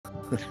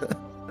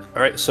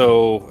All right,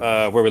 so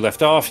where we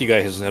left off, you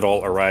guys had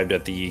all arrived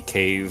at the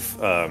cave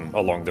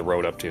along the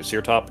road up to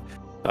Seartop.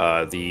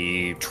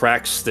 The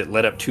tracks that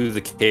led up to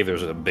the cave,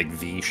 there's a big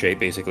V shape,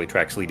 basically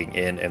tracks leading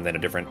in, and then a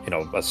different,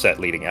 a set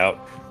leading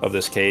out of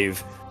this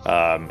cave.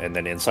 And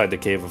then inside the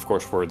cave, of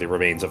course, were the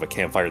remains of a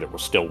campfire that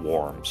was still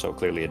warm, so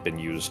clearly had been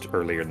used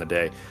earlier in the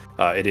day.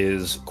 It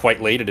is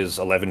quite late. It is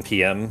 11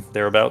 p.m.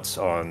 thereabouts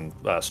on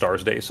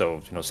Stars Day,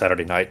 so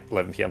Saturday night,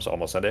 11 p.m. so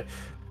almost Sunday.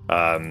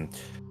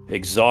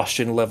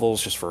 Exhaustion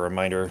levels, just for a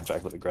reminder. In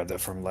fact, let me grab that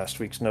from last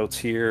week's notes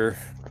here.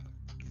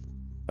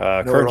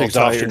 Current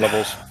exhaustion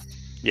levels.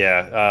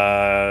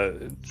 Yeah.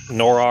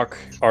 Norok,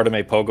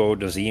 Arteme, Pogo,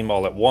 Dazim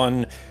all at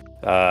 1.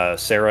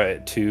 Sarah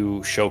at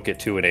 2, Shok at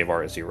 2, and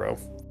Avar at 0.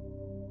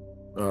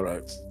 All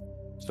right.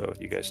 So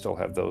you guys still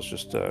have those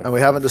just... and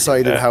we haven't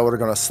decided how we're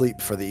going to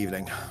sleep for the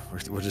evening.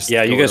 We're just...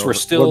 Yeah, you guys were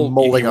still...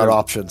 mulling our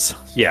options.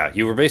 Yeah,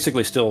 you were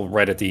basically still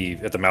right at the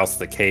mouth of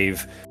the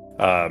cave,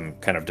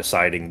 kind of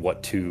deciding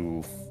what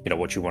to...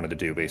 what you wanted to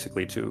do,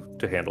 basically, to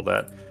handle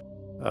that.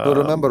 But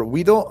remember,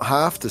 we don't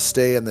have to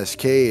stay in this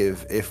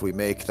cave if we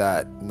make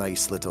that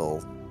nice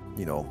little,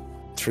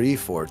 tree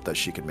fort that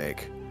she can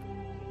make.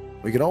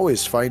 We can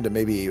always find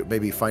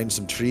maybe find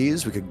some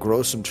trees. We could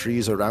grow some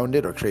trees around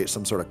it or create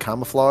some sort of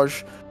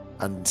camouflage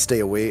and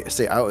stay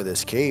out of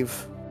this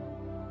cave.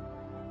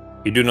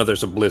 You do know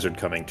there's a blizzard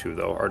coming too,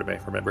 though,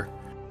 Arteme, remember?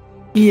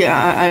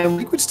 Yeah,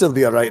 we would still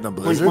be alright in a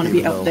blizzard. I want to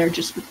be out there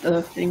just with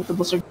the thing with the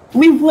blizzard.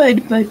 We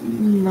would, but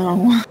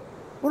no.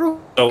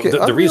 So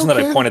the reason that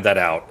I pointed that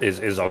out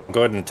is I'll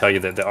go ahead and tell you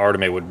that the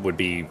Arteme would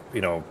be,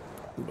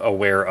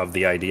 aware of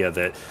the idea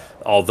that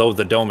although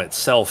the dome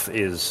itself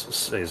is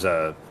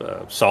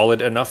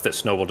solid enough that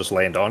snow will just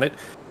land on it,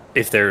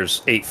 if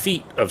there's 8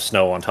 feet of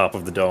snow on top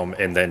of the dome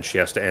and then she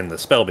has to end the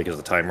spell because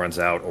the time runs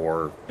out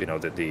or,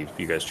 that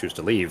you guys choose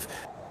to leave,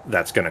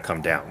 that's going to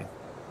come down.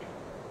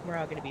 We're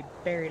all going to be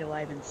buried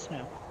alive in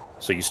snow.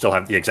 So you still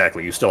have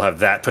you still have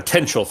that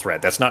potential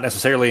threat. That's not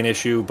necessarily an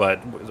issue,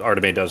 but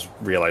Arteme does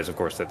realize, of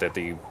course, that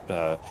the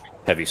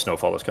heavy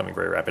snowfall is coming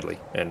very rapidly.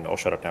 And I'll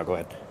shut up now. Go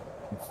ahead.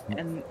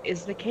 And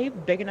is the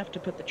cave big enough to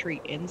put the tree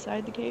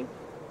inside the cave?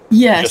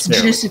 Yes,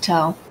 just to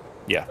tell.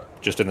 Yeah,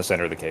 just in the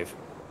center of the cave.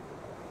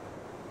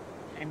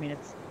 I mean,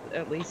 it's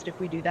at least if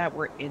we do that,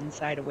 we're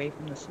inside away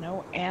from the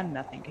snow and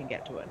nothing can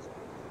get to us.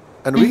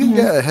 And we can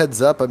get a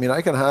heads up. I mean,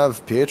 I can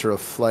have Pietro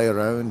fly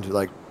around,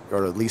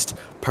 or at least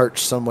perch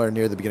somewhere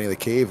near the beginning of the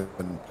cave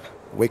and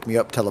wake me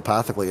up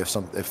telepathically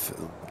if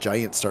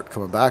giants start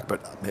coming back. But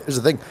here's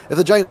the thing: if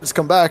the giants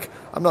come back,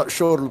 I'm not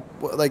sure.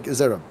 Is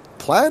there a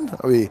plan?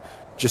 Are we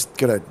just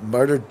gonna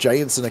murder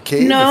giants in a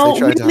cave if they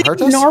try to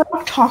hurt us? No,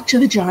 we talk to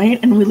the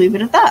giant and we leave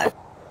it at that.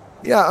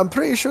 Yeah, I'm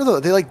pretty sure though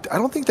I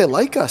don't think they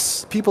like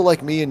us. People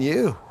like me and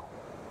you.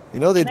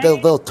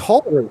 They'll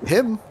tolerate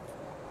him.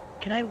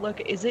 Can I look?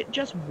 Is it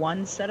just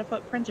one set of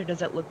footprints, or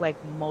does it look like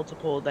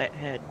multiple that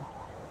had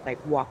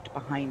walked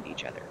behind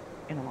each other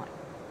in a line?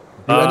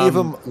 Do any of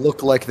them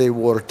look like they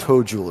wore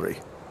toe jewelry?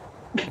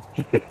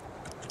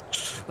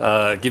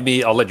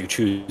 I'll let you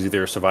choose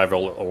either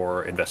survival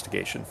or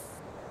investigation.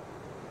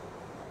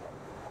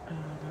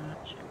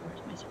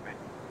 Where's my survival?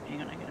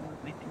 Hang on, I gotta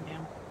move my thing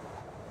down.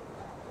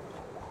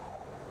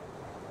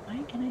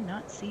 Why can I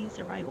not see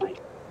survival?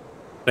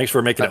 Thanks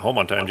for making it home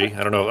on time, G.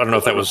 I don't know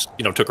if that was,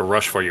 took a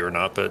rush for you or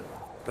not, but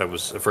I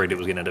was afraid it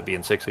was going to end up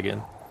being 6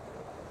 again.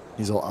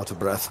 He's all out of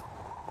breath.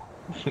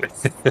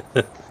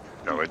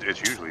 No, it's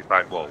usually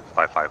fine. Well,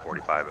 by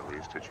 5:45 at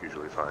least, it's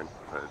usually fine.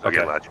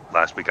 Again,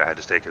 last week I had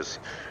to stay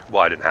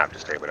I didn't have to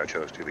stay, but I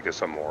chose to because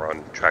some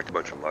moron tracked a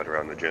bunch of mud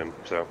around the gym.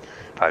 So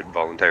I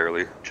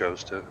voluntarily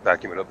chose to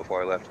vacuum it up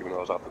before I left, even though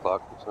I was off the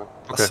clock. So.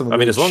 Okay. I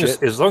mean, as long as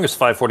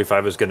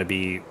 5:45 is going to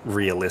be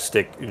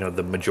realistic,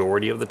 the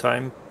majority of the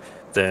time,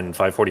 then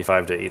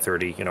 5:45 to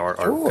 8:30, our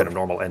kind of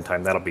normal end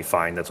time, that'll be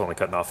fine. That's only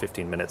cutting off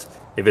 15 minutes.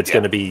 If it's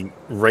going to be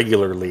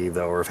regularly,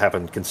 though, or if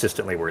happened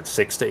consistently where it's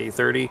 6 to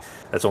 8:30,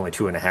 that's only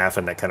 2.5,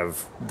 and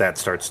that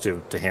starts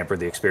to hamper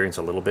the experience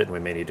a little bit, and we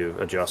may need to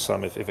adjust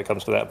some if it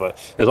comes to that. But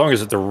as long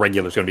as the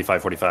regular is going to be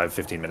 5:45,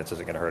 15 minutes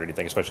isn't going to hurt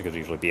anything, especially because we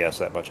usually BS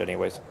that much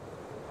anyways.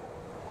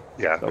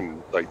 Yeah, so.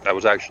 And I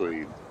was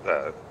actually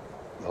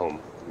home,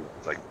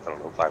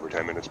 5 or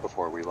 10 minutes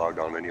before we logged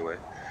on anyway.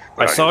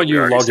 I saw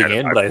you logging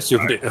in, but I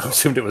assumed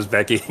it was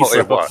Becky. Well, so.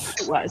 It was.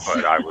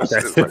 But I was.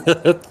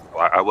 Okay.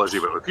 I was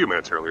even a few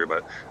minutes earlier,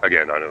 but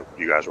again, I know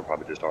you guys were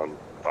probably just on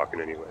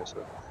talking anyway. So.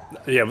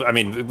 Yeah, I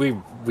mean,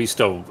 we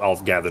still all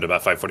gathered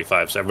about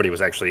 5:45, so everybody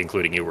was actually,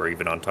 including you, were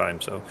even on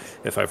time. So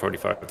at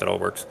 5:45, that all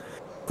works.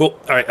 Cool.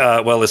 All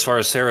right. Well, as far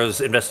as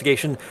Sarah's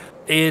investigation,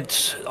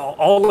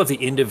 all of the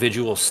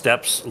individual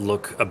steps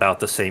look about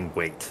the same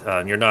weight.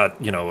 You're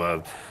not,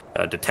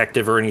 a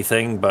detective or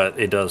anything, but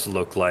it does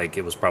look like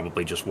it was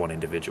probably just one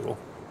individual.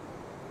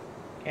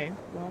 Okay,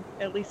 well,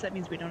 at least that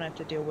means we don't have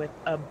to deal with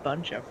a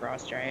bunch of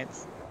frost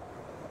giants.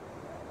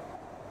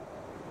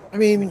 I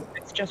mean,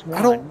 it's just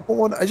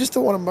one. I just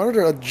don't want to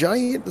murder a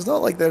giant. It's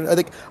not like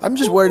I'm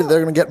just worried that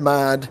they're going to get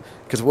mad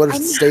because we're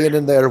staying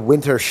in their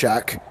winter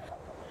shack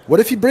What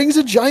if he brings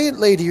a giant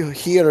lady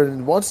here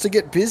and wants to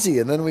get busy,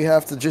 and then we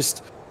have to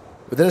just...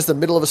 But then it's the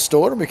middle of a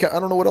storm. We can't, I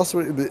don't know what else.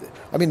 I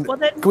mean, Well,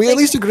 then, can we at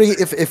least agree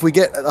if we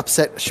get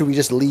upset, should we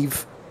just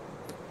leave?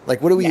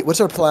 Like, what do we? Yeah. What's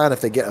our plan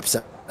if they get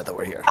upset that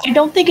we're here? I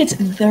don't think it's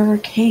their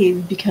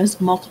cave because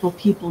multiple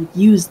people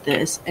use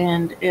this,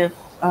 and if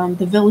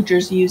the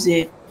villagers use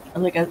it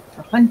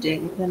for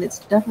hunting, then it's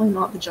definitely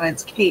not the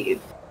giant's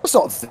cave. It's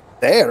not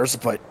theirs,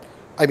 but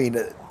I mean,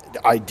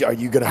 are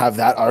you going to have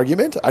that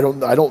argument? I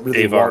don't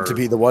really want to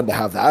be the one to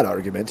have that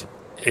argument.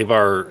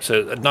 Avar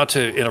said, not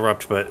to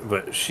interrupt,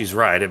 but she's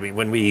right. I mean,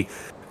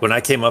 when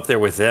I came up there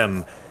with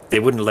them, they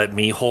wouldn't let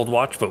me hold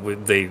watch,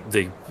 but they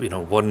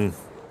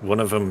one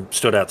of them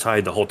stood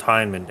outside the whole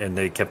time, and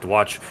they kept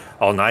watch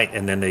all night,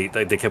 and then they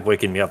kept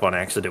waking me up on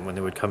accident when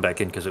they would come back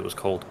in because it was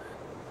cold.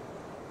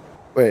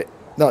 Wait,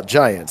 not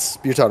giants.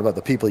 You're talking about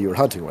the people you were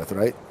hunting with,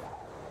 right?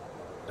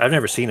 I've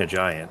never seen a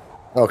giant.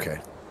 Okay.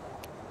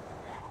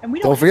 And we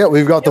Don't forget,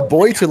 we've got the kill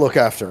boy to look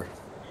after.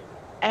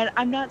 And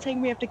I'm not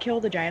saying we have to kill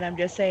the giant. I'm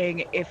just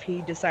saying if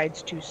he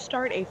decides to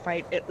start a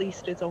fight, at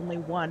least it's only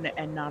one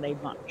and not a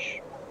bunch.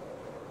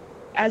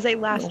 As a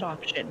last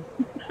option.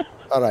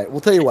 All right,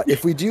 we'll tell you what.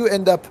 If we do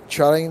end up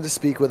trying to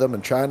speak with him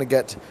and trying to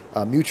get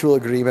a mutual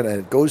agreement and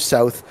it goes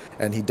south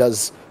and he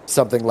does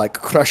something like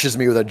crushes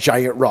me with a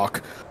giant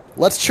rock,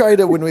 let's try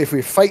to, if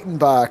we're fighting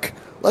back,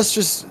 let's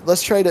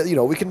try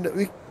to, we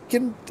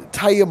can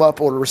tie him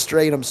up or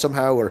restrain him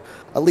somehow, or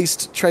at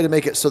least try to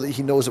make it so that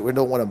he knows that we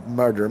don't want to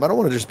murder him. I don't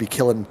want to just be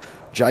killing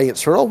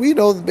giants. For all we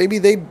know, maybe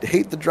they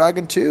hate the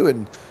dragon too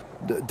and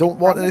don't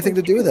want anything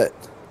to do with it.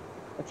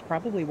 That's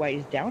probably why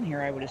he's down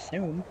here, I would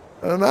assume.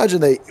 I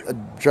imagine a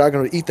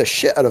dragon would eat the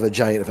shit out of a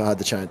giant if I had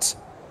the chance.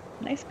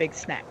 Nice big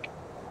snack.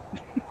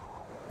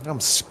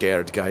 I'm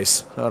scared,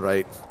 guys. All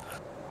right.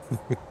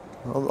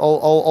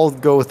 I'll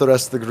go with the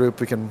rest of the group.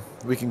 We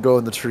can go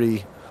in the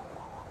tree.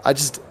 I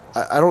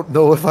don't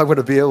know if I'm going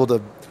to be able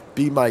to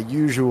be my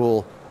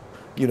usual,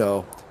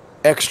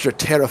 extra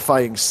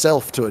terrifying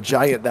self to a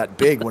giant that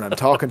big when I'm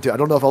talking to. I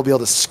don't know if I'll be able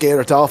to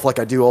scare it off like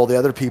I do all the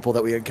other people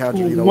that we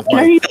encounter. With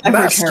my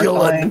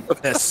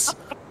masculineness,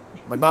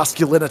 my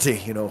masculinity.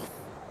 It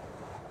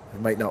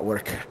might not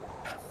work.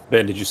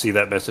 Ben, did you see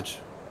that message?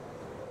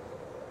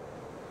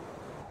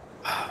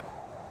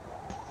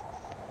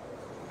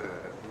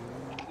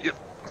 Yep.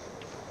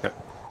 Okay.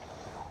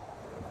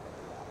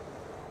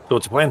 So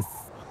what's the plan?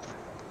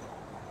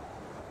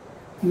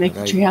 Make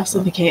the treehouse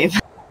in the cave.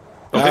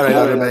 All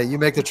right, man, you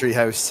make the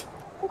treehouse.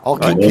 I'll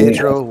keep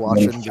Pedro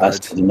watching.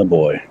 Faster than the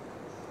boy.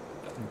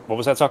 What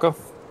was that, Sako?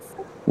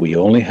 We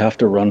only have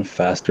to run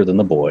faster than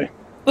the boy.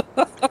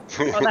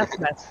 Well, that's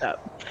messed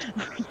up.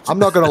 I'm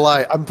not gonna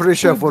lie. I'm pretty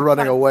sure if we're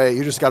running away,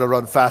 you just got to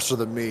run faster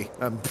than me.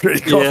 I'm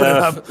pretty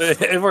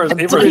confident. I'm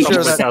pretty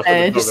sure that.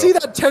 Did You see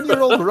that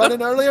 10-year-old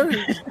running earlier?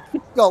 He's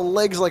got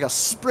legs like a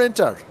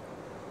sprinter.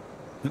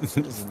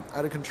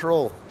 Out of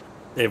control.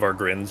 Avar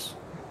grins.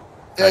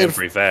 Yeah, I am you're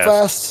pretty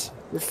fast.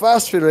 You're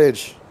fast for your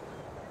age.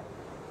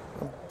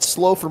 I'm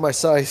slow for my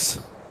size.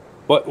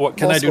 What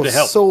can I do Also to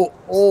help? So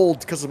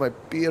old because of my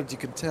beard. You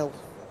can tell.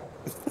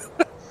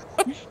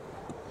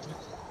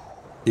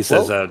 He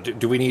says,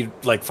 "Do we need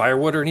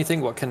firewood or anything?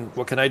 What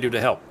can I do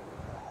to help?"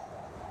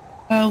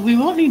 We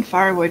won't need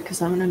firewood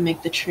because I'm going to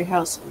make the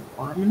treehouse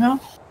warm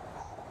enough.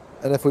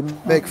 And if we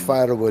make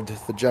firewood,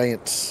 the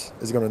giant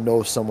is going to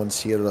know someone's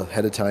here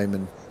ahead of time,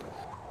 and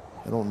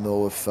I don't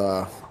know if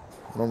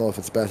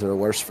it's better or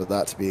worse for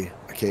that to be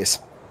a case.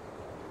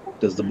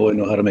 Does the boy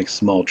know how to make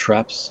small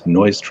traps,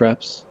 noise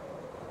traps?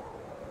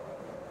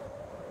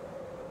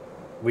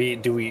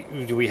 Do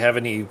we have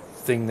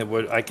anything that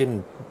would I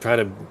can try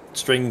to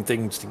string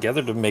things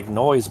together to make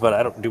noise, but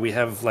I don't. Do we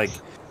have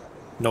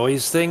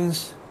noise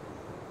things?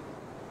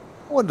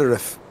 I wonder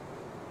if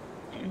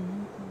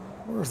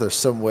there's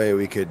some way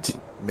we could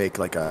make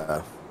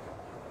a.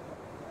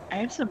 I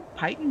have some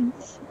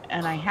pythons,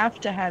 and I have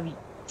to have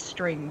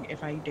string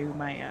if I do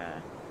my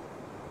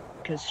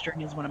because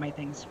string is one of my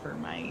things for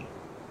my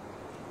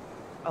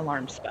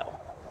alarm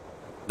spell.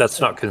 That's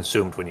not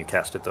consumed when you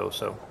cast it, though.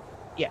 So.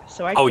 Yeah.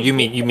 So I. Oh, could you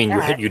mean give him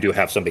that. you do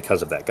have some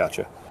because of that?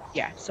 Gotcha.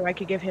 Yeah. So I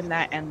could give him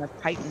that and the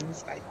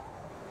pythons.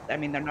 I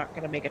mean, they're not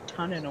going to make a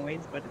ton of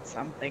noise, but it's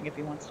something if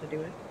he wants to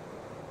do it.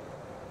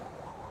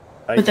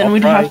 But then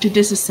we'd have to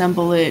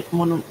disassemble it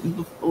when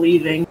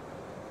leaving.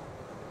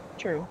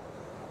 True.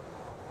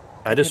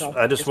 I just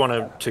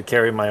want to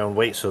carry my own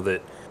weight so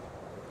that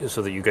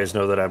you guys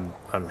know that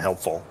I'm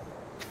helpful.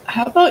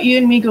 How about you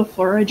and me go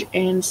forage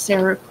and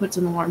Sarah puts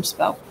an alarm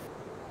spell?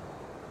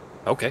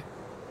 Okay.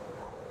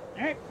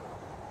 All right.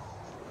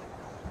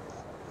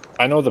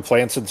 I know the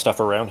plants and stuff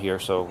around here,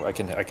 so I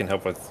can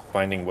help with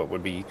finding what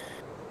would be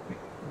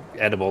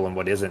edible and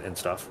what isn't and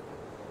stuff.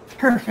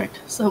 Perfect.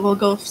 So we'll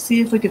go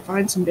see if we can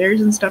find some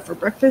berries and stuff for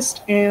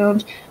breakfast,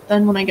 and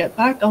then when I get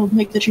back, I'll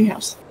make the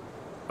treehouse.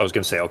 I was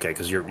going to say, okay,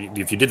 because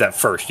if you did that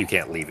first, you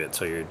can't leave it,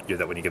 so you're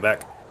that when you get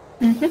back.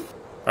 Mm-hmm. All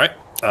right.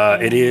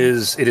 It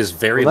is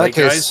very late,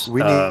 case, guys.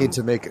 We need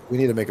to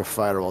make a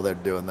fire while they're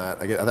doing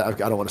that. I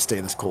don't want to stay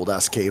in this cold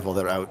ass cave while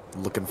they're out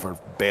looking for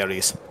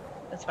berries.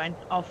 That's fine.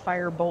 I'll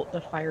firebolt the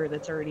fire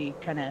that's already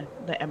kind of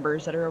the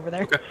embers that are over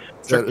there. Okay.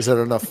 Is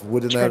there enough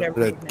wood in Try there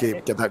to to reignite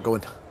it. get that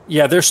going?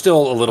 Yeah, there's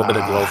still a little bit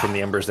of glow from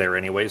the embers there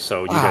anyway,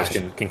 so you guys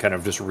Ah. can kind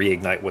of just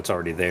reignite what's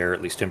already there,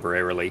 at least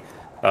temporarily.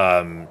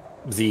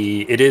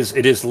 It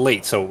is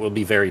late, so it will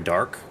be very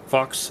dark,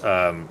 Fox.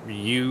 I'm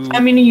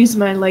going to use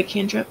my light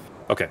cantrip.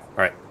 Okay, all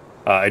right.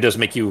 It does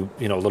make you,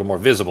 a little more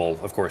visible,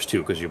 of course,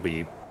 too, because you'll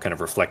be kind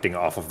of reflecting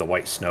off of the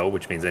white snow,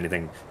 which means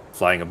anything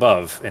flying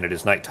above, and it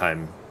is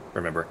nighttime,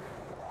 remember.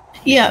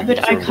 Yeah,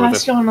 but I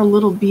cast on a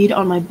little bead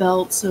on my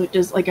belt, so it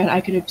does, like,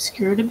 I could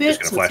obscure it a bit.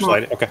 Just gonna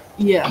flashlight it? Okay.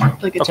 Yeah,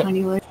 like a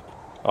tiny light.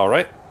 All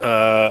right.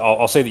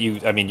 I'll say that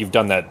you've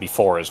done that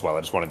before as well.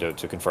 I just wanted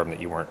to confirm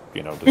that you weren't,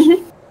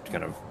 just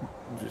kind of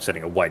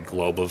setting a wide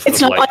globe of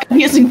It's not light. like I'm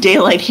using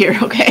daylight here,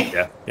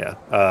 okay?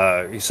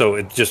 Yeah. So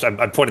it just,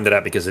 I'm pointing that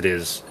out because it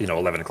is,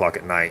 11 o'clock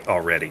at night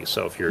already.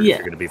 So if you're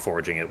going to be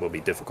foraging, it will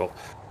be difficult.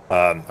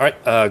 All right.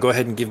 Go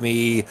ahead and give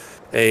me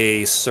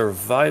a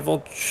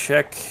survival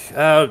check.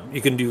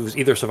 You can do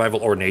either survival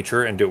or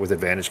nature and do it with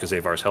advantage because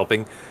Avar's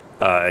helping,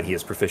 and he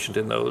is proficient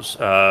in those.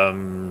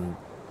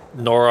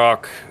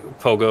 Norok,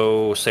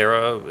 Pogo,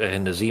 Sarah,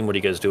 and Nazim, what are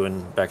you guys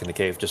doing back in the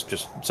cave? Just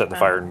setting the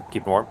fire and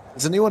keeping warm?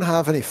 Does anyone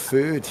have any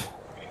food?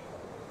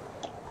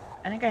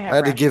 I think I have. I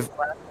had to give.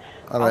 left.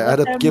 All right, I had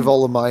to give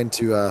all of mine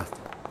to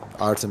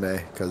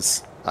Arteme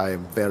because I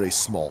am very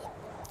small.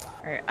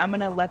 All right, I'm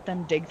gonna let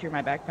them dig through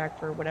my backpack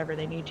for whatever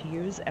they need to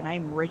use, and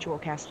I'm ritual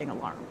casting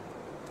alarm.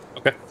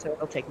 Okay. So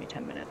it'll take me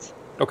 10 minutes.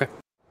 Okay.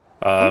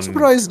 I'm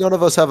surprised none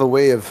of us have a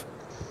way of,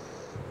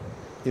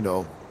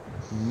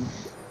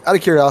 out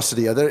of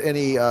curiosity, are there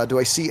any? Do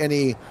I see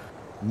any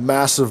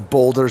massive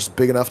boulders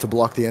big enough to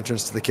block the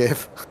entrance to the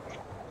cave?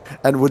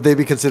 And would they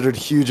be considered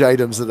huge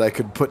items that I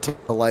could put to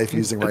life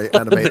using my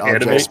animate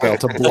object spell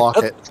to block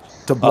it,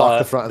 to block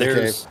the front of the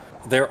cave?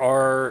 There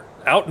are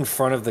out in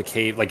front of the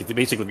cave, like if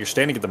you're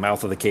standing at the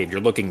mouth of the cave,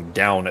 you're looking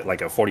down at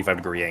like a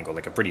 45-degree angle,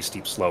 like a pretty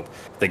steep slope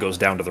that goes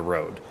down to the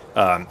road.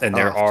 And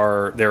there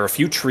are a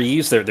few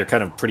trees. They're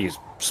kind of pretty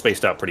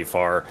spaced out pretty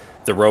far.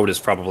 The road is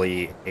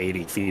probably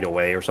 80 feet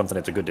away or something.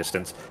 It's a good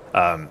distance.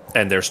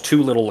 And there's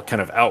two little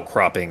kind of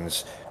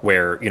outcroppings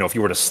where, if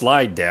you were to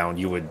slide down,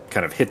 you would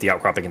kind of hit the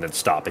outcropping and then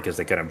stop because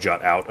they kind of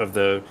jut out of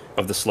the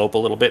slope a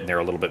little bit and they're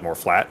a little bit more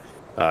flat,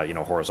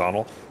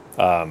 horizontal.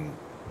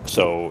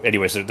 So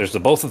anyways, there's the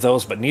both of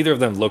those, but neither of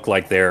them look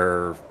like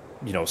they're,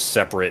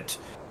 separate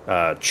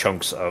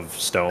chunks of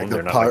stone.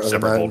 They're not like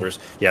separate boulders.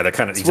 Yeah, they're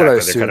kind of they're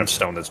kind of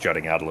stone that's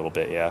jutting out a little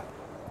bit. Yeah.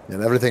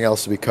 And everything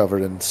else would be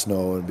covered in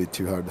sno and be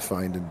too hard to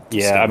find.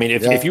 I mean,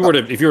 if you were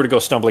to go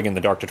stumbling in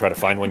the dark to try to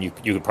find one, you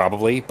could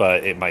probably,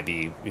 but it might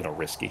be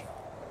risky.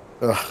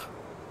 Ugh.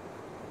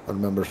 I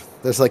remember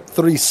there's like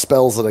 3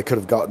 spells that I could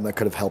have gotten that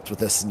could have helped with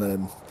this, and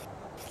then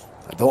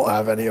I don't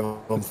have any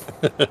of them.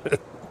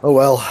 Oh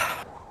well.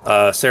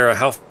 Sarah,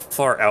 how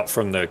far out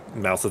from the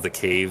mouth of the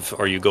cave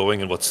are you going,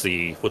 and what's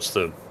the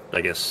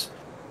I guess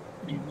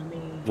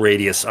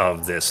radius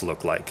of this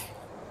look like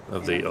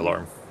of the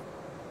alarm?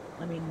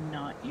 Let me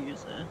not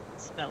use a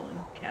spell and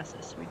cast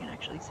this so we can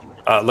actually see what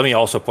it does. Let me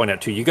also point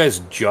out too, you guys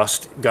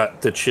just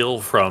got the chill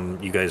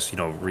from you guys,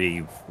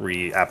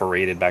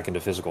 re-apparated back into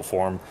physical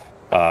form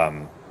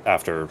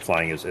after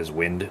flying as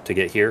wind to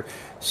get here.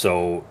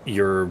 So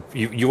you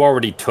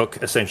already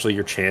took essentially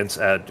your chance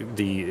at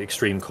the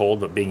extreme cold,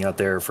 but being out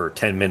there for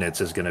 10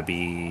 minutes is going to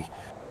be,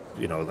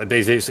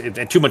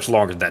 basically too much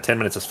longer than that. 10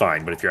 minutes is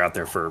fine, but if you're out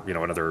there for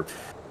another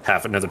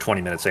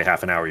 20 minutes, say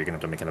half an hour, you're going to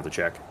have to make another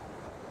check.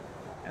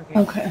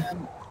 Okay.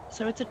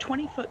 So it's a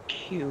 20-foot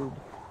cube.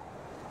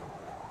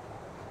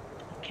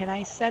 Can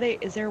I set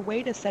it? Is there a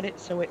way to set it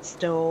so it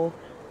still,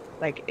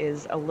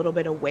 is a little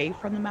bit away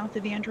from the mouth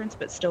of the entrance,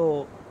 but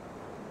still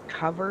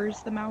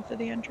covers the mouth of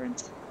the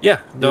entrance?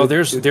 Yeah. No,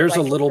 there's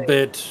a little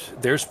bit.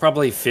 There's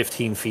probably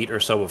 15 feet or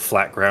so of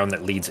flat ground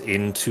that leads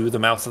into the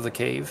mouth of the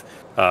cave,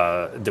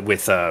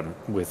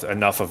 with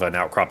enough of an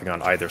outcropping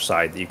on either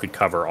side that you could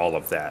cover all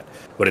of that.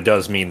 But it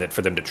does mean that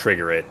for them to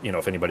trigger it,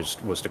 if anybody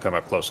was to come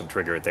up close and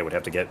trigger it, they would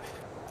have to get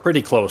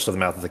pretty close to the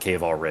mouth of the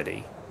cave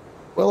already.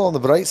 Well, on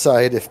the bright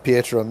side, if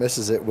Pietro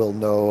misses it, we'll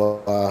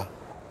know.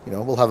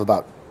 We'll have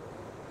about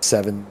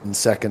 7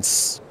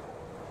 seconds.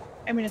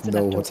 I mean, it's to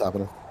know what's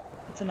happening.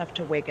 It's enough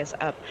to wake us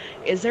up.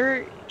 Is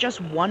there just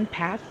one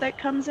path that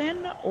comes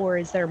in, or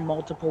is there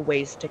multiple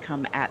ways to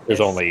come at this?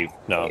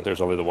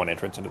 There's only the one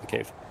entrance into the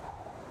cave.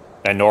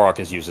 And Norok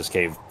has used this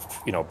cave,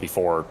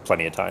 before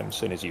plenty of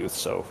times in his youth,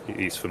 so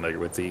he's familiar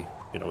with the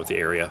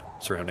area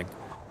surrounding.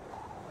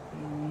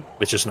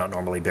 It's just not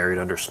normally buried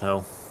under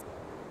snow.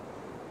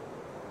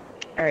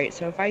 All right,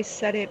 so if I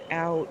set it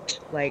out,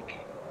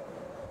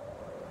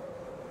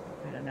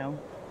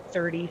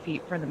 30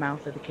 feet from the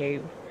mouth of the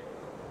cave.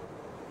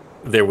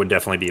 There would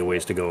definitely be a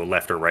ways to go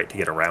left or right to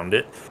get around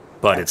it,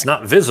 but it's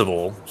not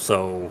visible,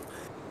 so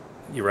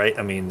you're right.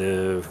 I mean,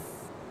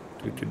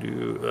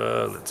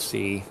 let's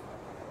see.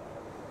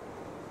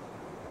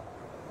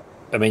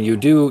 I mean,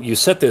 you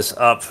set this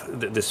up,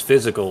 this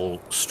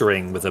physical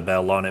string with a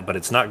bell on it, but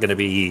it's not going to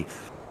be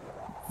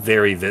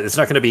it's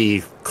not going to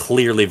be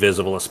clearly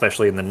visible,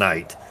 especially in the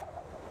night,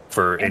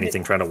 for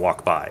anything trying to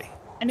walk by.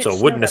 So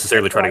it wouldn't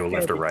necessarily try to go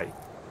left or right.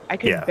 I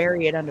could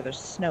bury it under the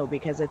snow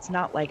because it's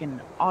not like an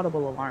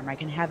audible alarm. I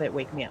can have it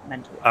wake me up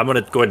mentally. I'm going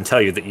to go ahead and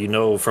tell you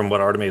that from what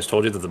Arteme has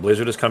told you that the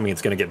blizzard is coming.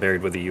 It's going to get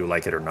buried whether you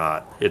like it or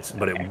not.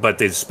 But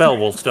the spell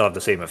will still have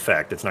the same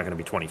effect. It's not going to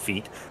be 20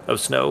 feet of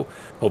snow,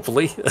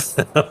 hopefully,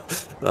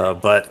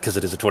 but because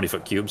it is a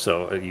 20-foot cube,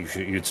 so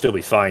you'd still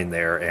be fine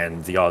there.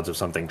 And the odds of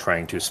something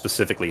trying to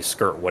specifically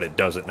skirt what it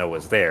doesn't know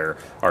is there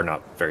are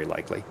not very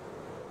likely.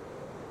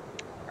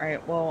 All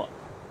right. Well,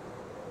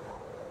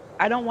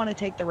 I don't want to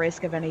take the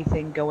risk of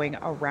anything going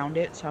around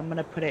it, so I'm going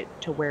to put it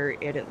to where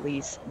it at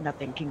least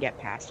nothing can get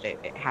past it.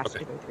 It has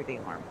to go through the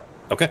alarm.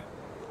 Okay.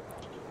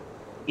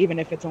 Even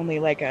if it's only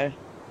like a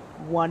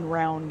one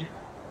round,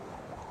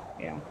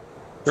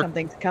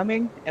 something's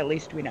coming, at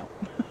least we know.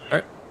 All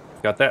right.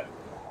 Got that.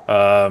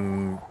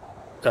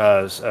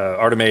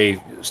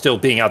 Arteme still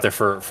being out there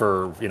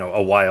for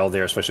a while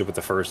there, especially with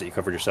the furs that you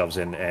covered yourselves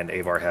in, and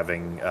Avar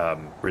having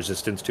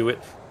resistance to it.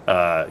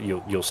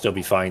 You'll still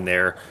be fine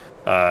there.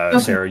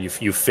 Sarah,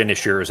 you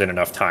finish yours in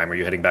enough time. Are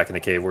you heading back in the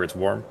cave where it's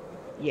warm?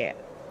 Yeah.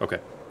 Okay.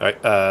 All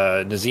right.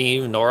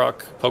 Nazim,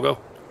 Norok, Pogo?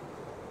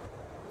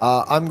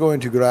 I'm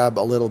going to grab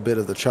a little bit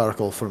of the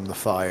charcoal from the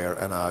fire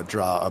and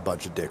draw a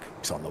bunch of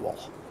dicks on the wall.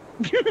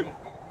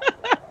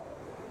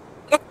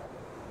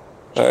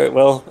 All right.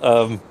 Well,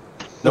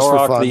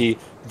 Norok,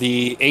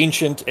 the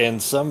ancient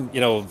and some,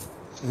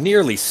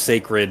 nearly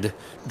sacred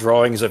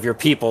drawings of your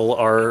people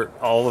are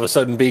all of a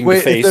sudden being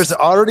defaced. If there's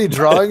already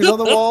drawings on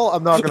the wall,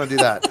 I'm not going to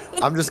do that.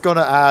 I'm just going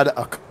to add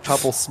a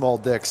couple small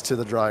dicks to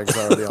the drawings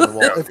already on the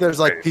wall.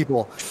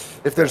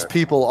 If there's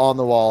people on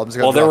the wall, I'm just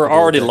going to. Well, there were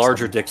already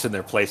larger dicks in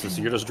their places,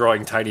 so you're just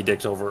drawing tiny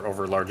dicks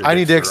over larger.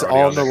 Tiny dicks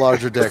on the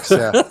larger dicks.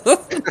 Yeah.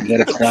 You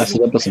got to class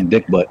it up with some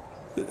dick butt.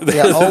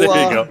 Yeah, there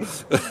you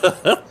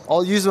go.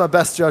 I'll use my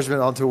best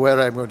judgment onto where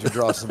I'm going to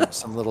draw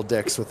some little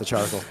dicks with the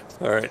charcoal.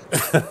 All right.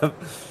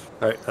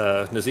 All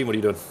right, Nazim, what are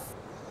you doing?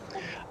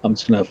 I'm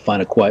just going to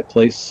find a quiet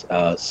place,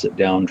 sit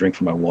down, drink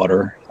from my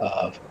water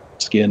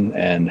skin,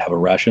 and have a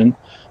ration.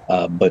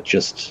 But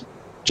just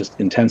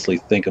intensely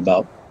think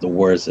about the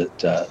words that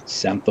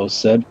Santhos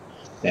said,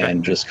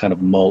 and just kind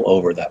of mull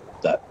over that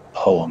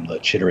poem, the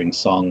chittering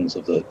songs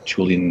of the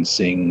Chulian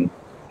Sing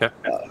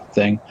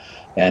thing,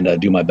 and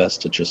do my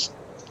best to just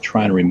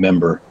try and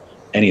remember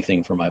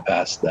anything from my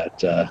past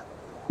that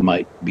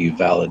might be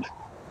valid.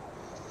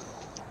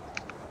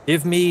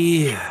 Give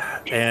me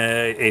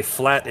a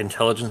flat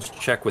intelligence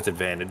check with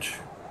advantage.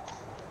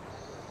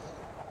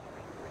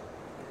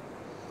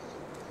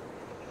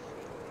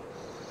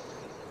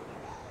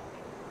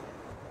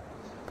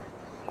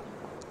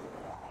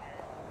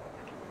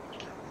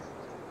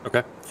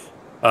 Okay.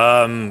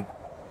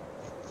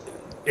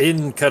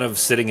 In kind of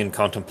sitting in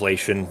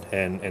contemplation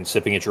and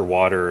sipping at your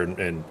water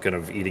and kind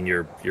of eating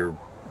your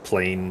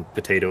plain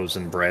potatoes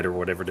and bread or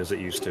whatever it is that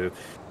you used to,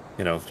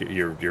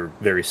 your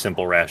very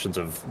simple rations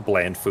of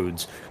bland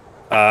foods,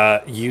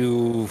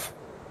 you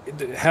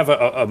have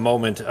a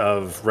moment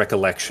of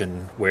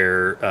recollection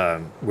where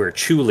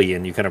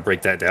Chulian, you kind of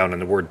break that down,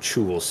 and the word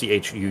Chul,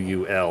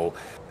 Chuul,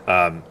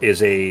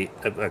 is a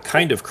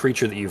kind of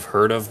creature that you've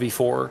heard of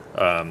before.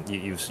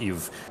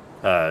 You've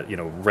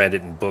read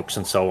it in books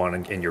and so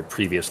on in your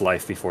previous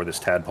life before this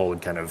tadpole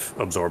had kind of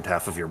absorbed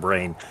half of your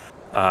brain.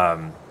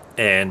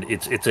 And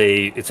it's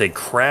a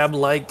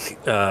crab-like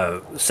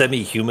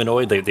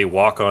semi-humanoid. They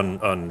walk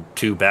on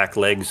two back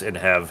legs and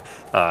have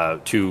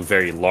two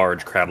very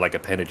large crab-like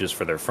appendages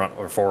for their front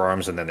or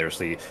forearms, and then there's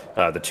the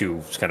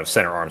two kind of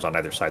center arms on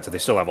either side. So they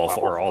still have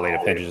all eight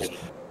appendages.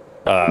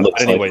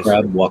 Looks like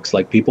crab, walks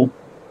like people.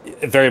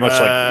 Very much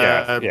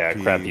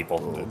like crab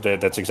people.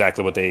 That's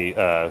exactly what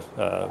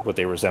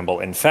they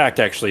resemble. In fact,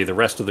 actually, the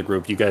rest of the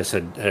group, you guys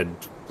had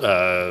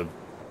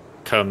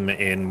come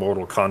in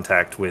mortal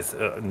contact with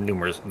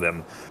numerous of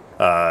them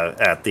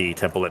at the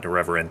temple at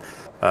Nereverin.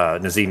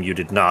 Nazim, you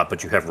did not,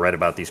 but you have read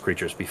about these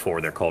creatures before.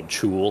 They're called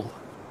Chul,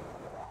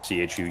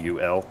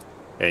 Chuul,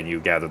 and you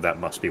gather that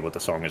must be what the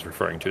song is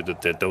referring to.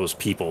 That those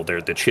people,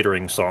 the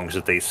chittering songs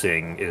that they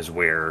sing, is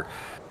where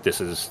this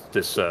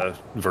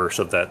verse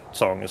of that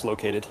song is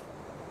located.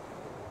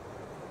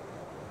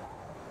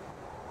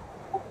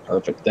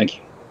 Perfect. Thank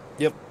you.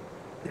 Yep.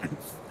 How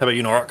about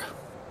you, Norok?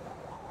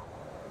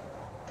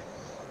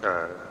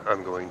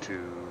 I'm going to.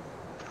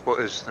 What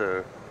is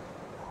the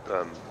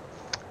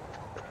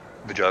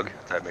jug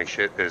that makes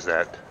shit? Is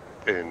that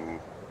in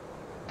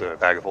the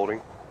bag of holding?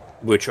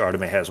 Which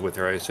Arteme has with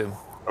her, I assume.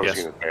 Yes.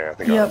 I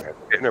think Arteme has.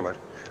 Okay, never mind.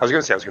 I was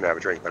going to say I was going to have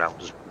a drink, but I'll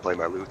just play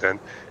my loot then.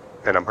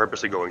 And I'm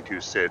purposely going to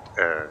sit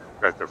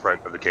at the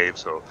front of the cave,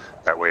 so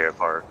that way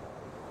if our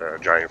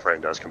giant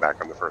friend does come back,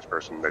 I'm the first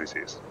person that he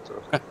sees.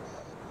 So.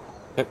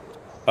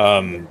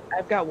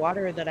 I've got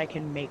water that I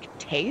can make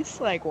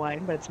taste like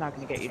wine, but it's not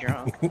going to get you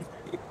drunk.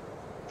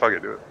 Fuck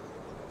it, do it.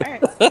 All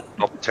right.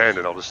 I'll pretend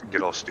and I'll just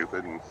get all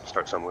stupid and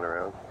start stumbling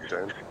around.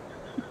 Pretend.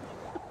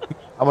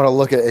 I'm gonna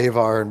look at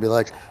Avar and be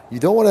like, "You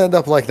don't want to end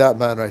up like that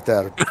man right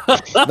there,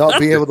 not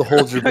being able to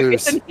hold your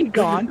booze." Isn't he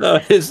gone?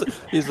 He's Oh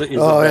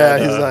a yeah,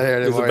 bad, he's not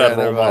here he's a anymore. bad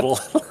Yeah, role never mind. model.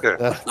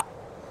 Yeah.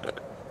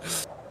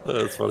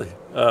 That's funny.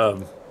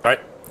 All right,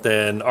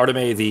 then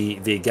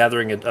Arteme, the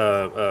gathering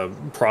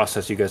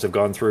process you guys have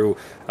gone through,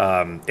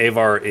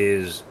 Avar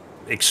is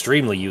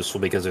extremely useful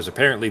because there's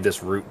apparently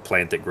this root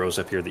plant that grows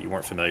up here that you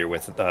weren't familiar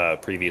with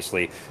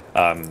previously.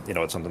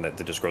 It's something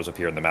that just grows up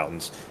here in the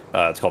mountains.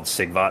 It's called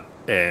Sigvat,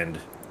 and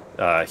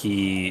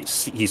he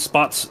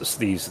spots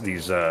these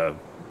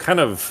kind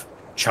of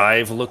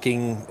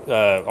chive-looking,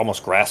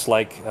 almost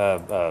grass-like.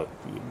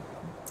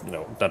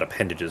 Not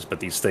appendages, but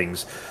these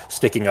things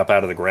sticking up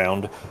out of the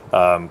ground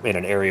in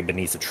an area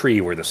beneath a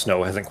tree where the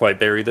snow hasn't quite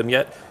buried them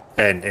yet.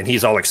 And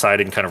he's all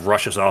excited and kind of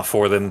rushes off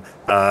for them.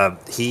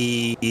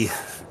 He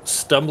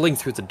stumbling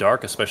through the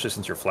dark, especially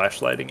since you're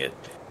flashlighting it.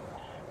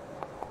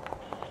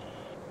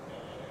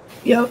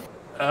 Yep.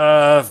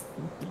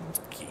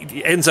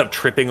 He ends up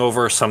tripping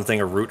over something,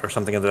 a root or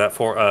something of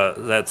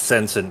that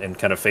sense, and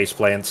kind of face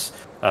plants.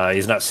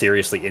 He's not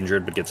seriously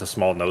injured, but gets a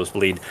small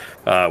nosebleed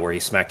where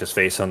he smacked his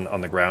face on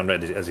the ground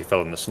as he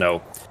fell in the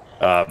snow.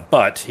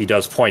 But he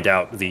does point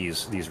out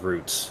these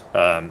roots,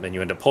 and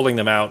you end up pulling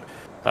them out.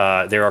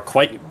 They're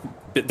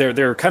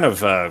kind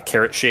of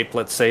carrot shaped,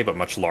 let's say, but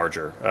much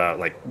larger,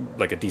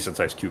 like a decent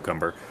sized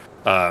cucumber.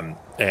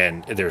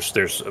 And there's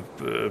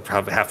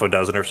probably half a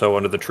dozen or so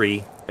under the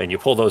tree, and you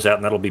pull those out,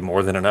 and that'll be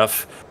more than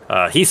enough.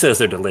 He says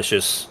they're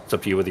delicious. It's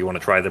up to you whether you want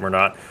to try them or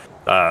not.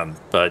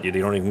 But you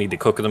don't even need to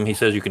cook them. He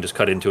says you can just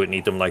cut into it and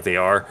eat them like they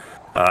are.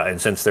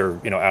 And since they're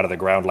out of the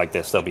ground like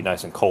this, they'll be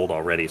nice and cold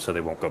already, so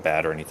they won't go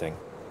bad or anything.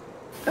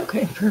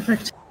 Okay,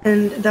 perfect.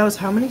 And that was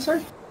how many,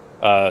 sorry?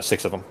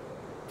 6 of them.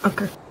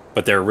 Okay.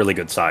 But they're really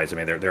good size. I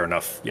mean, they're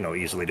enough,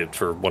 easily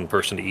for one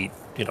person to eat,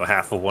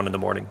 half of one in the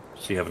morning.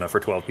 So you have enough for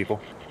 12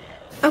 people.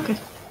 Okay.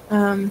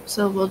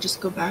 So we'll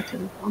just go back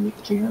and I'll meet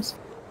the treehouse.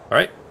 All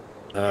right.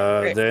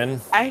 Great. Then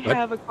I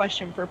have a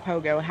question for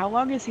Pogo. How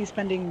long is he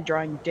spending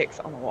drawing dicks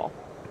on the wall?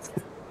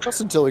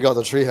 Just until we got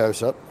the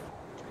treehouse up.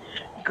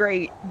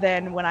 Great.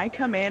 Then when I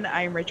come in,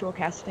 I am ritual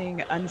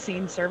casting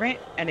Unseen Servant,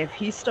 and if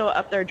he's still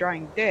up there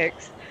drawing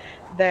dicks,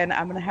 then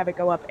I'm gonna have it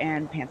go up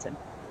and pants him.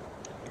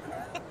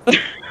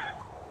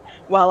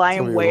 While I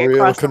am way real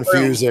across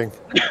confusing.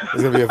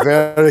 It's gonna be a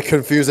very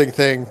confusing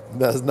thing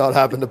that has not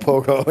happened to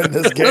Pogo in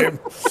this game.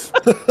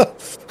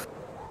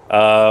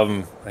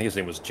 I think his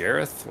name was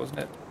Jareth, wasn't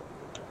it?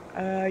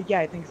 Yeah,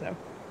 I think so.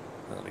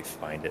 Let me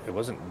find it. It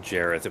wasn't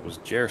Jareth. It was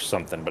Jer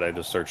something, but I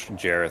just searched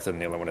Jareth, and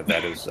the only one of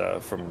that is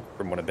from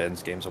one of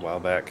Ben's games a while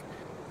back.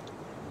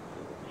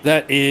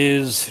 That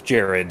is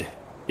Jared.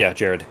 Yeah,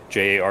 Jared.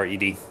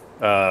 Jared.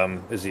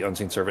 Is the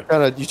Unseen Servant.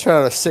 You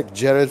trying to sick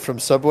Jared from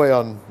Subway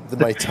on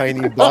my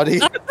tiny body?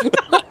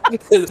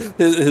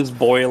 his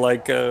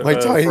boy-like my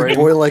tiny frame.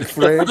 boy-like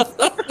frame.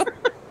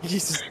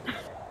 Jesus.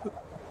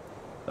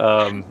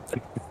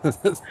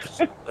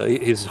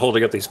 He's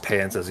holding up these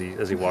pants as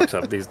he walks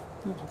up. These.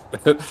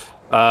 No,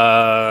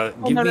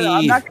 I'm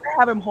not gonna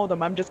have him hold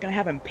him. I'm just gonna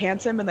have him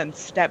pants him and then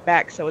step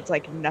back, so it's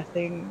like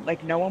nothing,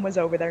 like no one was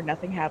over there,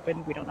 nothing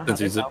happened. We don't know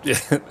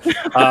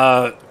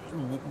how.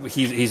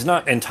 He's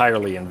not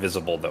entirely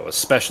invisible though,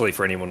 especially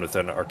for anyone with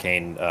an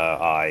arcane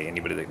eye.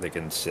 Anybody that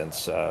can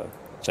sense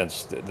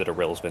that a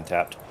rill has been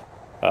tapped,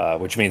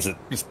 which means that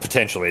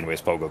potentially,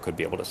 anyways, Pogo could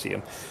be able to see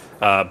him.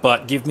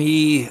 But give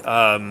me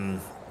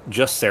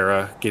just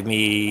Sarah. Give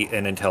me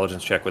an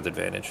intelligence check with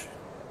advantage.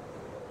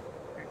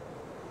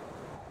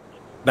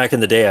 Back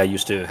in the day, I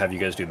used to have you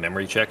guys do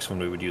memory checks when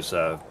we would use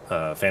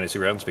fantasy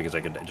rounds because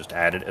I could just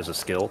add it as a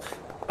skill.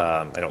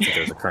 I don't think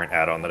there's a current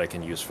add-on that I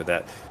can use for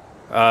that.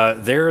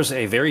 There's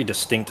a very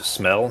distinct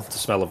smell, the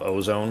smell of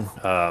ozone,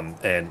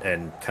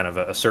 and kind of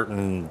a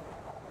certain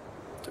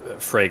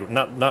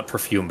fragrance, not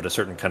perfume, but a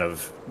certain kind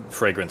of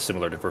fragrance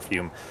similar to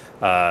perfume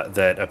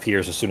that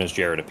appears as soon as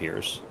Jared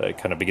appears. It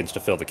kind of begins to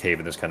fill the cave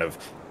in this kind of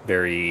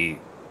very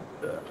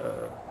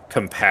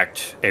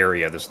compact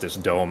area, this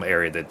dome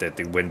area that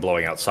the wind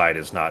blowing outside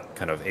is not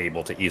kind of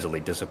able to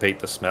easily dissipate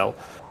the smell.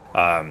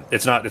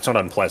 It's not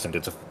unpleasant.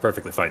 It's a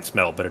perfectly fine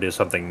smell, but it is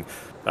something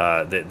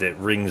that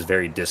rings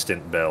very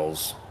distant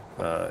bells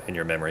in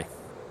your memory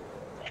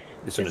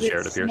as soon as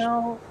Jared appears.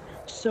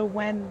 So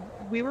when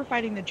we were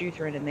fighting the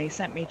Juthrin and they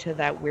sent me to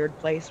that weird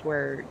place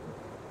where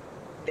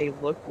they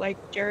looked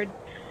like Jared,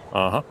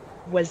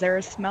 was there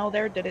a smell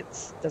there? Does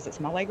it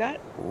smell like that?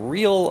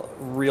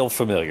 Real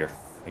familiar,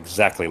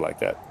 exactly like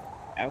that.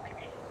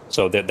 Okay.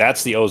 So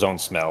that's the ozone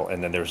smell,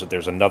 and then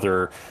there's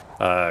another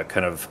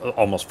kind of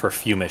almost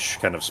perfumish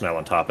kind of smell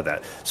on top of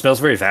that. Smells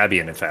very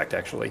Vabian, in fact,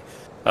 actually.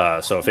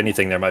 So if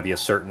anything, there might be a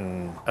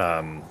certain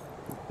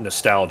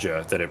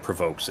nostalgia that it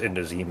provokes in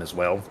Nazim as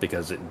well,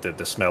 because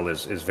the smell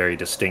is very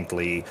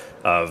distinctly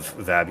of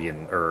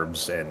Vabian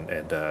herbs and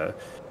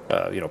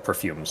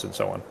perfumes and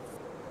so on.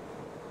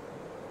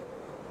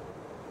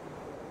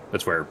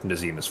 That's where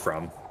Nazim is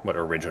from, what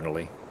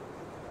originally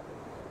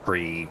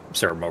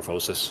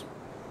pre-Ceramorphosis.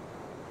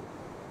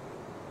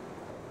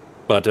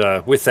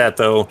 But with that,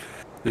 though,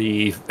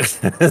 The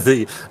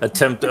the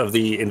attempt of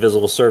the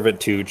invisible servant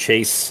to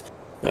chase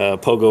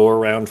Pogo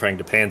around, trying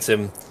to pants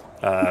him.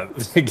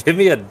 Give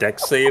me a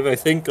dex save, I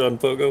think, on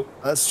Pogo.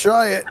 Let's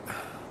try it.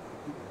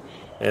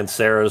 And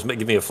Sarah's,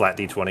 give me a flat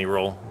d20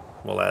 roll.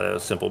 We'll add a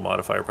simple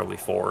modifier, probably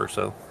 4 or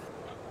so.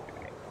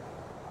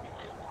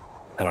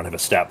 I don't have a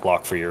stat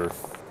block for your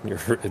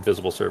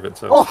invisible servant,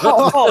 so.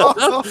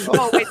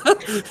 Wait.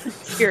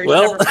 Here,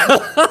 Well,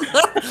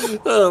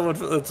 never mind.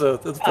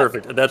 that's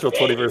perfect. A natural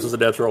 20 versus a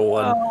natural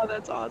 1. Oh,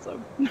 that's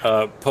awesome.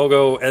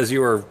 Pogo, as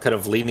you are kind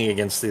of leaning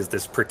against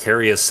this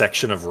precarious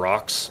section of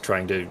rocks,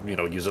 trying to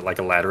use it like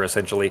a ladder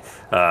essentially,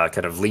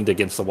 kind of leaned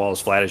against the wall as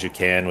flat as you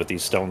can with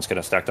these stones kind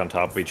of stacked on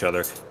top of each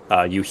other,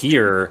 you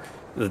hear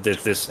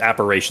this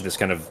apparition, this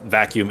kind of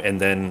vacuum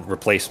and then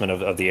replacement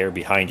of the air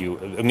behind you,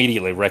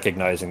 immediately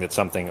recognizing that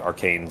something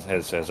arcane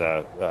has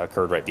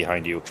occurred right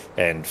behind you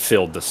and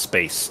filled the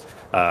space.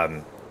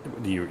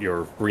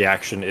 Your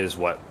reaction is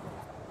what?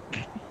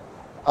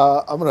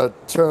 I'm gonna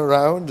turn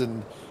around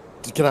and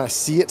can I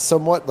see it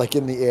somewhat, like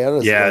in the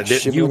air? Yeah,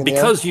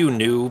 because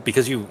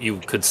you you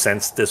could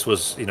sense this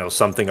was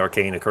something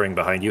arcane occurring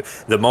behind you.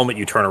 The moment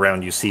you turn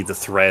around, you see the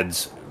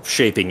threads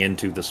shaping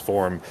into this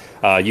form.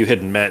 You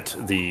had met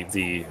the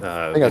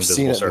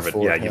invisible servant.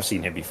 Before, You've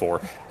seen him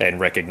before and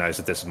recognized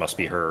that this must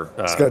be her.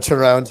 Just gonna turn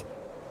around.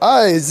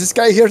 Hi, is this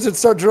guy here to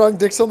start drawing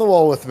dicks on the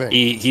wall with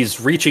me?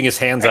 He's reaching his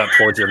hands out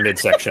towards your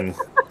midsection.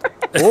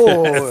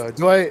 Oh,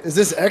 is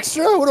this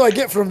extra? What do I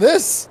get from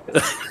this?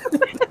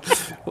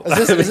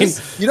 Is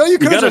this you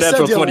could have just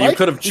said you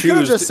could have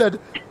just said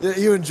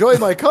you enjoy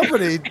my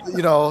company,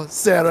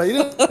 Sarah.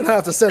 You didn't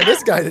have to send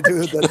this guy to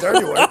do the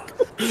dirty work.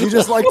 You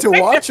just like to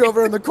watch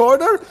over in the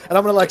corner, and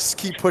I'm gonna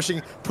keep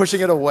pushing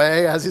it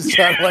away as he's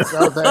trying to let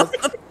out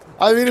that.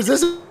 I mean, is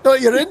this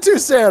what you're into,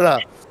 Sarah?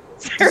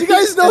 Do you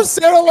guys know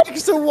Sarah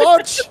likes to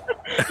watch?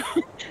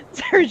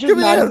 Sarah's just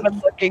not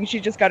even looking. She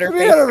just got her Come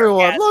face. here,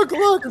 everyone. Look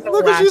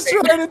what she's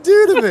trying to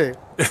do to me.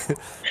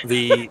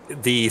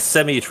 The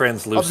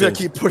semi-translucent. I'm just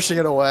gonna keep pushing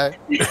it away.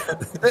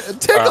 It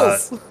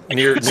tickles.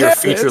 Near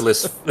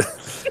featureless,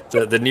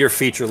 the near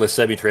featureless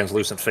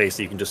semi-translucent face.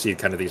 You can just see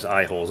kind of these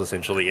eye holes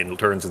essentially, and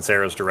turns in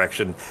Sarah's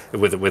direction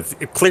with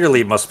it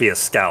clearly must be a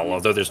scowl.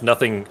 Although there's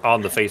nothing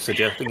on the face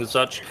suggesting as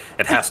such,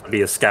 it has to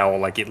be a scowl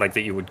like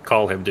that you would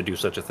call him to do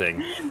such a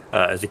thing.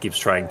 As he keeps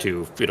trying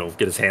to get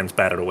his hands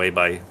batted away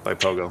by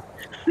Pogo.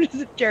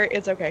 Jared,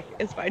 it's okay.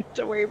 It's fine.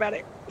 Don't worry about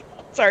it.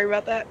 Sorry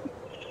about that.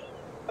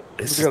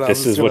 This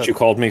is what you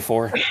called me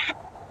for?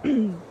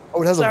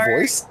 Oh, it has a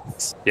voice?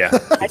 Yeah.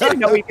 I didn't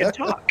know he could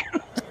talk.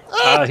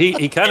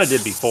 He kind of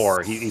did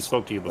before. He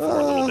spoke to you before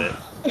a little bit.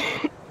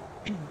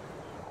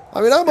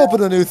 I mean, I'm open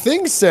to new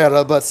things,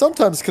 Sarah, but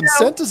sometimes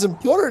consent is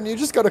important. You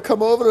just got to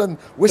come over and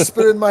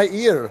whisper in my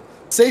ear.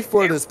 Safe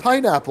word is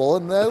pineapple,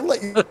 and I'll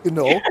let you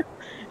know.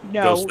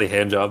 No. Ghostly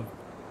hand job.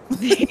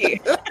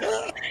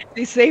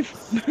 The safe,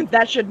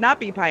 that should not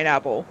be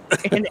pineapple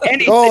in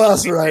any. Oh,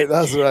 that's right.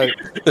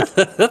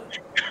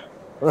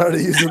 We're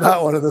already using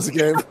that one in this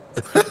game.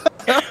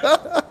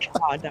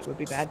 God, that would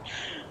be bad.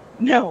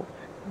 No,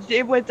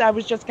 I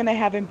was just gonna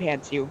have him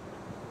pants you.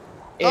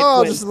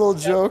 Just a little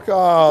joke.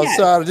 Oh, yes.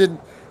 Sorry,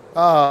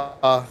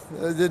 I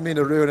didn't mean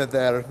to ruin it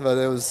there, but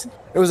it was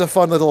a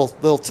fun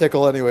little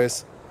tickle,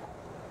 anyways.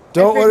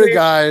 Don't worry,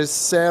 guys.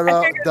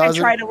 Sarah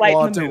doesn't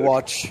want to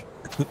watch.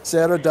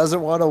 Sarah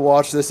doesn't want to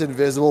watch this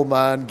invisible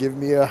man give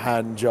me a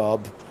hand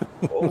job.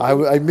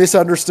 I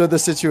misunderstood the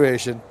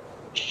situation.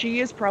 She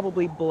is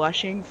probably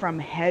blushing from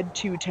head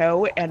to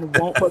toe and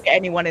won't look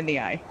anyone in the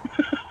eye.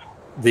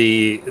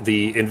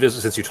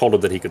 Since you told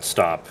him that he could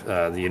stop,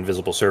 the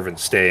invisible servant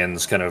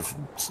stands kind of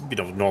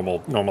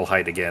normal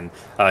height again,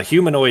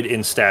 humanoid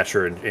in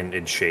stature and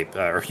in shape,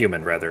 or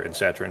human rather in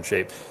stature and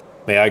shape.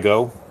 May I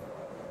go?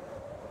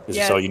 Is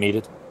this all you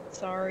needed?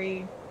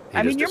 Sorry.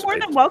 You're more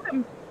than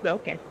welcome.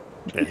 Okay.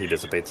 Yeah, he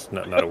dissipates.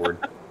 Not a word.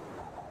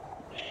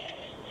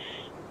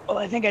 Well,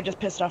 I think I just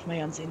pissed off my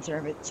unseen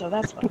servant, so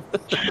that's fine.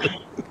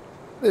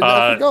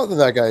 I forgot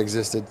that guy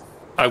existed.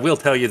 I will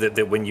tell you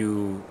that when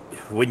you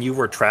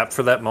were trapped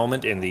for that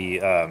moment in the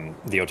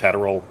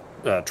Otatarol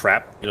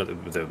trap,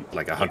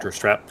 like a hunter's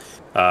trap,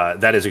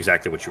 that is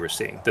exactly what you were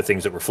seeing. The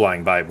things that were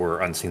flying by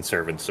were unseen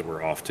servants that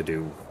were off to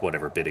do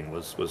whatever bidding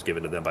was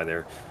given to them by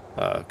their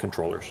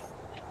controllers.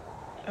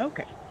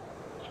 Okay.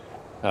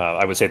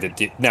 I would say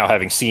that now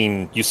having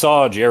seen, you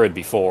saw Jared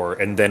before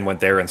and then went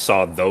there and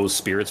saw those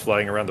spirits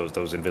flying around,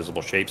 those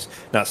invisible shapes.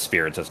 Not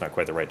spirits, that's not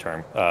quite the right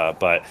term.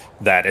 But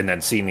that, and then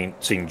seeing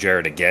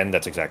Jared again,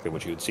 that's exactly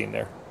what you had seen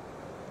there.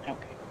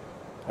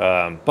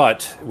 Okay.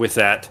 But with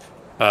that,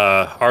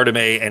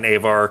 Arteme and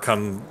Avar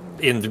come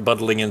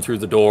bundling in through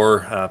the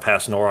door,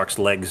 past Norok's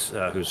legs,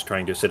 who's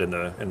trying to sit in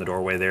the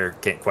doorway there.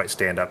 Can't quite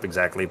stand up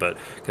exactly, but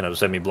kind of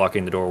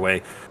semi-blocking the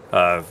doorway.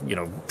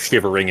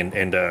 Shivering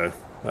and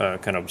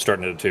kind of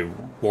starting to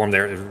warm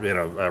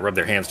rub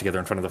their hands together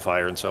in front of the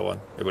fire and so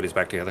on. Everybody's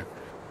back together.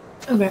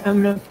 Okay,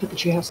 I'm gonna put the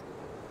treehouse.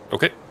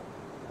 Okay.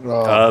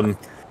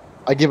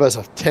 I give us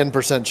a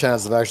 10%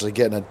 chance of actually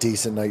getting a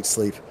decent night's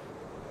sleep.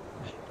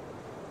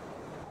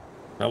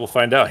 Well, we'll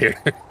find out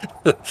here.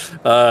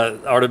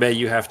 Arteme,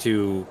 you have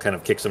to kind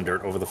of kick some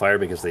dirt over the fire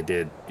because they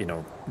did,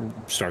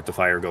 start the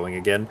fire going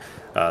again.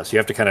 So you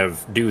have to kind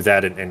of do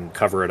that and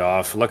cover it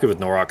off. Luckily with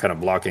Norok kind of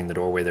blocking the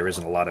doorway, there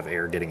isn't a lot of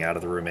air getting out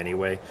of the room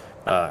anyway,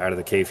 out of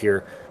the cave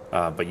here.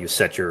 But you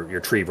set your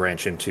tree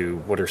branch into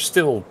what are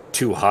still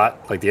too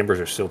hot. Like the embers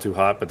are still too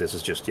hot, but this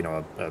is just,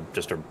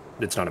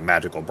 it's not a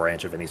magical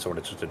branch of any sort.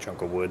 It's just a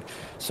chunk of wood.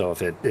 So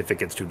if it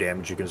gets too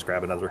damaged, you can just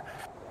grab another.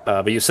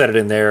 But you set it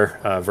in there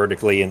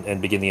vertically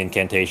and begin the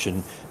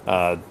incantation.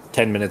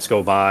 10 minutes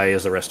go by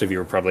as the rest of you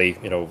are probably,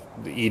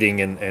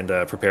 eating and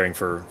preparing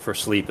for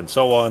sleep and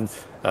so on.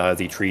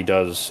 The tree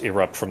does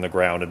erupt from the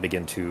ground and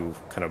begin to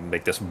kind of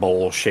make this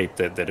bowl shape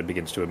that it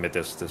begins to emit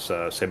this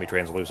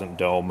semi-translucent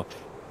dome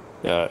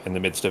in the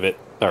midst of it,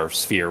 or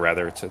sphere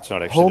rather. It's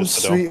not actually home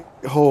just a dome.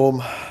 sweet home.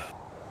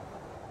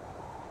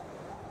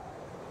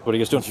 What are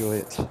you guys doing? Enjoy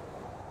it.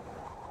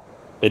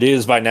 It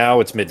is by now.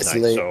 It's midnight,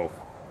 late. so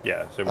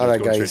yeah. So All we're right,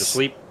 going straight guys. to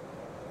sleep.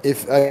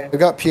 If I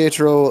got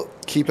Pietro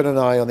keeping an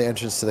eye on the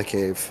entrance to the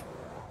cave.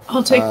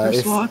 I'll take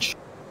first watch.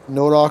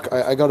 Norok,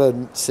 I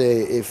gotta say,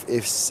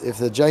 if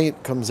the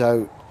giant comes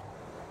out,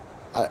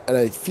 and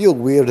I feel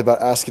weird about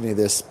asking you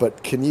this,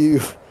 but can you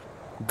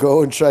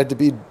go and try to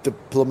be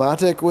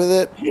diplomatic with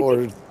it,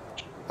 or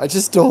I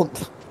just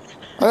don't.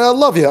 I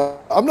love you.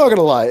 I'm not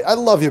gonna lie. I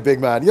love you, big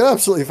man. You're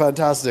absolutely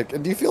fantastic.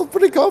 And do you feel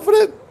pretty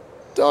confident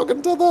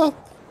talking to the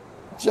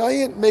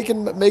giant,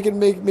 making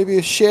maybe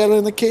a share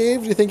in the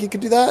cave? Do you think you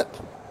could do that?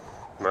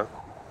 No,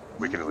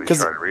 we can at least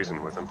try to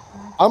reason with him.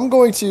 I'll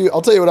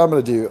tell you what I'm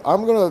going to do.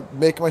 I'm going to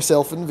make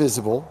myself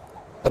invisible,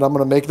 and I'm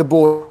going to make the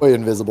boy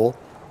invisible,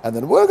 and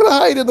then we're going to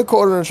hide in the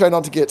corner and try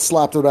not to get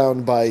slapped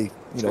around by,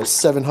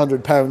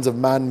 700 pounds of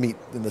man meat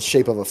in the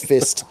shape of a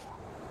fist.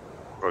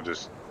 Or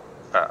just,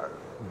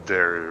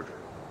 their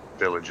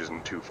village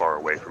isn't too far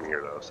away from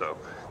here, though, so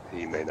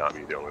he may not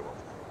be the only one.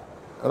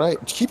 All right.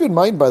 Keep in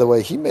mind, by the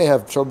way, he may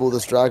have trouble with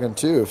this dragon,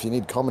 too, if you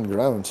need common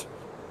ground.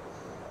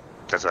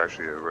 That's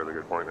actually a really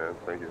good point, man.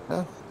 Thank you.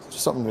 Yeah,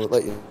 just something to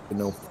let you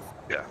know.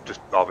 Yeah, just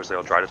obviously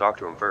I'll try to talk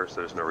to him first.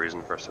 There's no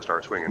reason for us to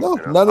start swinging. No,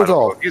 I none don't at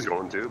all. know if he's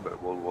going to,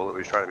 but we'll at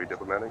least try to be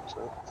diplomatic.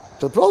 So.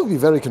 He'll probably be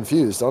very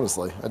confused,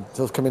 honestly.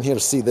 He'll come in here to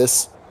see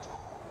this.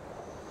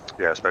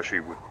 Yeah,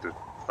 especially with the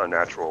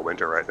unnatural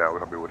winter right now. We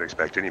probably wouldn't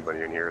expect anybody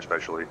in here,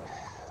 especially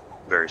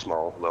very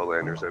small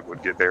lowlanders that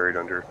would get buried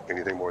under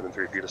anything more than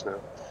 3 feet of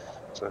snow.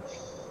 So.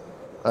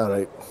 All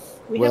right.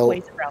 We have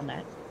ways around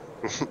that.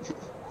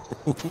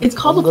 It's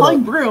called a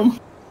flying broom.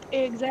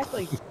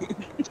 Exactly.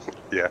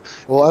 Yeah.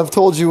 Well, I've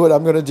told you what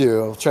I'm going to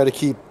do. I'll try to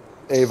keep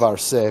Avar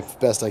safe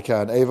best I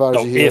can. Avar,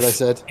 did you hear what I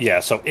said? Yeah.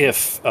 So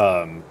if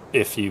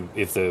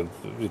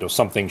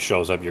something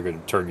shows up, you're going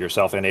to turn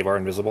yourself and Avar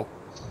invisible.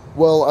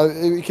 Well,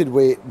 we could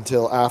wait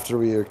until after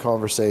we are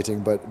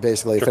conversating, but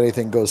basically, if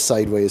anything goes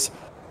sideways,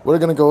 we're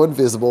going to go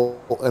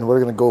invisible and we're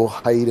going to go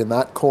hide in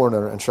that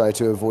corner and try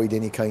to avoid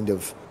any kind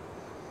of,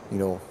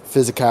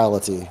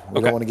 physicality.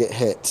 We don't want to get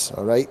hit.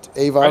 All right,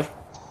 Avar.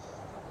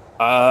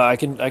 I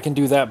can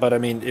do that, but I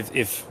mean,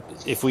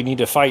 if we need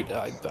to fight,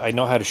 I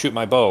know how to shoot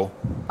my bow.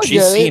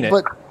 She's seen it.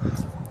 But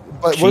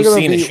she's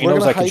seen it. She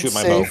knows I can shoot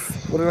my bow.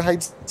 We're gonna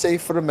hide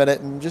safe for a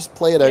minute and just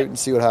play it out and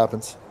see what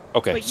happens.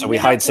 Okay, so we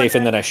hide safe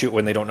and then I shoot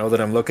when they don't know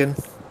that I'm looking.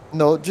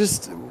 No,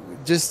 just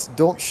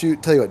don't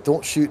shoot. Tell you what,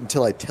 don't shoot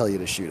until I tell you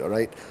to shoot. All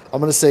right. I'm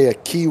gonna say a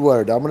key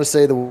word. I'm gonna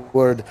say the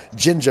word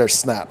ginger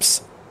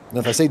snaps. And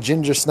if I say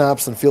ginger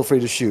snaps, then feel free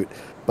to shoot.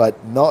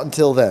 But not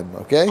until then,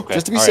 okay?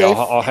 Just to be safe.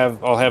 I'll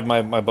have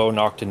my bow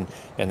knocked and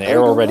the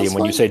arrow ready, and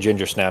when you say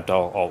ginger snapped,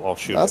 I'll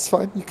shoot. That's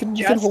fine. You can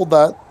hold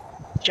that.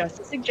 Just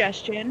a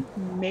suggestion: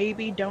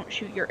 maybe don't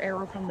shoot your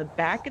arrow from the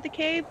back of the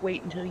cave.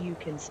 Wait until you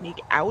can sneak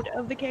out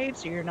of the cave,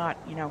 so you're not,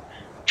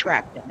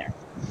 trapped in there.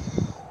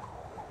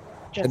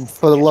 And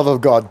for the love of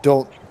God,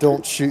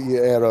 don't shoot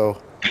your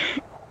arrow.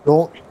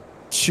 Don't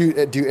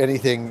do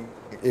anything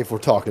if we're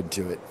talking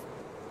to it.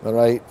 All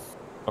right.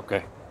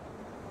 Okay.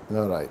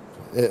 All right.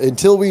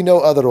 Until we know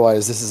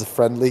otherwise, this is a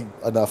friendly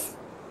enough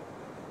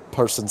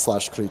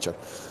person/creature.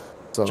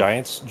 So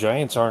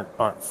giants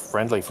aren't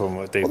friendly from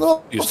what they used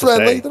to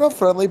friendly. say. They're not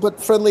friendly,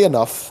 but friendly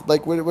enough.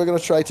 Like we're going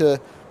to try to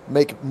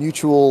make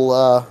mutual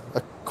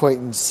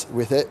acquaintance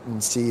with it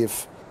and see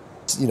if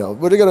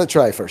we're going to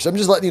try first. I'm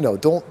just letting you know.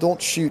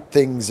 Don't shoot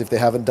things if they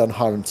haven't done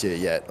harm to you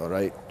yet. All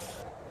right.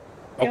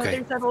 Okay.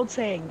 There's that old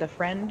saying: the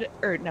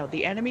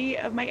enemy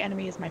of my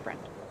enemy is my friend.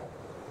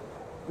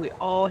 We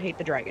all hate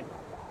the dragon.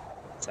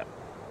 So.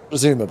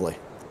 Presumably.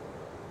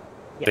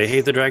 Yes. They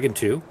hate the dragon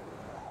too?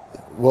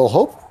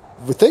 Well,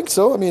 we think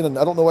so. I mean,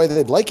 I don't know why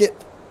they'd like it.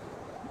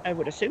 I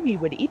would assume he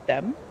would eat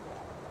them.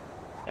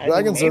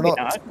 Dragons are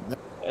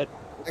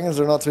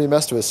not to be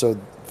messed with, so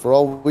for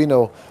all we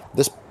know,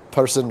 this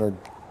person or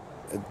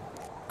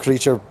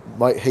creature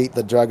might hate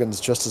the dragons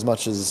just as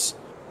much as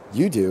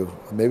you do.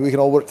 Maybe we can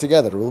all work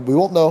together. We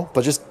won't know,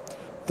 but just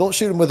don't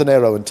shoot him with an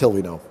arrow until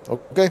we know.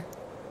 Okay?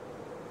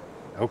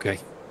 Okay.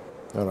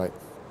 All right.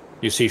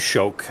 You see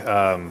Shok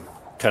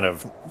kind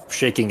of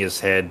shaking his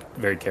head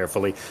very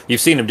carefully.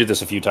 You've seen him do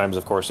this a few times,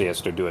 of course. He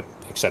has to do it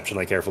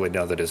exceptionally carefully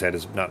now that his head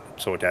is not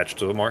so attached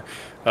to him more.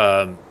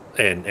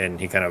 And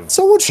he kind of...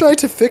 Someone try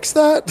to fix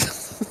that?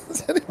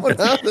 Does anyone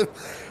have them?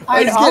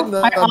 I'd It's getting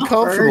I'd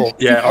uncomfortable. offer.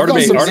 Yeah, I've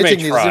got some Artemis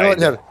knitting needles. You know what?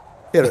 tried.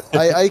 Here,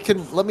 I can,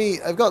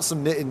 I've got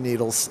some knitting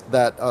needles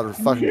that are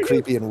fucking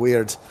creepy and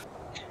weird.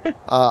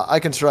 I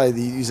can try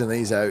using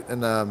these out,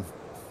 and I'm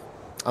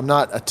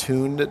not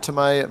attuned to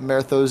my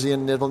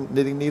Marathosian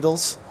knitting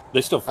needles.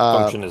 They still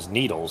function as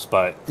needles,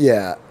 but...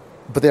 Yeah,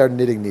 but they are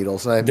knitting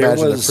needles, and I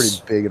imagine they're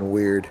pretty big and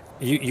weird.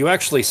 You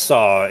actually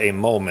saw a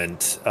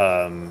moment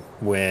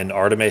when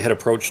Artemis had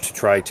approached to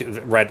try to...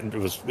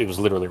 it was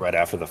literally right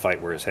after the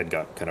fight where his head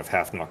got kind of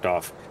half knocked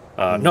off.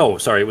 No,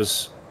 sorry, it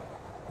was...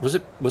 Was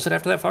it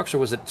after that, Fox, or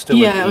was it still...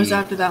 Yeah, it was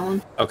after that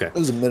one. Okay. It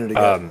was a minute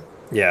ago.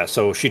 Yeah,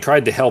 so she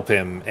tried to help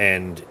him,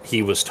 and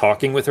he was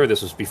talking with her.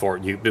 This was before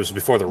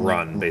the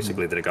run,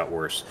 basically, that it got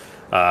worse.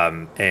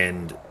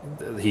 And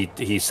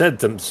he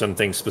said some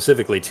things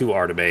specifically to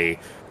Artemis,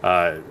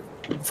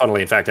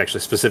 funnily, in fact, actually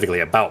specifically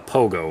about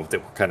Pogo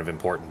that were kind of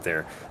important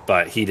there.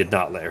 But he did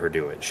not let her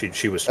do it.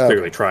 She was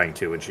clearly trying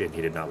to, and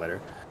he did not let her.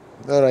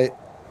 All right.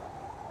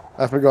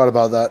 I forgot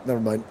about that.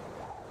 Never mind.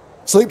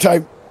 Sleep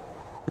time.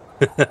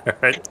 All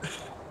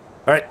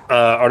right.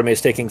 Artemis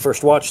taking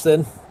first watch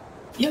then.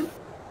 Yep.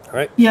 All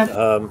right.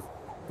 Yeah.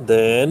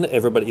 Then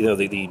everybody,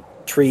 the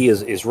tree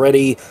is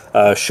ready.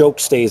 Shoke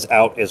stays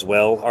out as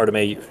well.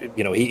 Artemis,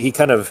 he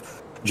kind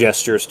of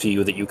gestures to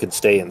you that you can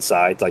stay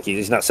inside. Like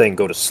he's not saying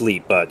go to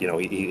sleep, but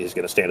he's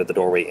going to stand at the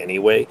doorway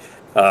anyway.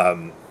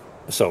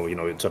 So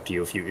it's up to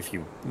you if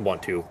you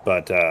want to,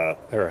 but or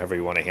however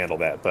you want to handle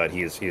that. But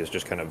he is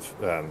just kind of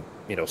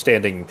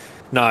standing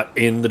not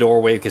in the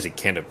doorway because he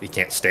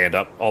can't stand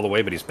up all the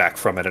way, but he's back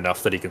from it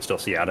enough that he can still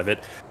see out of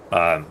it,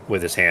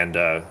 with his hand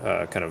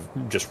kind of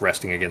just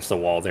resting against the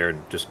wall there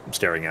and just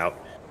staring out.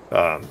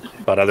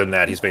 But other than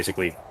that, he's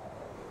basically...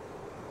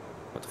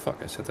 What the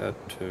fuck? I said that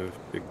to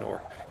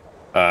ignore.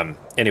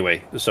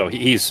 Anyway, so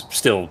he's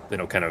still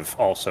kind of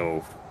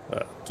also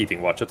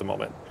keeping watch at the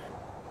moment.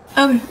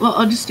 Okay, well,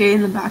 I'll just stay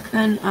in the back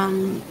then,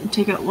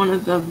 take out one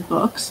of the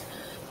books,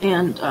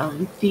 and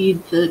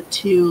feed the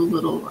two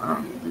little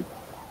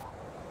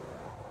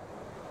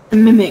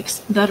mimics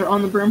that are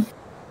on the broom.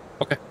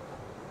 Okay.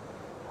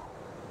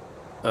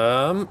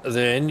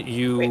 Then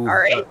you... Wait,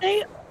 are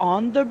they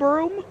on the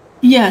broom?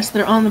 Yes,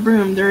 they're on the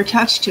broom. They're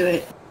attached to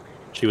it.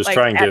 She was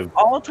trying at to...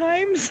 all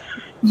times?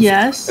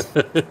 Yes.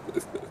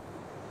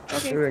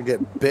 You're going to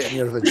get bit in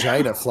your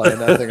vagina flying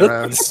that thing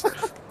around.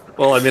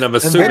 Well, I mean, I'm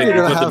assuming you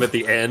you're put gonna them at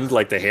the end,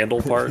 like the handle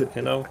part,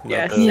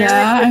 Yes.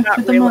 Yeah, I put them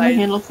on the realize-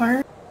 handle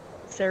part.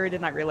 Sarah did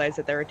not realize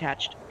that they're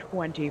attached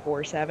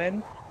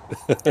 24/7.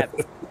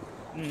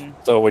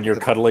 So when you're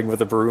cuddling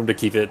with a broom to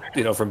keep it,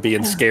 from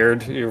being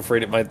scared, you're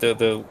afraid it might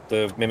the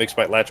mimics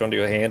might latch onto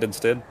your hand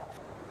instead.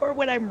 Or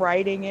when I'm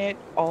riding it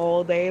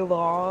all day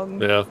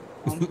long. Yeah.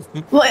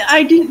 Well,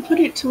 I didn't put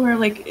it to where,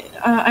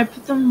 I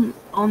put them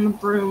on the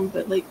broom,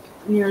 but,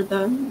 near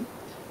the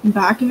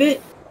back of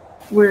it,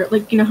 where,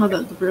 how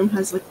the broom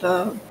has,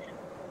 the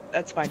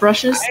That's fine.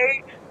 brushes.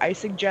 I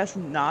suggest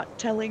not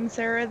telling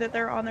Sarah that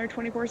they're on there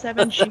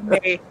 24/7. She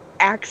may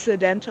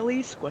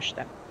accidentally squish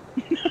them.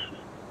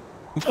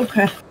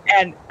 Okay.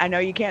 And I know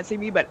you can't see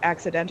me, but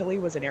accidentally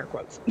was in air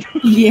quotes.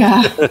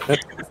 Yeah.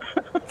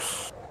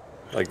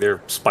 Like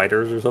they're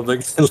spiders or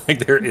something,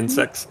 like they're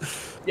insects.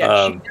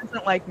 Yeah, she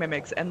doesn't like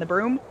mimics, and the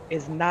broom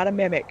is not a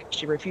mimic.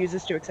 She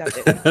refuses to accept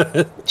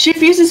it. She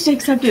refuses to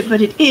accept it,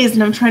 but it is,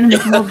 and I'm trying to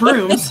make more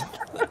brooms.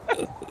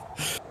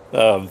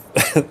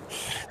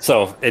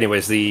 So,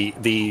 anyways,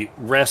 the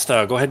rest.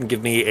 Go ahead and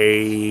give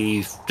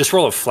me just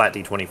roll a flat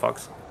d20,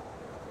 Fox.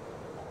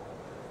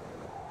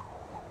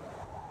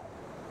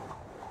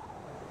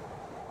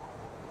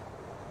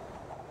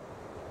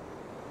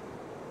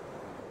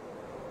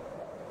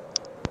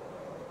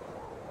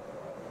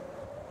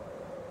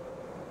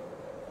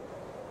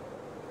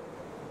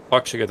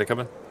 Fox, you got that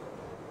coming?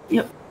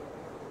 Yep.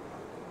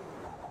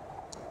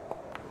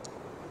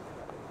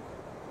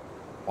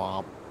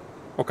 Wow.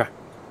 Okay.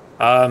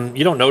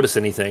 You don't notice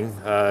anything.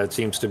 It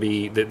seems to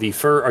be the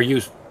fur. Are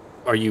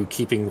you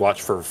keeping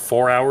watch for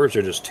 4 hours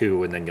or just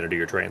 2, and then going to do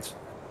your trance?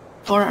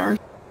 4 hours.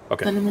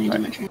 Okay. Then I'm going to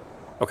do my training.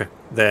 Okay.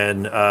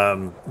 Then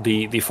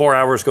the 4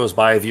 hours goes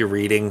by of you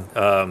reading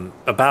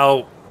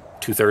about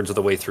 2/3 of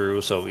the way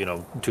through, so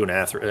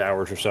 2.5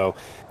 hours or so.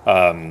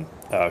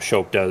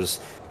 Shoke does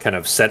kind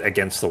of set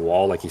against the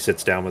wall, like he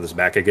sits down with his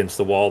back against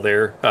the wall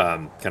there,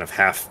 kind of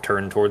half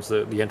turned towards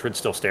the entrance,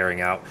 still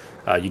staring out.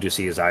 You do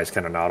see his eyes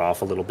kind of nod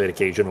off a little bit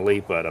occasionally,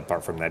 but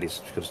apart from that,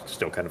 he's just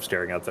still kind of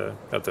staring out the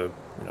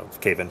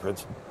cave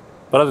entrance.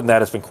 But other than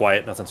that, it's been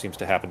quiet. Nothing seems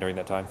to happen during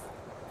that time.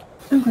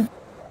 Okay.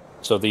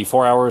 So the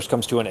 4 hours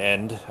comes to an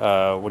end.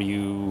 What do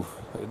you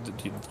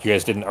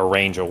guys didn't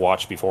arrange a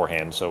watch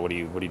beforehand? So what are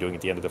you doing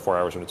at the end of the 4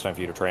 hours when it's time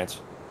for you to trance?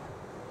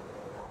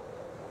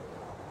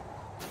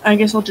 I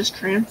guess I'll just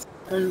trance,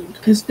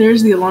 because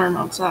there's the alarm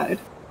outside.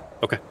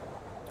 Okay.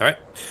 All right.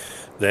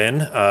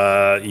 Then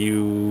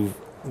you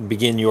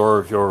begin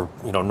your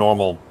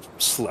normal.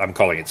 I'm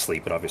calling it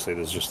sleep, but obviously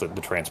this is just the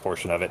trance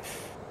portion of it.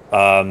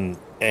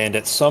 And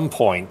at some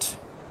point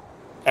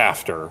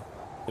after,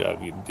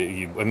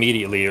 you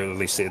immediately, or at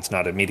least it's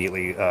not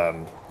immediately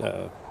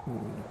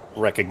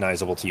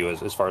recognizable to you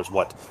as far as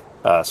what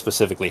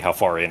specifically how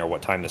far in or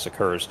what time this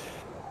occurs.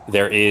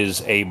 There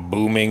is a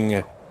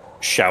booming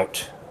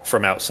shout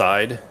from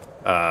outside,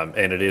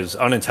 and it is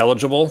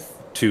unintelligible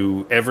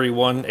to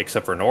everyone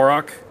except for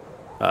Norok,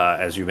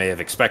 as you may have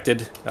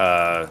expected.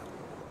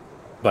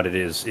 But it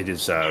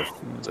is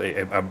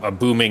a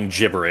booming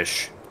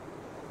gibberish.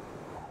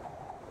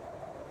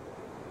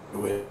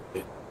 Wait,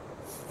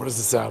 what does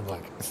it sound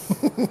like?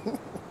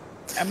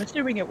 I'm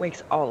assuming it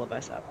wakes all of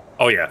us up.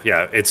 Oh yeah.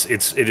 It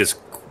is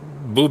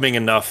booming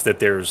enough that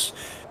there's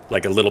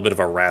like a little bit of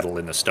a rattle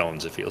in the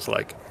stones. It feels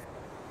like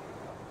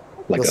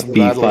Like Listen, a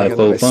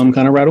B50 thumb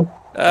kind of rattle.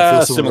 I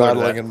feel some similar to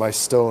rattling that. in my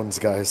stones,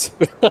 guys.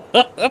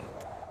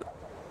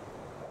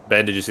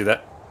 Ben, did you see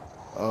that?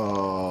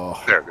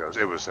 Oh, There it goes.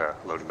 It was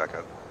loading back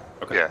up.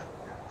 Okay. Yeah.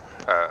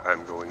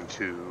 I'm going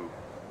to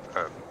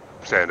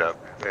stand up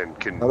and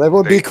can. now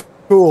everyone, be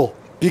cool.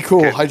 Be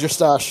cool. Okay. Hide your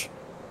stash.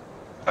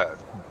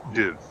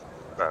 Dude,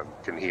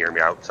 can he hear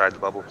me outside the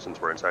bubble since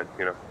we're inside?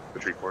 The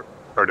tree fort,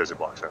 or does it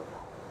block sound?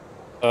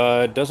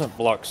 It doesn't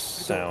block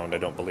sound, I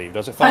don't believe.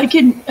 Does it? I Fox?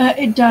 can.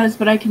 It does,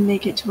 but I can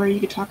make it to where you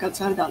can talk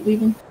outside without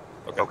leaving.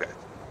 Okay.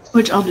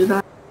 Which I'll do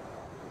that.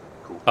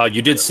 Cool.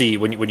 You did see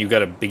when you got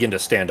to begin to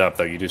stand up,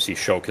 though. You do see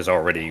Shok has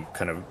already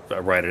kind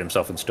of righted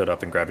himself and stood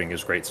up and grabbing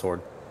his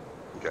greatsword,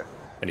 Okay.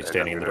 and he's And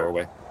standing I'm in the gonna-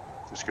 doorway.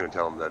 Just gonna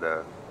tell him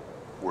that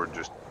we're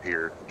just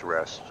here to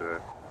rest,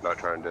 not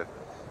trying to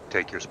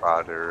take your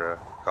spot or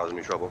cause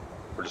any trouble.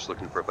 We're just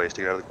looking for a place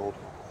to get out of the cold.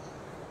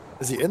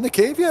 Is he in the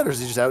cave yet, or is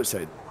he just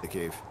outside the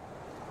cave?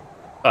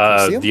 you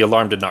see him? The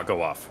alarm did not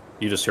go off.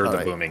 You just heard the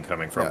Alright. booming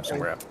coming from Yeah.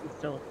 somewhere out. He's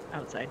still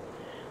outside.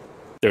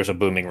 There's a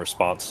booming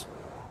response.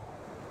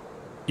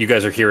 You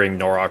guys are hearing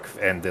Norok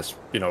and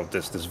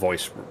this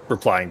voice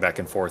replying back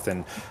and forth,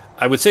 and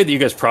I would say that you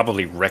guys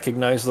probably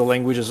recognize the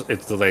languages.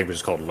 The language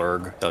is called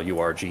Lurg,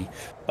 L-U-R-G,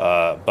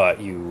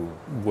 but you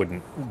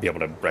wouldn't be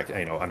able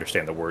to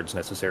understand the words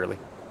necessarily.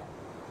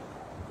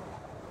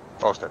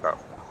 I'll step out.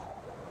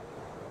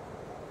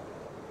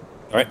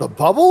 All right. The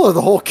bubble or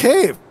the whole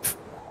cave?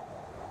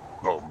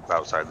 Well,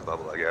 outside the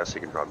bubble, I guess. He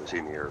can probably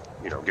see me, or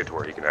get to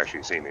where he can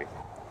actually see me,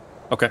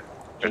 Okay.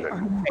 and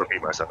then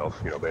repeat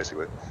myself.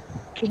 Basically.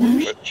 Can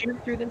we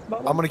shoot through this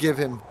bubble? I'm gonna give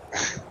him.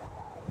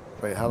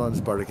 Wait, how long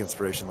does Bardic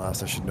Inspiration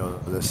last? I should know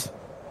this.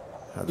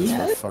 Had this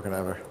Yeah. for fucking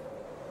ever.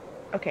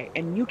 Okay,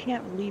 and you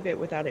can't leave it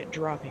without it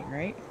dropping,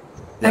 right?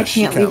 I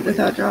she can't leave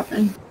without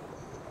dropping.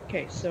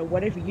 Okay, so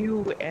what if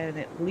you and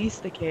at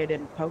least the kid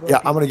and Pogo? Yeah,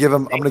 I'm gonna give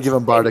him. I'm gonna give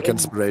him stay Bardic in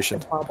Inspiration.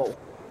 the bubble?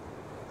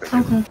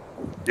 Okay.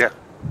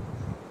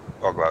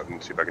 I'll go out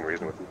and see if I can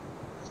reason with him.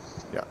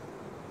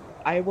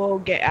 I will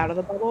get out of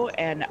the bubble,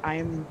 and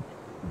I'm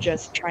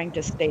just trying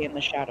to stay in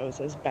the shadows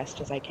as best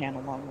as I can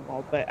along the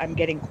wall. But I'm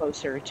getting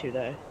closer to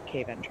the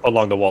cave entrance.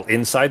 Along the wall,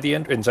 inside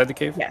the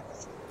cave.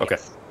 Yes. Okay.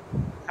 yes.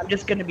 I'm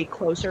just going to be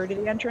closer to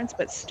the entrance,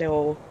 but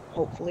still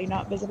hopefully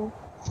not visible.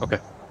 Okay.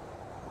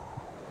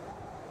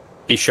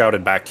 He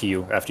shouted back to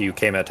you after you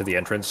came out to the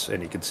entrance,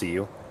 and he could see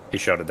you. He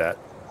shouted that.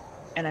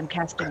 And I'm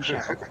casting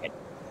Shadow Skin.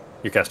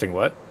 You're casting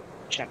what?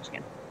 Shadow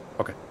Skin.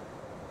 Okay.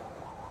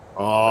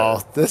 Oh,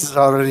 this is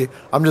already.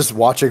 I'm just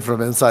watching from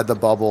inside the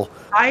bubble.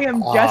 I am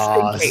just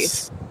Ah, in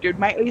case. Dude,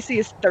 my AC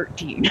is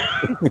 13.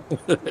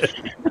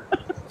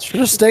 Should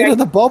have stayed in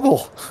the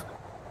bubble.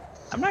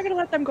 I'm not going to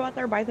let them go out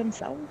there by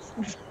themselves.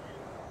 What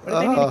do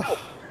they need Ah. help?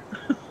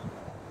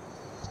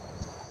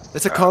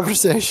 It's a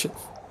conversation.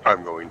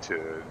 I'm going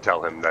to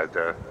tell him that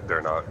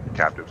they're not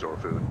captives or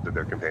food; that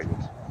they're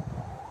companions.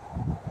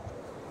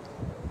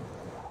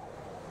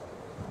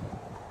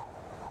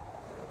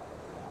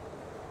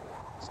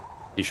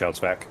 He shouts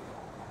back.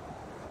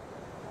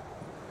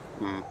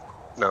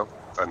 No,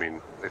 I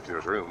mean, if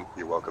there's room,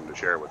 you're welcome to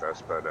share with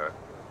us. But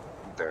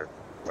they're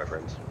my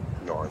friends.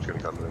 No harm's gonna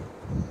come to them.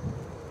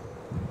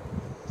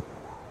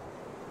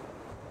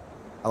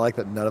 I like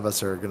that none of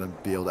us are gonna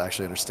be able to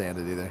actually understand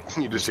it either.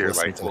 You just hear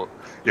listen like, to well,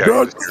 yeah,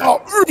 you just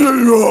hear,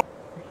 We're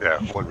yeah,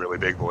 one really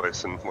big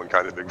voice and one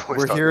kind of big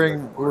voice.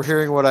 talking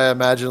hearing what I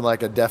imagine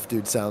like a deaf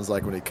dude sounds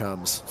like when he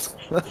comes.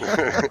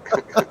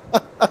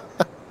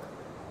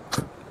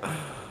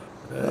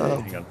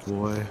 Oh Hang on.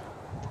 boy.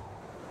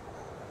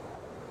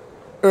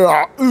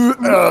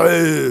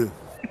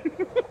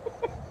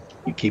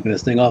 You keeping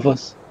this thing off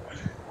us?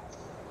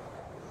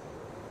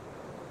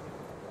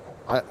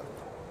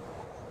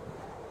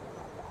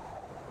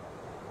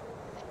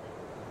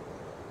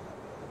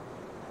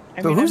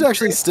 I So mean, who's I'm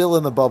actually curious- still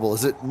in the bubble?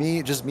 Is it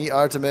me, just me,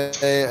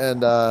 Arteme,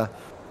 and the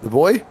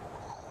boy?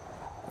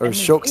 Or is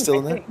and Shok Azim, still I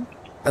in there? think.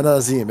 And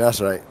Azim,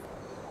 that's right.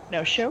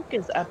 No, Shok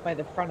is up by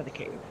the front of the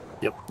cave.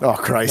 Oh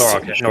Christ.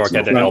 Norok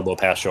had to elbow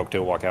past Shok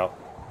to walk out.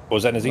 What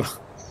was that, Nazim?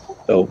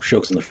 Oh,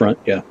 Shok's in the front.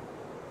 Yeah.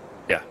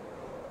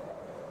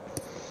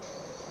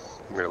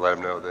 I'm gonna let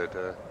them know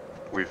that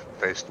we've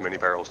faced many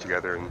perils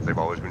together, and they've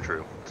always been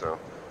true. So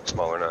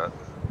Small or not,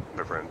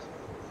 they're friends.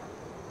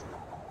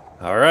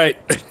 All right.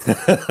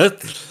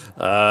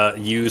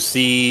 You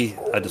see,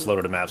 I just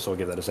loaded a map, so we'll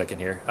give that a second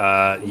here.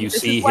 You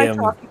This see is why him.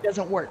 talking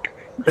doesn't work.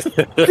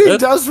 It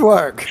does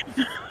work.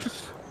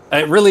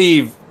 It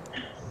really,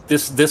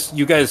 this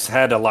you guys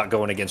had a lot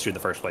going against you in the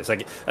first place.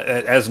 Like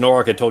as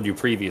Norak had told you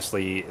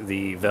previously,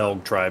 the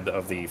Velg tribe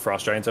of the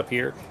Frost Giants up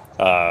here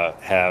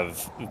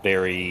have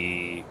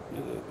very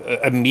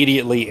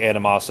immediate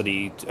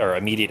animosity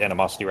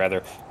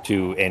rather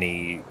to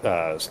any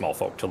small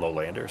folk, to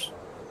lowlanders.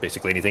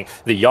 Basically anything.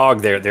 The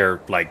Yogg, they're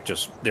like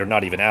they're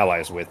not even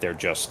allies with. They're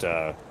just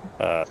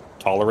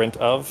tolerant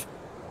of,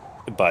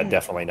 but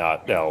definitely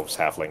not elves,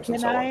 halflings,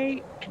 and so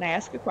on. Can I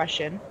ask a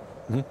question?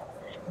 Mhm.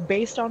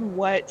 Based on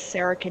what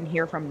Sarah can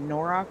hear from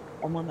Norak,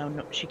 well,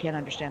 no, she can't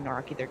understand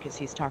Norak either because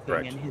he's talking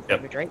Right. in his Yep.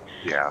 language, right?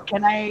 Yeah.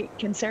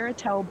 Can Sarah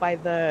tell by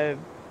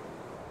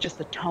just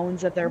the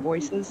tones of their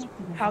voices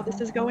how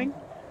this is going?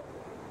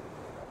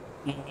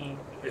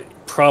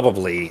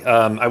 Probably.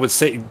 I would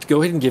say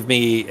go ahead and give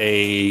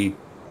me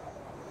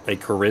a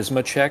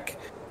charisma check,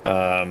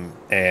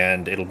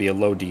 and it'll be a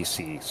low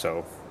DC.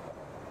 So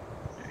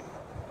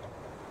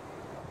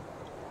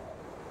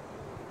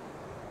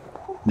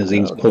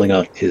Nazim's pulling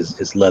out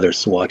his leather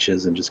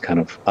swatches and just kind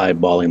of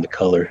eyeballing the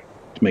color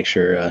to make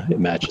sure it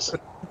matches.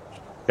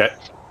 okay.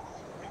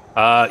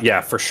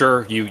 Yeah, for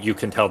sure. You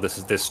can tell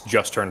this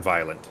just turned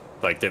violent.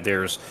 Like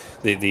there's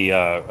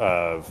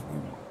the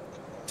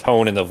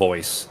tone in the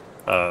voice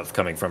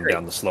coming from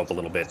down the slope a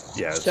little bit.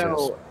 Yeah.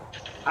 So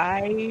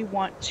I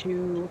want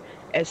to,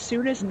 as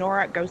soon as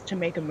Norak goes to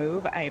make a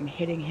move, I am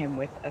hitting him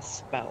with a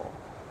spell.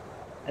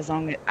 As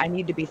long as I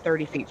need to be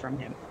 30 feet from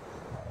him.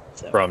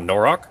 So, From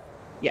Norak?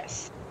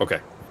 yes. Okay.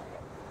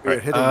 You're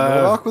Right. hitting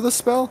Norak with a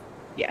spell?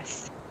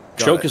 Yes.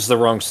 Got Choke it. is the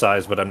wrong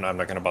size, but I'm not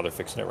going to bother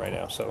fixing it right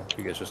now. So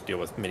you guys just deal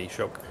with mini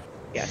choke.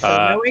 Yeah.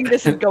 So knowing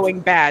this is going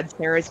bad,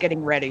 Sarah's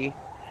getting ready.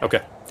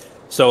 Okay.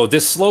 So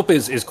this slope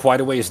is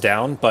quite a ways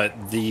down,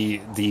 but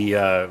the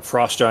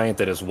frost giant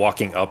that is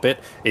walking up it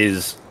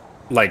is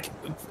like,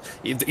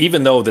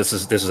 even though this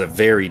is a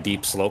very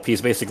deep slope,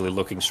 he's basically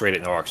looking straight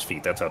at Norak's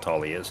feet. That's how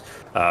tall he is.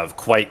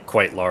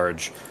 Quite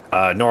large.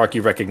 Norak,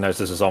 you recognize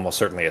this is almost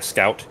certainly a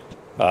scout.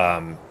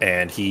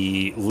 And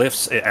he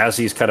lifts, as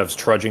he's kind of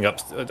trudging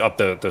up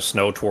the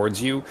snow towards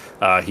you.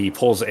 He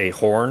pulls a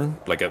horn,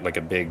 like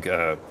a big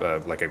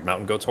like a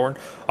mountain goat's horn,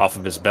 off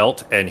of his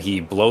belt, and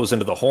he blows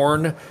into the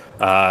horn.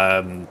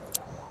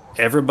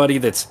 Everybody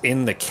that's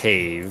in the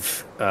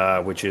cave,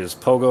 which is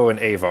Pogo and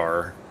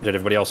Avar. Did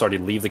everybody else already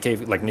leave the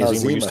cave? Like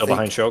Nazim, were you Nazim, I still think.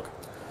 behind Shoke?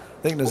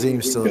 I think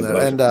Nazim's still in there.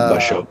 By And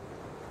show.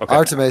 Okay.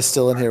 Artemis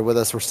still in here with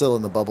us. We're still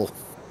in the bubble.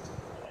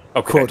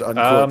 Okay. Quote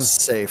unquote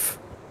safe.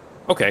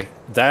 Okay.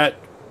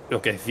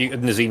 Okay.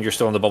 Nazim, you're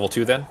still in the bubble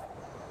too, then?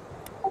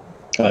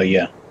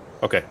 Yeah.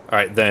 Okay. All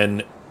right.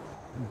 Then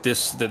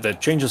that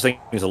changes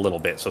things a little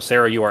bit. So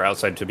Sarah, you are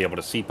outside to be able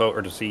to see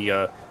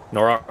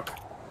Norak.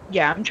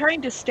 Yeah, I'm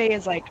trying to stay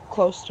as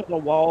close to the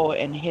wall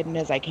and hidden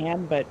as I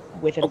can, but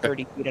within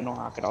 30 feet of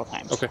Norak at all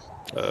times. Okay.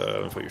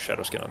 Put your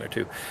shadow skin on there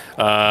too.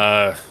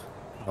 I'll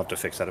have to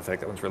fix that effect.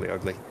 That one's really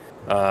ugly.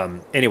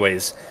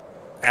 Anyways,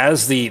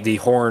 as the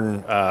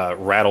horn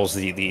rattles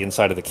the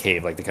inside of the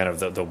cave, like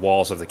the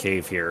walls of the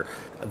cave here,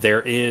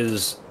 there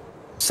is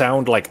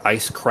sound like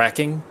ice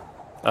cracking.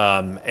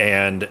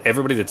 And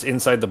everybody that's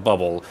inside the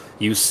bubble,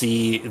 you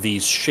see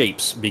these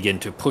shapes begin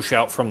to push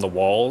out from the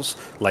walls,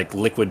 like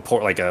liquid,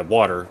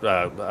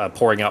 water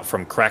pouring out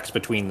from cracks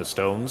between the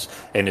stones.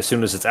 And as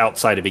soon as it's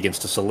outside, it begins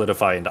to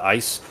solidify into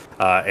ice.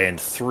 And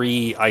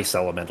 3 ice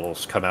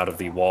elementals come out of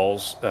the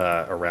walls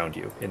around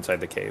you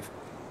inside the cave.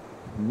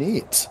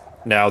 Neat.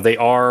 Now they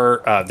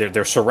are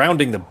they're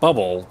surrounding the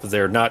bubble.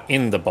 They're not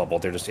in the bubble.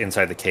 They're just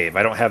inside the cave.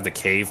 I don't have the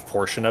cave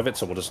portion of it,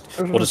 so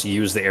we'll just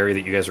use the area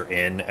that you guys are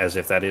in as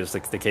if that is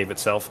the cave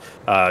itself.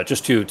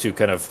 Just to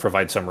kind of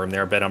provide some room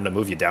there. Ben, I'm going to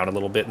move you down a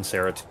little bit, and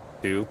Sarah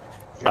too.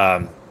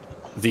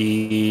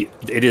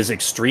 It is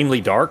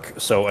extremely dark,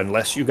 so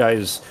unless you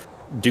guys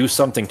do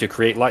something to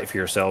create light for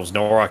yourselves,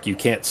 Norak, you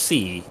can't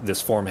see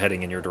this form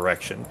heading in your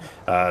direction.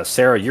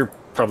 Sarah, you're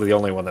probably the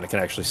only one that can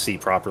actually see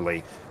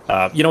properly.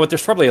 You know what?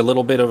 There's probably a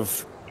little bit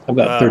of. I've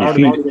got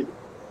 30 feet.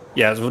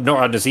 Yeah,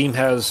 no, Nazim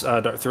has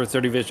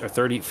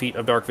 30 feet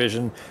of dark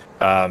vision.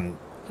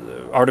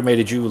 Arteme,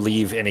 did you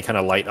leave any kind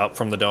of light up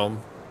from the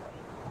dome?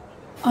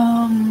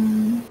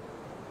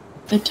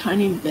 A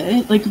tiny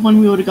bit. Like when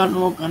we would have gotten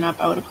woken up,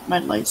 I would have put my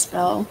light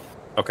spell.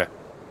 Okay.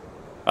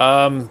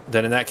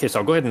 Then in that case,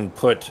 I'll go ahead and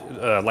put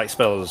light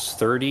spell is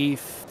 30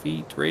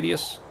 feet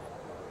radius.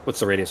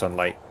 What's the radius on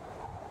light?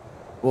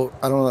 Well,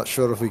 I'm not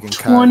sure if we can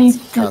 20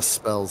 cast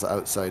spells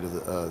outside of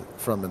the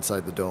from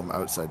inside the dome,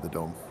 outside the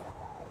dome.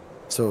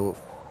 So,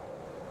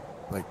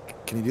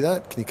 can you do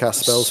that? Can you cast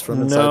spells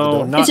from inside the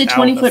dome? It's a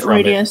 20-foot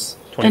radius,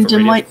 and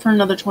dim light for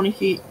another 20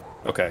 feet.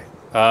 Okay.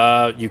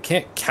 You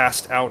can't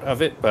cast out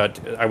of it, but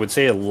I would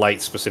say a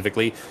light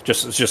specifically,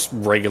 just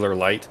regular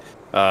light,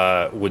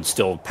 would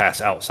still pass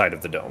outside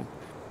of the dome.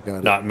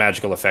 not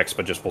magical effects,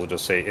 but we'll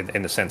just say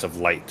in the sense of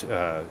light,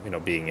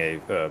 being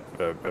a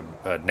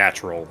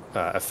natural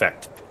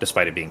effect,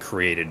 despite it being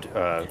created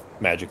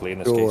magically in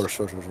this case.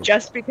 Sure.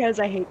 Just because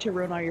I hate to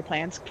ruin all your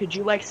plans, could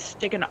you like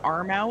stick an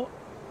arm out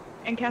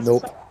and cast a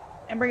spell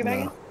and bring it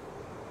back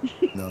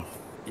in?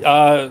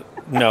 No.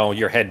 No,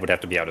 your head would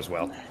have to be out as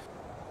well.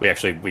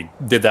 We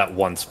did that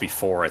once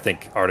before. I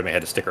think Arteme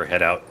had to stick her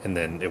head out, and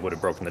then it would have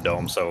broken the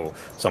dome, so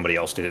somebody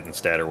else did it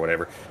instead or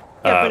whatever.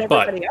 Yeah,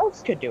 but everybody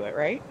else could do it,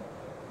 right?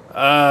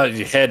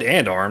 Head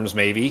and arms,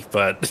 maybe,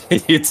 but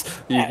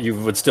you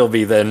would still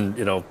be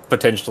then,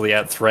 potentially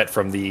at threat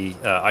from the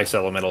ice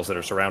elementals that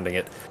are surrounding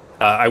it.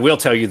 I will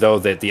tell you, though,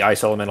 that the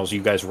ice elementals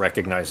you guys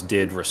recognize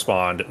did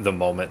respond the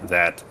moment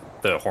that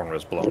the horn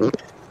was blown.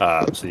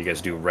 So you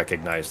guys do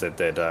recognize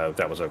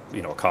that was a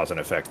cause and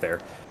effect there.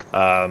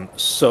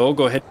 So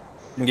go ahead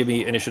and give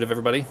me initiative,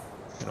 everybody,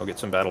 and I'll get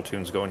some battle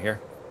tunes going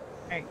here.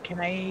 All right, can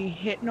I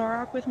hit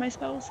Norok with my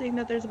spell, seeing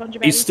that there's a bunch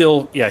of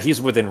baddies?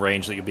 He's within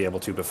range that you'll be able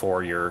to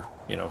before you're,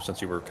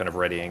 since you were kind of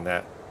readying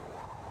that.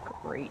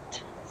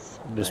 Great.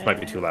 This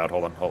might be too loud.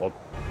 Hold on.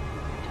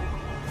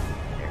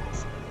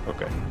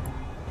 Okay.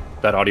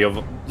 That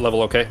audio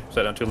level okay? Is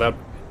that not too loud?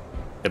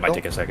 It might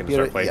take a second to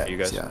start playing for you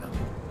guys. Yeah.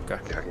 Okay.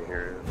 Yeah, I can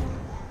hear it.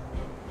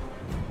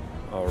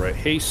 All right,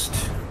 haste.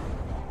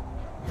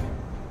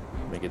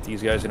 Let me get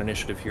these guys in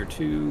initiative here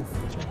too.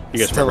 You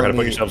guys remember how to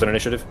put yourselves in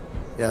initiative?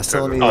 Yeah,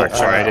 still me. Oh,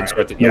 sorry, I didn't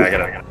start the... Yeah, I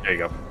got it. There you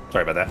go.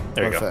 Sorry about that.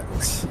 There you go.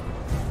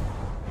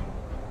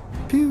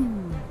 Pew.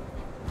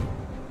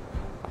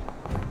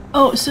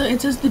 Oh, so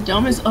it says the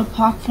dome is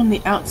opaque from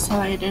the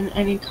outside, and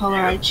any color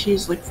I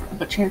choose,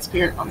 but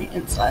transparent on the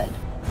inside.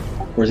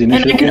 Where's the And I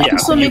initiative? can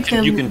also make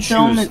the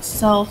dome choose...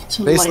 itself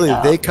to Basically, light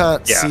up. they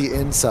can't see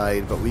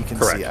inside, but we can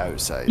Correct. see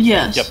outside.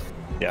 Yes. Yep.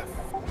 Yeah.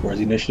 Where's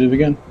the initiative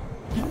again?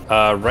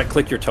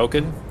 Right-click your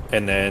token,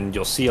 and then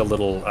you'll see a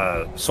little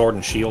sword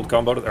and shield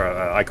combo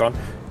icon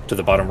to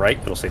the bottom right.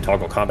 It'll say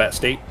toggle combat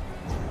state.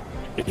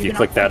 If you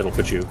click that, it'll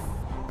put you...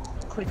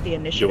 Click the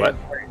initiative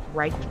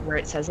right where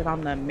it says it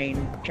on the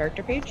main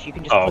character page. You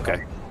can just click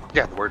on it.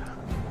 Yeah, the word.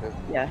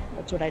 Yeah,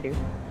 that's what I do.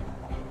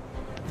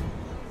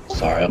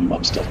 Sorry,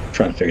 I'm still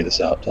trying to figure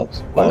this out.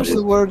 Where's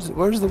the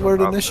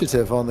word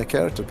initiative on the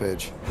character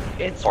page?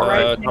 It's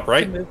top next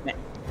right. to movement.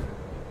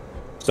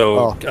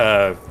 So,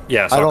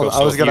 yeah, Sako,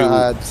 I was going to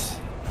add...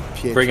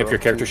 Pietro, bring up your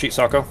character sheet,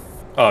 Sako.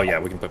 Oh, yeah,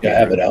 we can put Pietro. Yeah,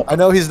 have it out. I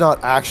know he's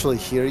not actually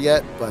here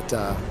yet, but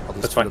I'll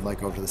just put him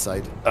over to the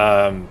side.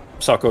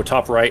 Sako,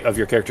 top right of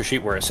your character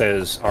sheet where it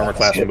says armor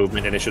class and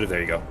movement initiative.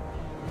 There you go.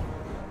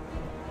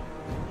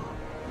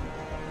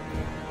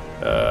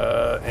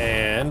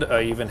 And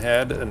I even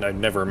had, and I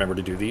never remember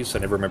to do these. I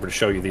never remember to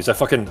show you these.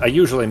 I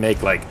usually make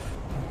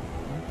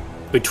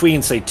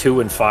between say 2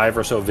 and 5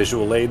 or so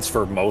visual aids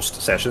for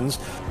most sessions.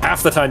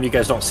 Half the time you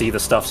guys don't see the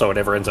stuff, so it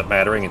never ends up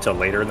mattering until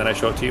later, and then I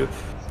show it to you.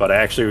 But I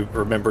actually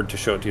remembered to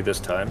show it to you this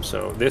time.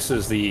 So this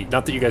is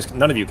not that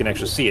none of you can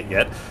actually see it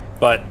yet,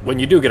 but when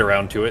you do get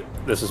around to it,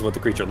 this is what the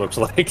creature looks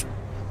like.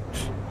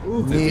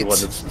 Ooh, this is the one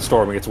that's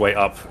storming its way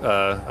up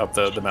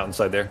the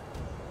mountainside there.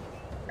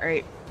 All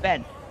right,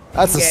 Ben.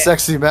 That's a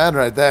sexy man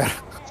right there.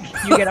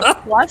 You get a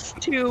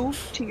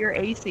 +2 to your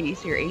AC,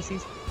 so your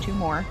AC's 2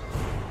 more.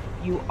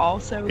 You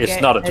also get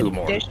an not a 2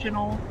 more.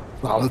 Additional...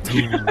 Not a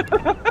 2.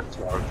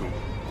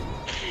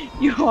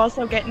 You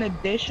also get an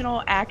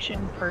additional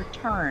action per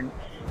turn.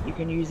 You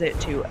can use it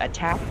to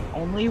attack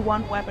only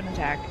one weapon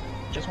attack,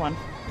 just one,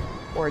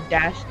 or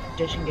dash,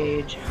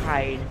 disengage,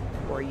 hide,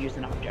 or use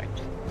an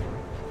object.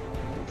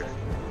 Okay,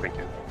 thank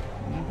you.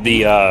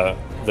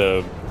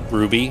 The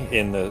ruby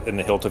in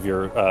the hilt of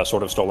your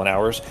Sword of Stolen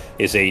Hours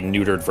is a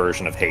neutered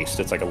version of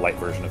haste. It's like a light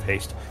version of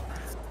haste.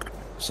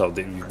 So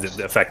the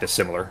effect is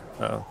similar.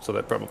 So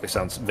that probably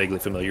sounds vaguely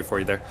familiar for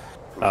you there.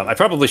 I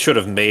probably should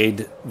have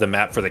made the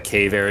map for the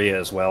cave area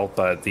as well,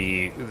 but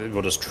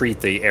we'll just treat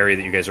the area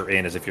that you guys are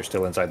in as if you're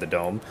still inside the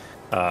dome.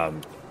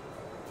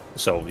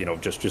 So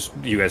just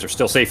you guys are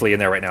still safely in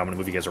there right now. I'm going to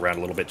move you guys around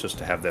a little bit just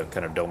to have the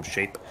kind of dome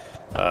shape.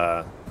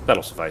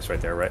 That'll suffice right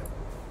there, right?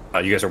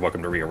 You guys are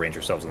welcome to rearrange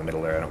yourselves in the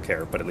middle there. I don't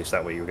care, but at least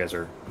that way you guys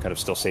are kind of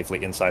still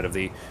safely inside of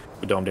the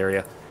domed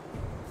area.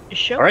 Is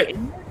Shoka all right.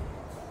 in there?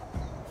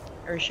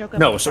 Or is Shoka?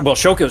 No,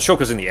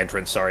 Shoka's in the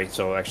entrance. Sorry,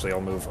 so actually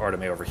I'll move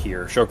Arteme over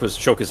here.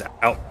 Shoka's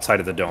outside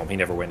of the dome. He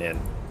never went in.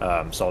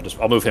 So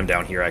I'll move him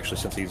down here actually,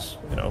 since he's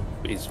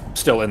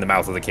still in the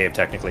mouth of the cave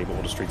technically, but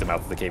we'll just treat the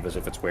mouth of the cave as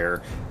if it's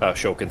where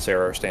Shoka and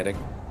Sarah are standing.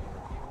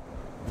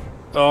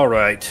 All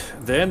right,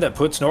 then that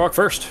puts Norok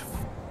first.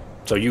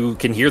 So you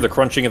can hear the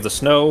crunching of the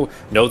snow,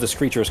 know this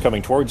creature is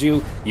coming towards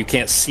you. You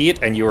can't see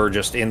it, and you're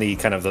just in the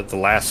kind of the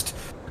last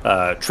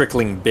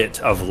trickling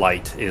bit of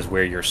light is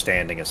where you're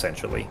standing,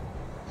 essentially.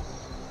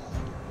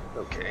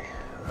 Okay.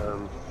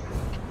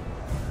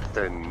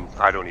 Then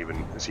I don't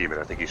even see him,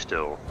 and I think he's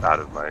still out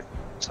of my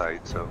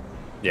sight, so...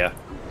 Yeah.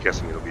 I'm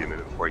guessing it'll be a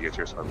minute before he gets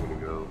here, so I'm going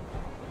to go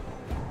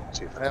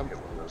see if I can get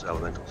one of those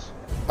elementals.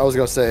 I was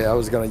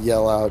going to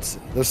yell out,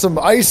 there's some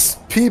ice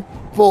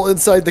people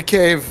inside the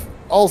cave,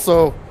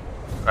 also...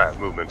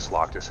 Movement's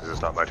locked. It says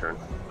it's not my turn.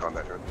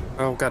 combat turn.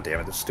 Oh, god damn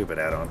it, this stupid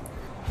add-on.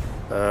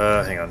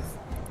 Hang on.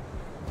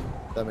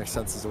 That makes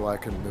sense as to why I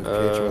couldn't move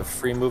Pietro.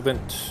 Free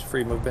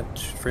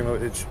movement.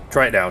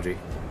 Try it now, G.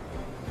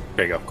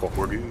 There you go, cool.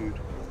 We're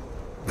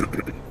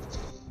good.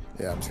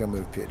 Yeah, I'm just gonna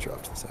move Pietro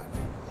off to the side.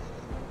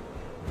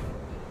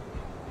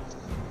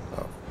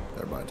 Oh,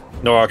 never mind.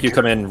 Norok, you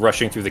come in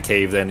rushing through the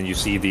cave then, and you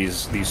see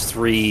these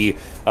three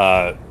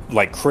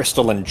like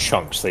crystalline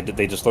chunks.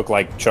 They just look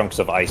like chunks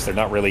of ice. They're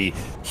not really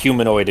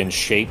humanoid in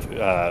shape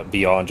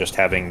beyond just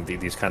having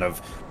these kind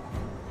of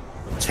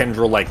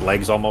tendril-like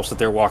legs almost that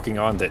they're walking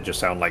on that just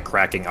sound like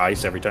cracking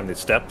ice every time they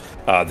step.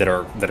 That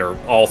are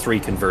all three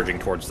converging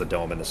towards the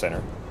dome in the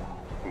center.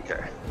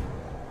 Okay.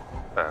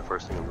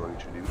 First thing I'm going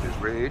to do is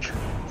rage.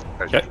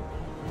 Okay.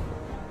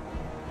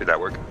 Did that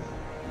work?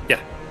 Yeah.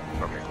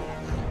 Okay, cool.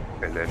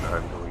 And then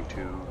I'm going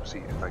to see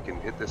if I can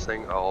hit this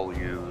thing. I'll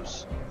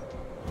use...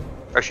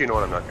 Actually, you know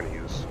what? I'm not going to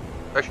use...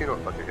 Actually, you know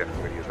what? Okay, yeah, I'm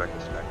going to use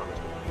Reckless Attack on this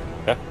one.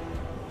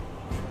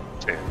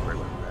 Okay. And Great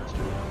Weapon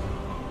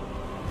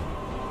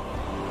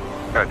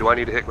Master. Do I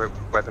need to hit Great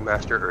Weapon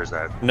Master, or is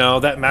that... No,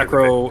 that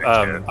macro,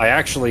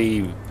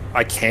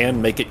 I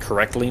can make it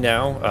correctly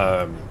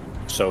now.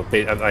 So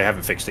I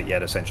haven't fixed it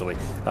yet, essentially.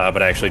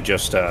 But I actually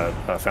just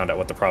found out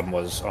what the problem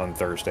was on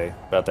Thursday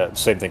about that.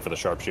 Same thing for the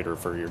sharpshooter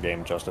for your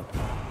game, Justin.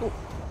 Cool.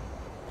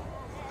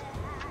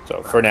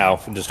 So for now,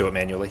 just do it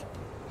manually.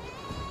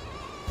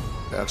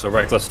 Yeah. So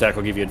reckless attack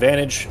will give you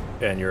advantage,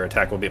 and your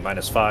attack will be at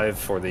 -5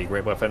 for the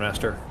Great Weapon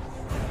Master.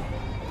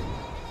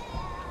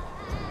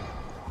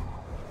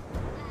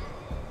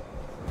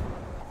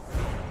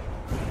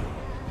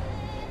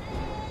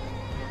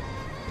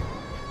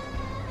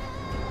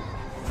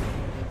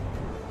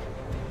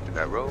 Did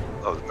that roll?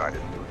 Oh, no, I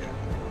didn't do it yet.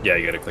 Yeah,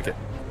 you gotta click it.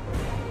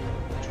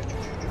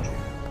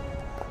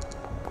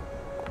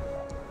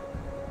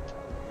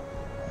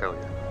 Hell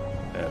yeah.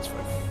 Yeah, that's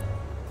fine.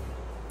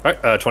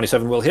 Alright,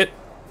 27 will hit.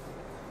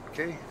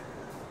 Okay.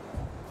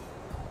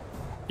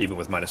 Even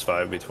with -5,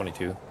 it'd be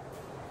 22.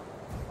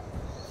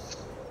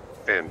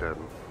 And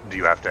do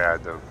you have to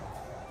add the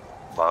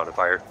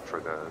modifier for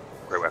the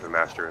Great Weapon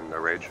Master and the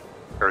Rage?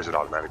 Or is it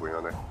automatically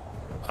on there?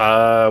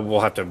 We'll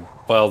have to...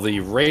 Well, the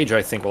Rage,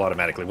 I think, will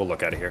automatically... We'll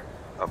look at it here.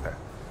 Okay.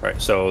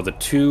 Right, so the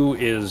 2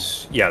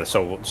 is... Yeah,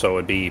 so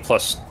it'd be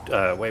plus...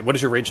 wait, what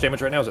is your Rage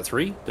damage right now? Is it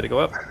 3? Did it go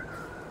up?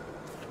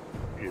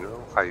 You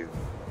know,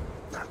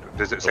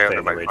 does it say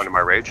under my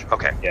Rage?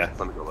 Okay. Yeah.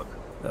 Let me go look.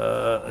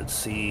 Let's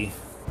see...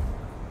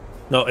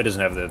 No, it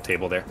doesn't have the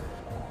table there.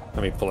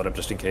 Let me pull it up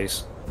just in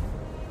case.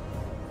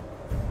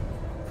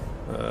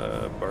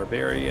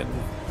 Barbarian...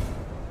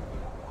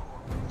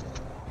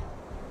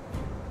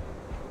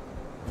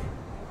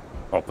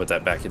 I'll put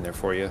that back in there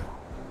for you.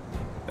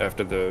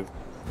 After the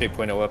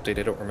 8.0 update,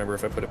 I don't remember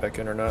if I put it back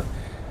in or not.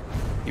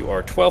 You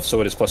are 12, so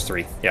it is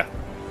 +3. Yeah.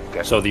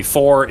 Okay. So the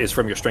 4 is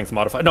from your strength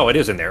modifier. No, it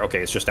is in there. Okay,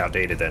 it's just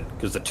outdated then,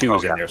 because the 2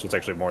 is in there, so it's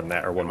actually more than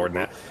that, or one more than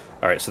that.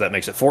 All right, so that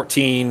makes it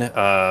 14,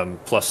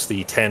 plus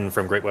the 10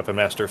 from Great Weapon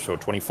Master, so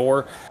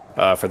 24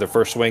 for the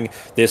first swing.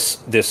 This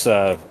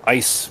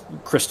ice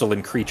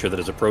crystalline creature that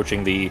is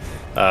approaching the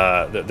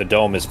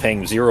dome is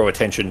paying 0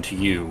 attention to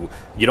you.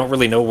 You don't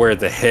really know where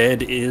the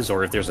head is,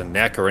 or if there's a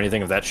neck or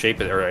anything of that shape,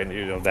 or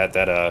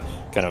that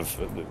kind of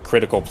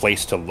critical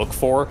place to look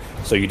for.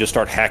 So you just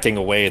start hacking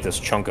away at this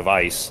chunk of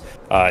ice.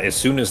 As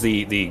soon as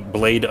the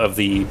blade of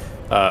the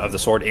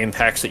sword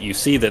impacts it, you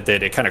see that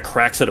it kind of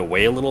cracks it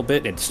away a little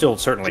bit. It still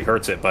certainly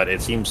hurts it, but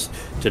it seems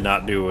to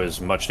not do as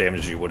much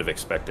damage as you would have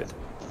expected.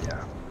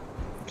 Yeah.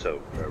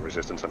 So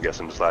resistance, I'm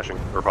guessing, to slashing,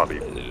 or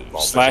probably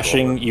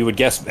slashing. You would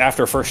guess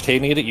after first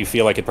hitting it, you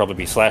feel like it'd probably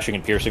be slashing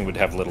and piercing would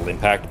have little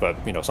impact, but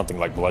something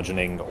like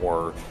bludgeoning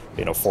or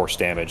force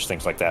damage,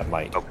 things like that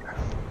might. Okay.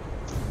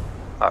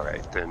 All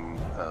right, then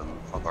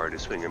I'm already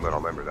swinging, but I'll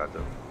remember that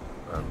though.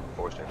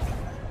 Force damage.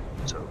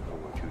 So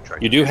I'm going to try.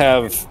 You do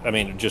have,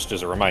 just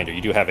as a reminder,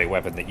 you do have a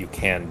weapon that you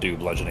can do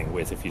bludgeoning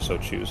with if you so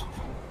choose.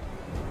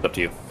 It's up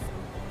to you.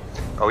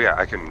 Oh yeah,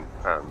 I can.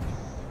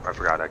 I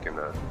forgot I can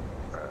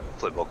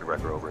flip Vulcan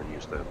Wrecker over and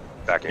use the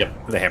back end.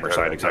 Yep, the hammer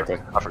side, exactly.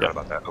 I forgot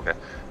about that. Okay.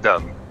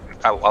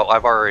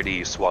 I've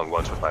already swung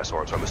once with my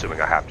sword, so I'm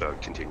assuming I have to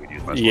continue to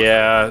use my sword.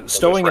 Yeah,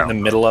 stowing it in the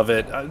middle of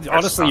it.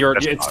 Honestly,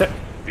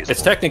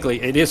 it's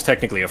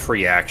technically a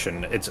free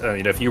action. It's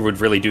if you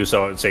would really do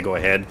so, I'd say go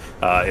ahead.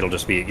 It'll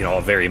just be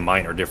a very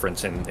minor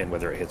difference in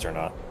whether it hits or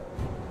not.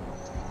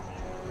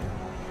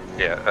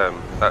 Yeah,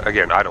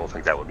 again, I don't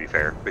think that would be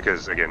fair,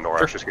 because, again,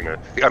 Norak's just going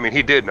to...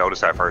 he did notice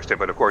that first hit,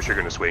 but of course you're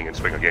going to swing and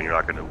swing again. You're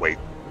not going to wait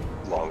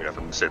long enough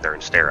and sit there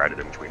and stare at it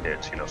in between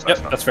hits, so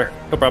that's fair.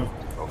 No problem.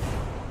 Oh.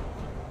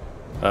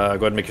 Go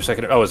ahead and make your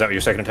second... Oh, is that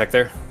your second attack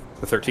there?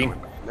 The 13?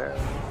 Yeah.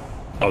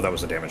 Oh, that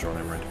was the damage roll,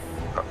 right?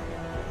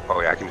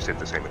 Oh, yeah, I can just hit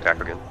the same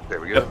attack again. There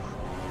we go. Yep.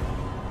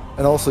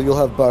 And also, you'll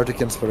have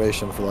Bardic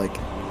Inspiration for like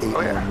 8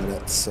 more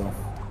minutes, so...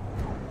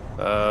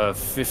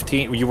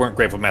 15. You weren't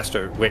Great Weapon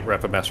Master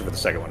for the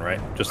second one,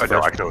 right? Just the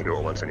no, first? I can only do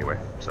it once anyway.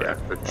 So yeah.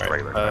 It's right.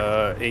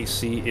 regular.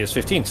 AC is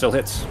 15. Still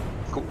hits.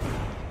 Cool.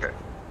 Okay.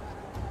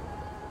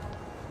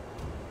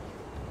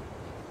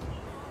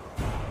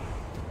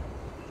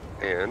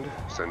 And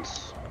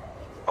since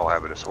I'll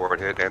have a sword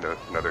hit and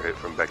another hit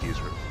from Becky's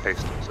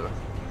haste. So.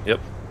 Yep.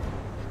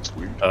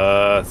 Sweet.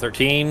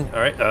 13. All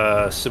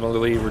right.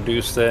 Similarly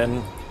reduced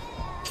then.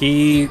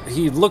 He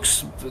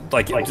looks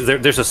like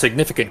there's a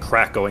significant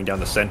crack going down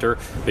the center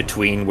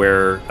between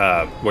where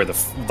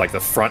the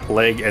front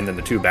leg and then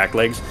the two back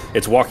legs.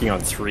 It's walking on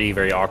three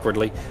very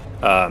awkwardly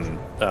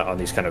on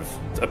these kind of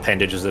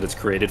appendages that it's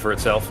created for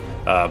itself.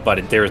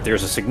 But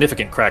there's a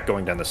significant crack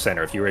going down the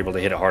center. If you were able to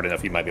hit it hard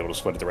enough, you might be able to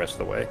split it the rest of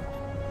the way.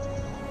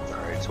 All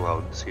right, so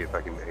I'll see if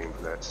I can aim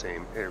for that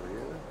same area.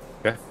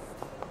 Okay.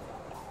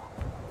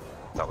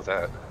 Not with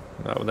that.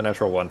 Not with a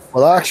natural one.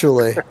 Well,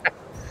 actually,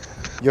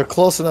 you're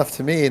close enough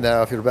to me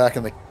now if you're back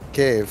in the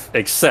cave.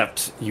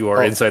 Except you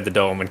are inside the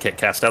dome and can't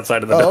cast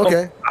outside of the dome. Oh,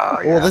 okay.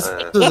 Yeah.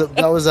 Well,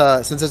 that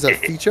was since it's a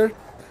feature.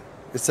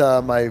 It's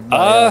my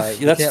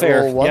that's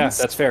fair. Roll once.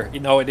 Yeah, that's fair.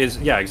 You know, it is.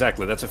 Yeah,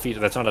 exactly. That's a feature.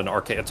 That's not an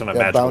arcane. It's not a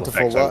magical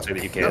bountiful effect. So I would luck. say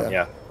that you can.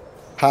 Yeah.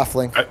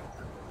 Halfling All right.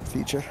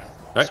 feature.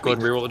 All right. Go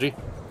ahead and reroll a G.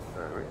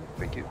 All right,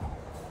 thank you.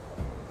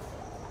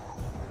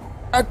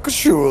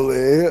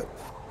 Actually,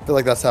 I feel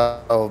like that's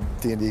how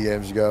D&D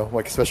games go.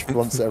 Like, especially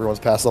once everyone's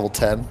past level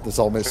 10, there's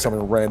always some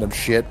random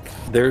shit.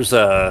 There's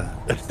a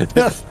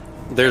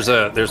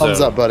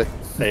Thumbs up, buddy.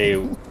 a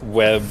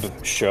web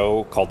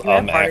show called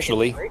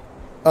Actually.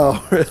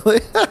 Oh,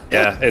 really?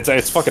 Yeah,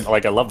 it's fucking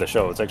like I love the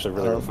show. It's actually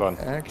really fun.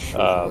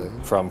 Actually.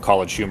 From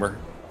College Humor.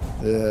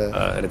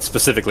 Yeah. And it's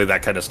specifically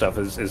that kind of stuff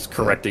is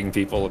correcting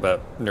people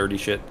about nerdy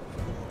shit.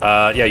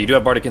 Yeah, you do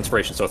have Bardic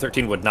Inspiration, so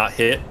 13 would not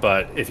hit,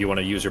 but if you want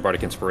to use your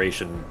Bardic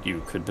Inspiration,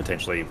 you could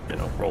potentially,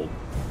 roll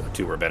a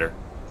 2 or better.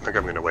 I think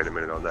I'm going to wait a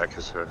minute on that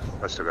because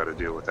I still got to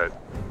deal with that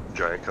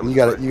giant coming. You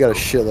got a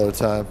shitload of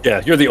time.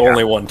 Yeah, you're the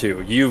only one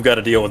too. You've got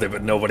to deal with it,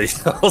 but nobody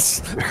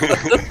else.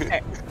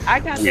 Okay, I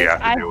got this. Yeah,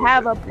 I deal with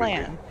have it. a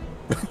plan.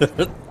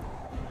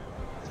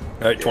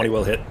 All right, 20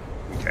 will hit.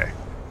 Okay.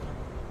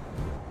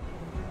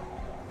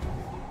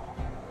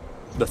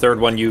 The third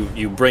one,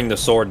 you bring the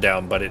sword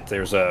down, but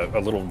there's a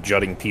little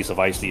jutting piece of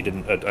ice that you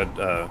didn't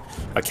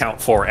account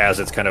for as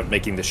it's kind of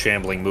making the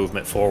shambling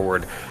movement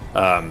forward,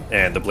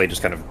 and the blade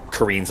just kind of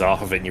careens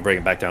off of it, and you bring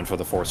it back down for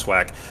the fourth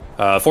swack.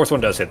 Fourth one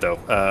does hit,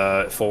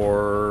 though,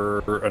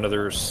 for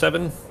another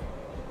 7,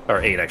 or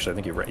 8, actually. I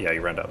think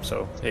you round up,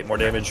 so 8 more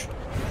damage.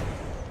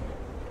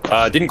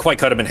 Didn't quite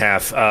cut him in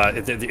half.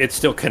 It's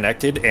still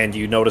connected, and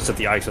you notice that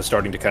the ice is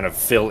starting to kind of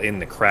fill in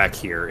the crack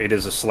here. It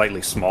is a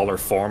slightly smaller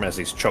form as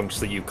these chunks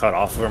that you cut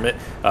off from it.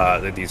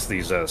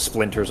 These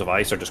splinters of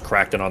ice are just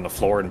cracked in on the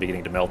floor and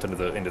beginning to melt into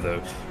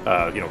the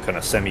kind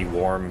of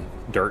semi-warm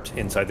dirt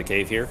inside the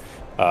cave here.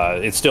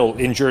 It's still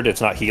injured.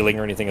 It's not healing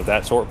or anything of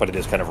that sort, but it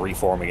is kind of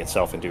reforming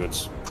itself into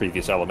its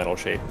previous elemental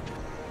shape.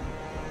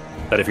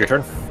 That if your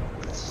turn?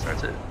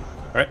 That's it.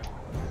 All right.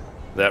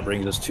 That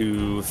brings us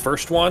to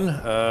first one.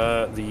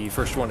 The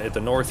first one at the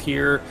north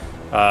here.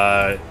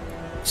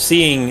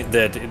 Seeing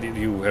that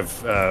you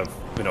have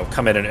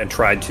come in and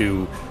tried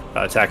to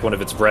attack one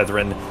of its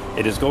brethren,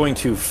 it is going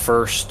to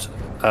first,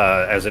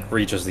 as it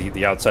reaches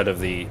the outside of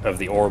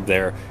the orb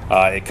there,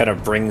 it kind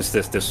of brings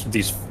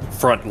these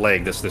front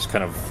leg, this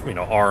kind of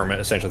arm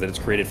essentially that it's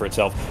created for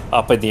itself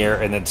up in the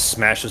air, and then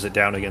smashes it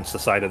down against the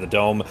side of the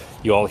dome.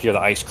 You all hear the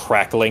ice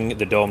crackling.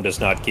 The dome does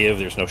not give.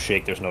 There's no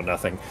shake. There's no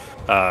nothing.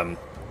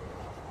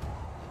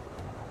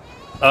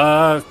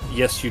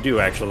 Yes, you do,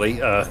 actually,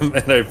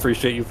 and I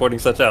appreciate you pointing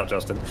such out,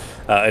 Justin.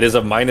 it is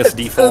a minus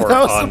D4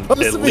 on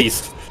at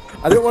least.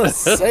 I didn't want to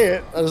say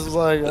it. I was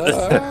like,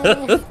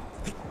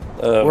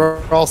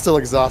 we're all still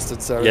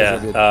exhausted, so yeah,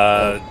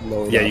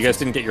 low you enough. guys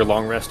didn't get your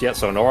long rest yet,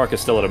 so Norak is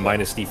still at a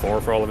minus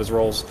D4 for all of his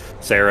rolls.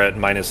 Sarah at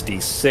minus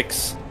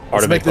D6.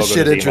 Let's make this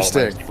shit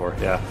interesting.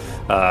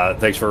 Yeah,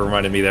 thanks for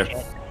reminding me there.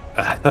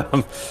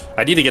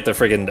 I need to get the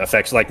friggin'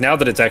 effects. Like, now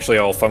that it's actually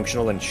all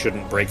functional and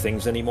shouldn't break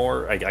things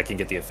anymore, I can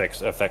get the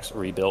effects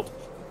rebuilt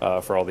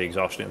for all the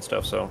exhaustion and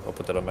stuff, so I'll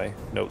put that on my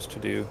notes to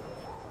do.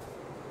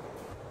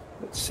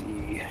 Let's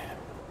see.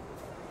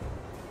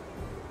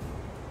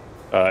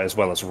 As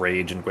well as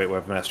Rage and Great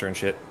Weapon Master and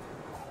shit.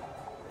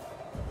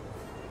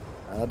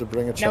 I had to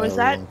bring a Now, child is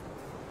that along.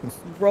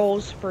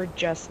 rolls for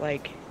just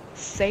like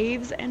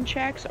saves and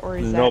checks, or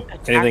is Nope, that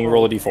attack anything you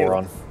roll a rolls D4 too?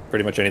 on.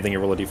 Pretty much anything you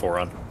roll a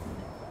D4 on.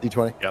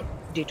 D20. Yep.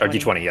 D20. Or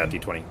D20, yeah,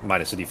 D20.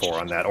 Minus a D4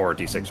 on that, or a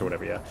D6 or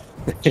whatever, yeah.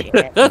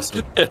 Shit. That's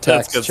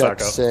Attacks, good, check,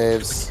 Sako.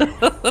 saves.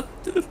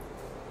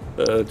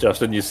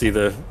 Justin, you see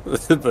the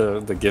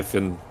GIF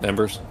in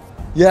Embers?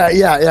 Yeah.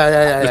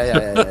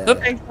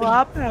 Thanks a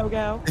lot,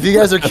 Pogo. If you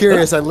guys are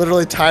curious, I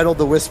literally titled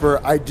the whisper.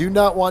 I do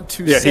not want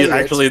to Yeah, say he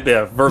actually, it,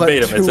 verbatim but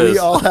it do says. we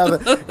all have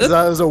it? Because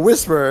I was a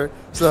whisper,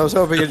 so I was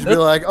hoping it'd be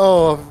like,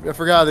 oh, I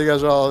forgot that you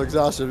guys are all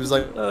exhausted. It was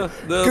like,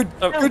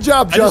 good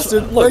job,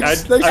 Justin.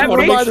 Thanks for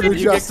reminding me,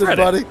 Justin,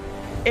 buddy.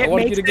 It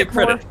want makes you to get it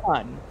more credit.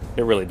 fun.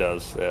 It really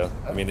does, yeah.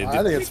 I mean,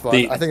 I think it's fun.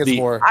 I think it's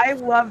more. I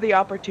love the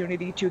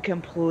opportunity to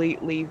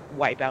completely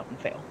wipe out and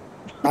fail.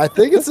 I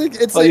think it's.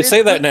 Well, you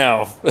say that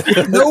now.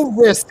 No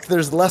risk.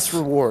 There's less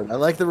reward. I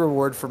like the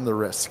reward from the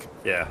risk.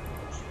 Yeah.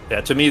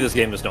 Yeah, to me, this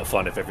game is no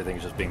fun if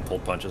everything's just being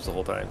pulled punches the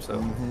whole time,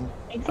 so.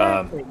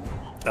 Exactly.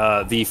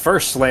 The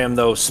first slam,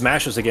 though,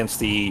 smashes against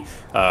the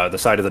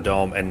side of the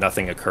dome, and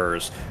nothing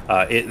occurs.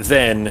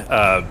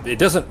 It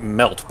doesn't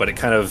melt, but it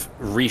kind of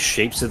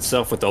reshapes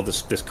itself with all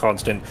this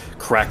constant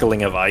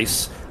crackling of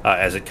ice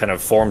as it kind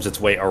of forms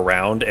its way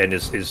around, and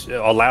is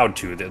allowed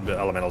to. The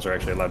elementals are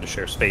actually allowed to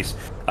share space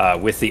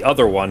with the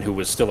other one who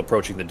was still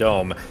approaching the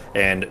dome,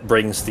 and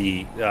brings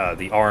the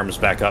arms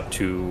back up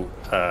to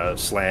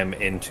slam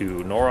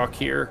into Norok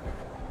here.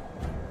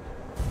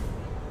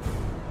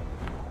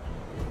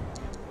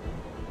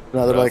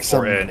 Another like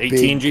some for an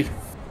 18 big, G.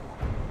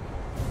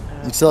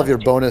 You still have your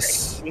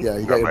bonus. Yeah,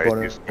 you got your my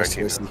bonus.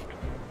 19.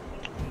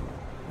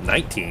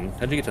 19?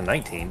 How'd you get to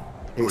 19?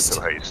 With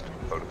the haste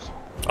bonus.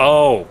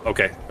 Oh,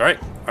 okay. All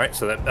right.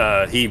 So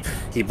that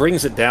he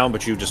brings it down,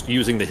 but you just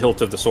using the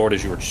hilt of the sword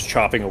as you were just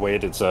chopping away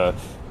at it's a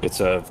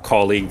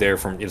colleague there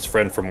from his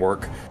friend from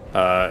work.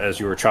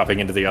 As you were chopping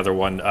into the other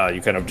one, you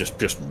kind of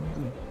just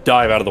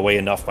dive out of the way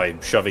enough by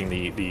shoving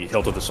the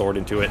hilt of the sword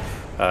into it.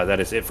 That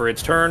is it for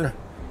its turn.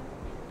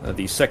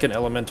 The second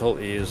elemental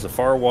is the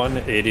far one.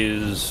 It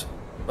is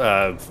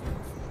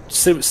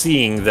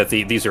seeing that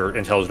these are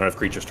intelligent enough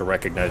creatures to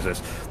recognize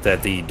this,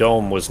 that the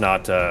dome was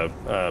not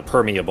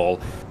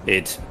permeable.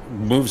 It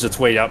moves its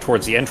way out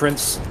towards the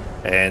entrance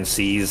and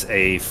sees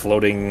a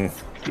floating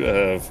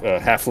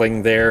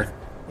halfling there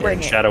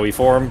in shadowy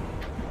form.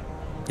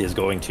 Is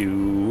going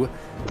to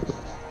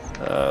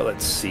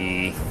let's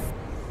see.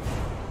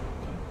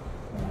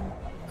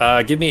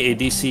 Give me a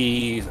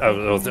DC,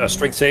 a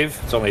strength save.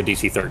 It's only a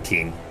DC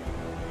 13.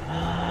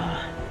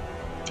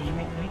 Damn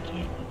it, why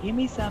can't you give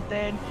me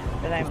something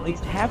that I'm at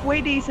least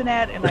halfway decent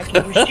at and I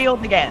can use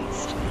shield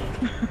against?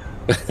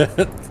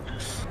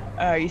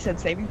 You said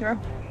saving throw?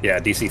 Yeah,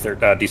 DC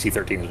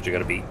 13 is what you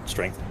gotta beat.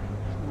 Strength.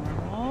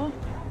 Normal.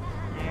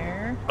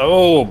 There.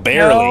 Oh,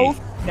 barely.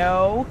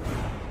 No.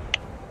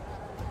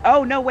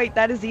 Oh, no, wait,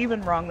 that is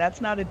even wrong.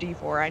 That's not a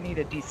D4. I need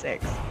a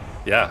D6.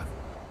 Yeah.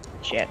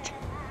 Shit.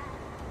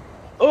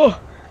 Oh.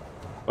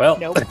 Well,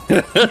 nope.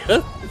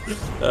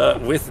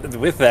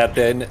 with that,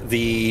 then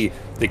the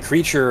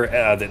creature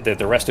that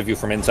the rest of you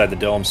from inside the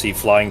dome see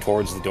flying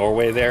towards the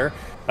doorway there,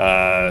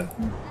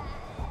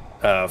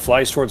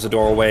 flies towards the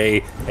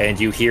doorway, and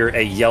you hear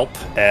a yelp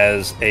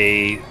as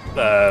a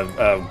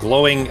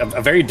glowing,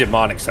 a very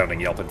demonic sounding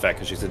yelp, in fact,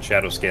 because she's in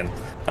shadow skin.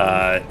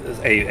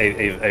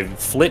 A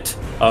flit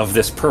of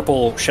this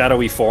purple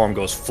shadowy form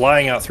goes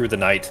flying out through the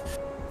night,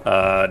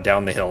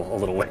 down the hill a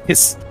little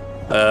ways.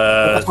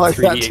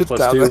 3d8 plus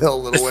down 2. the hill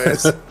a little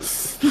ways.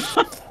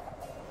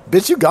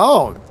 Bitch, you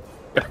gone.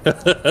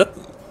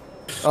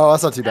 Oh,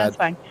 that's not too bad. That's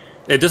fine.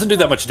 It doesn't do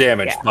that much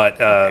damage, Yeah. but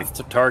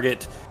the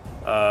target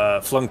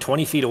flung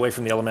 20 feet away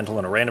from the elemental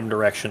in a random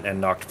direction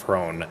and knocked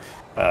prone.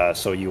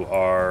 So you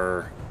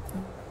are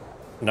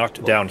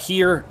knocked down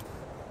here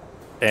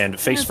and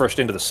face first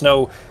into the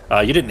snow.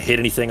 You didn't hit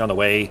anything on the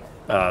way,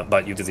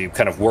 but the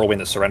kind of whirlwind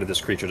that surrounded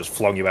this creature just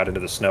flung you out into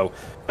the snow,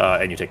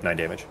 and you take 9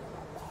 damage.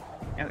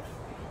 Okay.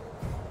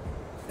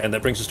 And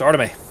that brings us to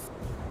Arteme.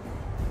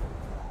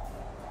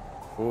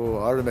 Oh,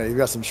 Artemis, you've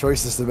got some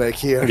choices to make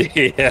here.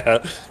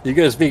 Yeah, you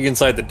guys being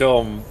inside the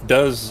dome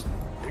does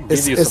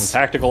give you It's- some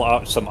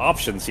tactical some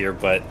options here,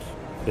 but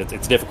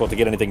it's difficult to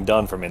get anything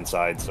done from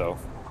inside, so...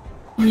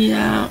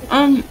 Yeah.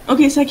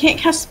 Okay, so I can't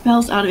cast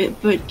spells out of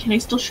it, but can I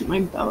still shoot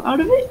my bow out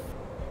of it?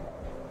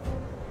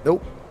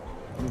 Nope.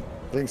 I don't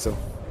think so.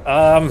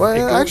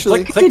 Well,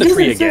 actually, click the it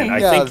tree doesn't again. say. I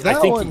Yeah, think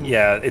that one-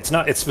 it's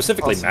not. It's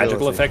specifically magical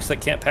Possibility. effects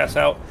that can't pass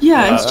out.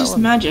 Yeah, it's that just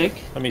one. magic.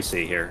 Let me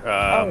see here.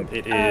 Oh,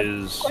 It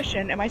is.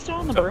 Question: am I still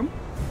on the broom?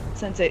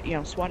 Since it,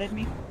 swatted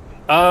me.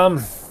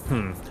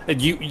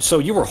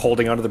 You were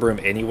holding onto the broom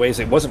anyways.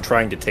 It wasn't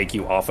trying to take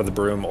you off of the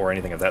broom or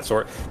anything of that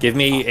sort. Give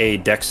me a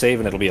dex save,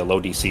 and it'll be a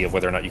low DC of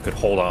whether or not you could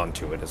hold on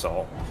to it. Is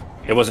all.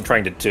 It wasn't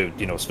trying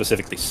to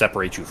specifically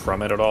separate you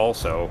from it at all.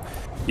 So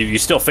you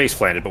still face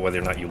planted, but whether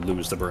or not you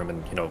lose the broom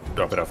and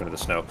drop it off into the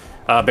snow,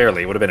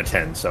 barely. It would have been a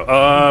 10. So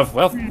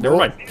well, never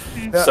mind.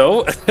 Yeah.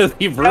 So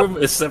the broom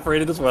is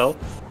separated as well.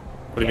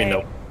 What do you mean Yay.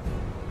 nope?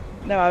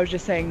 No, I was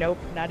just saying nope,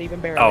 not even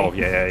barely. Oh,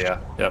 yeah.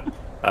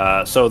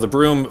 Yep. So the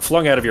broom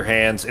flung out of your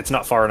hands. It's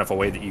not far enough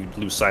away that you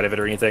lose sight of it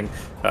or anything.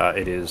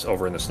 It is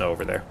over in the snow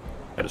over there.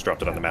 I just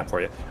dropped it on the map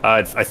for you.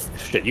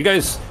 Shit, you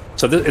guys...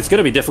 So it's going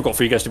to be difficult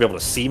for you guys to be able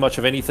to see much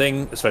of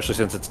anything, especially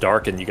since it's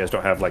dark and you guys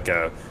don't have, like,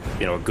 a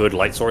good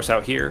light source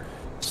out here.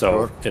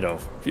 So,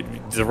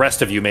 the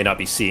rest of you may not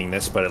be seeing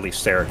this, but at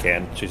least Sarah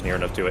can. She's near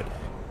enough to it.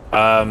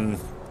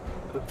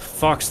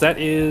 Fox, that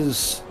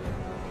is...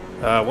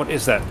 what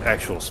is that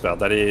actual spell?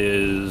 That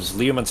is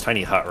Leoman's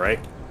Tiny Hut, right?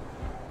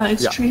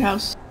 It's Yeah.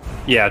 Treehouse.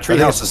 Yeah, think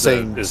it's Treehouse the is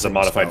same- the same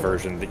modified spell.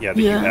 version that you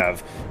Yeah.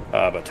 have.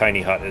 But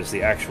Tiny Hut is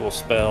the actual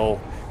spell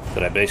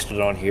that I based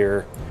it on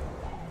here.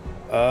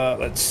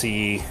 Let's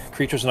see.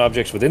 Creatures and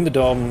objects within the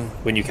dome,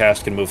 when you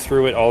cast, can move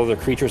through it. All other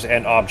creatures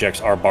and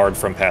objects are barred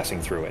from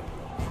passing through it.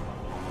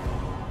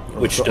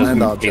 Which So- just and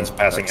means objects.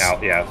 passing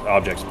out. Yeah,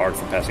 objects barred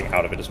from passing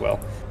out of it as well.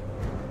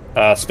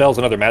 Spells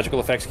and other magical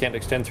effects can't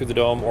extend through the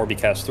dome or be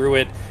cast through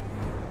it.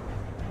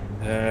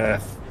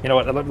 You know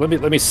what?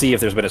 Let me see if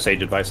there's been a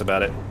sage advice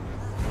about it.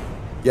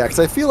 Yeah, because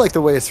I feel like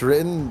the way it's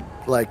written,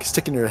 like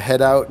sticking your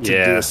head out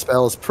to do a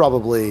spell is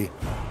probably.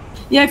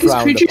 Yeah, because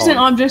creatures upon. and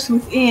objects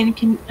within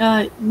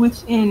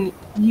within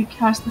you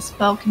cast the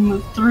spell can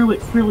move through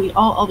it freely.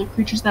 All other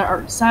creatures that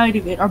are outside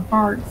of it are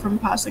barred from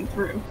passing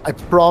through. I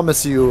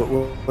promise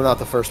you, we're not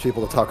the first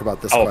people to talk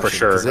about this. Oh, question, for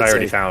sure. 'cause I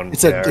already found.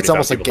 It's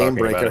almost a game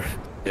breaker.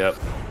 Yep.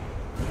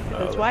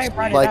 That's why I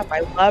brought Like, it up.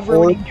 I love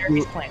ruining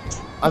Jeremy's plans.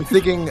 I'm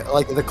thinking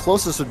like the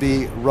closest would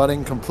be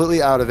running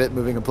completely out of it,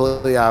 moving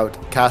completely out,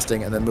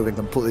 casting, and then moving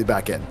completely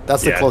back in.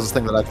 That's the closest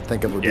thing that I could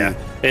think of would be.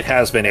 It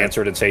has been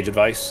answered in Sage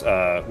Advice,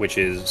 which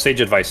is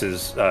Sage Advice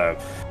is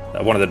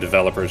one of the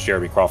developers,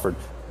 Jeremy Crawford.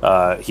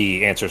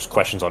 He answers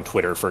questions on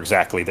Twitter for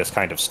exactly this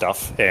kind of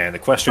stuff. And the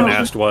question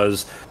asked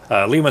was,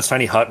 Leomund's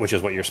Tiny Hut, which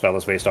is what your spell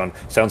is based on,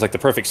 sounds like the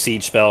perfect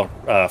siege spell.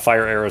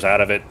 Fire arrows out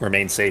of it,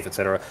 remain safe,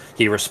 etc.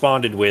 He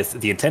responded with,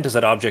 the intent is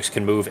that objects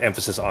can move,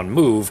 emphasis on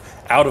move,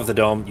 out of the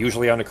dome,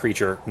 usually on a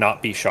creature,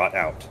 not be shot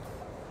out.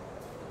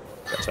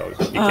 So you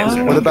can't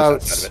set what objects about...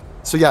 outside of it.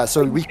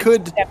 So we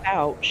could step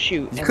out,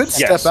 shoot. You could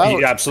Yes, step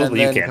out.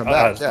 absolutely and you then can. come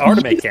back.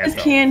 Artemis can't. I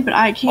can, but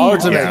I can't.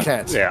 Artemis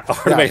can't. Yeah,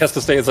 Artemis has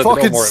to stay inside the dome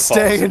Fucking or it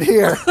stay falls. in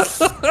here.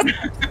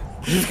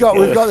 We've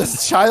got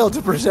this child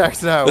to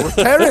protect now. We're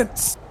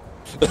parents.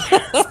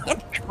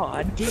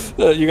 God.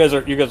 You guys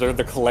are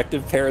the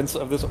collective parents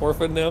of this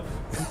orphan now.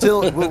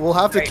 Until we'll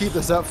have to keep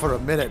this up for a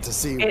minute to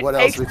see what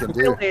else we can do.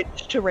 It takes a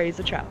village to raise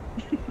a child.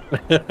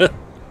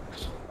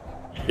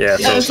 Yeah,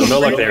 so no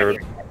luck there.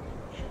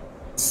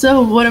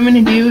 So what I'm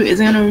going to do is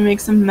I'm going to make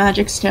some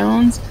magic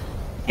stones,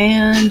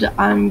 and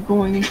I'm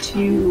going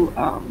to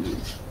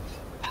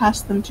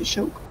pass them to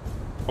Shok.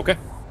 Okay.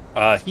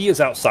 He is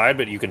outside,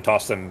 but you can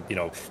toss them,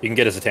 you can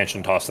get his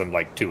attention, toss them,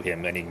 to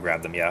him, and he can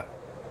grab them, yeah.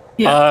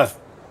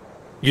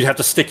 You'd have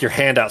to stick your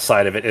hand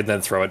outside of it and then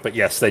throw it, but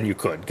yes, then you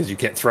could, because you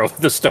can't throw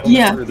the stone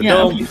through the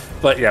dome. Okay.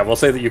 But yeah, we'll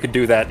say that you could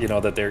do that,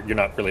 that you're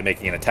not really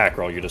making an attack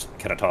roll, you're just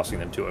kind of tossing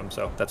them to him,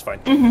 so that's fine.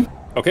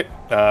 Mm-hmm. Okay,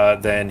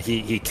 then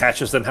he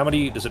catches them. How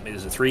many, is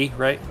it 3,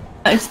 right?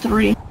 It's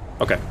 3.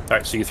 Okay,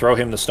 alright, so you throw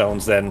him the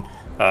stones, then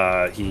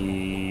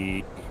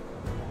he...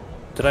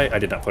 I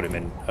did not put him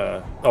in,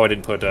 I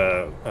didn't put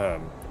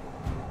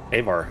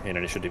Avar in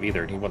initiative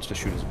either, and he wants to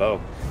shoot his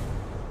bow.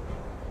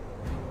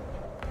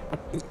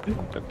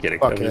 I'm kidding.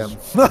 Fuck him.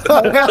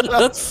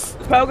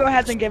 Pogo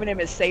hasn't given him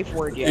his safe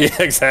word yet.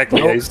 Yeah,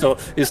 exactly. Yeah, he's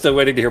still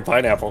waiting to hear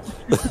pineapple.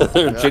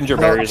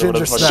 Gingerberries.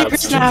 Ginger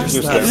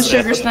snaps.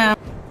 Sugar snap.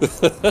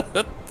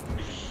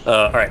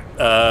 All right.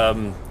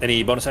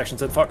 Any bonus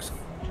actions at Fox?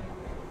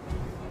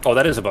 Oh,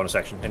 that is a bonus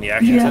action. Any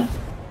actions?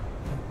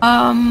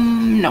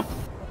 No.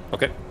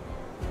 Okay.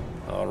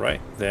 All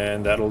right.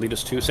 Then that'll lead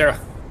us to Sarah.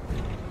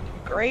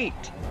 Great.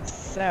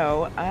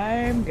 So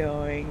I'm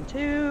going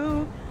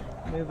to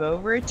move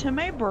over to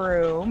my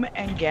broom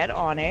and get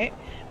on it,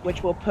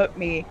 which will put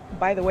me,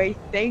 by the way,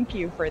 thank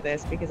you for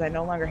this, because I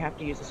no longer have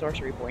to use a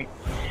sorcery point,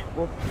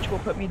 which will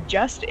put me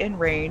just in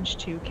range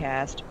to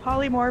cast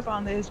Polymorph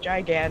on this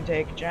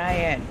gigantic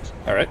giant.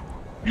 All right.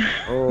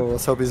 Oh,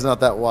 let's hope he's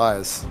not that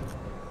wise.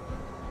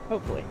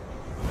 Hopefully.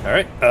 All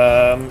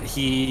right.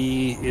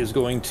 He is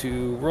going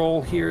to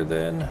roll here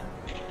then.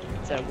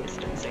 It's a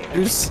wisdom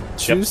saving.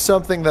 Choose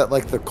something that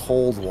the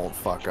cold won't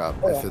fuck up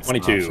if it's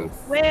 22.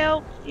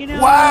 Well,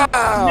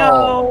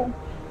 Wow!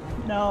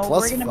 No,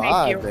 Plus we're gonna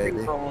 5, make you baby.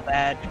 re-roll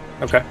that.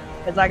 Okay.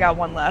 Because I got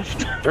one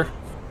left. Sure.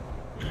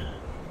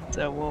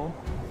 So we'll...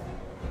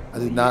 I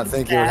did not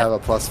think you would have a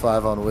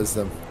 +5 on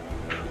wisdom.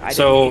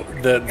 So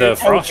the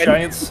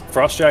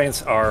frost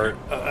giants are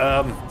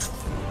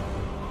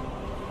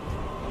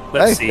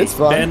let's see. It's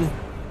fun.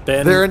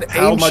 Ben, They're an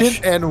how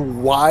ancient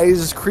and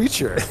wise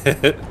creature.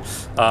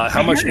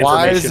 how much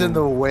Wise information? in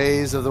the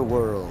ways of the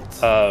world.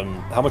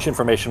 How much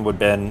information would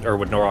Ben or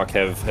would Norok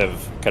have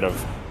kind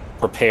of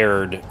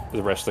prepared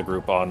the rest of the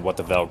group on what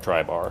the Velg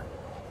tribe are?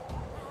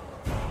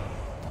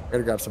 I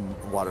gotta grab some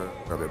water.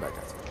 I'll be back,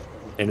 guys.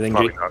 Anything?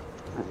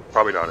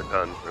 Probably not a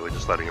ton. Really,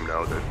 just letting him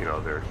know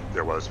that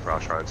there was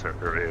frost giants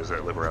or is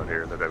that live around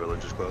here, and that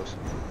village is close.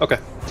 Okay.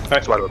 All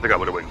right. So I don't think I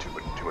would have went into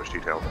too much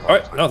detail. All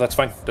right. No, that's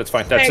fine. That's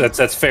fine.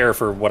 That's fair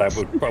for what I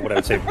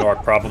would say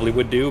Norok probably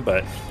would do.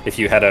 But if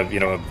you had a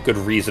good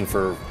reason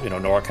for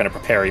Norok kind of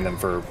preparing them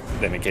for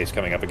them in case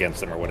coming up against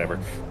them or whatever,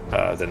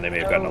 then they may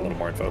have gotten a little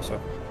more info. So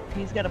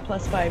He's got a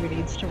 +5. He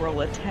needs to roll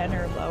a 10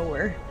 or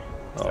lower.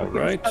 all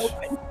right.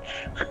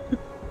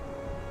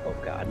 Oh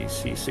God.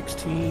 DC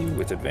 16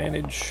 with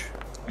advantage.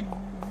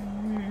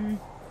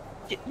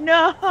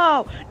 No,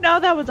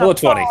 that was Well, a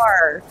 20.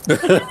 bar.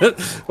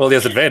 Well, he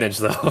has advantage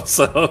though,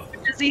 so.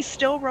 Does he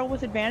still roll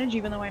with advantage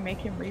even though I make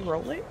him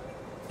re-roll it?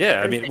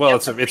 Yeah, I mean, well,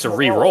 it's a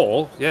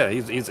re-roll. Yeah,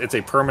 it's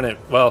a permanent.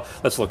 Well,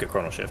 let's look at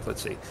Chrono Shift.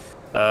 Let's see.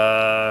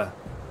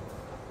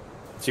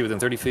 See, within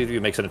 30 feet of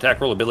you, makes an attack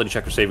roll, ability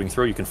check, or saving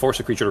throw. You can force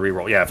a creature to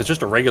re-roll. Yeah, if it's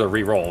just a regular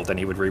re-roll, then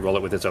he would re-roll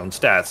it with its own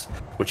stats,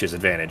 which is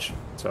advantage.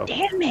 So.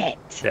 Damn it!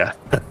 Yeah.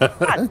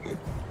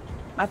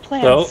 My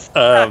plan.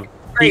 So,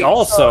 He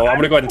also, So I'm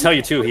going to go ahead and tell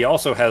you too. He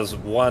also has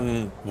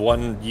one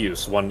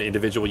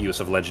individual use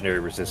of legendary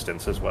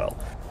resistance as well.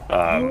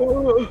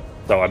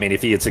 So I mean,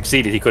 if he had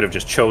succeeded, he could have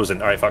just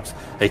chosen. All right, Fox.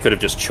 He could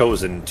have just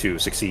chosen to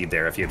succeed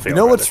there if he had failed.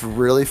 You know what's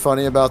really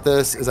funny about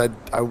this is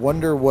I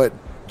wonder what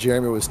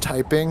Jeremy was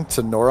typing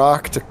to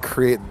Norok to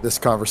create this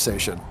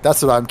conversation.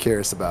 That's what I'm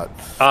curious about.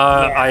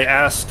 I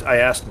asked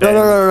Ben.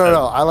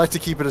 No. I like to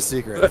keep it a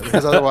secret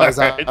because otherwise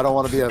I don't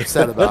want to be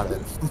upset about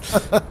it.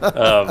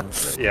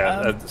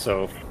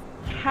 So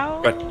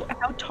how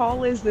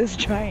tall is this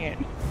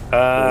giant?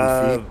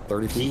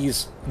 30 feet?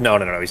 He's no,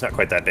 he's not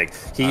quite that big.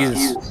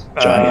 He's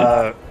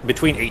giant.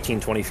 Between 18,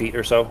 20 feet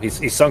or so.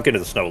 He's sunk into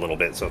the snow a little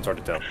bit, so it's hard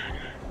to tell.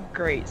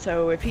 Great.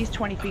 So if he's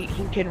 20 feet,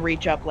 he can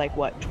reach up like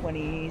what,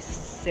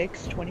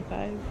 26,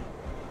 25?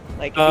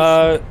 Like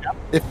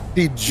if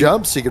he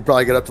jumps, he could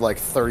probably get up to like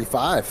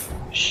 35.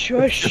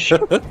 Shush.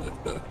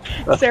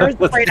 Sarah's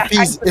afraid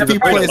if he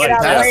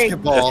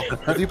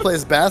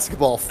plays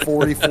basketball,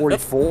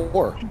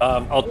 40-44.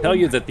 I'll tell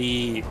you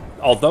that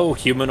although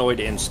humanoid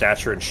in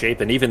stature and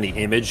shape, and even the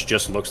image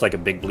just looks like a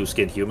big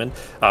blue-skinned human,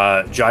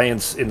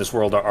 giants in this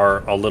world are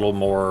a little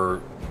more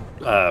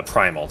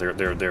primal.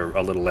 They're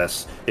a little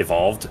less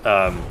evolved,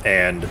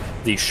 and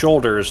the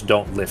shoulders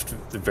don't lift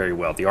very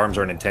well. The arms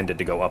aren't intended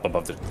to go up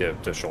above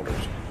the shoulders.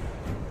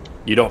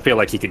 You don't feel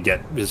like he could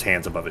get his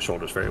hands above his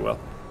shoulders very well.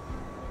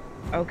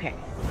 Okay.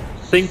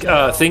 Think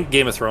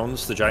Game of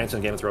Thrones, the giants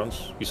in Game of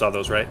Thrones. You saw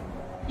those, right?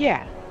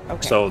 Yeah.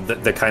 Okay. So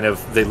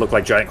they look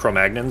like giant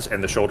Cro-Magnons,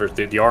 and the shoulders,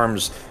 the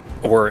arms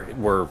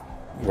were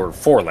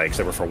forelegs.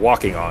 They were for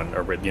walking on,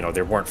 or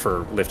they weren't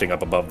for lifting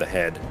up above the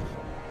head.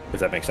 If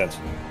that makes sense.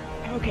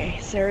 Okay,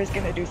 Sarah's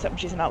gonna do something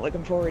she's not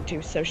looking forward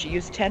to. So she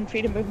used 10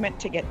 feet of movement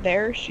to get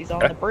there. She's on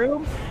the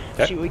broom.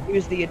 Okay. She would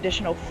use the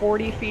additional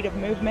 40 feet of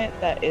movement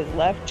that is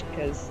left,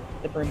 because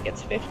the broom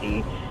gets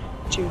 50,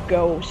 to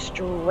go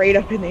straight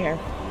up in the air.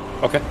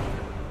 Okay.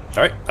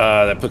 All right.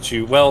 That puts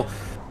you, well,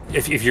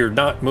 if you're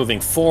not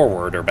moving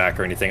forward or back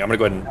or anything, I'm going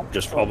to go ahead and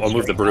just, I'll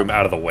move the broom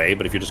out of the way,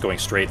 but if you're just going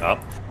straight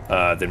up,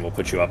 then we'll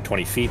put you up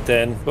 20 feet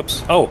then.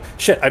 Whoops. Oh,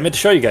 shit, I meant to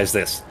show you guys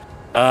this.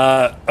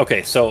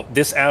 Okay, so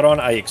this add-on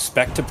I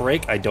expect to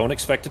break. I don't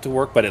expect it to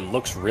work, but it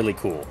looks really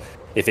cool.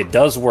 If it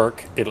does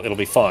work, it'll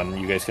be fun.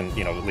 You guys can,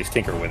 at least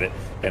tinker with it,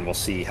 and we'll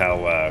see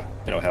how,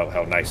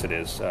 how nice it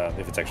is,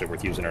 if it's actually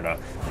worth using or not.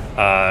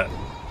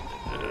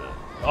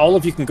 All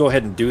of you can go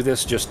ahead and do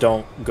this. Just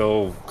don't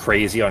go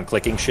crazy on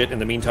clicking shit in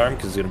the meantime,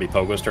 because it's going to be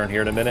Pogo's turn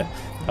here in a minute.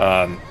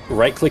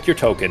 Right-click your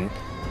token,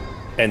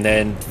 and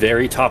then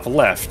very top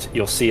left,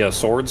 you'll see a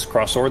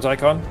cross swords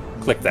icon.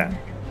 Click that.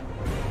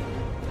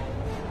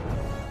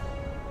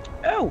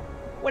 Oh,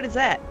 what is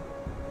that?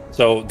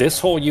 So this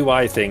whole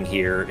UI thing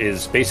here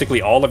is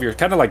basically all of your,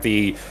 kind of like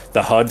the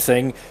HUD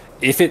thing.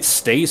 If it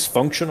stays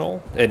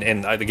functional,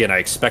 and again, I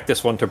expect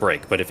this one to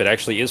break, but if it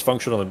actually is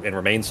functional and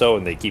remains so,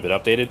 and they keep it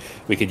updated,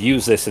 we could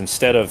use this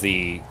instead of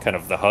the kind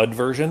of the HUD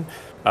version,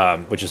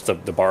 which is the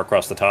bar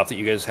across the top that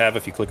you guys have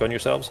if you click on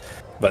yourselves.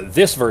 But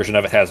this version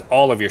of it has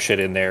all of your shit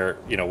in there,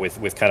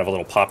 with kind of a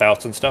little pop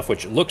outs and stuff,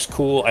 which looks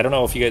cool. I don't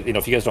know if you guys,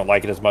 if you guys don't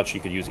like it as much, you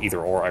could use either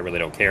or. I really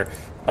don't care.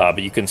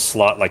 But you can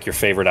slot like your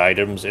favorite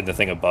items in the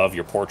thing above,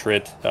 your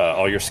portrait,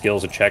 all your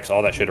skills and checks,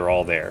 all that shit are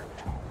all there.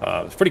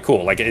 It's pretty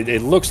cool. Like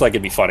it looks like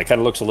it'd be fun. It kind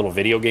of looks a little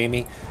video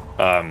gamey,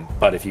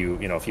 but if you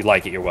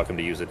like it, you're welcome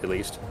to use it at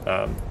least.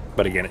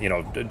 But again,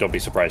 don't be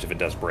surprised if it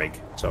does break.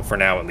 So for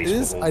now, at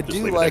least, I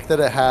do like that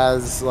it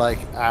has like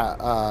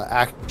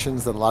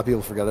actions that a lot of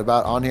people forget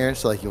about on here.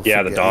 So like you'll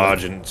forget, the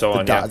dodge and so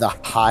on. The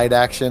hide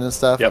action and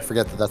stuff. Yep. I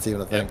forget that that's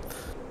even a thing. Yep.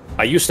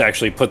 I used to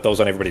actually put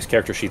those on everybody's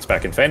character sheets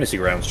back in Fantasy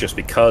Grounds just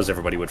because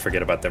everybody would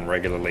forget about them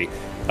regularly.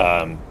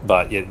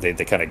 But they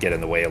kind of get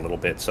in the way a little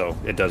bit. So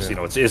it does,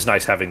 it is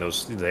nice having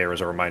those there as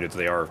a reminder that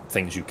they are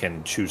things you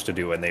can choose to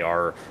do, and they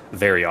are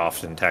very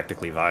often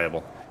tactically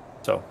viable.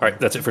 So, all right,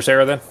 that's it for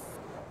Sarah then?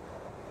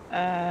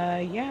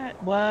 Yeah.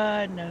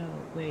 What? No,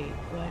 wait,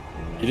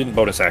 what? You didn't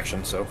bonus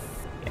action, so.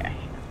 Yeah,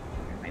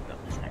 where are my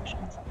bonus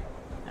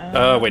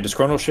actions? Wait, does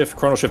Chrono Shift?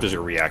 Chrono Shift is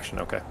your reaction,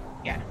 okay.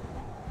 Yeah.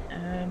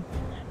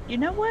 You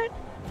know what?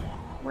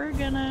 We're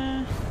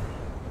gonna...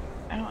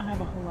 I don't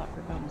have a whole lot for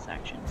bonus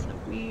actions, so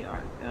we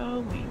are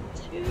going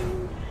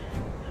to...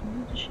 How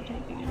many does she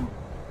take again?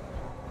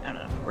 I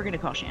don't know. We're gonna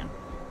call Shan.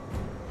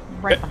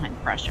 Right behind the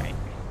frost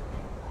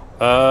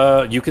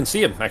giant. You can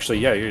see him, actually.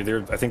 Yeah,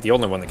 you're I think the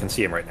only one that can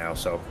see him right now,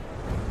 so...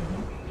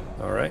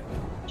 Mm-hmm. All right.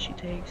 She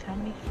takes how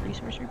many? 3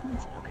 sorcery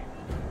points? Okay.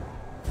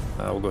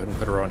 We'll go ahead and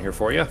put her on here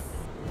for you.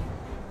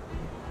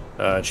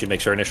 She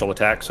makes her initial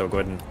attack, so go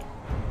ahead and...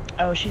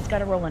 Oh, she's got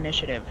to roll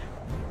initiative.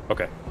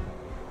 Okay.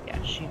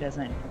 Yeah, she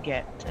doesn't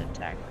get to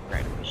attack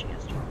right away. She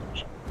has to roll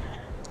initiative.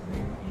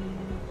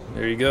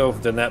 There you go.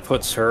 Then that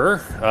puts her...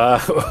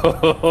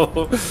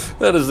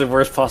 that is the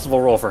worst possible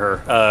roll for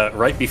her.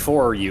 Right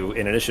before you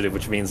in initiative,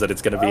 which means that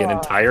it's going to be an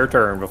entire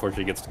turn before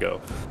she gets to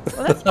go.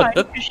 Well, that's fine,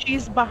 because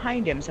she's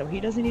behind him, so he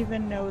doesn't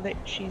even know that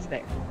she's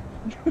there.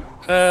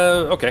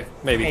 Okay.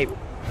 Maybe.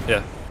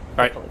 Yeah.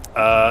 All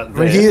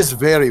right. He is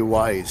very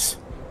wise.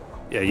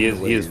 Yeah, he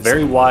is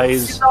very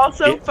wise. He's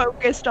also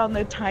focused on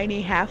the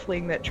tiny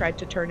halfling that tried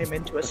to turn him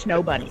into a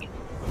snow bunny.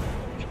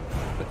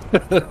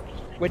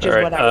 Which is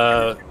what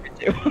I was trying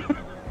to do.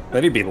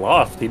 Then he'd be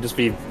lost. He'd just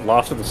be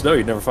lost in the snow.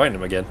 You'd never find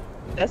him again.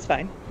 That's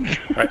fine.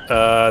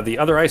 Alright, the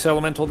other ice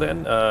elemental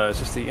then, is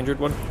this the injured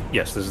one?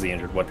 Yes, this is the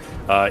injured one.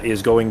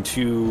 Is going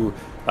to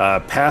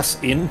pass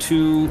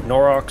into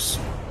Norok's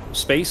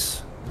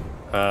space.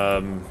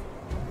 I'm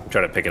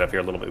trying to pick it up here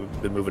a little bit.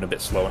 We've been moving a bit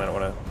slow and I don't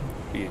want to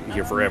be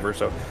here forever,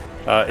 so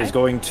is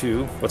going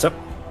to... What's up?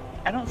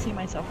 I don't see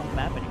myself on the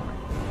map anymore.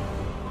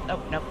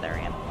 Nope, there I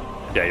am.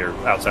 Yeah, you're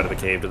outside of the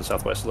cave to the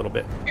southwest a little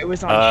bit. It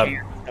was on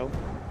share, so...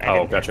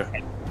 Gotcha.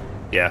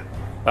 Yeah.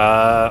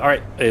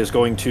 Alright, is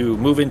going to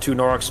move into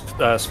Norok's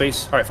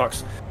space. Alright,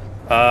 Fox.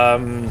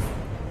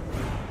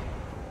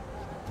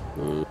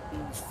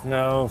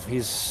 No,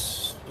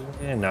 he's...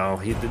 no,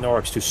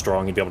 Norok's too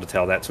strong. He'd be able to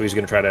tell that, so he's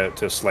going to try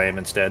to slam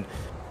instead.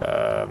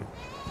 At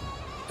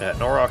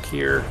Norok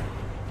here.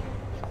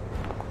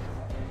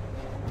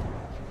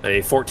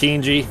 A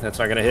 14G, that's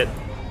not going to hit.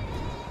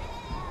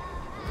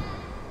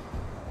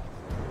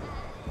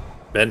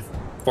 Ben,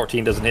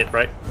 14 doesn't hit,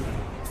 right?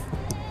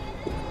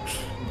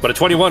 But a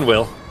 21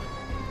 will.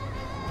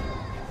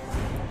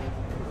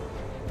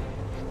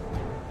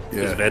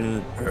 Yeah. Is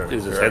Ben...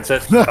 is his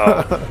headset... did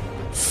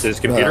his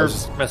computer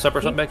mess up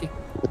or something, Becky?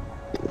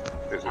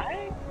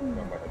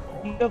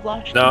 You have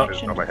lost No.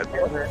 connection.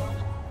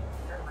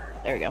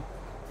 There we go.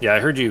 Yeah, I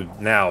heard you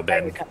now,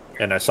 Ben,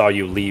 and I saw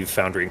you leave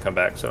Foundry and come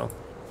back, so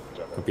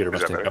computer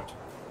must have interrupted.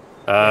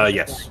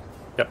 Yes.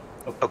 Yep.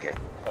 Okay.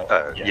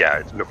 Yeah,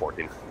 it's no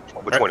 14.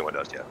 But 21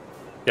 does, yeah.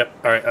 Yep.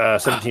 All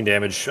right. 17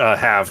 damage,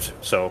 halved.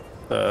 So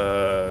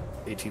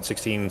 18,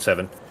 16,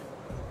 7.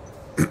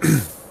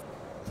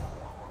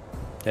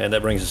 And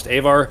that brings us to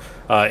Avar.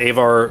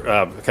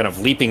 Avar kind of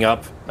leaping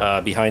up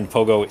behind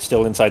Pogo,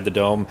 still inside the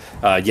dome,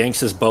 yanks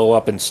his bow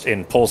up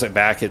and pulls it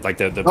back at like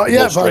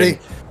the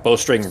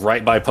bowstring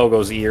right by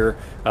Pogo's ear.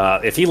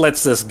 If he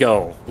lets this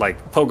go,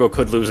 like Pogo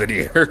could lose an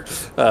ear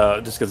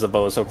just because the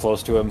bow is so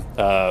close to him.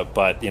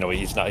 But you know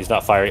he's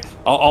not firing.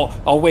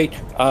 I'll wait.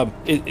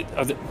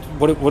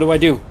 What do I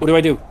do? What do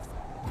I do?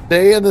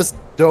 Stay in this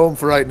dome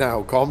for right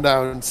now. Calm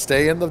down.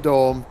 Stay in the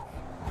dome.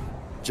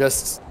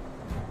 Just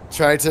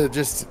try to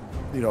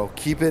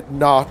keep it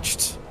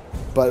notched.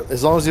 But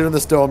as long as you're in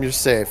this dome, you're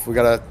safe. We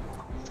gotta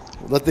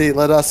let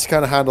us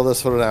kind of handle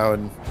this for now,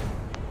 and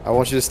I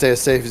want you to stay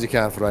as safe as you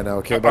can for right now.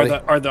 Okay, buddy?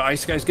 Are the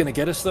ice guys gonna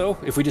get us though?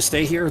 If we just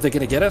stay here, are they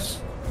gonna get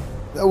us?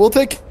 We'll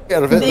take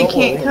care of it. They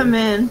can't come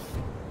in.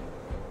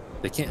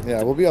 They can't.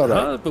 Yeah, we'll be all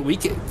right. But we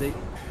can.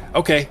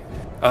 Okay.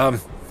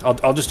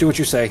 I'll just do what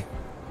you say.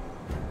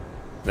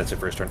 That's it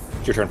for his turn.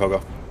 It's your turn,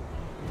 Pogo.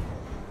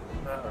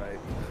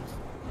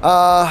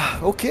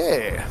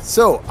 Okay.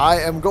 So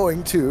I am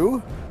going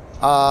to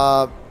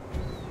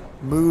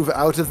move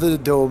out of the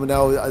dome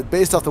now.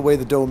 Based off the way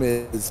the dome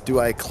is, do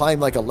I climb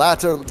like a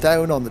ladder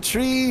down on the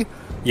tree?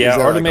 Yeah,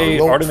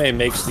 Arteme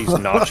makes these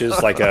notches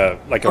like a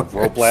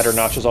rope ladder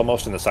notches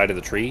almost in the side of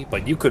the tree.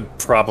 But you could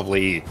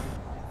probably,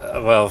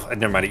 well,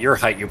 never mind. At your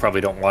height, you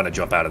probably don't want to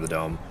jump out of the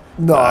dome.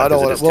 No, I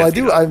don't want to. Well, I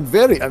do. I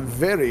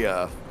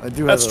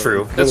do. That's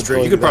true. That's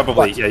true. You could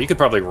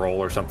probably roll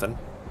or something.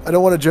 I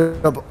don't want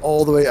to jump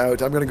all the way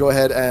out. I'm going to go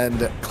ahead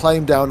and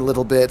climb down a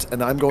little bit,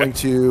 and I'm going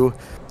to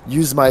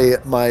use my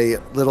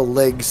little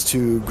legs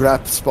to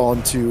grasp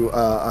onto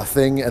a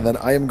thing, and then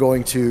I am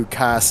going to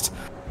cast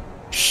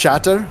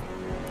Shatter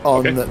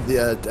on a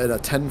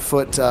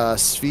 10-foot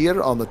sphere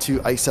on the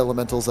two ice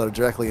elementals that are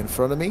directly in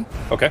front of me.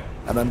 Okay.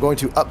 And I'm going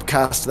to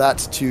upcast that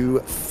to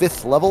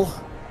 5th level.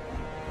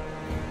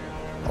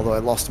 Although I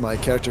lost my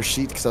character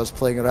sheet because I was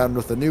playing around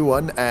with the new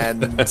one,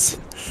 and... let's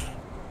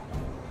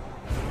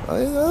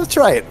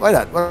try it. Why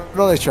not? Why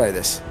don't I try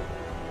this?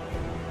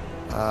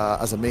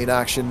 As a main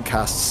action,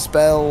 cast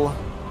spell.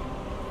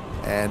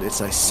 And it's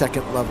a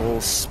 2nd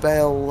level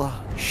spell.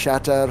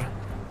 Shatter.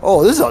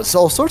 Oh, this is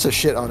all sorts of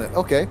shit on it.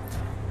 Okay.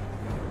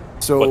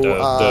 So what,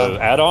 the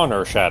add-on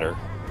or Shatter?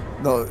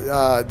 No,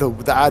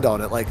 the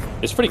add-on. It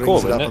it's pretty cool,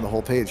 isn't it? On the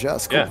whole page. Yeah,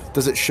 it's cool. Yeah.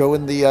 Does it show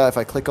in the if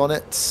I click on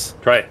it?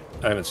 Try it.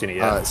 I haven't seen it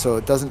yet. So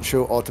it doesn't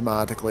show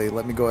automatically.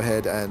 Let me go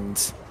ahead and.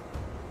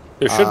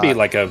 There should be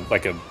like a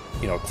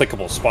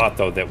clickable spot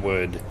though that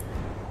would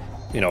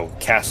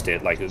cast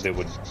it that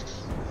would.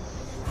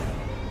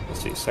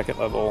 Let's see, 2nd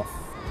level.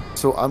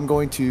 So I'm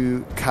going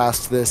to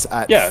cast this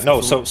at. Yeah,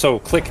 no. So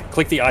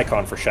click the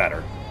icon for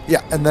Shatter.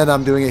 Yeah, and then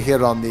I'm doing it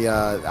here on the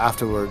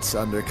afterwards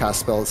under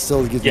cast spell. It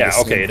still gives me the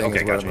same thing as where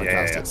gotcha. I'm going to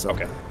cast it. So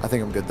okay. I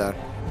think I'm good there.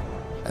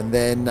 And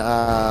then,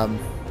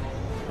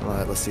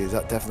 alright, let's see. Is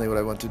that definitely what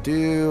I want to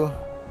do?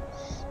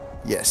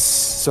 Yes.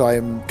 So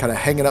I'm kind of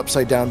hanging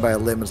upside down by a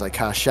limb as I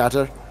cast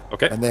Shatter.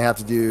 Okay. And they have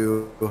to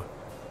do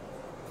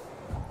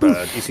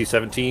DC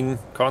 17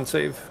 con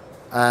save.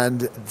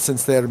 And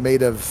since they're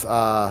made of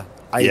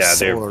ice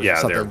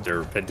something,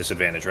 they're at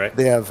disadvantage, right?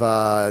 They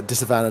have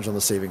disadvantage on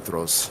the saving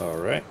throws. All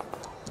right.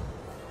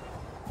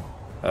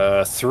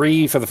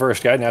 3 for the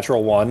first guy,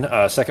 natural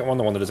 1. Second one,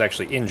 the one that is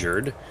actually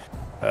injured,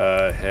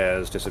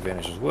 has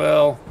disadvantage as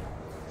well.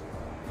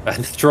 A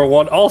natural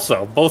one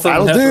also. Both of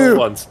them That'll natural do.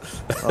 ones.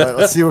 All right,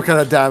 let's see what kind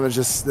of damage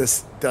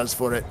this does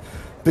for it.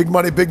 Big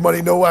money,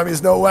 no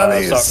whammies, no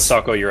whammies.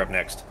 Sako, you're up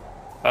next.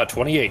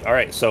 28. All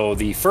right, so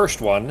the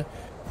first one,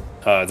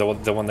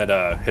 the one that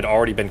had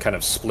already been kind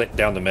of split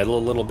down the middle a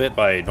little bit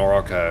by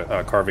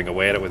Norok carving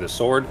away at it with his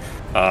sword,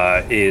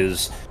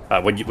 is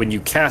when you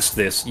cast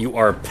this, you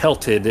are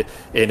pelted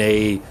in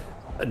a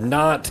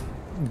not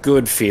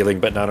good feeling,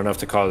 but not enough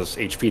to cause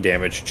HP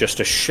damage. Just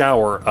a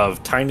shower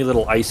of tiny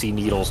little icy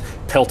needles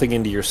pelting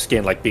into your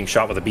skin, like being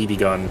shot with a BB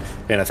gun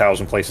in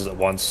 1,000 places at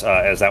once.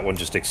 As that one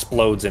just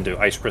explodes into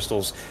ice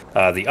crystals.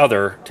 The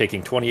other,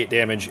 taking 28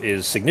 damage,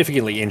 is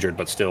significantly injured,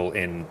 but still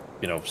in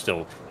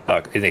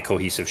in a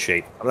cohesive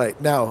shape. Right,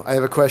 now I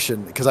have a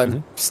question, because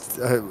I'm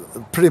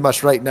pretty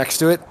much right next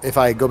to it. If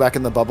I go back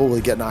in the bubble, will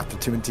we get an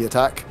opportunity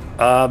attack?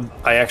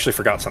 I actually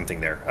forgot something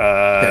there.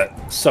 Okay.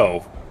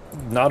 So,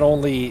 not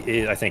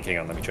only I think, hang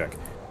on, let me check.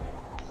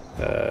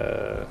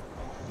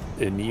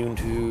 Immune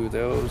to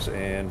those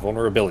and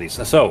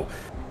vulnerabilities. So,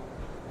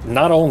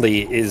 not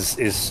only is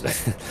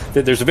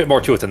there's a bit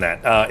more to it than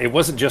that. It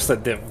wasn't just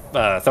that the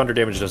thunder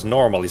damage does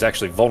normal. He's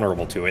actually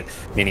vulnerable to it,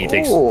 meaning he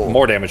takes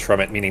more damage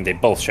from it, meaning they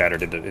both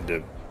shattered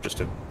into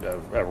just a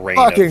rain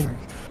of...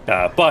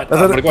 but I'm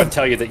going to go ahead and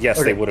tell you that,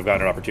 yes, they would have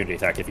gotten an opportunity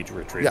attack if you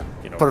retreated.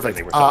 Yeah,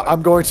 perfect.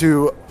 I'm going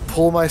to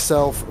pull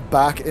myself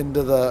back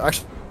into the...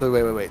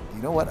 Actually, wait.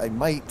 You know what? I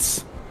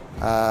might,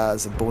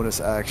 as a bonus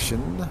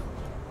action...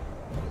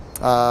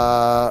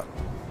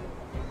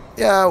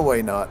 yeah,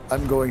 why not?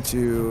 I'm going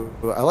to...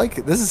 I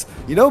like... This is...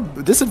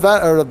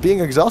 being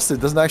exhausted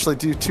doesn't actually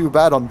do too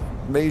bad on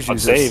mage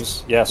users.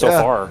 Saves. Yeah, so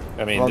far.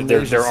 I mean,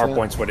 there are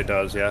points when it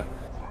does, yeah.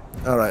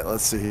 Alright,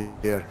 let's see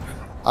here.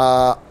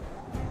 I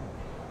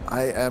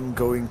am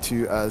going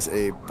to, as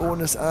a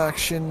bonus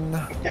action...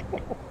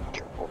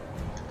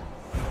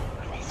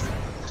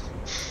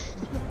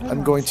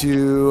 I'm going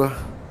to...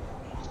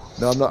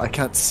 No, I'm not. I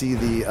can't see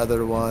the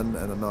other one,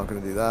 and I'm not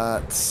going to do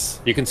that.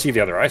 You can see the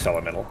other ice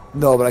elemental.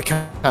 No, but I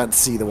can't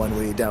see the one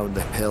way down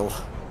the hill.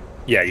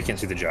 Yeah, you can't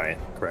see the giant.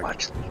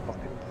 Correct.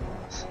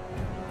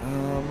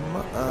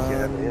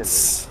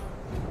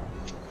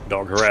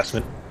 Dog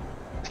harassment.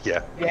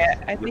 Yeah.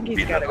 Yeah, I think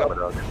he's got to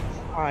go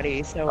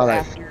potty. So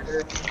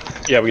after.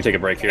 Yeah, we can take a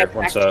break here.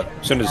 Once, as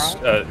soon as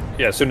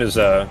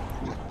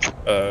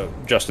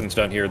Justin's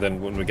done here,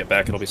 then when we get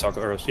back, it'll be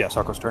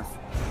Sako's turn.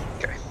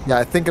 Okay. Yeah,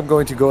 I think I'm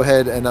going to go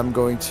ahead and I'm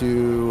going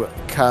to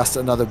cast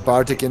another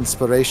Bardic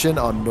Inspiration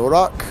on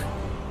Norok.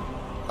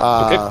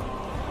 Okay.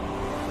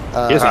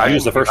 He hasn't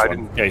used the first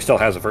one. Yeah, he still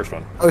has the first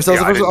one. Oh, he still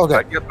has the first one?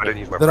 Okay. I didn't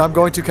use my then I'm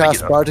going to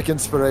cast Bardic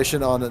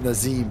Inspiration on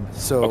Nazim.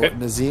 So,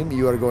 Nazim,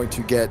 you are going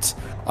to get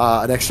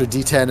an extra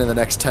D10 in the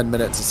next 10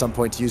 minutes at some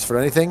point to use for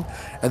anything.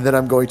 And then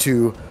I'm going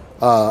to...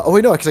 oh,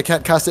 wait, no, because I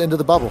can't cast it into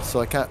the bubble, so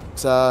I can't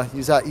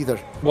use that either.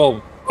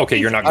 Well... Okay,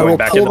 you're not going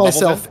back in the bubble. I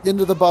will pull myself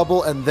into the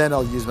bubble, and then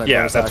I'll use my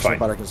bonus action.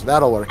 Fine. So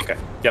that'll work. Okay.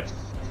 Yep.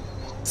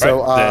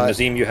 So then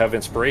Nazim, you have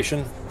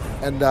inspiration,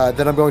 and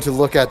then I'm going to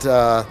look at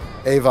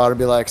Avar and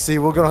be like, "See,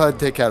 we'll go ahead and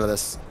take care of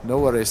this. No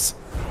worries."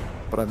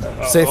 But I'm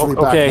safely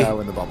back now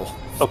in the bubble.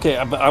 Okay,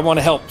 I want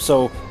to help.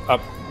 So,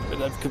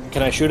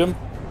 can I shoot him?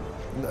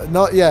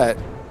 Not yet.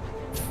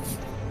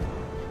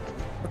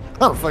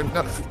 I don't fucking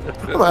know.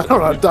 I don't know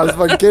how to dodge,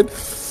 fucking kid.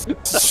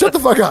 Shut the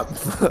fuck up.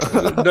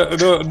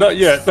 No, not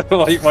yet.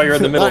 While you're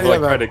in the middle of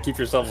trying to keep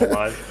yourself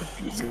alive.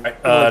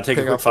 Take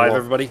a quick 5,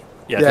 everybody.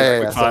 Yeah,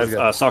 take a quick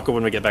 5. Sako,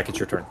 when we get back, it's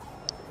your turn.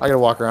 I gotta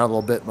walk around a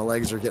little bit. My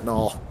legs are getting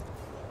all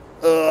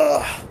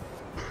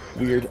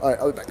weird. All right,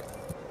 I'll be back.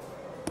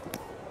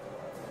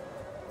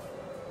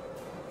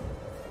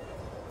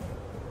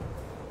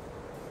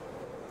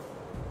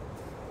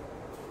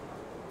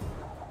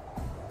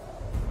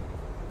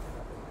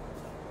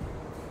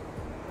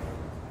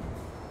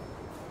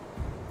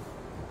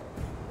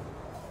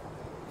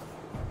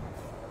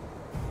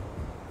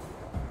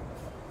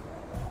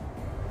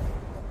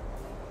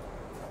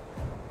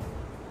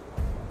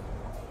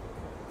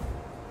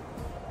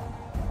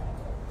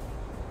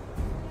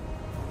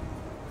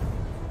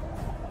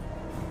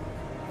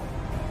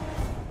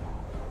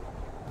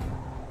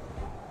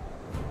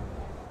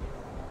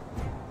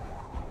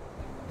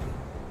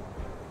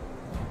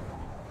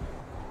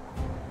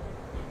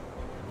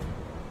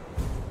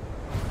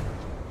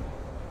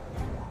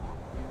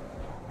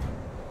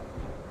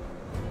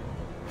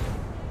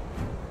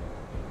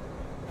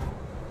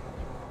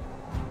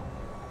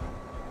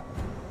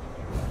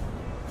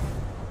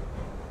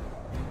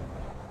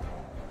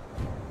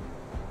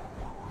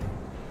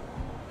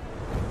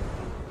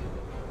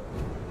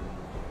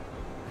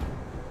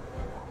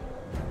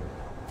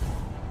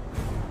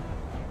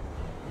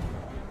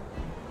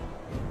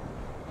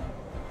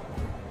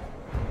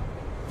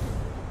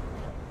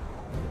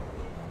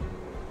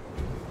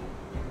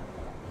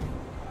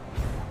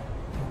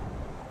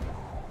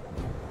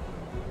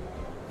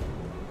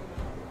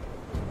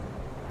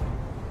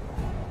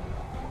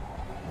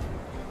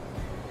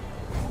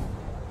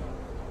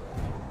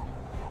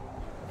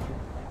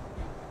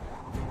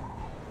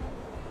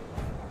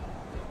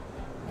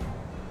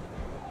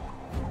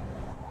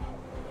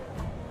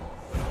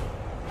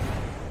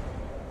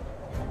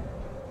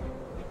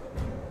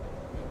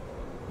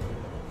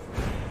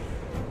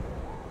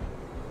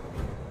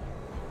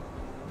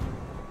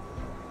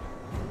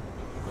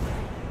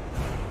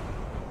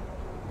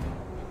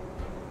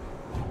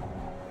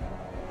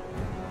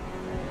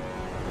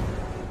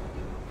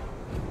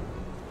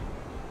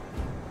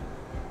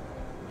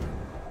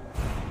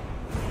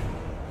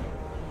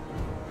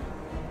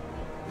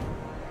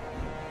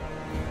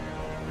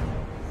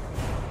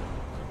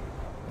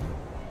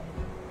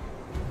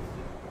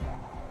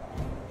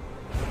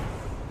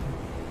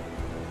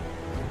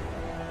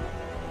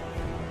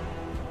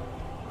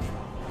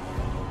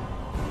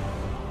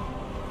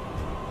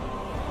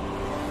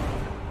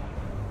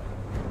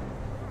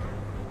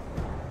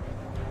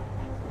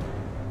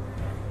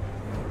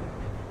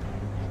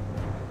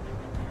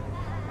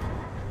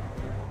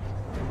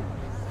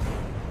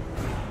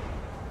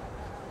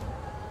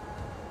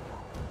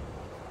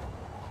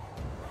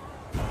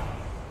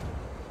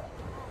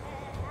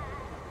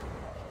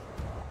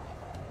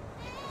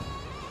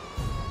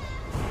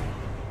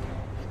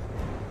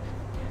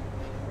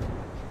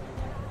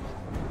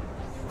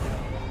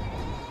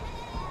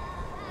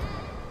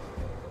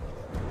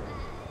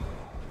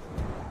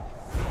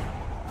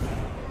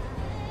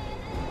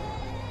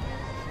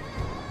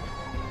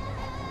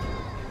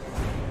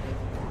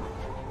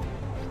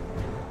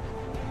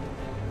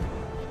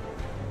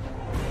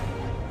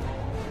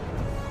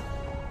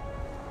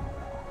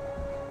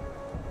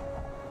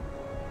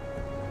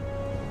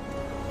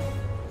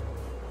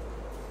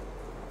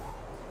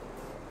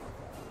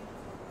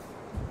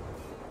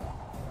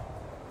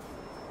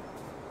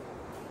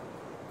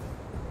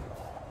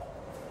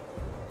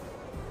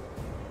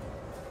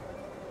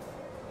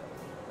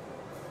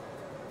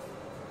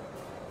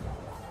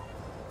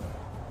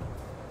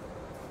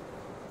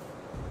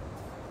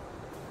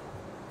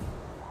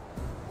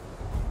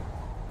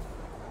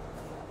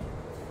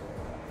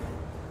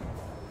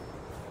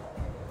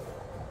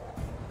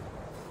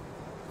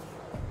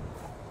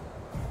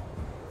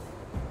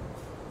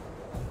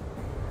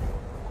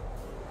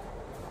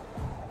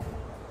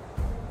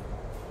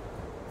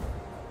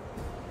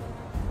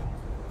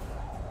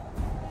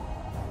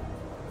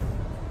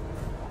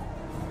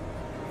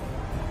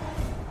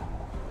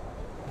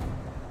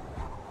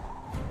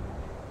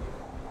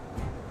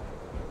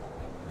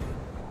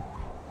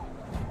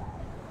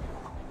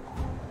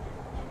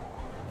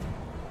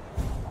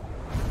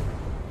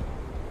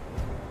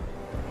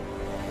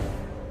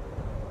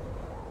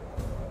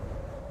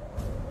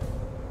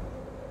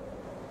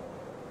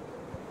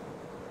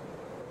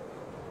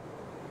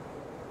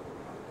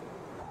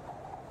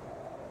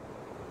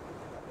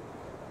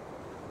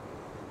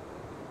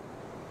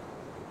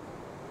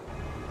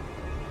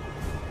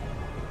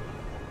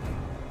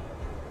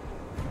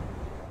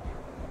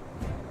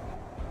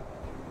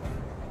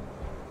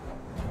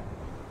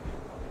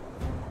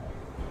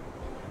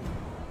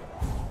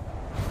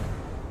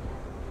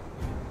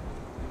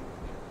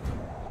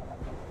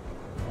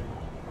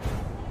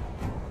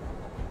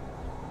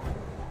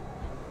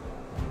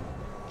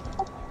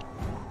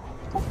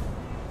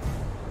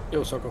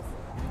 do, Soko?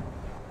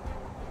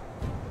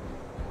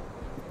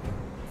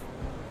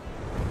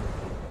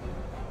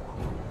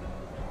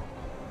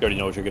 You already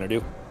know what you're gonna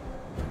do.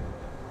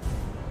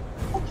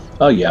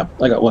 Oh yeah,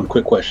 I got one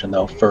quick question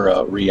though.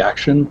 For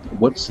reaction,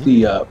 what's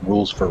the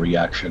rules for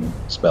reaction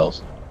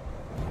spells?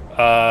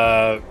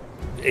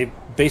 It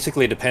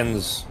basically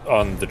depends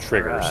on the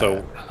trigger.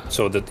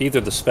 So that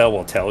either the spell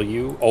will tell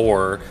you,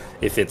 or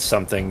if it's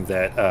something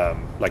that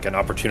like an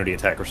opportunity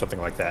attack or something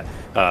like that.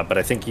 But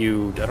I think I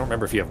don't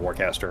remember if you have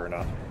Warcaster or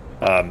not.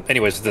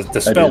 Anyways, the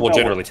spell will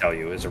generally tell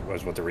you is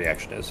what the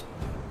reaction is.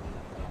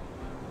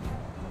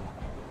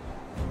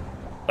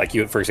 Like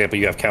for example,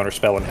 you have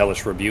Counterspell and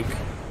Hellish Rebuke.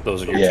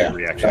 Those are your two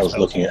reactions. I was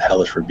looking at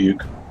Hellish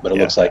Rebuke, but it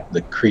looks like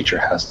the creature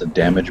has to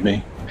damage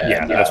me.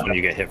 And, that's when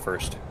you get hit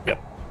first.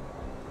 Yep.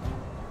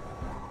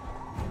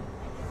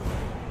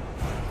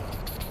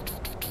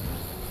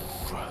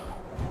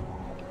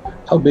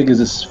 How big is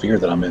this sphere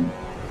that I'm in?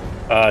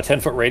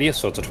 10-foot radius,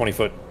 so it's a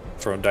 20-foot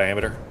from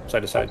diameter,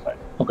 side to side.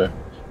 Okay.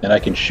 And I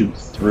can shoot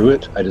through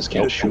it. I just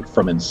can't shoot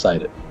from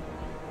inside it.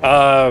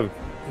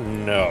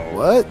 No.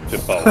 What? To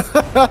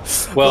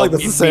both. Well, like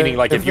meaning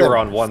like if you were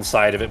on one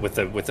side of it with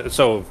the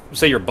so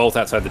say you're both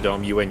outside the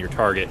dome, you and your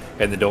target,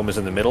 and the dome is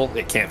in the middle,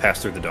 it can't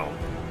pass through the dome.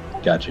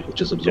 Gotcha. It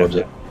just absorbs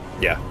it.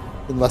 Yeah.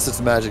 Unless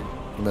it's a magic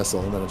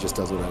missile, and then it just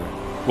does whatever.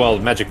 Well,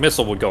 magic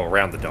missile would go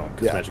around the dome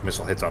because magic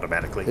missile hits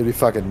automatically. It'd be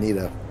fucking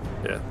neato.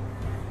 Yeah.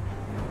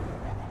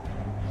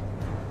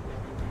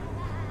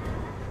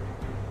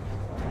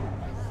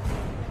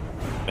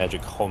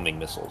 Magic homing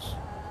missiles.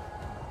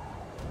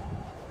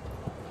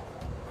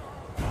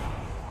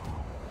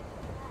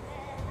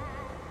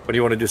 What do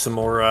you want to do? Some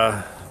more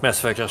Mass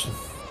Effect, Justin?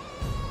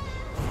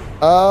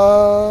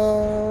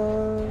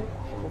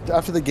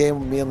 After the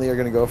game, me and Lee are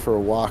gonna go for a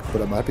walk,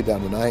 but I might be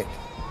down tonight.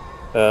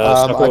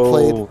 I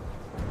played.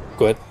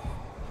 Go ahead.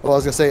 Well, I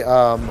was gonna say,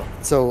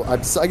 so I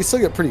can still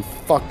get pretty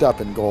fucked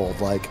up in gold.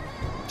 Like,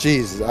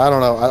 geez, I don't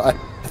know. I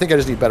think I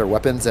just need better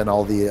weapons and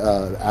all the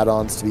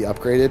add-ons to be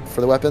upgraded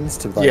for the weapons.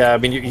 To like, yeah, I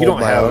mean, you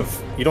don't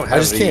have. I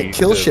just can't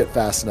kill shit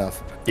fast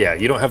enough. Yeah,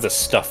 you don't have the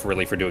stuff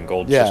really for doing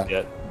gold just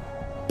yet.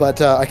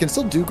 But I can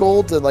still do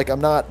gold, and like I'm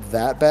not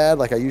that bad.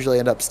 Like I usually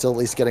end up still at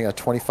least getting a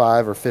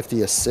 25 or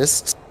 50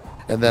 assists,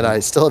 and then I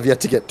still have yet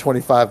to get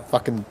 25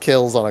 fucking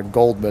kills on a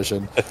gold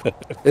mission.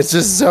 It's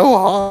just so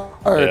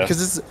hard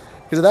because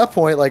at that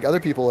point, like other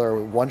people are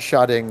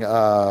one-shotting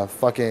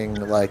fucking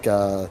like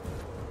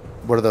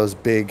what are those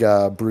big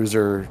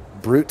bruiser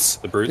brutes?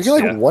 The brutes. You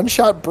can like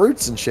one-shot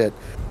brutes and shit.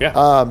 Yeah.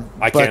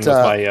 I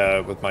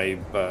can with my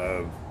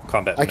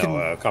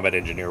combat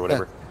engineer or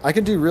whatever. Yeah. I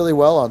can do really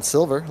well on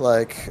silver.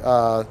 Like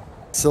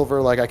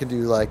silver, like I can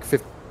do like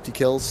 50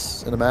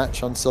 kills in a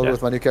match on silver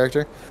with my new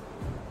character.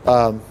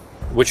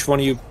 Which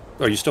one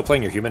are you still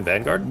playing your human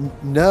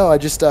Vanguard? No, I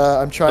just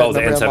I'm trying to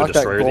unlock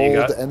that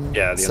gold the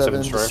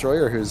N7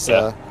 destroyer who's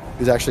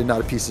actually not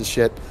a piece of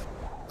shit.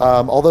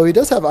 Although he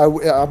does have, I'm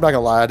not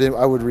gonna lie,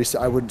 I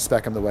wouldn't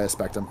spec him the way I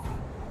spec'd him.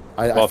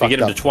 If you get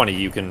him to 20,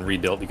 you can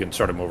rebuild. You can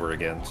start him over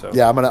again. So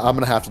yeah, I'm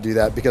gonna have to do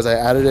that because I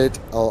added it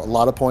a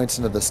lot of points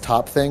into this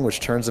top thing,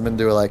 which turns him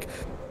into I can't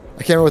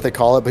remember what they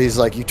call it, but he's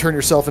like you turn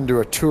yourself into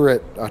a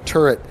turret.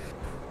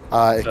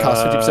 It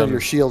costs 50% of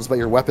your shields, but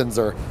your weapons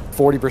are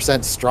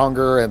 40%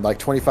 stronger and like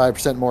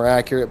 25% more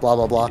accurate. Blah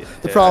blah blah.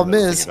 The problem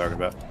is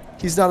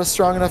he's not a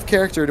strong enough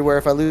character to where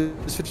if I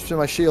lose 50% of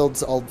my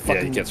shields, I'll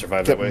fucking get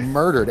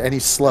murdered. And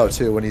he's slow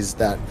too when he's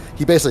that.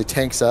 He basically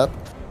tanks up.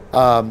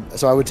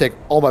 So I would take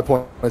all my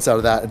points out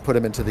of that and put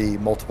him into the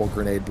multiple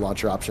grenade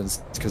launcher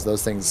options because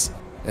those things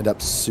end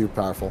up super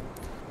powerful.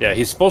 Yeah,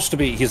 he's supposed to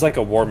be. He's like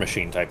a war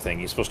machine type thing.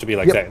 He's supposed to be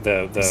like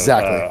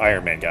the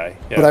Iron Man guy.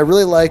 Yeah. But I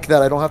really like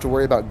that I don't have to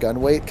worry about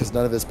gun weight because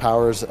none of his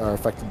powers are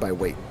affected by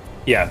weight.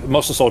 Yeah,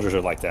 most of the soldiers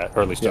are like that,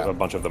 or at least a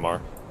bunch of them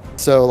are.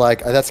 So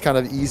like that's kind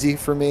of easy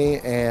for me,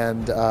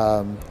 and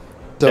so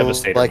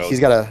Devastator like mode. He's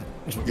got a.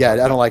 Yeah,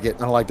 I don't like it. I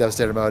don't like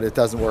Devastator mode. It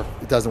doesn't work.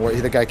 It doesn't work.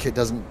 The guy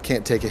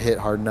can't take a hit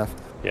hard enough.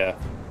 Yeah.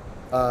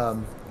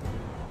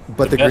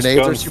 But the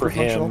grenades are super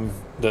functional.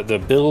 The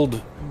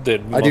build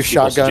that I do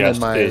shotgun and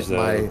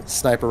my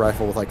sniper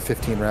rifle with like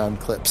 15 round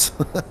clips.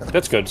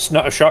 That's good.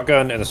 A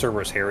shotgun and the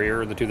Cerberus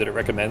Harrier are the two that it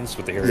recommends,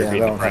 with the Harrier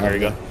being the primary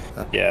gun.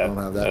 Yeah, I don't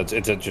have that.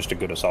 It's just a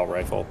good assault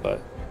rifle,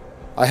 but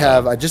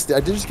I did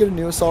just get a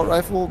new assault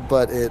rifle,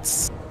 but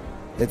it's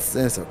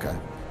okay.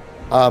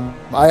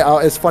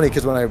 It's funny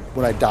because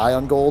when I die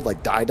on gold,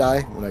 like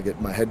die when I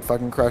get my head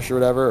fucking crushed or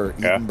whatever, or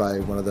eaten by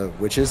one of the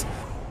witches,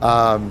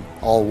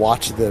 I'll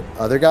watch the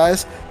other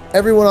guys.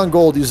 Everyone on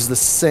gold uses the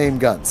same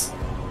guns.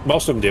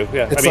 Most of them do.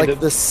 Yeah,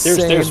 it's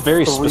there's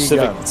very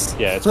specific guns.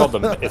 Yeah, it's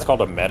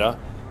called a meta,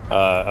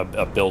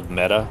 a build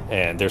meta,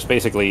 and there's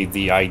basically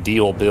the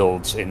ideal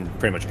builds in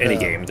pretty much any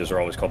game. Those are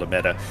always called a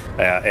meta,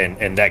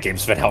 and that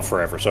game's been out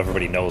forever, so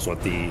everybody knows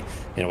what the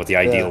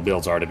ideal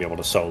builds are to be able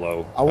to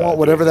solo. I want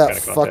whatever that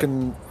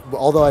fucking.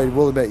 Although I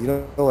will admit, you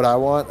know what I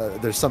want?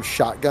 There's some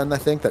shotgun I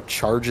think that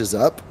charges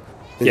up.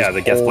 Yeah,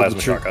 the Geth plasma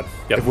shotgun.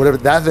 Yep. Whatever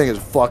that thing is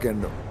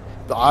fucking.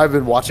 I've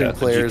been watching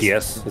players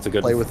it's a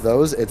good play with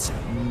those. It's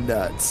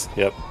nuts.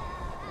 Yep.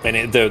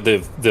 And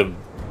the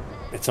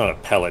it's not a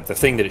pellet. The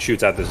thing that it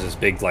shoots out is this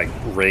big like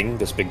ring,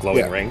 this big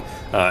glowing ring,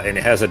 and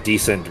it has a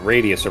decent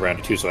radius around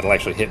it too, so it'll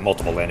actually hit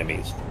multiple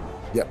enemies.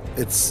 Yep,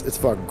 it's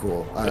fucking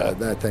cool.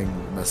 That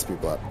thing messes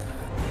people up.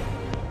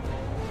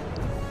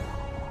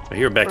 I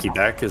hear Becky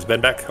back. Is Ben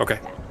back? Okay.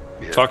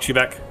 Yeah. Talk to you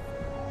back.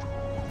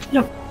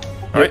 Yep.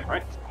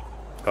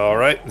 All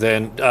right.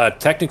 Then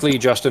technically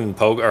Justin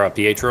and or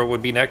Pietro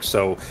would be next.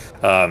 So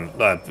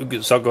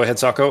so go ahead,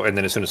 Sako, and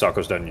then as soon as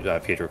Sako's done,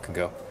 Pietro can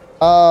go.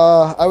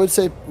 I would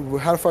say,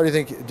 how far do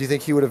you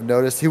think he would have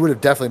noticed? He would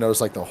have definitely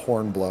noticed like the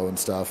horn blow and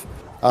stuff.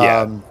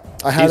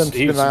 I had him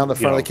keep an eye on the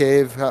front of the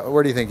cave.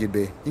 Where do you think he'd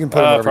be? You can put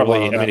him wherever probably.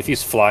 you want on I mean, if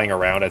he's flying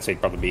around, I'd say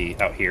he'd probably be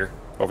out here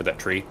over that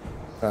tree.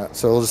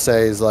 so we'll just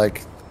say he's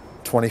like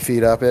 20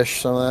 feet up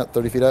ish, something like that,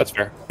 30 feet up. That's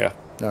fair. Yeah.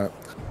 All right.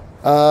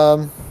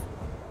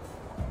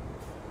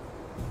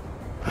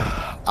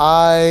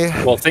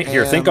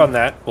 Think on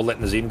that. We'll let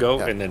Nazim go,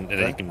 and then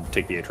you can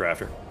take Pietro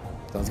after.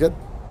 Sounds good.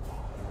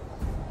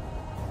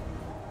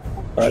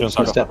 All right, I'm just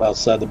going to step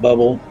outside the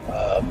bubble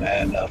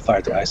and fire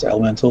at the ice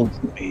elemental.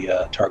 Let me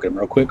target him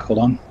real quick. Hold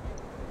on.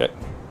 Okay.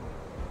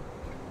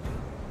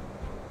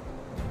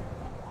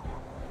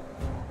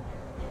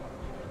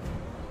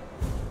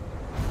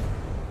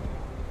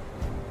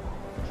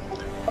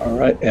 All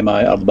right, am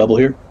I out of the bubble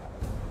here?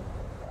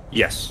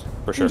 Yes,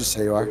 for sure. Just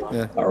say you are.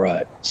 Yeah. All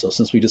right, so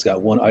since we just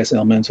got one ice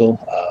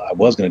elemental, I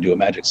was going to do a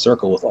magic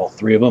circle with all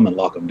three of them and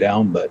lock them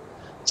down, but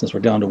since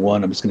we're down to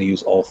one, I'm just going to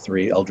use all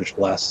three Eldritch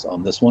Blasts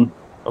on this one.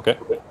 Okay.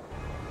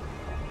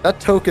 That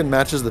token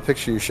matches the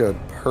picture you showed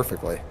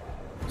perfectly.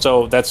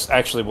 So that's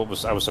actually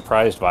I was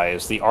surprised by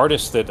is the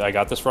artist that I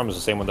got this from is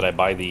the same one that I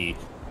buy the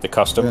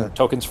custom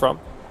tokens from,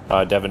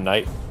 Devin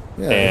Knight.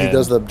 Yeah, and he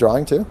does the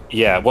drawing too.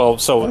 Yeah, well,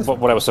 so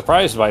what I was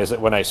surprised by is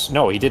that when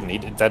he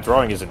didn't. That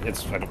drawing isn't.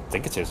 I don't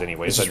think it's his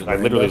anyways. I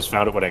literally just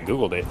found it when I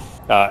googled it,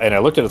 and I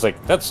looked at it. It's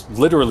like that's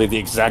literally the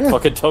exact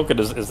fucking token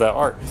is that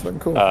art. It's fucking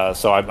cool.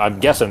 So I'm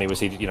guessing it was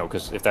he.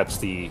 Because if that's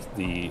the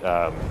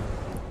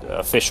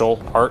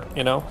official art,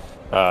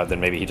 then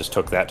maybe he just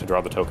took that to draw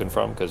the token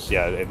from. Because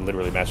it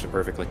literally matched it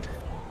perfectly.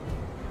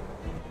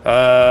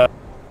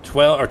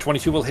 12 or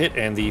 22 will hit,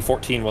 and the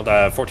 14 will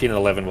 14 and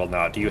 11 will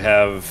not. Do you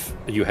have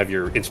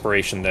your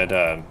inspiration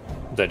that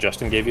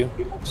Justin gave you?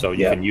 So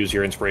you can use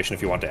your inspiration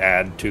if you want to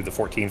add to the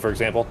 14, for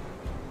example.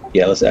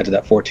 Yeah, let's add to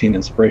that 14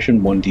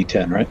 inspiration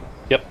 1d10, right?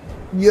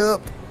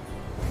 Yep.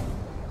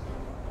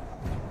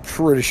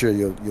 Pretty sure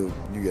you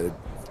get it.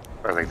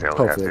 I think they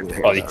only have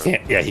 15. Well, you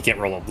can't. Yeah, he can't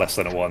roll less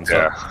than a 1.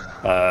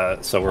 So,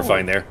 so we're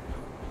fine there.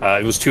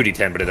 It was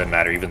 2d10, but it doesn't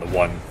matter. Even the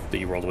 1 that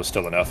you rolled was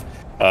still enough.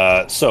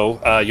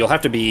 So you'll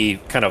have to be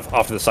kind of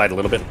off to the side a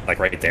little bit, like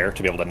right there,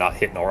 to be able to not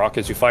hit Norok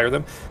as you fire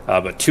them.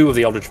 But 2 of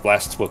the Eldritch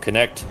Blasts will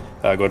connect.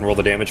 Go ahead and roll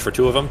the damage for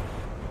 2 of them.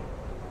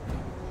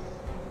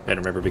 And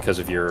remember, because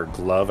of your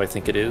glove, I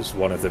think it is,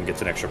 one of them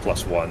gets an extra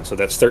 +1. So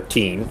that's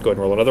 13. Go ahead and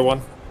roll another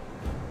one.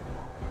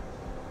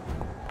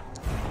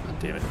 Oh,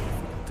 damn it.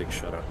 Thing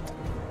shut up.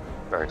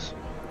 Nice.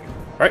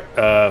 All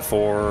right,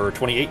 for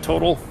 28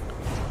 total.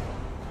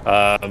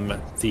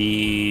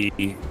 These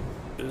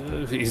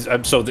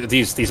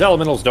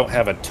elementals don't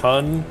have a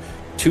ton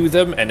to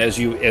them, and as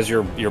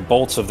your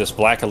bolts of this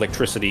black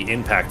electricity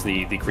impact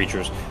the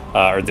creatures,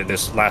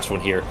 this last one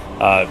here,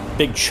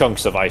 big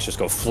chunks of ice just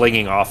go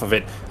flinging off of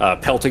it,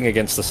 pelting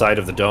against the side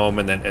of the dome,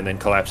 and then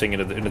collapsing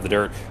into the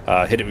dirt,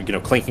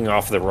 clinking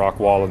off the rock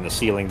wall and the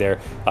ceiling there.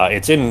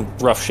 It's in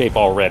rough shape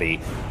already,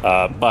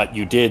 but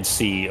you did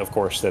see, of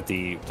course, that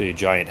the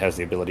giant has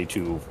the ability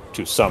to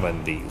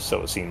summon these,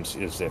 so it seems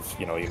as if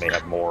you may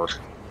have more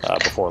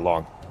before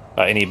long.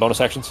 Any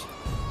bonus actions?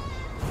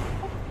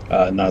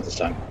 Not at this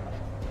time.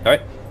 All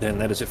right, then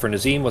that is it for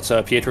Nazim. What's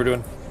Pietro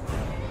doing?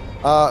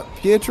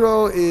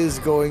 Pietro is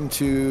going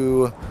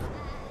to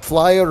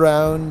fly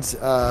around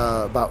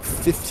about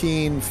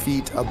 15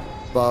 feet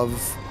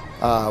above.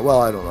 Well,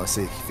 I don't know.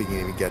 See if he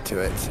can even get to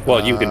it.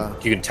 Well, you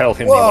can tell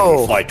him you want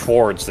to fly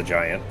towards the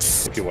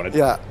giant if you wanted.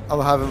 Yeah,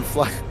 I'll have him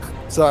fly.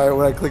 Sorry,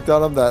 when I clicked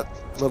on him, that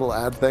little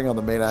ad thing on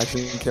the main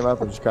action came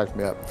up and just cracked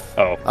me up.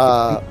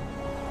 Oh.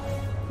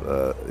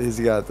 He's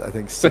got, I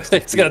think,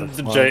 it's got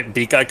the giant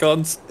beak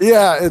icons.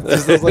 Yeah, I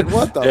was like,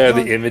 what the? Yeah,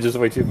 fuck? the image is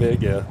way too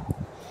big. Yeah.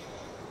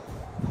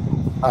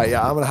 All right,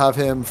 yeah, I'm gonna have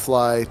him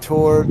fly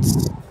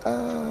towards.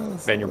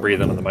 Ben, you're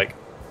breathing on the mic.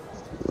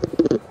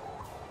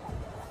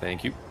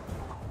 Thank you.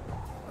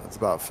 That's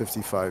about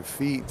 55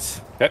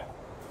 feet. Okay.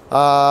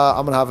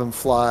 I'm gonna have him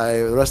fly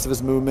the rest of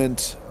his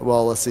movement.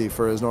 Well, let's see,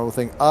 for his normal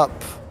thing, up.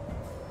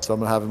 So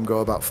I'm gonna have him go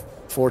about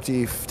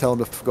 40. Tell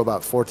him to go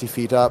about 40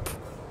 feet up.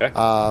 Okay.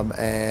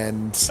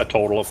 And a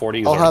total of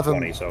 40. I'll have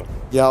 20, him. So.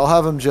 Yeah, I'll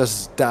have him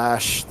just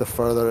dash the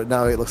further.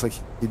 Now it looks like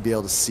he'd be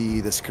able to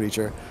see this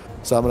creature,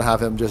 so I'm gonna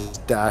have him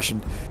just dash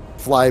and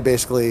fly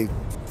basically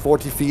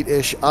 40 feet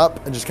ish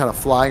up, and just kind of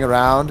flying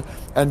around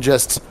and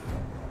just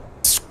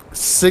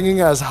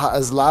singing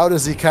as loud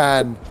as he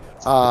can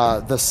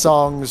the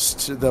songs,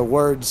 to the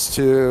words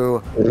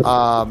to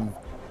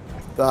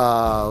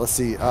let's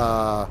see,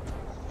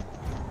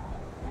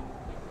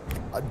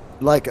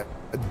 like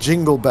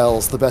jingle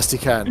bells the best he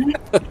can.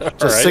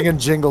 Just right. singing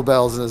jingle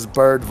bells in his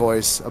bird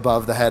voice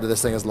above the head of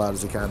this thing as loud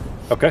as he can.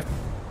 Okay.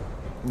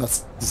 And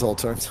that's his whole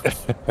turn.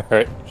 All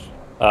right.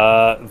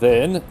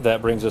 Then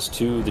that brings us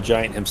to the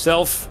giant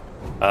himself.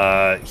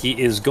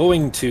 He is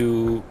going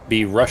to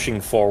be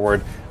rushing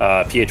forward.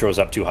 Pietro's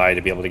up too high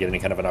to be able to get any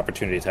kind of an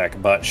opportunity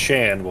attack, but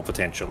Shan will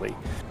potentially.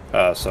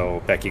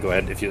 So Becky, go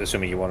ahead if you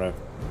assuming you want to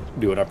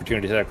do an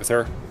opportunity attack with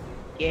her.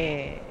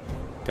 Yeah.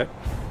 Okay.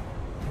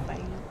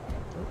 Bye.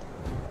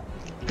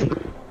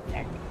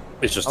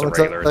 It's just I'm a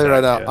gonna regular tell you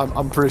attack. right now,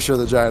 I'm pretty sure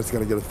the giant's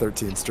going to get a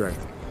 13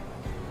 strength.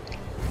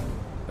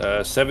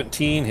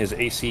 17. His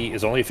AC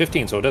is only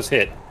 15, so it does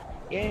hit.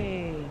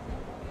 Yay.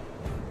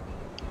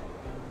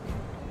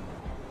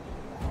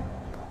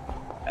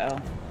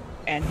 Oh.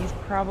 And he's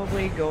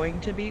probably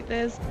going to beat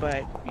this,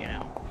 but, you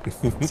know.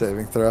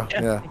 Saving throw,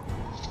 yeah.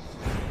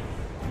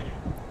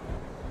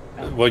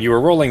 Well, you were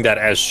rolling that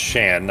as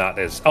Shan, not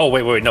as... Oh,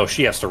 wait, no,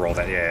 she has to roll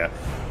that, yeah.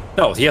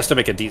 No, he has to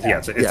make a... the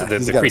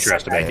creature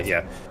has to make it,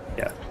 yeah.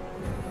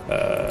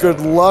 Good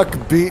luck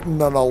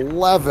beating an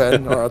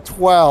 11 or a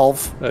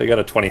 12. You got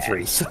a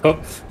 23, so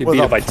you With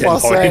beat a it by 10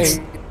 points.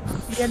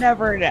 8. You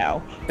never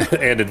know.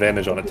 And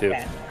advantage on it, too.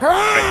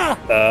 Right,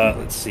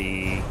 let's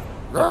see.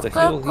 Up the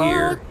hill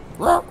here.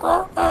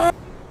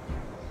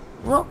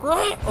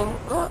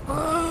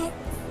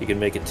 You can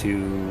make it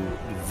to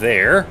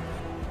there.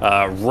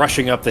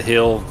 Rushing up the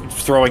hill,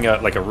 throwing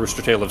like a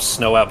rooster tail of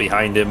snow out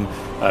behind him.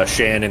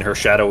 Shan, in her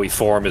shadowy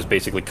form, is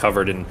basically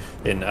covered in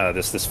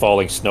this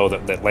falling snow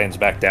that lands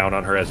back down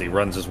on her as he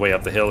runs his way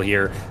up the hill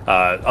here,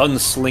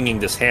 unslinging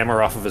this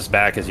hammer off of his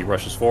back as he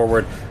rushes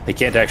forward. He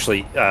can't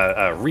actually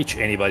reach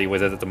anybody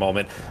with it at the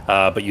moment,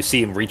 but you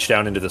see him reach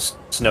down into the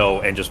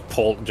snow and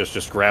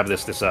just grab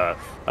this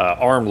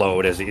arm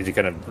load as he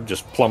kind of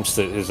just plumps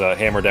his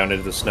hammer down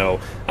into the snow.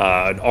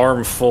 An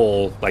arm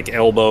full, like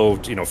elbow,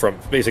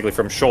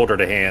 from shoulder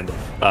to hand,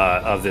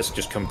 of this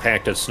just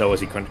compacted snow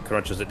as he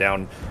crunches it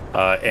down,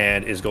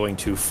 and is going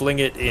to fling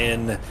it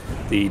in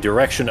the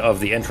direction of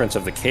the entrance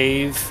of the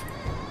cave,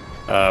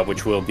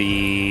 which will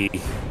be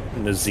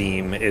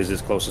Nazim is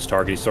his closest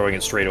target. He's throwing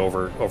it straight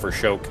over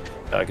Shoke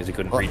because he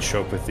couldn't reach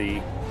Shoke with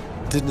the...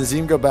 Did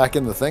Nazim go back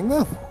in the thing,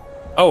 though?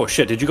 Oh,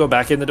 shit. Did you go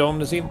back in the dome,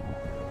 Nazim?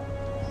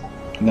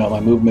 No, my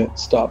movement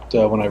stopped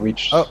when I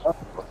reached...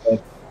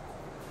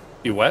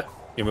 You what?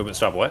 Your movement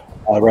stopped what?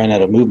 I ran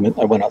out of movement.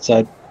 I went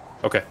outside.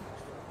 Okay.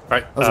 All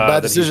right. That was a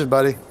bad decision,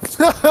 buddy.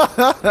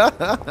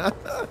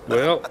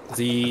 Well,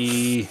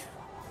 the hey.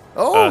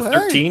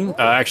 13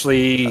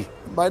 actually,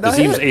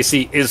 Nazim's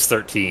AC is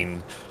 13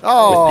 with the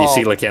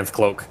Coelacanth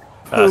cloak.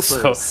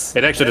 So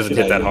it actually doesn't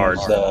hit that hard.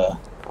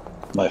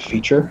 My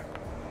feature.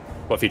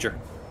 What feature?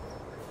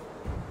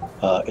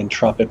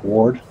 Entropic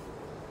Ward.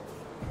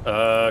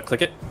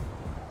 Click it.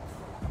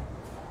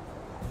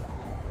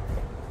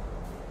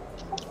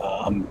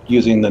 I'm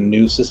using the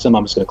new system.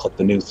 I'm just going to click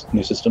the new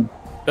system.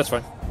 That's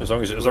fine, as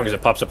long as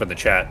it pops up in the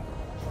chat.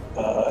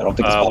 I don't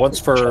think it's once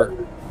per.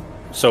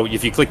 So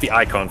if you click the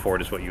icon for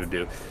it, is what you would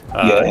do.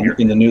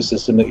 In the new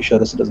system that you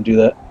showed us, it doesn't do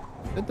that.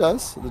 It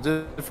does. It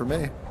did it for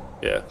me.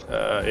 Yeah.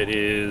 It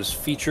is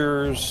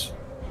features.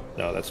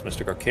 No, that's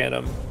Mystic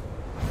Arcanum.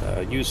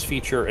 Use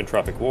feature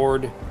Entropic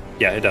Ward.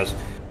 Yeah, it does.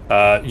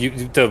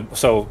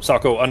 So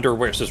Sako, under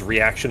where it says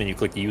reaction, and you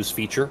click use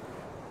feature.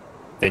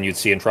 Then you'd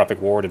see Entropic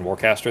Ward and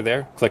Warcaster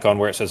there. Click on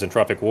where it says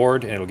Entropic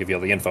Ward, and it'll give you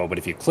all the info. But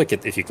if you click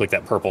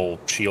that purple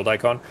shield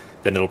icon,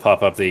 then it'll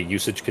pop up the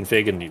usage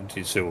config, and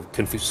so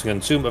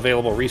consume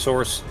available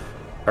resource,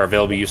 or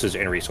available usage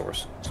and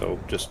resource. So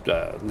just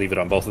leave it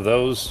on both of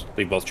those,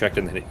 leave both checked,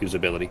 and then hit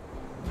usability.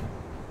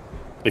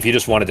 If you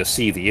just wanted to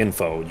see the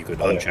info, you could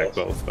uncheck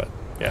both. But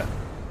yeah,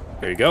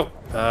 there you go.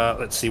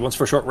 Let's see. Once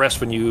for a short rest,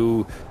 when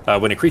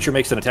a creature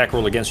makes an attack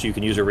roll against you, you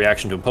can use a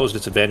reaction to impose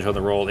disadvantage on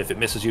the roll. If it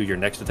misses you, your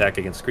next attack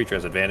against the creature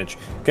has advantage.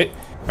 Okay.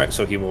 All right.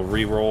 So he will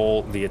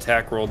re-roll the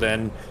attack roll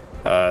then.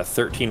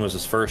 13 was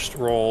his first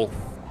roll.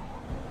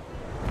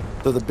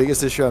 So the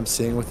biggest issue I'm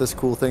seeing with this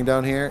cool thing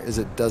down here is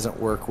it doesn't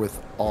work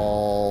with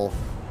all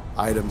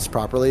items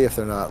properly if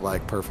they're not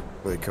like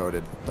perfectly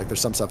coded. Like there's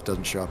some stuff that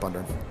doesn't show up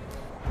under.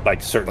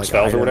 Like certain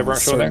spells items, or whatever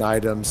aren't showing there? Certain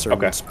items,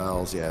 certain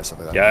spells, yeah,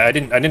 something like that.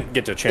 Yeah, I didn't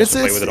get a chance to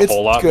play with it a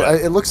whole lot. Good. But...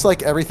 It looks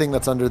like everything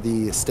that's under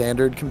the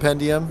standard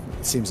compendium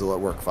seems to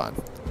work fine.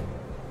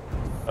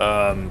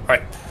 All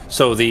right.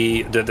 So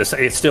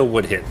it still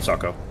would hit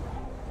Sako.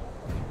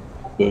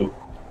 Boo.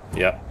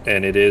 Yeah,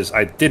 and it is.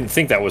 I didn't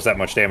think that was that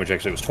much damage.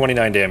 Actually, it was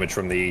 29 damage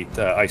from the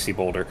icy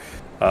boulder.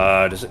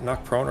 Does it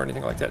knock prone or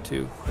anything like that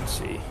too? Let's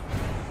see.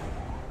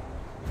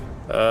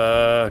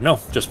 No,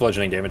 just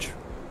bludgeoning damage.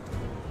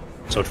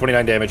 So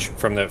 29 damage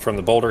from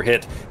the boulder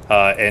hit,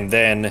 and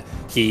then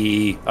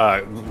he,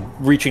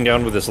 reaching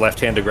down with his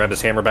left hand to grab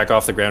his hammer back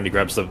off the ground, he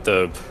grabs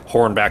the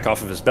horn back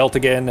off of his belt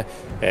again,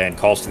 and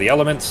calls to the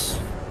elements.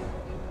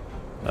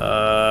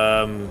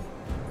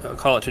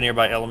 Call it to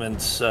nearby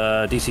elements.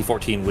 DC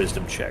 14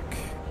 Wisdom check.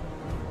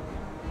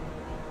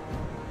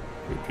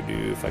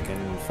 If I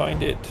can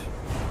find it.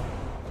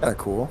 Kind of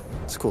cool.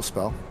 It's a cool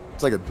spell.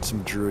 It's like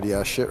some druidy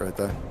ass shit right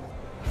there.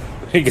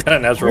 He got a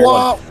natural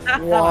Wah,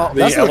 one. wah. The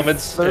That's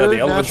elements, the yeah, third the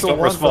elements natural don't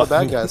one for the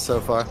respond. bad guys so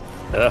far.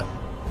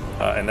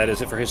 And that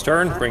is it for his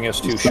turn. Bring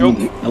us to Some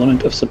Shoke.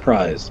 element of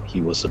surprise.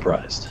 He was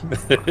surprised.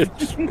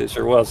 It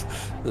sure was.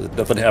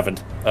 Nothing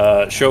happened.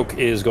 Shoke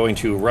is going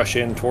to rush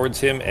in towards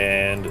him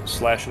and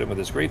slash at him with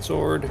his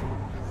greatsword.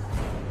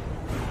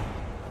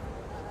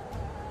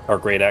 Or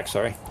great axe,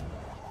 sorry.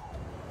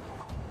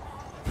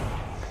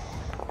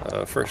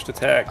 First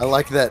attack. I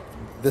like that.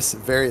 This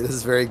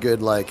is very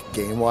good. Like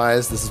game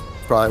wise, this is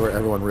probably where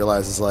everyone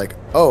realizes like,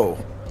 oh,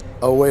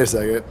 wait a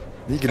second.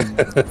 He can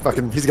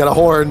fucking. He's got a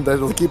horn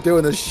that'll keep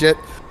doing this shit.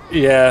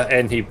 Yeah,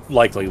 and he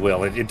likely will.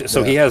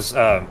 So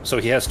Yeah.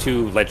 he has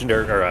two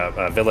legendary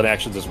or villain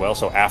actions as well.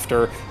 So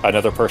after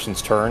another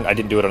person's turn, I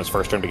didn't do it on his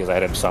first turn because I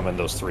had him summon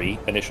those 3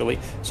 initially.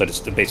 So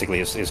just basically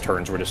his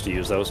turns were just to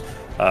use those.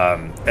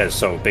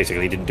 So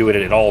basically he didn't do it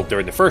at all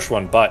during the first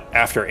one. But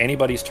after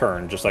anybody's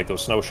turn, just like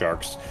those snow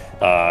sharks,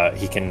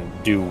 he can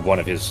do one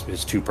of his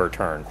 2 per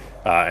turn.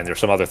 And there's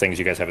some other things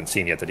you guys haven't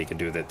seen yet that he can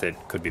do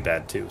that could be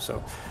bad too.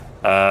 So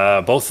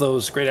both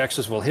those great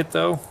axes will hit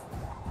though.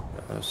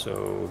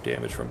 So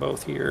damage from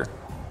both here.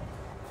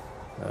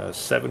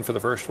 7 for the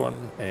first one,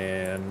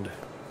 and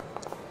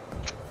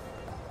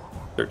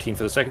 13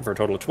 for the second, for a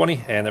total of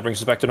 20. And that brings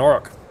us back to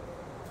Norok.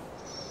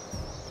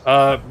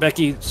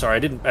 Becky, sorry, I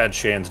didn't add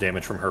Shan's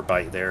damage from her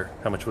bite there.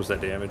 How much was that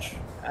damage?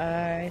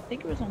 I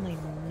think it was only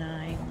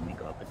 9. Let me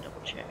go up and double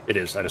check. It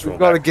is. I just We've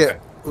rolled got to back. get Okay.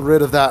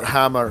 rid of that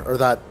hammer or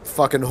that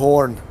fucking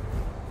horn.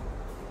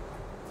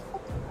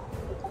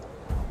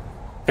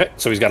 Okay,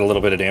 so he's got a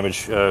little bit of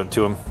damage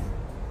to him.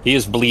 He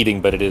is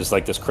bleeding, but it is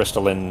like this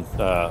crystalline,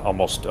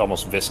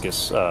 almost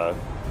viscous,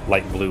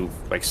 light blue,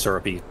 like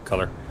syrupy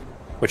color.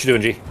 What you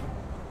doing, G?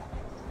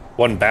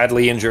 One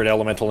badly injured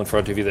elemental in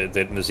front of you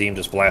that Nazim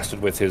just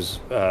blasted with his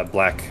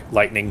black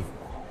lightning,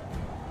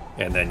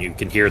 and then you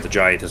can hear the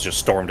giant has just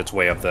stormed its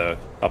way up the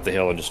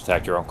hill and just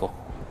attacked your uncle.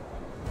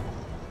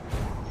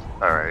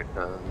 All right.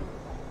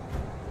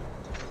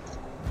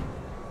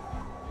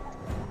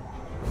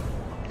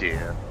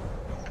 Yeah.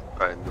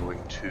 I'm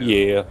going to.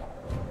 Yeah.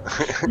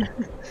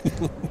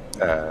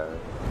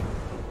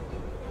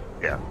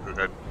 Yeah,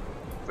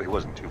 he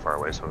wasn't too far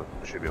away, so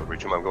I should be able to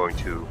reach him. I'm going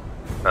to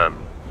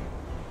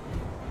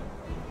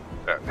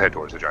head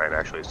towards the giant,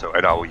 actually. So,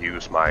 and I will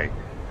use my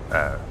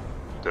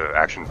the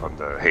action from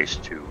the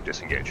haste to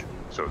disengage,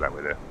 so that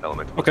way the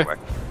element moves Okay. away.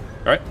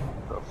 All right.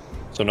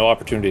 So no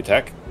opportunity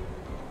attack.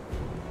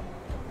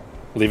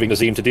 Leaving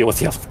Nazim to deal with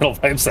the elemental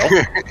by himself.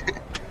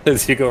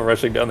 As you go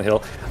rushing down the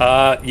hill,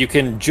 you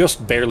can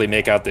just barely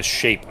make out the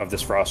shape of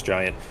this frost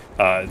giant.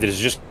 That is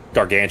just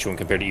gargantuan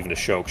compared to even to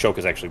Shoke. Shoke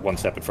is actually 1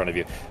 step in front of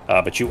you,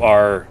 but you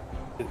are,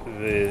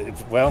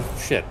 well,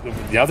 shit.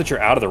 Now that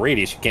you're out of the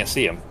radius, you can't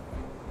see him.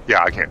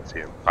 Yeah, I can't see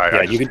him.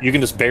 You can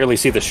just barely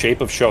see the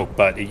shape of Shoke,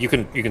 but you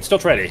can still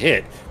try to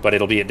hit, but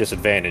it'll be at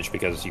disadvantage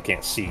because you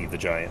can't see the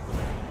giant.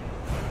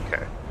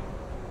 Okay.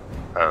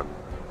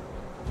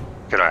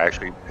 Can I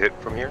actually hit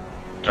from here?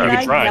 Can You I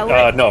can try. yell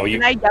at, No,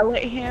 Can I yell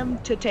at him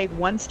to take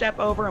 1 step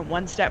over and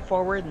 1 step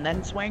forward and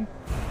then swing?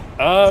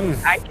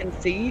 I can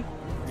see.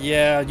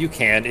 Yeah, you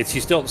can. It's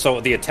you still. So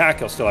the attack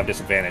he'll still have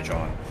disadvantage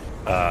on.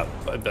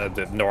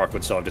 The Norik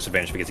would still have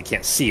disadvantage because he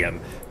can't see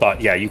him.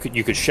 But yeah, you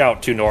could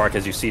shout to Norik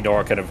as you see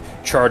Norik kind of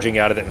charging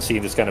out of it and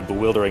seeing this kind of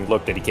bewildering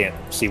look that he can't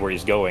see where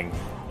he's going.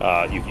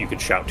 You could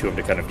shout to him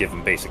to kind of give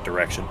him basic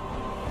direction.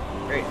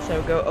 Great.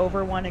 So go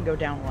over 1 and go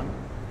down 1,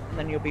 and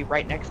then you'll be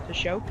right next to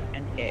Shoke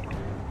and hit.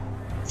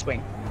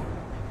 Swing.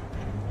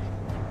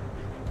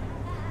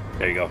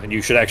 There you go. And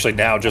you should actually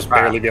now just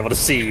barely be able to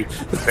see.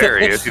 There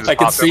he is. He just I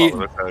can popped up see.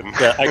 all of a sudden.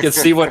 Yeah, I can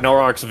see what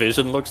Norok's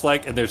vision looks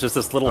like, and there's just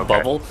this little Okay.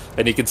 bubble,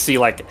 and you can see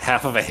like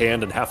half of a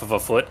hand and half of a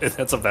foot, and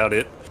that's about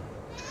it.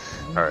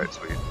 All right,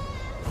 sweet.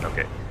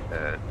 Okay,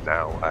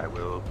 now I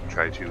will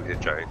try to hit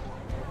giant.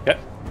 Yep.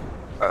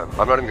 I'm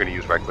not even going to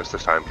use reckless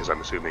this time because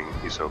I'm assuming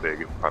he's so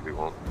big it probably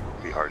won't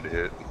be hard to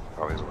hit.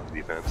 Probably has a lot of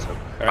defense, so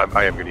Alright.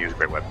 I am going to use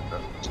great weapon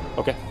though. So.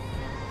 Okay.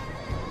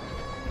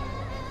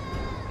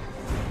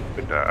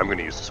 But I'm going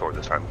to use the sword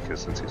this time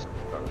because since he's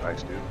not a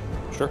nice dude.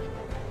 Sure.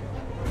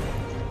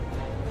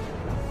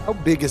 How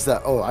big is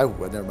that? Oh,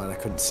 never mind. I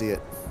couldn't see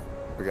it.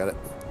 Forgot it.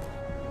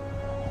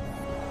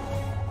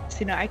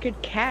 So, I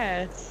could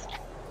cast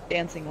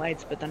Dancing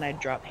Lights, but then I'd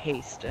drop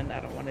Haste, and I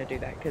don't want to do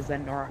that because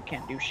then Norok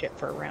can't do shit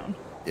for a round.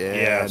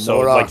 Yeah.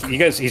 So Norok. like you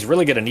guys, he's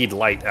really gonna need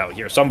light out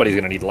here. Somebody's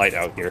gonna need light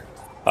out here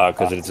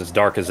because it's as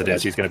dark as it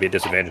is. He's gonna be at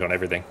disadvantage on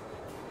everything.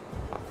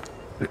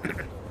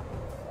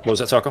 What was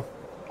that, Sako?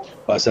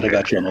 I said I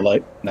got you on the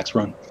light. Next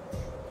run.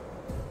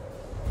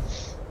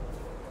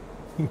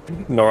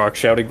 Norok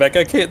shouting back,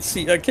 "I can't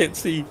see! I can't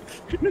see!"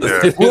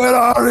 Yeah. Where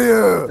are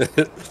you?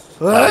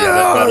 Where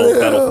are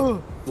that'll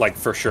you? like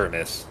for sure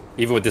miss.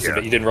 Even with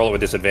disadvantage, you didn't roll it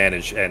with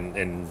disadvantage,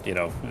 and you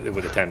know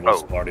with a 10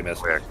 will already miss.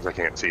 Yeah, because I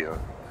can't see him.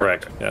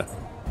 Correct. Yeah.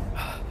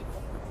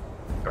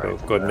 All Go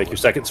right, ahead and make your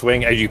second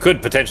swing. You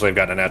could potentially have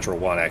gotten a natural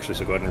 1 actually,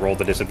 so go ahead and roll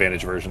the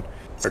disadvantage version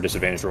or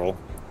disadvantage roll,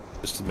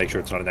 just to make sure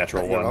it's not a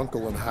natural Your 1.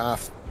 uncle in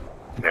half.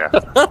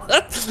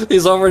 Yeah.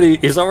 he's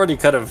already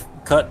kind of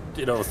cut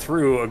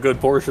through a good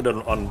portion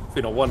on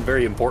one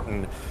very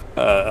important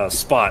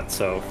spot.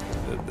 So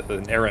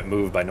an errant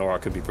move by Nora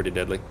could be pretty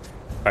deadly.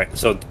 All right,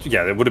 so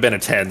yeah, it would have been a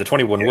 10. The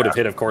 21 would have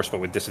hit, of course, but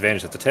with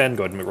disadvantage at the 10.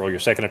 Go ahead and roll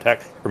your second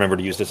attack. Remember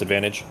to use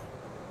disadvantage.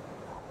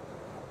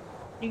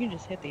 You can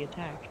just hit the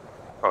attack.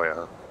 Oh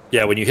yeah.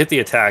 Yeah, when you hit the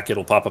attack,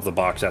 it'll pop up the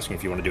box asking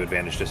if you want to do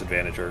advantage,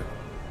 disadvantage, or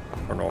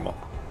normal.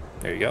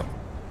 There you go.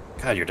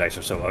 God, your dice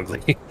are so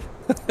ugly.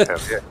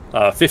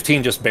 Yeah.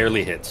 15 just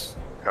barely hits.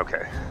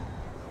 Okay.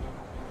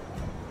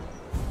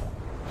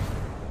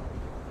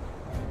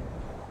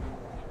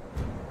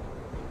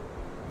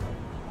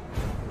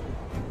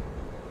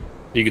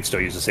 You could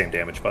still use the same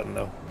damage button,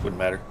 though. Wouldn't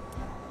matter.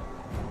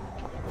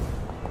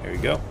 There you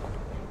go.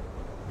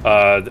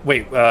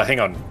 Wait, hang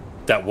on.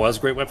 That was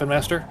Great Weapon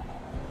Master?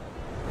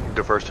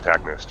 The first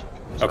attack missed.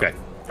 So. Okay.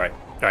 All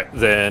right.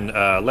 Then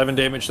 11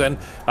 damage. Then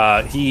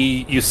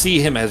you see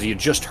him as he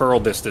just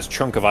hurled this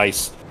chunk of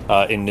ice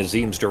in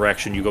Nazim's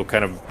direction. You go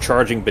kind of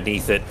charging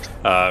beneath it,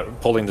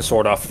 pulling the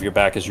sword off of your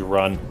back as you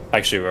run.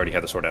 Actually, we already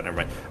had the sword out. Never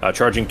mind.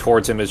 Charging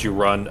towards him as you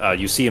run.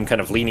 You see him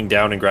kind of leaning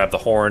down and grab the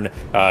horn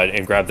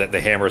and grab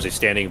the hammer as he's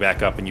standing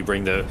back up, and you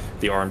bring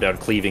the arm down,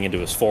 cleaving into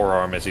his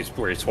forearm as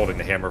where he's holding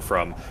the hammer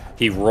from.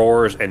 He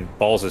roars and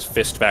balls his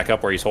fist back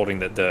up where he's holding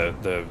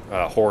the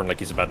horn like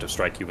he's about to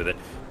strike you with it.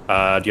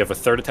 Do you have a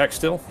third attack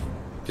still?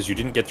 Because you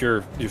didn't get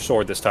your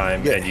sword this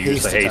time, and you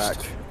used the haste.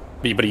 Attack.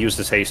 But he used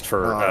his haste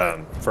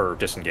for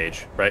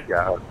disengage, right?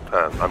 Yeah,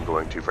 I'm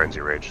going to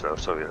Frenzy Rage, though,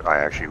 so I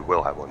actually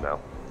will have one now.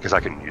 Because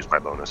I can use my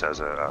bonus as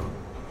a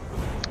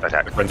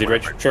attack. Frenzy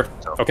Rage? Sure.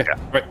 So, Okay, yeah.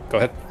 right, go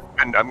ahead.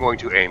 And I'm going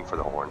to aim for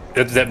the horn.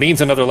 That means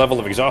another level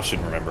of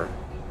exhaustion, remember?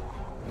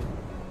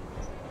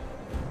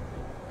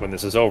 When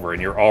this is over,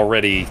 and you're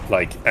already,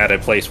 at a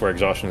place where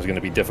exhaustion is going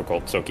to be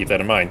difficult, so keep that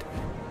in mind.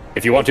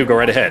 If you want to, go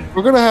right ahead.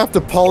 We're gonna have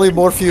to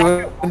polymorph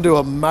you into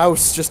a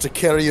mouse just to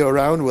carry you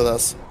around with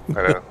us. I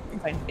know.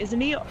 Fine. Isn't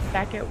he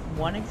back at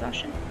 1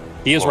 exhaustion?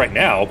 He is right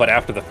now, but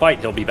after the fight,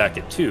 he'll be back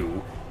at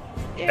 2.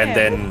 Yeah, And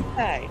then-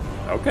 okay.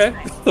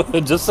 Okay.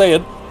 Just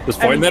saying.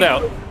 Just pointing that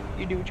out.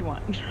 You do what you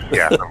want.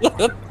 Yeah.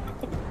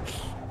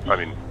 I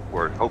mean,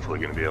 we're hopefully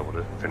going to be able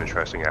to finish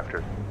resting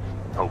after,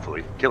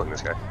 hopefully, killing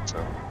this guy.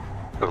 So,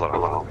 there's a lot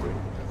of hopefully.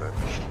 But...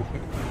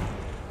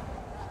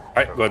 All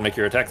right, go ahead and make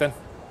your attack then.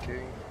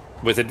 Okay.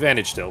 With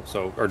advantage still,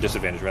 or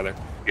disadvantage rather.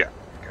 Yeah.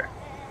 Okay.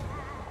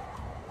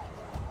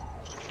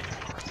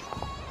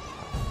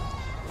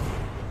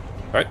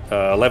 All right,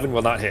 11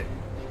 will not hit.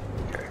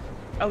 Okay.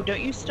 Oh,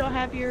 don't you still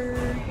have your...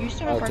 You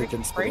still have I'll Bardic take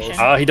Inspiration.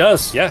 He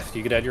does. Yeah,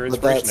 you could add your But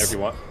inspiration that's- if you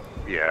want.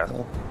 Yeah.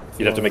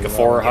 You'd have to make a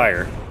 4 or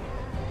higher.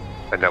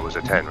 And that was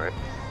a 10, right?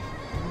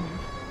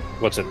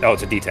 What's it? Oh,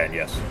 it's a D10.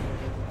 Yes.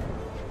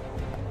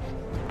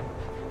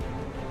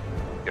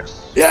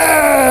 Yes.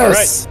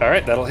 Yes! All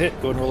right, that'll hit.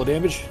 Go ahead and roll the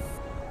damage.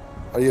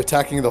 Are you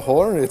attacking the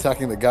horn or are you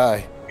attacking the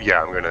guy?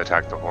 Yeah, I'm going to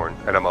attack the horn.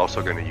 And I'm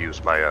also going to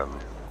use my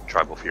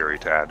Tribal Fury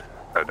to add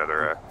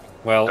another...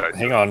 Well,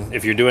 hang on.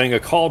 If you're doing a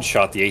called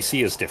shot, the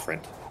AC is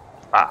different.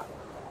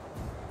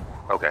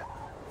 Okay.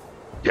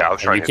 Yeah, I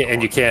was trying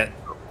to... You can't.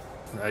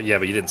 Yeah,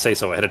 but you didn't say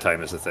so ahead of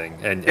time is the thing.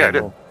 And Yeah, I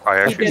did. I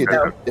actually did, said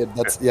though.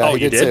 that. Yeah, Oh,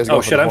 he you did say did? he was Oh,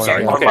 going for shit, the I'm horn,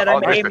 sorry. yeah. Okay.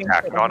 On this aiming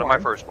attack, for the not on my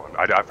horn. first one.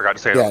 I forgot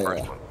to say it on the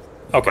first one.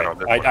 Okay, But on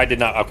this one. I did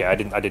not. Okay, I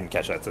didn't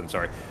catch that. Then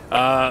sorry.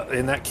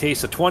 In that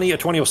case, a 20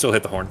 will still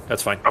hit the horn.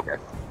 That's fine. Okay.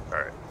 All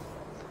right.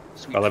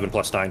 Sweet. 11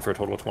 plus 9 for a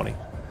total of 20.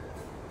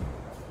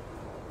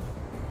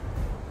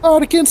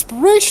 Bardic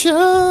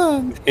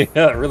Inspiration!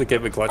 Yeah, it really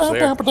came in clutch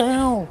there. Down. Go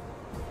ahead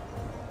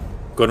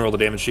and roll the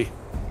damage sheet.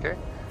 Okay.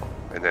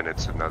 And then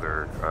it's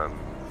another...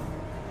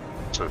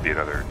 so it'd be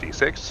another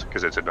D6,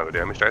 because it's another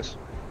damage dice.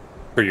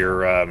 For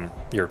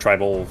your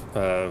tribal.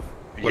 Yeah,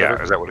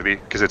 Whatever. is that what it'd be?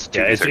 Because it's 2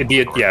 Yeah,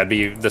 D6. it'd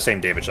be the same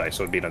damage dice,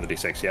 so it'd be another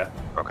D6. Yeah.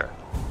 Okay.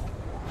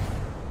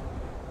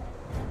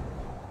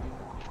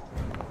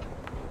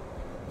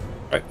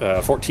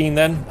 Right, 14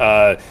 then.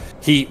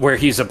 Where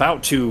he's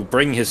about to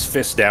bring his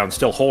fist down,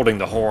 still holding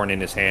the horn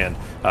in his hand,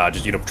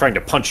 just trying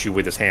to punch you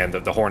with his hand.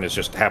 The horn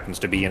just happens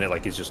to be in it,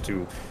 like he's just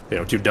too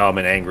dumb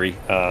and angry.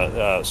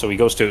 So he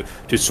goes to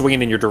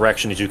swing in your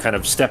direction as you kind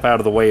of step out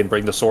of the way and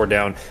bring the sword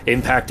down,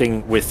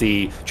 impacting with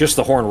the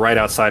horn right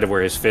outside of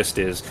where his fist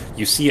is.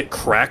 You see it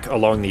crack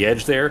along the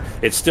edge there.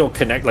 It's still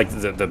connect like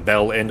the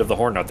bell end of the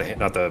horn, not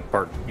the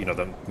part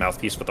the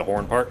mouthpiece, but the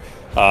horn part.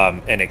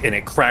 And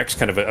it cracks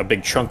kind of a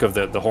big chunk of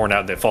the horn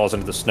out that falls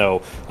into the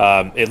snow.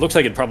 It looks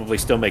like it'd probably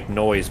still make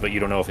noise, but you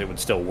don't know if it would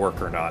still work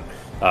or not.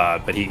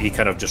 But he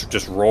kind of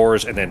just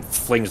roars and then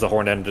flings the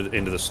horn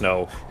into the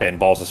snow and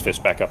balls his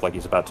fist back up like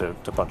he's about to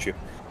punch you.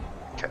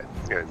 Okay.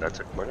 Yeah, that's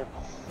it. All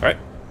right.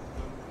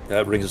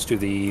 That brings us to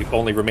the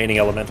only remaining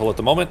elemental at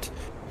the moment,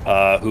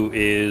 who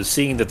is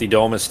seeing that the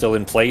dome is still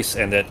in place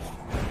and that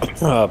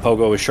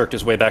Pogo has shirked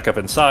his way back up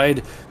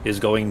inside, is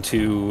going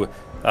to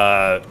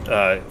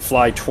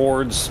fly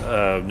towards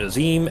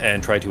Nazim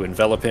and try to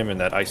envelop him in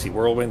that icy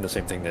whirlwind, the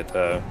same thing that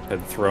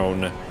had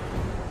thrown...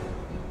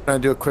 Can I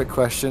do a quick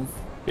question?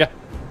 Yeah.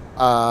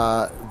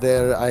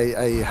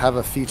 I have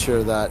a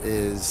feature that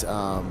is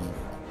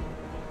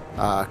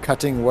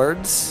cutting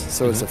words.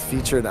 So it's a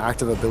feature, an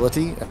active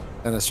ability,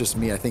 and it's just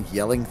me, I think,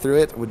 yelling through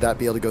it. Would that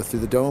be able to go through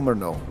the dome or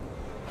no?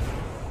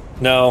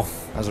 No.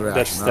 As a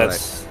reaction.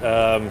 That's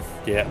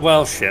yeah.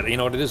 Well, shit. You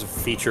know what? It is a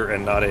feature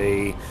and not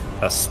a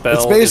spell.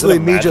 It's basically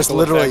it me just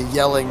literally effect?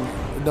 yelling.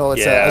 No,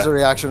 it's as a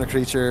reaction to a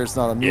creature. It's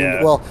not immune.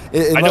 Yeah. Well,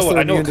 I know what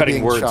immune to cutting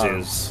being words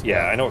charmed. is.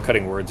 Yeah, I know what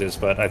cutting words is,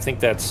 but I think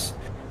that's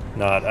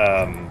not.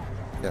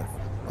 Yeah.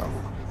 Well,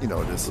 you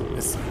know it is.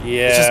 It's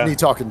Yeah. just me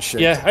talking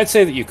shit. Yeah, I'd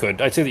say that you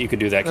could. I'd say that you could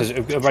do that because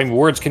I mean,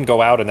 words can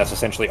go out, and that's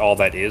essentially all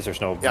that is.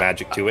 There's no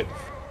magic to it.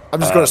 I'm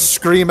just going to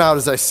scream out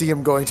as I see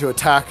him going to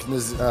attack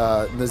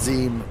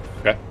Nazim.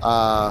 Okay.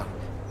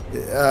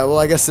 Well,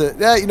 I guess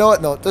you know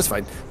what? No, that's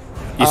fine.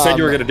 You said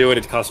you were going to do it.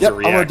 It costs you a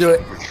reaction. I'm going to do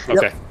it.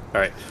 Okay. Yep.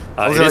 All right.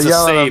 was It gonna is a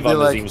yell at him save and on be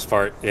like- Nazim's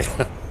part.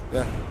 Yeah.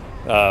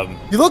 Yeah.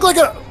 You look like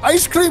an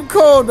ice cream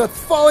cone that's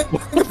falling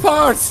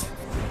apart.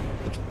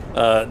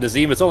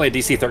 Nazim, it's only a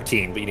DC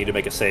 13, but you need to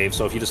make a save.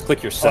 So if you just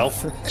click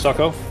yourself,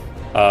 Socko,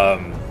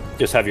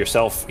 just have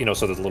yourself,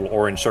 so there's little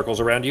orange circles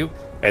around you,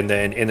 and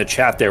then in the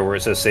chat there where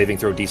it says saving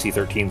throw DC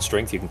 13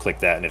 strength, you can click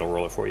that and it'll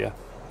roll it for you.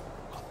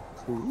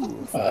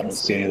 I don't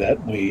see any of that.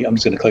 I'm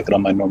just going to click it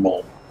on my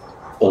normal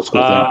old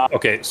school thing.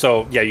 Okay,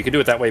 so yeah, you can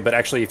do it that way, but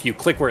actually if you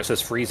click where it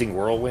says freezing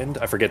whirlwind,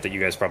 I forget that you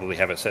guys probably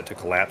have it set to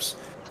collapse.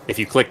 If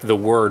you click the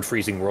word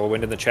freezing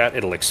whirlwind in the chat,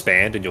 it'll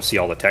expand and you'll see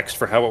all the text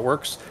for how it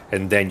works,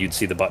 and then you'd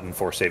see the button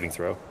for saving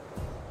throw.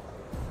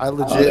 I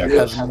legit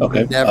have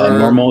Okay. never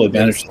Normal,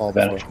 advantage, been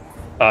advantage.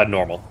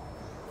 Normal.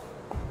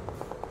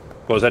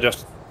 What was that,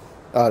 Justin?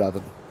 Oh,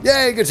 nothing.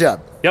 Yay, good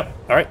job. Yep.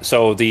 All right.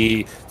 So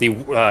the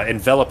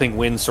enveloping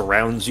wind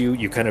surrounds you.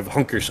 You kind of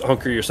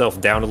hunker yourself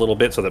down a little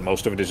bit so that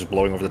most of it is just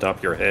blowing over the top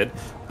of your head.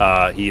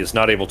 He is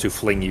not able to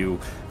fling you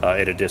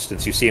at a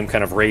distance. You see him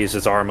kind of raise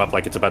his arm up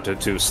like it's about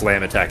to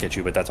slam attack at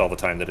you, but that's all the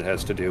time that it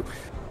has to do.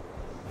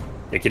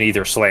 It can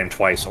either slam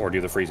twice or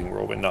do the freezing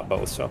whirlwind, not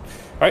both. So, all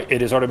right,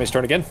 it is Artemis'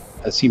 turn again.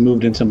 Has he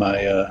moved into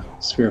my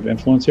sphere of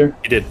influence here?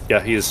 He did.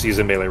 Yeah, he's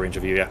in melee range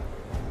of you. Yeah.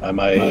 Am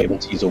I able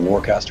to use a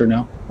Warcaster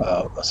now?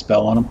 A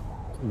spell on him?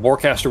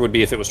 Warcaster would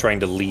be if it was trying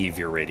to leave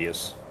your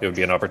radius. It would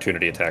be an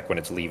opportunity attack when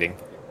it's leaving.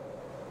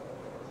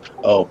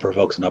 Oh,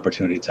 provokes an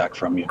opportunity attack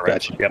from you.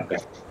 Correct. Gotcha. Yep. Okay.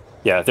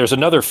 Yeah, there's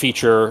another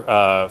feature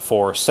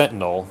for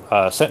Sentinel.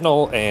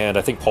 Sentinel and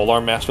I think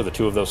Polearm Master, the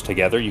two of those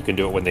together, you can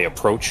do it when they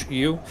approach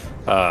you,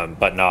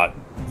 but not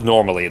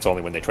normally. It's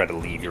only when they try to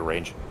leave your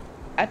range.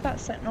 I thought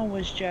Sentinel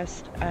was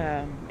just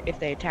if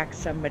they attack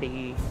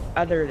somebody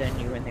other than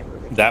you and they were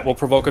with That will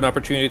provoke an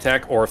opportunity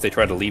attack, or if they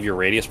try to leave your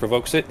radius,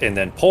 provokes it. And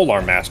then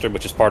Polearm Master,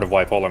 which is part of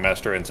why Polearm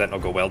Master and Sentinel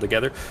go well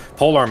together.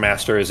 Polearm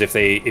Master is if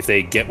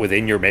they get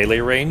within your melee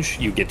range,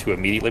 you get to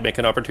immediately make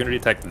an opportunity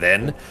attack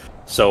then.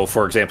 So,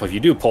 for example, if you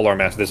do Polearm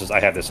Master, I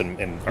have this in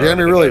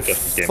Jeremy really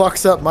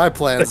fucks up my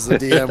plans as a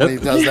DM when he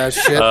does that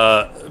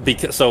shit.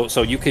 Because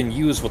so you can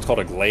use what's called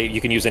a glaive.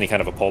 You can use any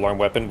kind of a polearm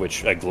weapon,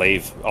 which a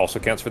glaive also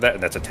counts for that,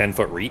 and that's a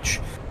 10-foot reach.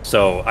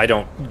 So I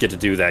don't get to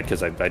do that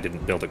because I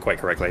didn't build it quite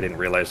correctly. I didn't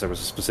realize there was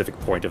a specific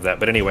point of that.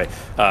 But anyway,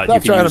 you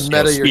can use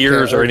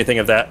spears or anything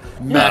of that.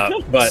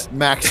 But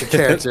max the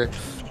character.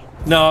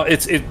 No,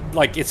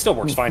 it still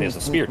works fine as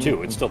a spear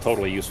too. It's still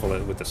totally useful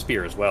with the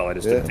spear as well. I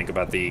just didn't think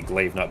about the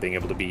glaive not being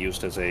able to be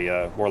used as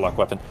a warlock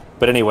weapon.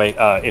 But anyway,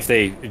 if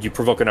you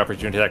provoke an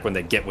opportunity attack when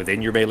they get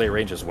within your melee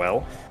range as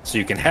well, so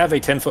you can have a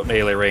 10-foot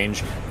melee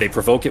range. They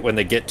provoke it when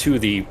they get to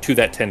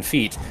that 10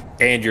 feet,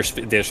 and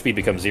their speed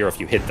becomes 0 if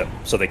you hit them,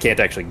 so they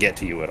can't actually get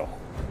to you at all,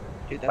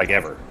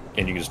 ever.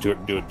 And you can just do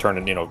it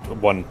turn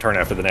one turn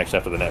after the next.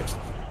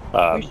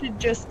 we should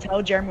just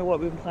tell Jeremy what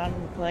we plan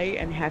to play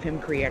and have him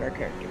create our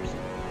characters.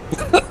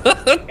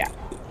 Yeah.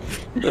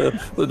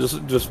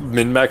 Just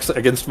min-max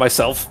against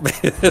myself.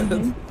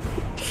 Mm-hmm.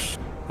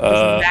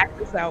 Max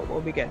this out,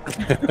 we'll be good.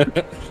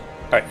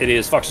 Alright, it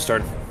is Fox's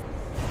turn.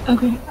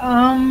 Okay,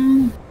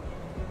 I'm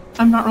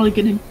not really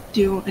gonna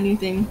do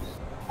anything.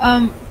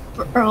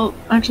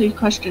 Actually,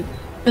 question.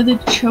 For the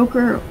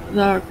choker,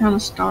 the Crown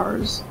of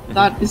Stars,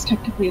 that is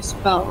technically a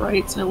spell,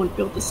 right? So I wouldn't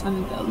be able to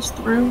send those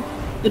through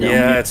the dome.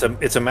 Yeah,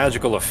 it's a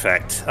magical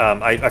effect.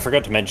 I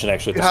forgot to mention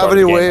actually. Do you have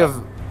any way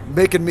of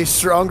making me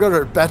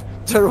stronger or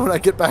better when I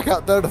get back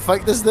out there to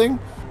fight this thing?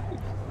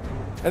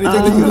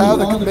 Anything that you have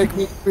that can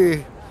make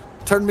me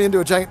turn me into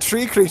a giant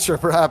tree creature,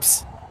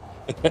 perhaps?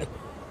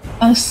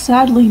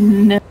 Sadly,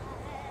 no.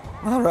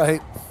 All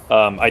right.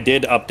 I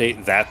did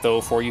update that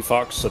though for you,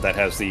 Fox, so that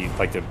has the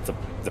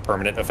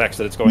permanent effects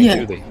that it's going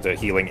to, the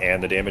healing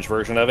and the damage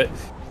version of it.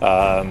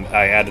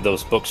 I added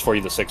those books for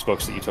you, the 6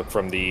 books that you took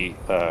from the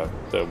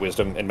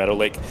Wisdom in Meadow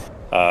Lake,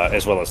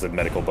 as well as the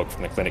medical book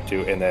from the clinic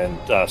too. And then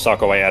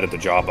Socko, I added the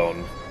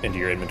Jawbone into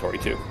your inventory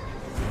too.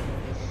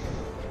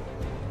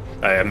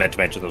 I meant to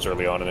mention those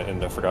early on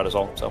and I forgot as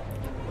all. So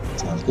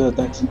Sounds good,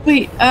 thanks.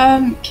 Wait,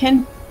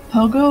 can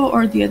Pogo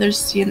or the others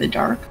see in the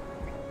dark?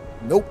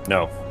 Nope.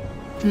 No.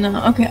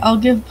 No. Okay, I'll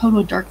give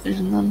Pogo dark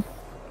vision then.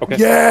 Okay.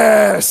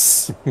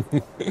 Yes.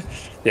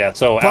 Yeah.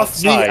 So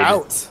Buff me outside.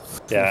 out.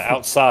 Yeah,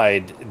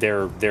 outside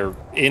they're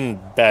in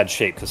bad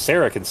shape because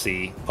Sarah can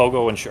see.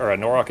 Pogo and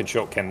Norok and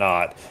Shok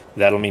cannot.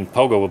 That'll mean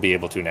Pogo will be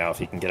able to now if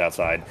he can get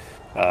outside.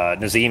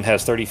 Nazim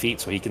has 30 feet,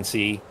 so he can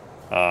see.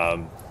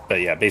 But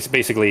yeah,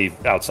 basically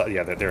outside.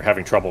 Yeah, they're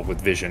having trouble with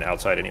vision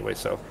outside anyway,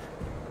 so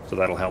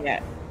that'll help.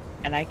 Yeah,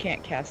 and I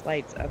can't cast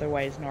lights,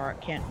 otherwise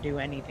Norok can't do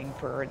anything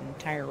for an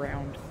entire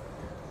round.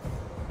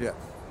 Yeah.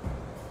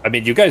 I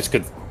mean, you guys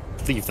could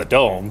leave the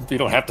dome. You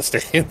don't have to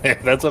stay in there.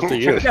 That's up to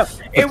you. No,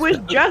 it was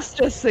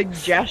just a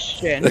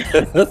suggestion.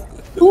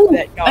 Ooh,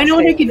 that y'all I know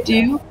what I say could that.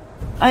 do.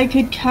 I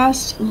could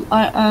cast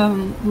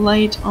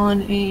light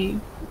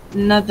on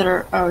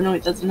another. Oh no,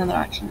 wait, that's another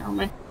action now.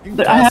 You can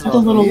But I cast have it the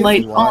on little me if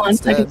light you want on, so I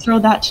instead. could throw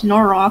that to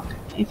Norok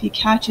if he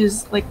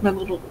catches like my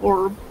little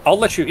orb. I'll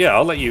let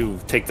you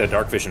take the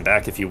dark vision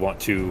back if you want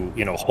to,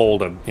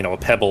 hold a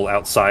pebble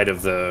outside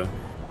of the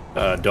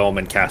dome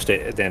and cast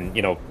it. Then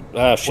shit,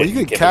 Well, you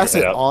could get cast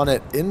your it head out. on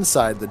it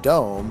inside the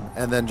dome,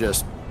 and then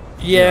just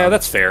Yeah,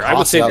 that's fair. I would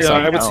toss say, it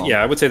upside down.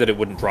 I would say that it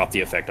wouldn't drop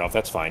the effect off.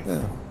 That's fine.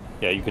 Yeah.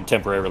 Yeah, you could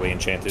temporarily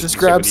enchant it. just Stick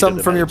grab with either something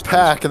the from your magic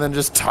stones. pack and then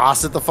just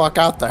toss it the fuck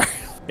out there.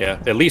 Yeah,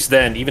 at least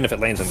then, even if it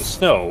lands in the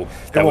snow,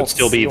 that would won't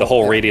still be the seal,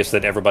 whole yeah. radius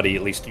that everybody,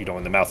 at least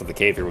in the mouth of the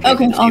cave here, would be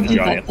Okay, able to I'll see the do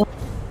giant. that.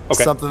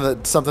 Okay.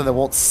 Something that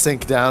won't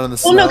sink down in the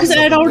snow. Well, no, because I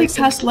had something already basic.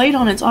 cast light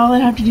on it, so all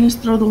I'd have to do is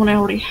throw the one I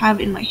already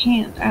have in my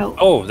hand out.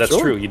 Oh, that's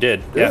Sure. true. You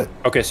did. Do Yeah. it.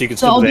 Okay, so you can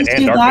so still I'll do just that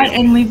do and dark that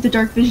vision. and leave the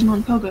dark vision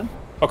on Pogo.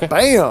 Okay.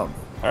 Bam!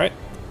 All right.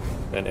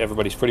 Then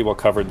everybody's pretty well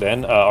covered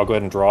then. I'll go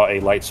ahead and draw a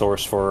light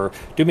source for...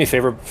 Do me a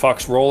favor,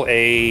 Fox. Roll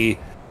a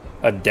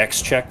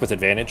dex check with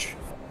advantage.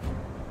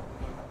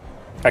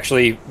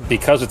 Actually,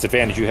 because it's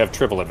advantage, you have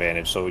triple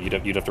advantage, so you'd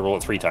have to roll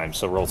it 3 times.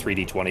 So roll 3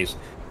 d20s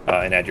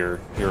and add your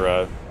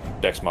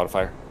dex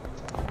modifier.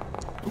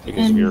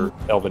 Because of your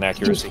elven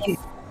accuracy.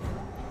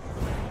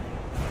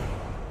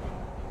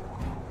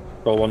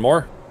 Roll one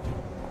more.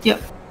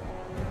 Yep.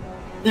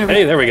 There we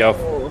Hey, go. there we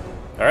go.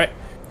 All right.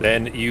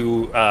 Then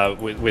you,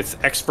 with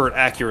expert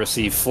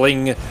accuracy,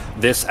 fling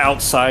this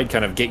outside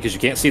kind of gate, because you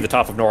can't see the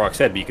top of Norok's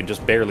head, but you can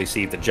just barely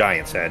see the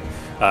giant's head,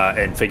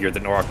 and figure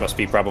that Norok must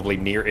be probably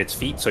near its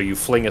feet. So you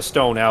fling a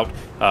stone out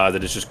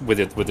that is just with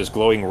this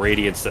glowing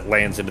radiance that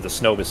lands into the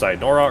snow beside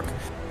Norok.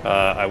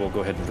 I will go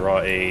ahead and draw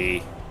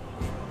a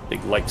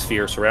big light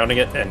sphere surrounding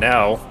it, and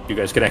now you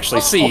guys can actually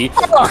see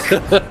what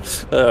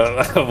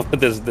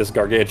this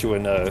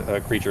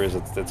gargantuan creature is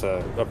that's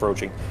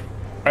approaching.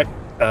 All right.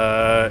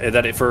 Is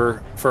that it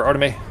for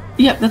Arteme?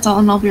 Yep, that's all,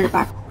 and I'll be right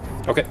back.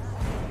 Okay.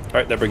 All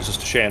right, that brings us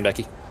to Shan,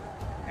 Becky.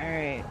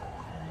 Alright.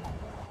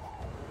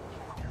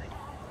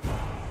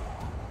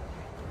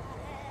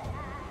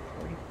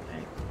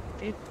 45,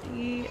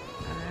 50.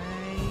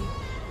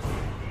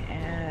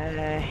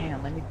 Hang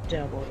on, let me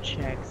double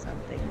check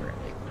something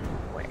really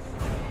quick.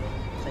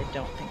 Because I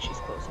don't think she's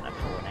close enough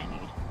for what I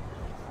need.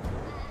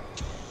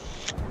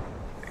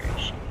 Where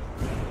is she?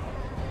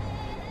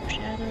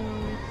 Shadow.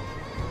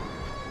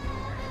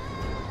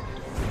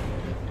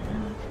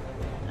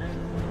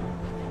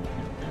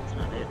 That's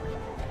not it.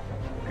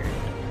 Where is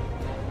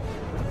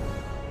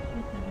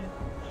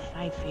it?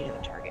 5 feet of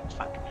the target.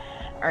 Fuck.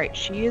 Alright,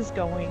 she is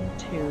going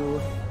to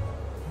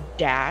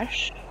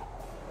dash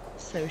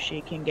so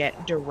she can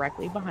get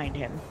directly behind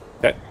him.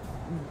 Okay.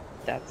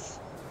 That's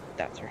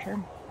her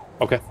turn.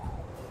 Okay.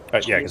 All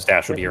right, yeah, because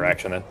dash would be your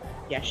action then.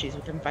 Yeah, she's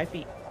within 5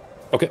 feet.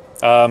 Okay.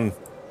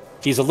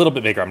 He's a little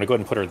bit bigger. I'm gonna go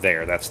ahead and put her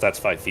there. That's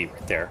 5 feet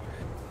right there.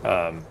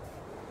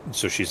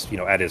 So she's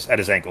at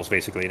his ankles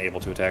basically and able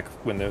to attack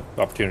when the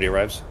opportunity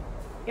arrives.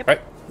 Yep. All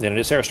right. Then it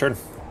is Sarah's turn.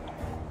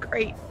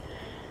 Great.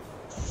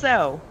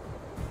 So,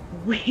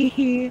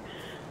 we...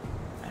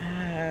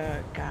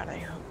 God, I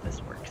hope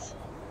this works.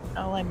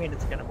 Oh, I mean,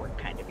 it's gonna work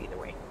kind of either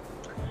way.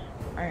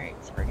 Alright,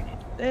 so we're gonna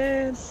do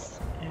this,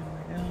 and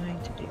we're going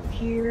to do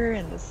here,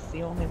 and this is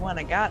the only one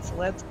I got, so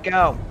let's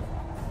go.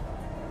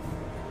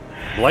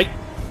 Light.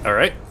 All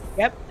right.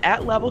 Yep,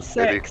 at level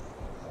 6.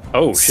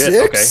 Oh shit.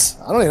 6?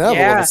 I don't even have a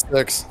Yeah. level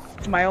 6.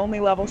 It's my only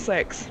level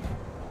 6.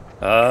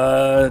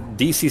 Okay.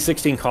 DC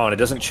 16 con. It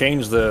doesn't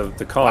change the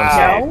con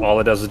Wow. save. All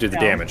it does is do the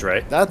No. damage,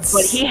 right? That's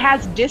But he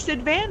has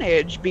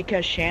disadvantage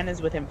because Shan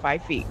is within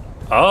 5 feet.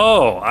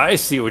 Oh, I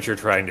see what you're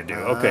trying to do.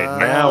 Okay,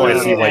 now I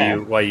see Yeah.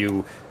 why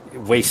you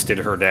wasted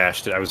her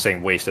dash. I was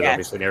saying wasted, Yes.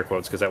 obviously in air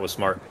quotes, because that was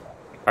smart.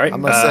 All right,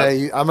 I'm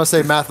gonna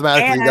say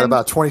mathematically you got and-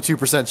 about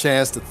 22%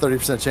 chance to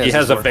 30% chance. he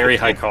has it's a working. very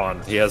high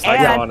con. He has high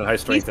And con and high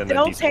strength, he and then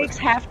still decent takes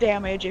half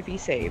damage if he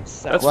saves.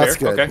 So That's Well, fair.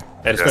 that's good. Okay, and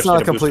It's especially not a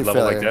at a boosted complete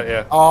level failure. like that.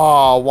 Yeah.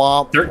 Oh,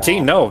 womp.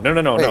 13? No.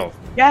 Wait.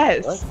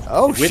 yes.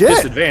 Oh With shit!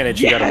 disadvantage,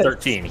 he got a Yes.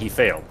 13. He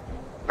failed.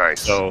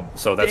 Nice. So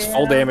that's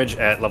full Yeah. damage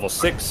at level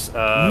 6.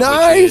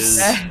 Nice! Which is,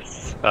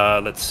 Yes.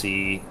 let's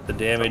see. The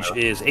damage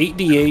is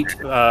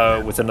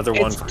 8d8 with another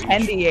one It's for each.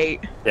 10d8.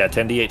 Yeah,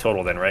 10d8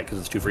 total then, right? Because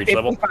it's 2 for each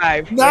level.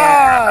 55.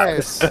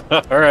 Nice.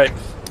 All right.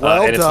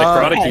 Well and it's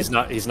done.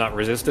 necrotic. He's not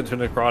resistant to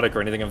necrotic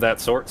or anything of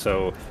that sort.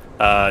 So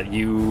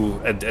you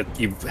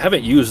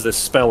haven't used this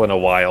spell in a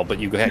while, but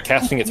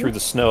casting it through the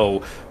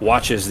snow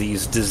watches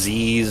these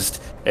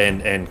diseased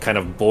and kind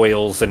of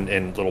boils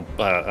and little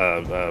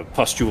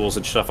pustules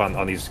and stuff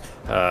on these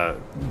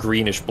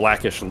greenish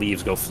blackish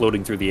leaves go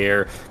floating through the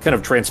air, kind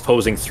of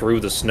transposing through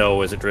the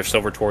snow as it drifts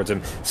over towards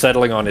him,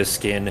 settling on his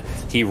skin.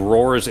 He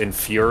roars in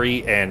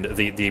fury, and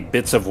the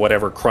bits of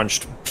whatever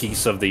crunched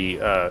piece of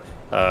the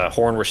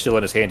horn were still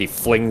in his hand. He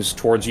flings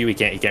towards you. He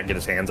can't get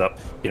his hands up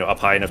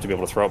high enough to be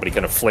able to throw it, but he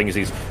kind of flings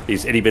these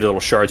itty bitty little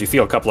shards. You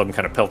feel a couple of them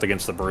kind of pelt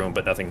against the broom,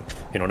 but nothing,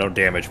 no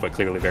damage, but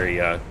clearly very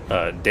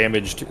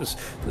damaged.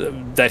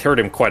 That hurt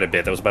him quite a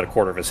bit. That was about a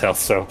quarter of his health,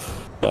 so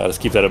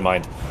just keep that in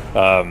mind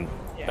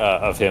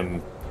of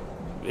him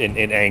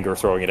in anger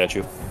throwing it at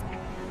you.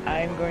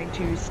 I'm going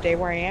to stay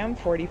where I am,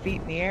 40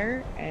 feet in the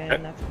air,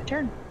 and that's my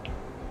turn.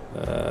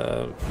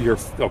 You're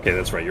okay.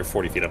 That's right. You're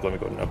 40 feet up. Let me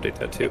go ahead and update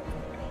that too.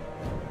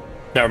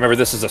 Now remember,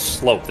 this is a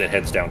slope that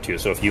heads down to you.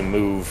 So if you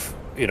move,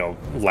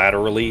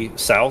 laterally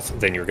south,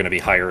 then you're going to be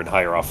higher and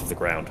higher off of the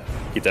ground.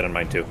 Keep that in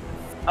mind too.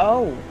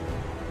 Oh.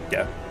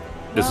 Yeah.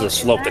 This is a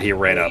slope that he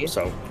ran up.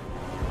 So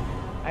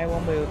I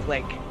will move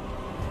like.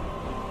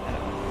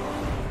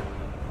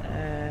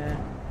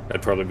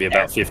 That'd probably be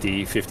about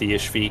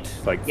 50-ish feet,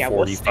 like yeah,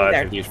 45,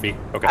 50-ish feet.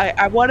 Okay.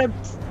 I want to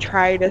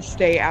try to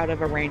stay out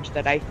of a range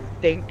that I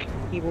think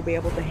he will be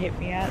able to hit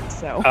me at,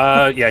 so...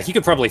 yeah, he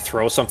could probably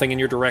throw something in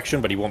your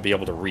direction, but he won't be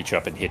able to reach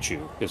up and hit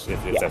you, if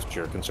that's what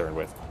you're concerned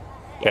with.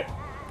 Okay.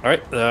 All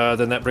right,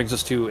 then that brings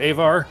us to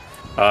Avar.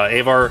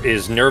 Avar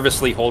is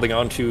nervously holding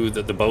on to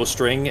the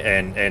bowstring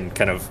and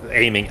kind of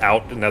aiming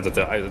out, now that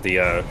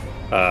the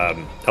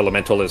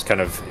elemental is kind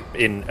of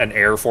in an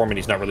air form and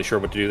he's not really sure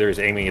what to do there. He's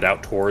aiming it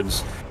out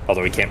towards,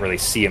 although he can't really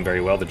see him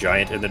very well, the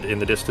giant in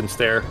the distance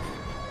there.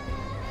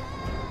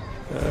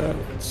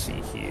 Let's see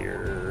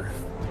here.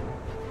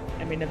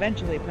 I mean,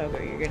 eventually,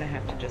 Pogo, you're gonna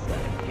have to just let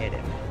him hit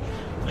him.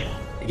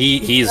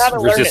 He's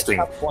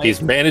resisting.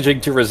 He's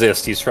managing to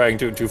resist. He's trying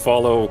to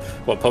follow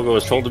what Pogo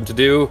has told him to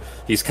do.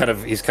 He's kind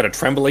of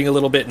trembling a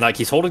little bit, and like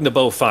he's holding the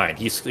bow fine.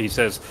 He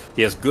says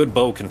he has good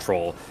bow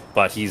control,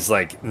 but he's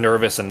like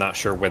nervous and not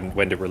sure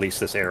when to release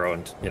this arrow,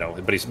 and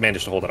but he's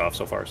managed to hold it off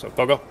so far. So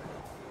Pogo,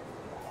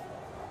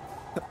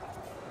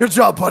 good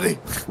job, buddy.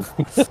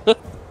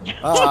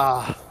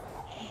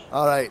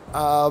 All right.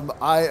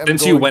 I am.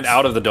 Since you went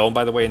out of the dome,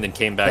 by the way, and then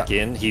came back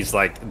in, he's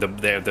like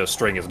the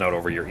string is not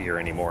over your ear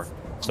anymore.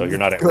 So you're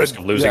not at risk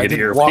of losing an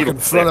ear. Walk in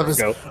front of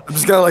his. I'm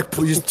just gonna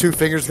use 2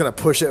 fingers, gonna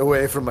push it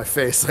away from my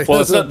face. Well,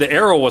 it's not, the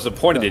arrow wasn't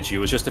pointed at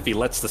you. It's just if he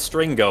lets the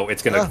string go,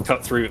 it's gonna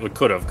cut through. It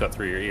could have cut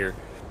through your ear,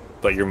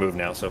 but you're moved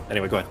now. So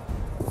anyway, go ahead.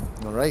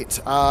 All right.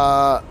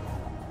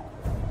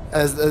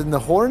 And the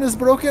horn is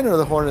broken, or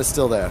the horn is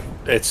still there?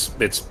 It's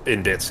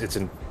in bits. It's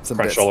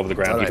crunched all over the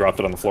ground. He dropped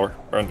it on the floor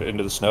or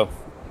into the snow.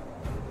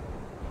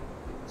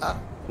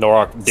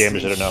 Norok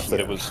damaged it enough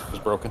that it was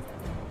broken.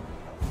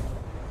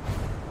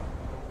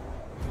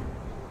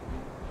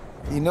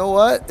 You know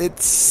what?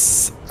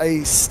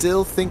 I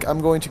still think I'm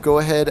going to go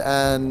ahead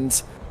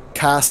and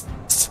cast.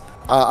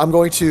 I'm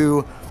going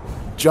to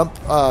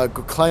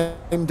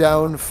climb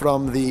down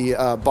from the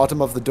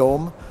bottom of the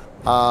dome,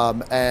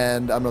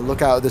 and I'm going to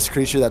look out at this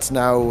creature that's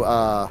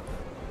now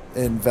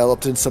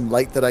enveloped in some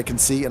light that I can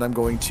see, and I'm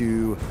going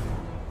to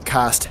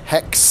cast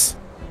Hex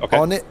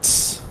on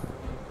it.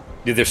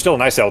 There's still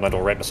an ice elemental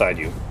right beside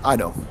you. I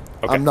know.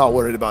 Okay. I'm not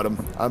worried about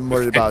him. I'm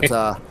worried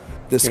about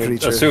this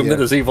creature. Assume that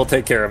Aziz will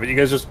take care of it. You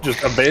guys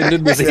just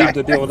abandoned Aziz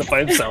to deal with it by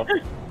himself.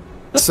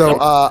 So,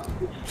 I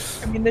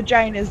mean, the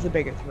giant is the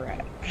bigger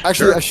threat.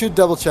 Actually, I should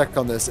double check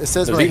on this. It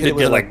says when I hit it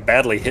with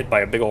badly hit by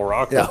a big old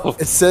rock. Yeah, though.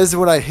 It says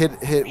when I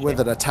hit with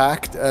an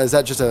attack. Is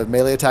that just a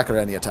melee attack or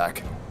any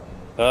attack?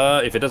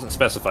 If it doesn't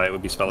specify, it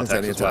would be spell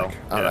attacks as well.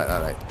 All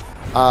right.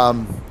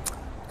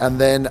 And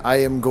then I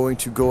am going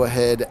to go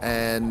ahead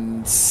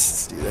and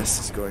see. This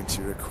is going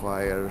to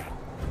require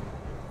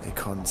a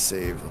con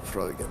save. I'll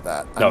probably get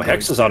that. No,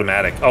 Hex is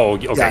automatic. Oh,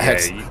 okay. Yeah,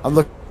 Hex. I'm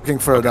looking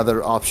for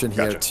another option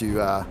here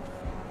to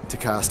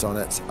cast on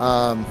it.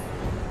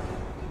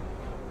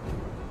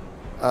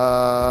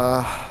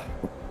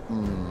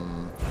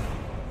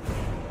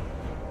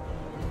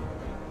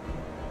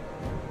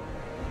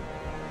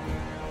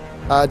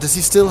 Does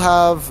he still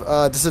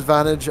have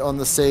disadvantage on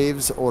the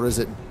saves, or is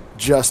it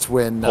just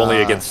when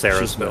only against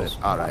Sarah's spells?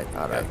 All right,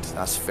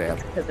 that's fair.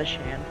 To the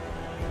Shan.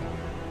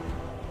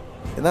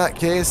 In that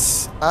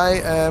case,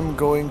 I am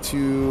going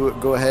to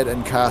go ahead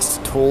and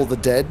cast Toll the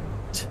Dead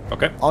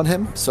on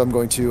him. So I'm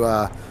going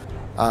to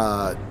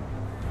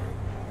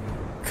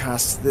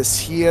cast this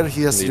here.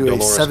 He has to do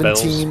a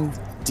 17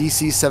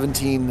 DC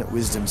 17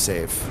 Wisdom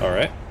save. All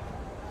right.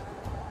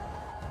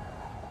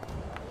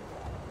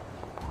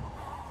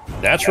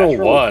 Natural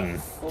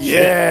 1.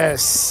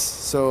 Yes.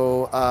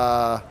 So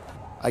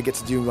I get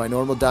to do my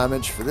normal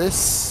damage for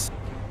this.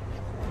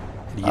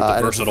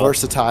 And it's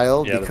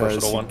versatile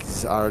because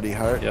he's already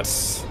hurt.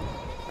 Yes.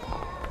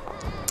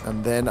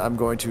 And then I'm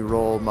going to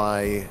roll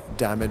my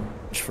damage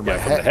for my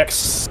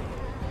Hex.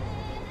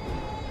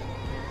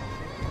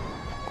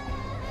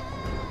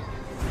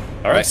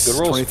 All right, That's good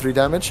rolls. 23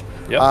 damage.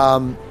 Yep.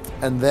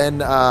 And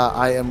then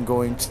I am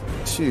going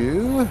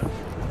to...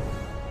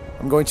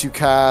 I'm going to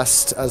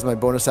cast, as my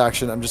bonus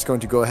action, I'm just going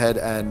to go ahead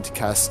and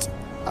cast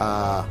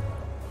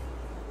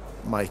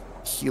my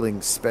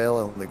healing spell.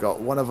 I only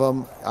got one of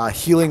them.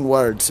 Healing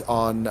Word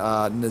on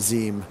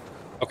Nazim.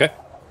 Okay.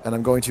 And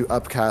I'm going to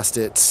upcast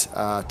it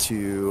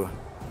to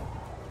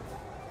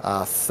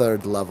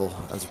 3rd level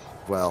as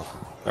well.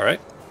 All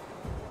right.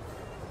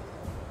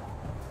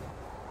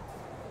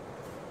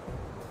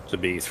 So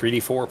it'd be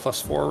 3d4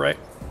 plus 4, right?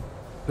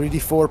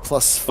 3d4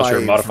 plus 5. Plus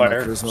your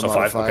modifier, Charisma so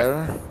 5,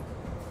 modifier.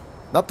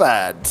 Not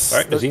bad. All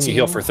right, Nazim, you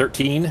heal for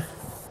 13.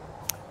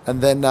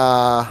 And then...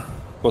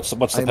 What's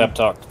the pep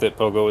talk that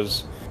Pogo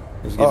is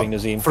giving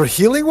Nazim? For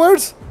healing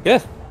words?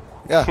 Yeah.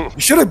 Yeah.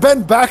 You should have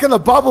been back in the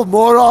bubble,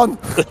 moron!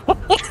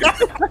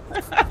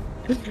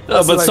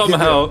 But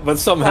somehow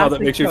that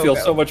makes you feel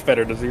Pogo. so much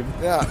better, Nazim.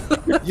 Yeah.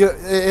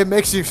 It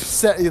makes you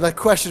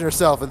question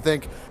yourself and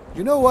think,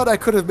 you know what? I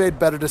could have made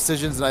better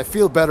decisions, and I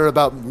feel better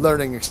about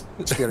learning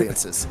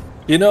experiences.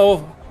 You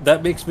know,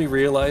 that makes me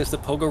realize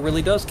that Pogo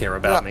really does care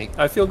about me.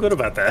 I feel good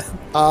about that.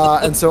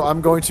 And so I'm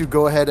going to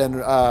go ahead and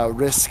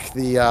risk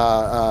the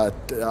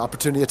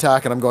opportunity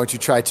attack, and I'm going to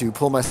try to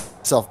pull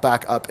myself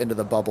back up into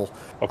the bubble,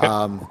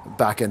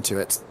 back into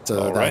it,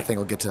 so that thing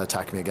will get to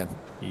attack me again.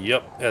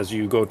 Yep. As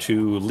you go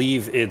to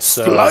leave its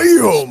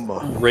Slam!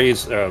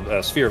 raise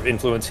sphere of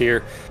influence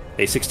here,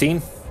 a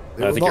 16.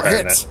 I think you're higher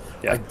than that.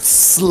 Yeah. I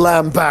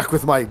slam back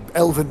with my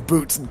elven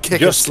boots and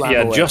kick and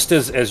slam away. Just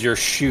as your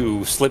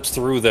shoe slips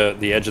through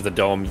the edge of the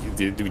dome,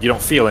 you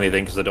don't feel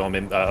anything because the dome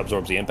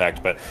absorbs the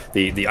impact, but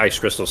the ice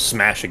crystals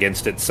smash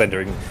against it,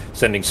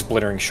 sending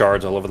splintering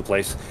shards all over the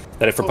place.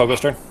 That it for Pogo's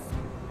turn?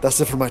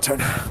 That's it for my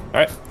turn. All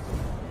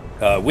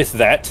right. With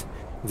that,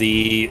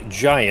 the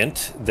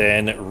giant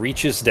then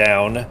reaches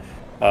down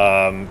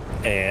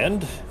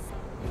and...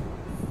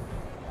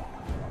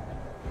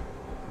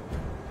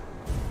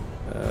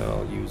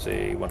 I'll use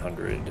a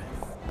 100.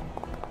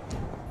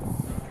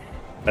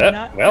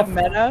 Not well,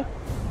 meta,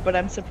 but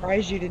I'm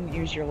surprised you didn't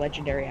use your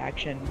legendary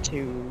action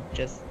to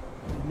just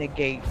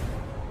negate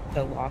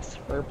the loss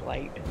for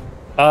blight.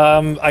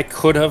 I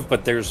could have,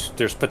 but there's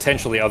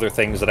potentially other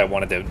things that I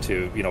wanted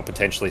to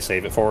potentially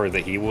save it for, or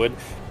that he would.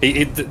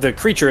 The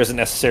creature isn't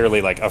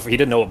necessarily like he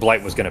didn't know what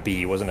blight was going to be.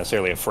 He wasn't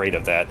necessarily afraid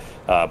of that,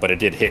 but it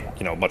did hit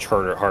much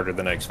harder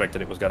than I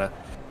expected it was gonna.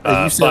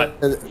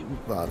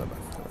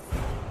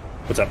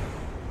 What's up?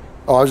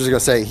 Oh, I was just going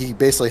to say, he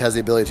basically has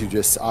the ability to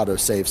just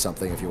auto-save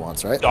something if he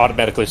wants, right?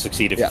 Automatically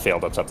succeed if you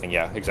failed on something,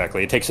 yeah,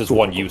 exactly. It takes his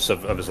one use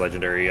of his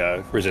legendary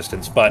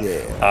resistance, but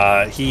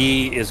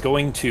he is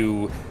going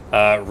to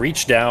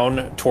reach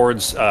down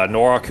towards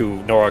Norok, who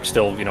Norok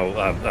still,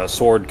 a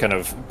sword kind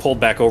of pulled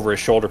back over his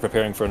shoulder,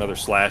 preparing for another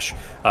slash,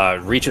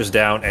 reaches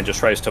down and just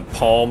tries to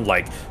palm,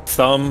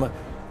 thumb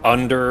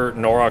under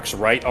Norok's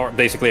right arm,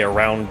 basically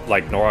around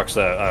Norok's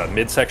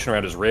midsection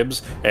around his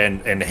ribs,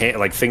 and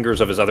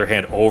fingers of his other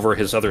hand over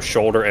his other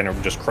shoulder,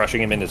 and just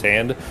crushing him in his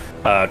hand,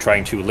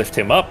 trying to lift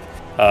him up.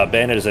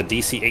 Ben, it is a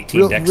DC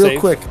 18 dex save. Real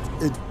quick,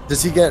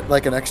 does he get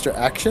an extra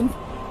action?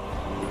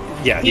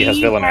 Yeah, he has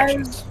villain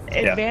actions.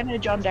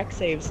 Advantage on dex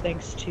saves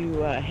thanks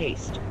to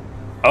haste.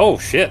 Oh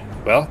shit!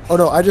 Well. Oh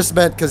no, I just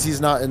meant because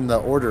he's not in the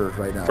order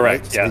right now.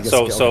 Correct. Right?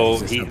 Yeah. So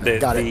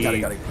Got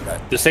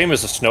it. The same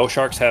as the snow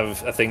sharks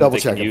have a thing that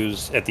they can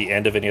use at the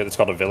end of any. It's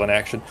called a villain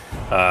action.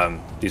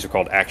 These are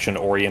called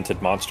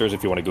action-oriented monsters.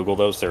 If you want to Google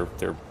those, they're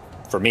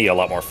for me a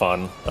lot more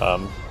fun.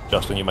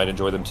 Justin, you might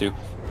enjoy them too.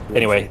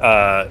 Anyway,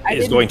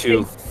 is going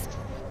to.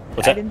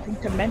 What's that? I didn't think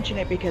to mention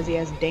it because he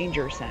has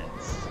danger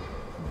sense,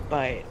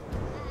 but.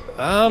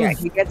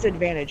 He gets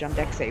advantage on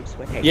dex saves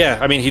with haste. Yeah,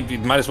 I mean, he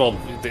might as well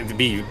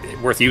be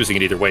worth using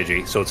it either way,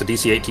 G. So it's a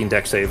DC 18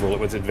 dex save, roll it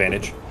with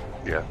advantage.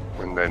 Yeah,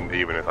 and then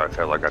even if I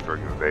fail, I got throw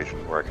you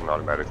evasion, where I can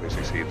automatically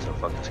succeed, so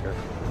fuck this guy.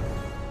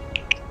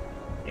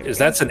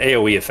 That's an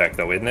AoE effect,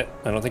 though, isn't it?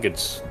 I don't think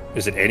it's...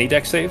 Is it any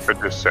dex save? It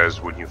just says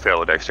when you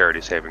fail a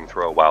dexterity saving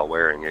throw while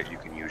wearing it, you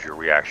can use your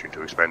reaction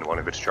to expend one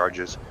of its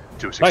charges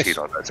to succeed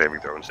on that saving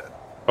throw instead.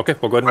 Okay,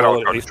 we'll go ahead and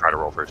roll it. I'll just try to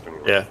roll first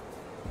anyway. Yeah.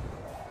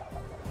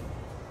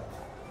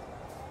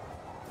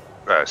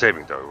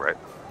 Saving throw, right?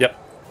 Yep.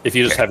 If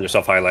you just have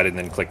yourself highlighted and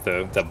then click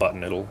that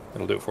button, it'll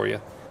do it for you.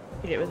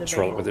 Just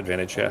roll it with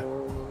advantage, yeah.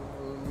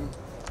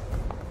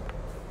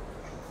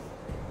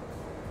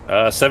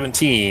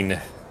 17.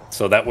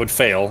 So that would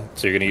fail.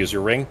 So you're going to use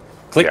your ring.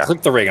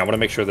 Click the ring. I want to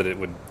make sure that it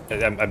would.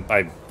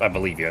 I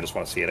believe you. I just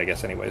want to see it, I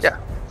guess, anyways. Yeah.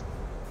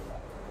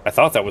 I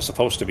thought that was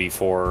supposed to be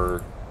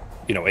for,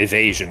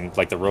 evasion,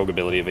 like the rogue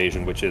ability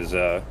evasion, which is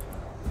like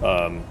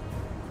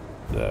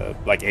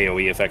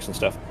AoE effects and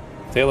stuff.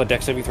 Fail a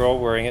dex saving throw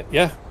wearing it.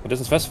 Yeah, it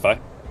doesn't specify.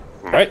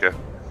 All right. All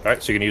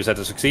right, so you're going to use that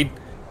to succeed?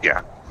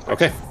 Yeah.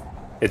 Okay.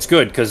 It's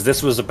good, because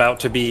this was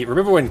about to be...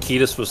 Remember when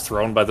Ketis was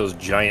thrown by those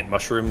giant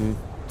mushroom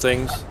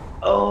things?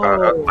 Oh,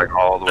 like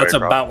all the way. That's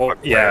about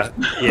what... Yeah,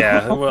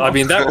 yeah. Well, I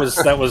mean, that was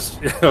that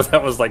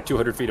was like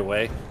 200 feet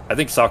away. I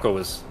think Sako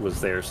was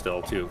there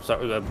still too.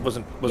 So,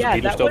 wasn't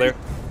Peter still there?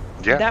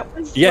 Yeah. That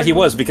was Yeah, when he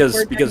was, we because-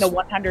 were during because- the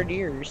 100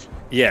 years.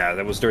 Yeah,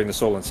 that was during the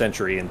Stolen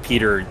Century, and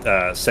Peter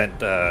sent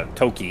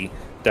Toki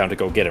down to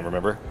go get him.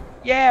 Remember?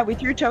 Yeah, we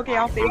threw Toki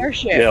off the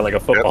airship. Yeah, like a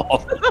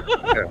football.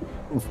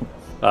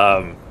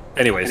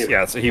 Anyways,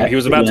 yeah. So he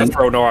was about to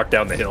throw Norak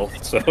down the hill.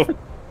 So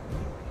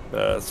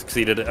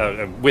succeeded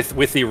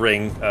with the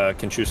ring.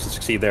 Can choose to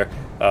succeed there.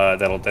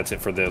 That's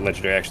it for the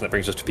legendary action. That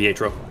brings us to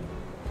Pietro.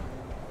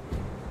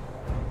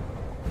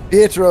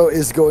 Pietro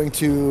is going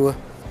to.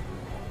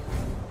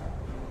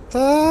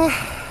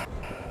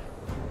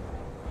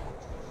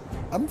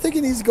 I'm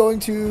thinking he's going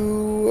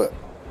to.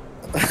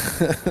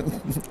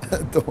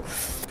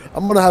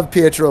 I'm going to have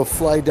Pietro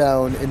fly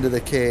down into the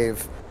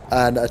cave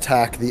and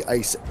attack the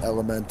ice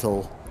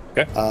elemental.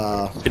 Okay.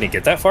 Can he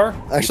get that far?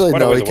 Actually,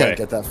 no, he can't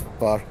get that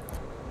far.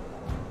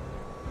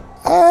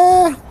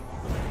 I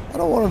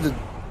don't want him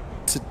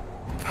to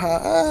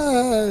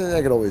I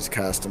could always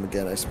cast him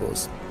again, I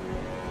suppose.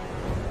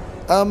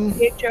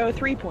 Pietro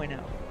 3.0.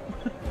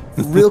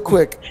 Real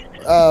quick,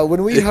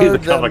 when we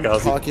heard them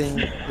kamikaze. talking,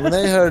 when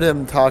they heard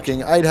him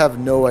talking, I'd have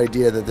no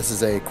idea that this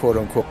is a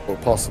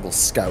quote-unquote possible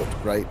scout,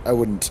 right? I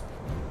wouldn't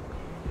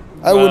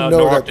know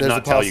Norak that did there's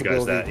not a tell you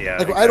possibility. guys that, yeah,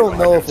 like, exactly. I don't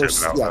know if I we're didn't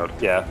say that out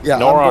loud. Yeah.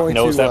 I'm Norak going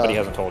knows to, that, but he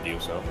hasn't told you.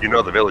 So You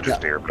know the village is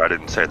near, but I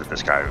didn't say that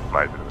this guy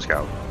might have been a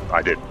scout.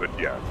 I did, but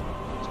yeah.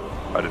 So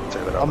I didn't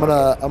say that out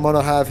loud. I'm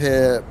gonna have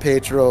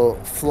Pietro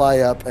fly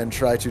up and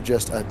try to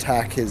just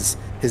attack his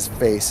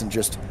face and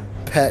just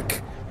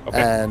peck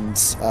and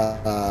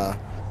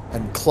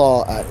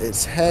claw at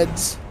its head.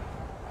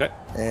 okay.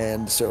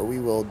 And so we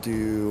will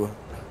do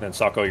Then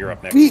Sako, you're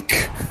up next.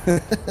 beak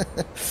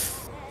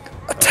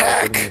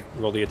attack.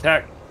 Roll the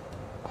attack.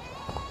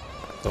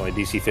 It's only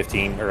DC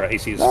 15 or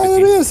AC is 15. Oh,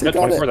 it is. He Yeah, got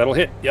 24. it. That'll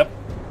hit. Yep.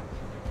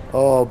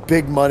 Oh,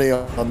 big money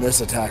on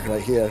this attack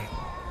right here.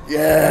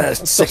 Yes,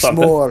 That's still 6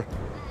 something. more.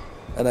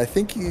 And I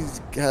think he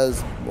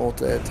has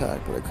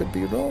multi-attack, but I could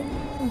be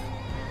wrong.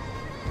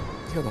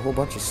 He's got a whole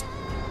bunch of...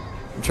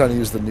 I'm trying to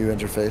use the new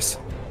interface.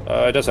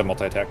 It does have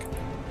multi-attack.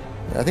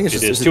 I think it's It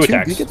just is is it two two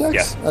attacks. beak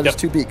attacks? Yeah. Oh,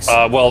 just Yep. 2 beaks.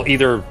 Well,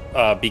 either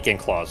beak and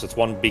claws. It's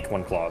 1 beak,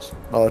 1 claws.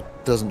 Oh, it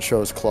doesn't show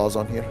his claws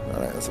on here.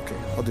 Alright, that's okay.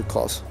 I'll do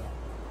claws.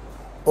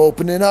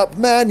 Opening up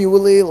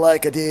manually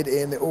like I did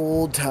in the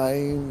old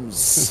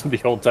times.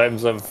 The old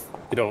times of,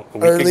 a week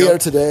Earlier ago.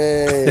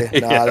 today.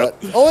 Yeah.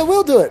 I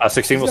will do it.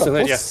 16 will He's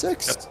got still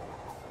hit, yeah. +6.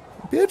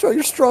 Pietro,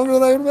 you're stronger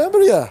than I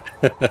remember you.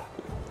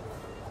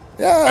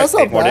 Yeah, that's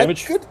not 8 more bad.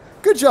 damage.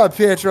 Good job,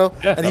 Pietro.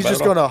 Yeah, and not he's bad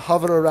just at all. going to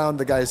hover around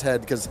the guy's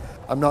head because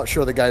I'm not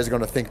sure the guy's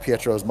going to think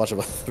Pietro is much of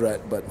a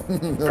threat, but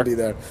he'll be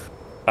there.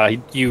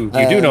 You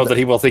do know that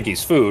he will think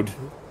he's food.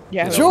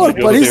 Yeah. Sure, you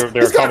know but that he's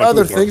they're a got common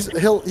other food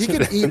things. He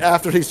can eat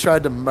after he's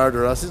tried to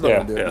murder us. He's not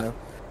going to do it now.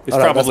 He's All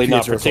right, probably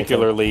that's not Pietro's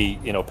particularly,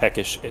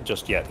 peckish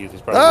just yet.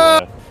 He's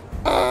probably.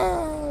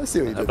 I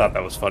see what you I did. thought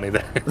that was funny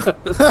there.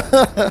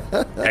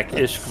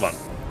 Peckish, come on.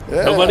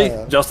 Yeah. Nobody?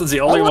 Justin's the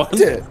only I one. liked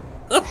it.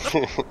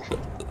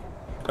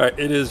 All right,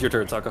 it is your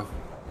turn, Sako.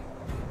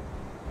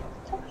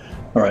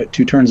 All right,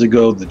 2 turns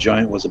ago, the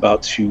giant was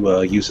about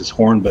to use his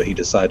horn, but he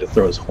decided to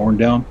throw his horn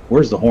down.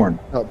 Where's the horn?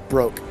 Oh,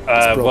 broke.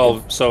 It's broken.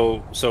 Well,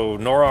 so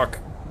Norak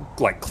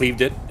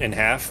cleaved it in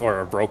half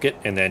or broke it,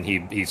 and then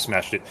he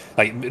smashed it.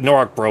 Like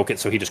Norak broke it,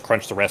 so he just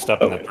crunched the rest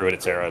up and then threw it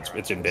at Sarah.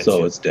 It's in bits.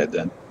 So it's dead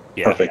then.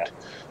 Yeah, Perfect.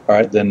 All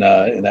right, then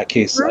in that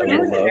case, I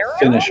will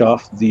finish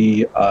off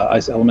the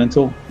ice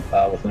elemental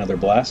with another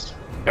blast.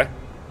 Okay.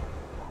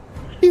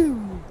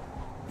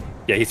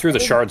 Yeah, he threw the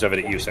shards of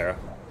it at you, Sarah.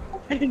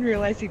 I didn't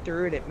realize he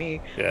threw it at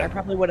me. Yeah. I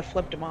probably would have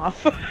flipped him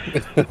off.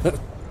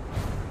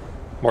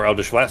 More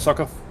Eldritch Blast,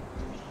 Sako.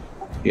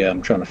 Yeah,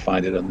 I'm trying to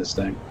find it on this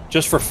thing.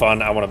 Just for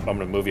fun, I'm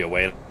gonna move you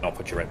away and I'll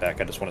put you right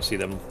back. I just want to see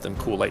them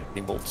cool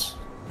lightning bolts.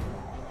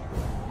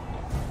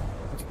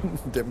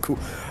 Damn cool.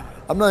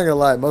 I'm not gonna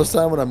lie. Most of the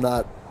time when I'm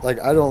not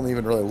I don't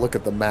even really look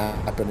at the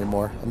map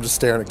anymore. I'm just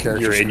staring at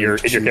character. You're in your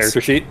sheets. character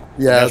sheet.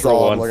 Yeah, that's Natural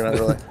all one. I'm looking at.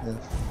 Really.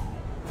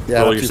 Yeah,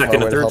 Roll I'm your too second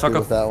far and away to third, help you Sako?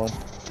 with that one.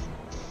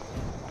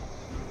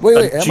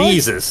 Wait, am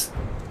Jesus.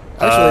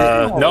 I?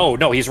 Actually,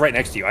 no, he's right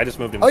next to you. I just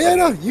moved him. oh yeah,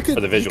 no, you could.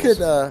 for the You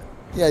visuals.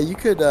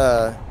 could.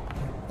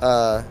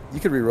 You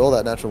could re-roll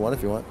that natural one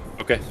if you want.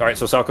 Okay, all right.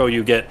 So Sako,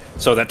 you get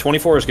that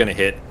 24 is going to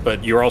hit,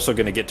 but you're also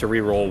going to get to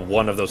re-roll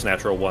one of those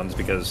natural ones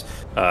because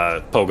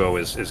Pogo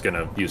is going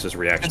to use his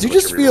reaction. Did you to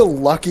let just re-roll. feel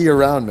lucky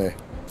around me?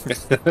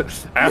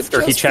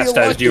 After he just feel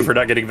chastised you lucky. for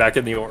not getting back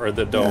in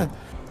the dome?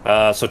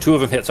 So 2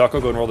 of them hit.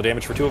 Sako, go and roll the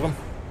damage for 2 of them.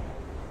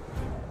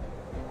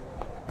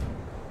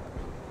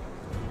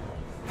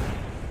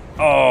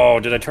 Oh,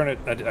 did I turn it?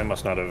 I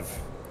must not have.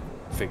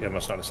 I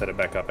must not have set it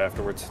back up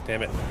afterwards.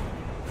 Damn it!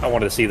 I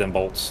wanted to see them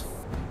bolts.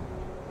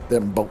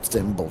 Them bolts,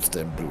 them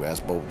blue ass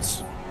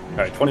bolts. All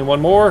right, 21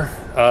 more.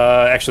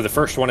 Actually, the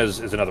first one is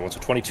another one, so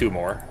 22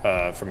 more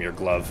from your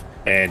glove,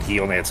 and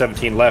he only had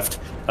 17 left.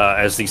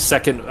 As the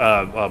second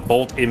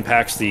bolt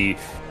impacts the,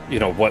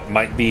 what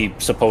might be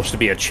supposed to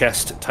be a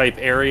chest type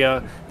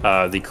area,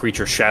 the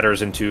creature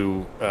shatters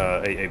into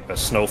a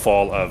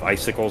snowfall of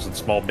icicles and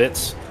small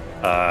bits.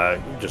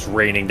 just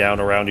raining down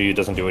around you. It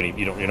doesn't do any.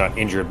 You're not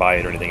injured by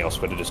it or anything else,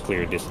 but it is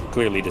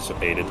clearly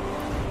dissipated.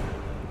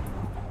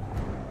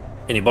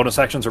 Any bonus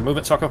actions or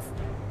movement, Sako?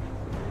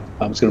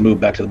 I'm just going to move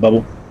back to the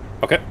bubble.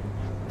 Okay.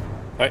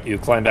 All right, you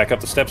climb back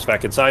up the steps,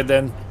 back inside.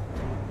 Then,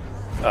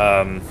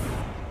 I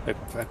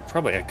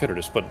could have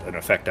just put an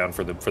effect down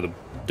for the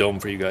dome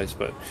for you guys,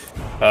 but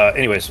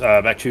anyways,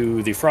 back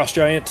to the frost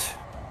giant.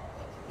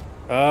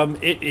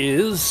 It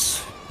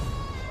is.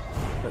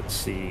 Let's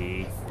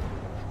see.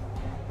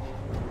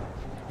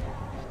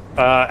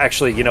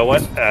 Actually, you know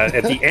what?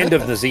 At the end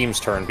of Nazim's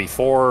turn,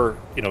 before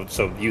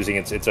so using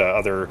its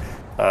other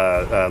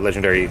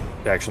legendary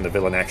action, the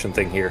villain action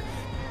thing here.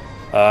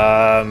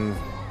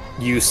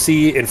 You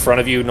see in front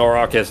of you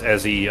Norok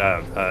as he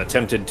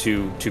attempted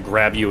to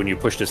grab you, and you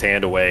pushed his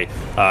hand away.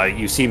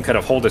 You see him kind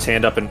of hold his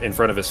hand up in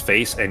front of his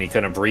face, and he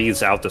kind of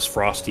breathes out this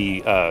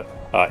frosty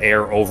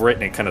air over it,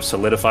 and it kind of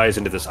solidifies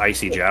into this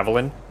icy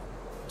javelin.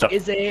 So,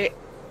 is it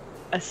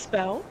a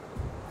spell?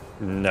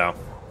 No.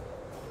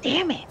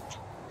 Damn it.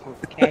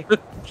 Okay.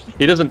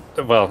 He doesn't.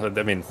 Well,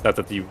 I mean, not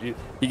that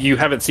you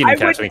haven't seen him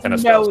cast any kind of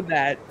spells. I wouldn't know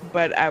that,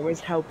 but I was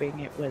hoping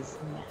it was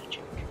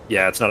magic.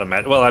 Yeah, it's not a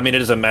magic. Well, I mean,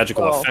 it is a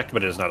magical effect,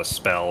 but it is not a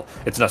spell.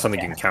 It's not something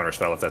you can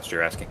counterspell if that's what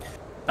you're asking.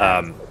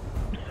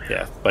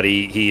 Yeah, but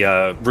he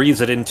breathes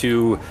it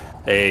into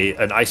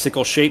an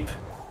icicle shape,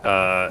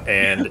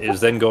 and is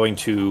then going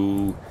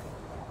to.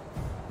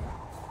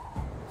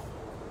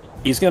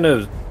 He's going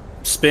to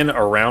spin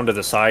around to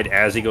the side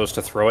as he goes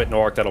to throw it.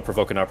 Norok, that'll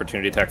provoke an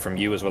opportunity attack from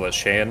you as well as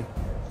Shan.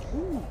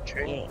 Ooh,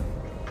 okay.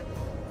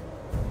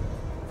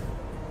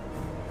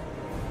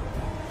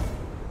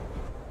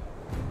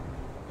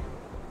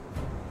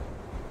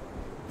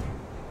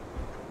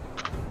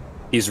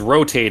 He's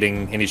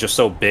rotating, and he's just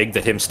so big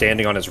that him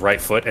standing on his right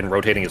foot and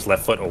rotating his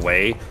left foot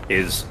away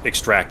is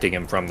extracting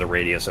him from the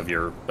radius of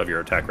your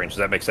attack range. Does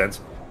that make sense?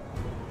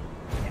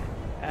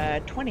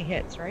 20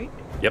 hits, right?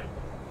 Yep.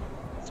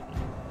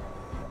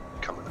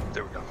 Coming up.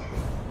 There we go.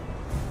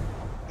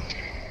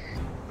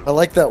 I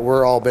like that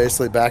we're all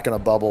basically back in a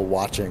bubble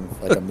watching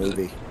like a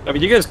movie. I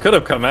mean, you guys could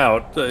have come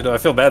out. I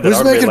feel bad that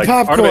Who's making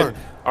popcorn?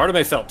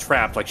 Arteme felt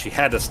trapped, like she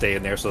had to stay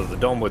in there so that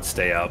the dome would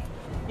stay up.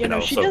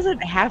 She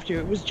doesn't have to.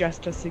 It was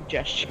just a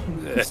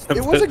suggestion.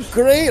 It was a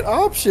great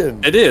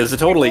option. It is. It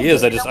totally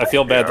is. I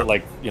feel bad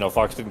that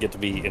Fox didn't get to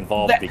be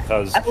involved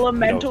because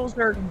elementals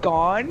are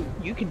gone.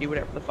 You can do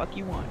whatever the fuck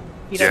you want.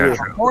 You Yeah. don't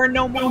have more,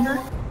 no more.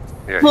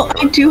 Yeah, Well,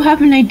 I do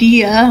have an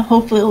idea.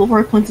 Hopefully it'll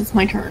work once it's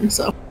my turn,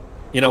 so.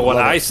 What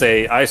I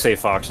say,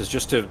 Fox, is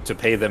just to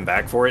pay them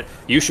back for it.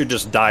 You should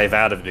just dive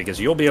out of it because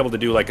you'll be able to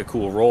do like a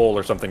cool roll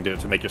or something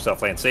to make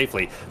yourself land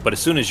safely. But as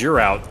soon as you're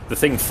out, the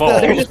thing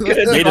falls.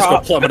 They just go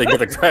plummeting to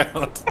the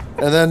ground.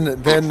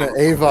 And then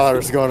Avar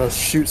is going to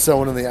shoot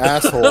someone in the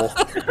asshole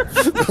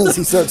as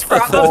he starts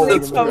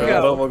falling.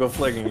 We'll go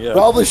flinging. Yeah.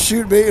 Probably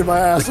shoot me in my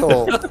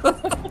asshole.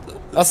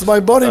 That's my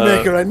money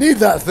maker. I need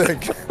that thing.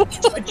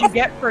 That's what you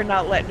get for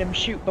not letting him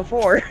shoot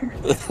before.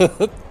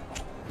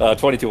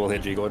 22 will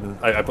hit G. Go ahead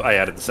and I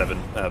added the 7.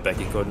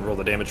 Becky, go ahead and roll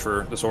the damage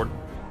for the sword.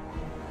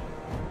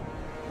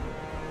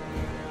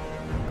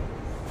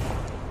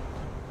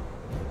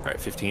 All right,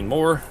 15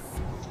 more.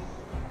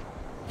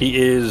 He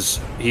is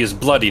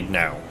bloodied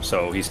now,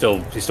 so he's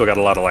still got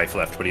a lot of life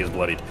left, but he is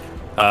bloodied.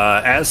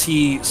 As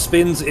he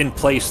spins in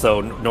place,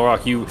 though,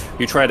 Norok, you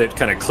try to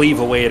kind of cleave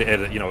away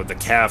at the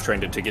calf,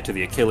 trying to get to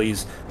the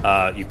Achilles.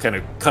 You kind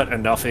of cut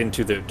enough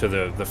into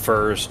the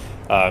furs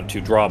to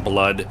draw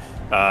blood.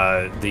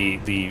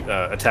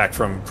 The attack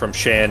from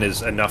Shan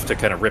is enough to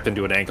kind of rip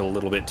into an ankle a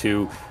little bit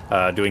too,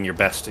 doing your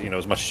best,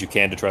 as much as you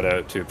can to try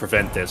to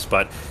prevent this.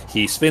 But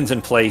he spins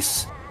in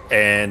place,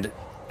 and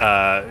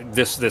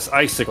this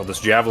icicle, this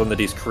javelin that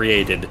he's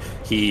created,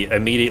 he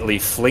immediately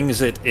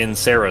flings it in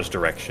Sarah's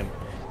direction.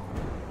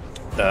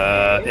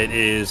 It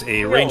is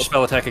a ranged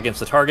spell attack against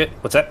the target.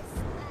 What's that?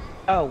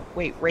 Oh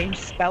wait, ranged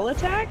spell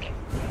attack?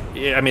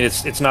 Yeah, I mean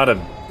it's not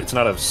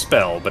a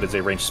spell, but it's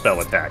a ranged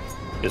spell attack.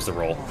 Is the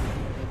roll,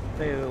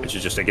 Boo. which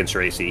is just against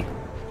your AC.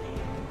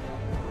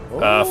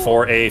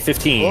 For a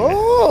 15.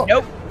 Oh.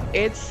 Nope,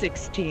 it's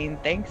 16.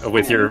 Thanks.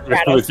 With your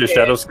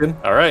shadow skin.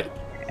 All right.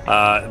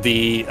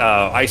 The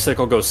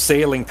icicle goes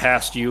sailing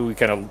past you. You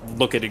kind of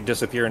look at it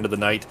disappear into the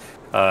night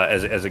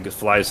as it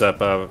flies up,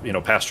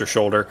 past your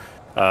shoulder,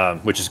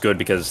 which is good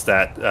because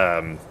that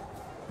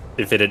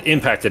if it had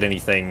impacted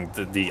anything,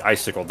 the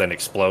icicle then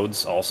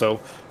explodes also,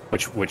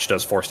 which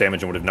does force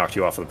damage and would have knocked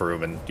you off of the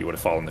broom, and you would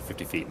have fallen the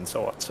 50 feet and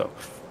so on. So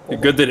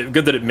good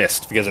that it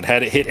missed, because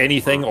had it hit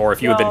anything, or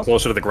if you had been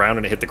closer to the ground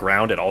and it hit the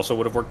ground, it also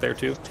would have worked there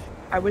too.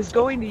 I was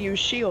going to use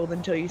shield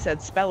until you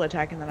said spell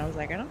attack, and then I was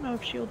like, I don't know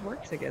if shield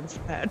works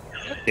against that.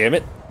 Damn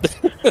it.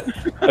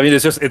 I mean,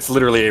 it's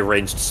literally a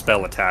ranged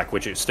spell attack,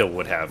 which it still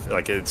would have.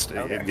 Like,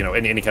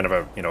 any kind of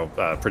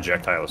a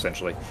projectile,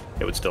 essentially,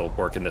 it would still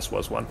work, and this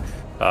was one.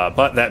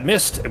 But that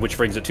missed, which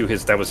brings it to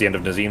that was the end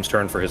of Nazim's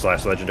turn for his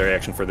last legendary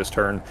action for this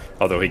turn,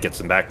 although he gets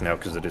them back now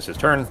because it is his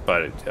turn.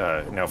 But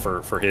now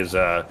for his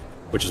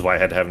which is why I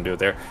had to have him do it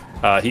there.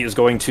 He is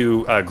going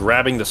to,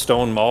 grabbing the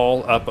stone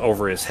maul up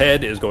over his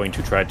head, is going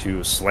to try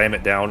to slam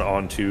it down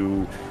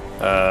onto,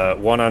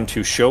 one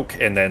onto Shoke,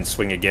 and then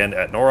swing again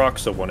at Norok,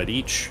 so one at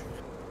each.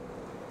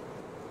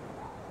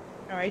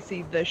 Oh, I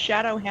see. The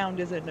Shadow Hound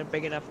isn't a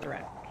big enough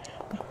threat.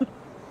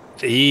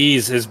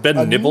 Has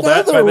been nibbled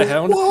at by the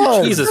Hound.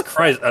 One. Jesus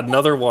Christ,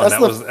 another one.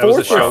 That's That was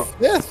a Shoke.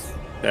 Yes.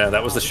 Yeah,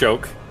 that was the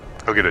Shoke.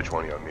 He'll get a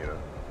 20 on me, though.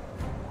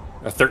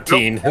 A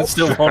 13. Nope.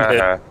 Still won't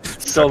hit.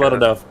 Still not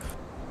enough.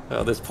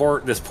 This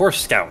poor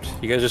scout.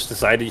 You guys just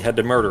decided you had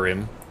to murder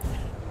him.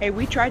 Hey,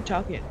 we tried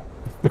talking.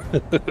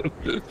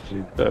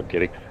 I'm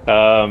kidding.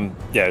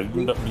 Yeah,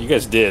 you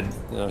guys did.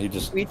 He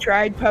just. We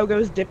tried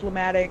Pogo's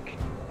diplomatic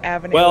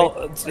avenue.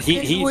 Well,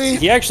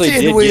 he actually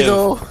did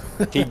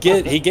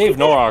give. He gave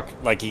Norok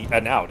like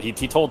an out. He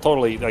told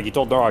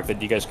Norok that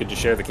you guys could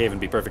just share the cave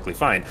and be perfectly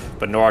fine.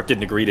 But Norok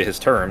didn't agree to his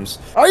terms.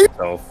 Are you?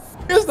 So.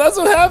 Yes, that's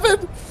what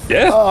happened.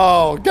 Yeah.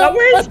 Oh God,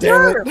 where's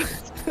damn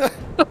it!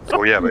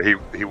 Oh yeah, but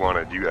he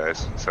wanted you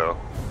guys, so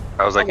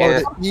I was like,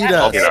 To eat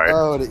us. be nice.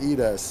 Oh, to eat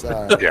us.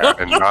 Yeah,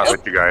 and not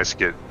let you guys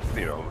get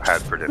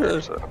had for dinner.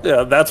 So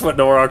Yeah, that's what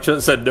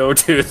Norok said no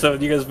to. So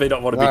you guys may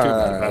not want to be too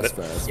mad about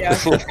it. Yeah,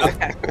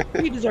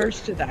 okay. He deserves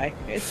to die.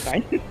 It's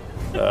fine.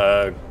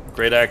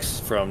 Great axe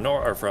from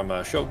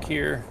Shoke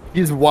here.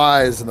 He's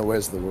wise in the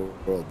ways of the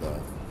world,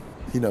 though.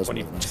 He knows.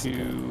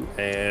 22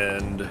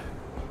 and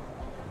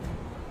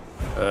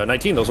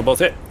 19. Those will both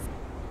hit.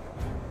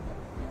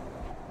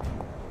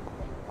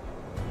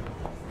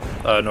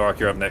 Norok,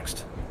 you're up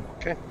next.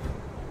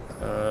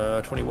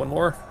 okay. 21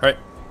 more. All right,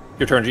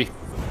 your turn, G.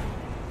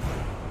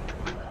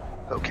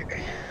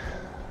 Okay.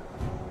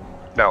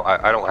 Now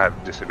I don't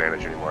have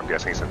disadvantage anymore. I'm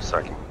guessing since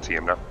I can see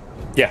him now.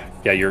 Yeah.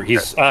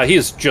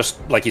 He's just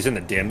like he's in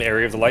the dim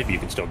area of the light, but you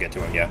can still get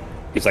to him. Yeah,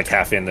 he's like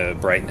half in the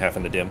bright and half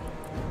in the dim.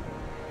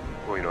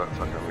 Well, you know what?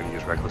 Fuck, I'm going to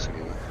use reckless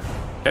anyway.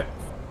 Okay.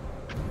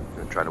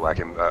 And try to whack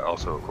him.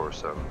 Also, of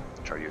course,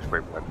 try to use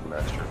great weapon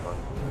master.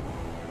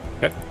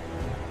 Okay.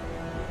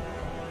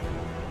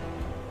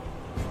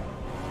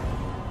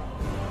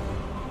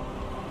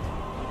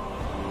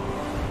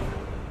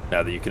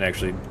 Now that you can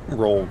actually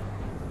roll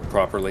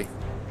properly,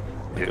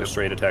 make a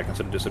straight attack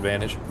instead of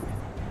disadvantage.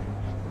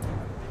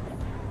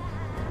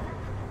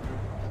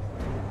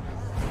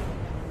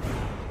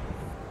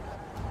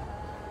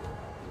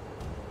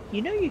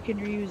 You know you can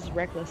use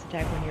reckless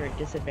attack when you're at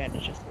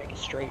disadvantage just to make a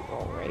straight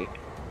roll, right?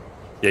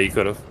 Yeah, you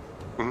could have.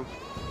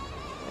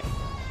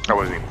 I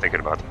wasn't even thinking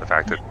about the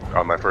fact that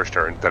on my first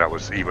turn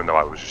that even though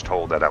I was just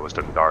told that I was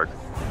in the dark,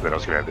 that I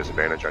was going to have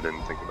disadvantage. I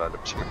didn't think about it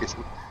for some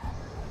reason.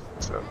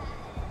 So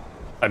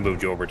I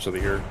moved you over so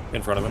that you're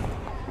in front of him.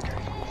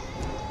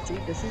 See,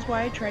 this is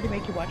why I try to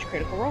make you watch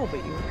Critical Role,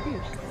 but you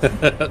refuse.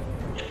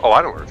 Oh,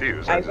 I don't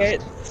refuse. I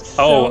get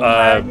so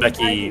many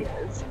Becky,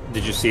 ideas.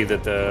 did you see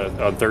that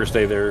on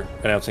Thursday they're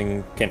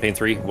announcing Campaign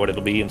 3, what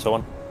it'll be, and so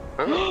on?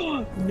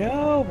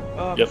 No!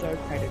 Oh, I'm Yep. so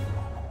excited.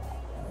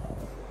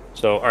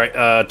 So, all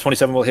right,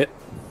 27 will hit.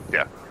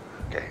 Yeah.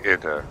 Okay.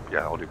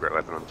 I'll do great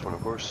weapon on this one,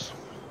 of course.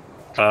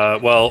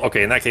 Well,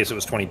 okay, in that case it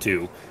was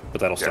 22, but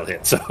that'll still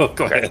hit, so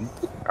go Okay. ahead.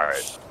 All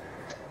right.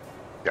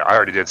 Yeah, I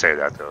already did say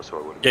that though, so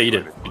it wouldn't. Yeah, you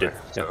did. You did.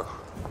 So.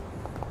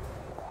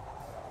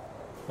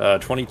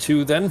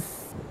 22 then.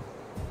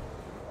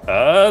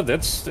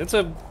 That's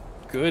a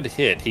good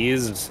hit.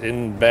 He's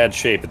in bad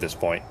shape at this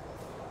point.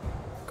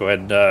 Go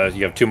ahead.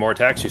 You have 2 more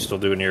attacks. You still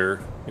doing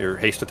your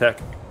haste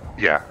attack?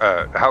 Yeah.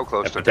 How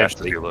close to death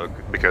does he look?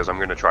 Because I'm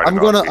gonna try. I'm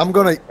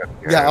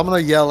gonna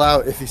yell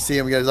out if you see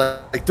him again.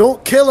 Like,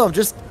 don't kill him.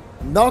 Just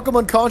knock him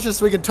unconscious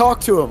so we can talk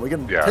to him. We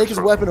can take his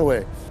weapon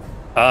away.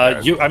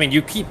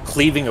 You keep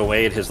cleaving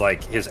away at his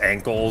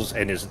ankles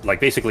and his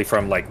basically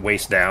from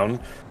waist down,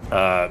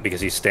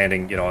 because he's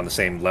standing on the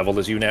same level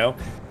as you now,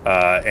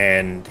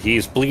 and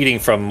he's bleeding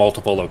from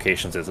multiple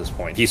locations at this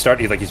point.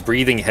 He's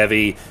breathing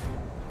heavy.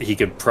 He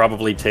could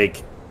probably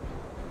take,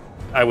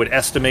 I would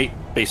estimate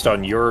based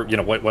on your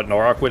what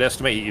Norok would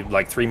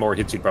estimate, 3 more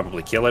hits you'd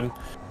probably kill him.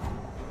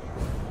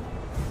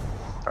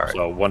 All right.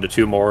 So 1 to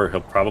 2 more, he'll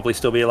probably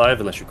still be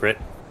alive unless you crit.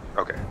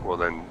 Okay, well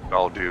then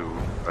I'll do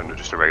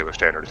just a regular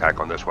standard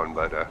attack on this one,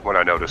 but when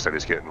I notice that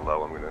he's getting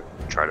low, I'm going to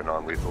try to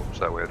non-lethal, so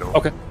that way I don't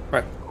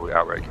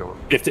outright kill him.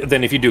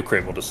 If you do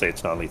crit, we'll just say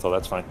it's non-lethal,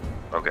 that's fine.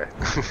 Okay,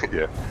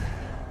 yeah.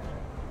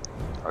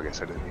 I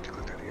guess I didn't need to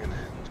click that again.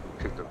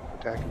 Click the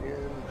attack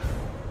again.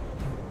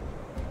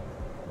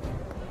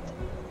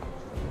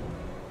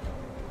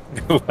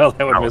 Well,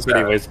 that would miss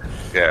anyways.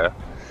 Yeah.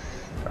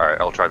 Alright,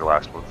 I'll try the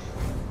last one,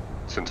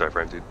 since I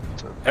frenzied.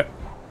 So. Yep.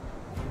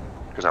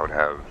 Because I would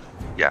have...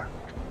 Yeah.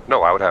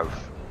 No, I would have...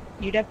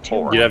 You'd have 2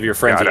 4. more. You'd have your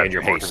frenzy I'd and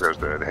your have 2 more, haste. 'cause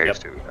there's the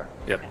haste too.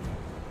 Yeah.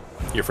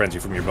 Yep. Your frenzy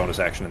from your bonus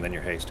action and then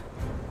your haste.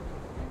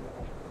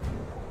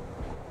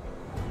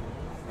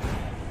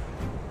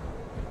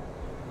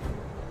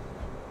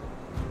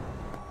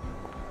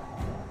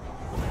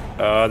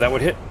 That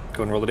would hit.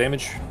 Go and roll the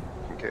damage.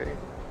 Okay.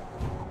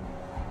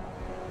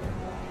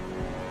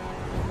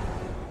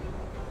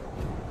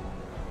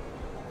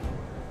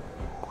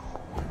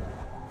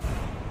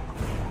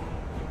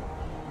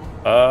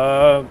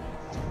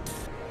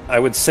 I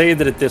would say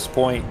that at this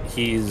point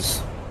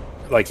he's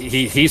like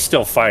he's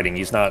still fighting.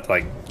 He's not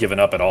like given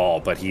up at all,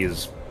 but he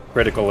is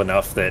critical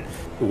enough that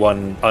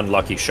one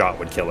unlucky shot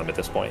would kill him at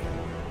this point.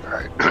 All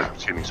right,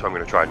 excuse me. So I'm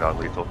going to try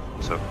non-lethal.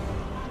 So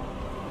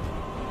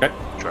Okay.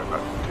 try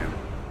not to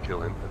kill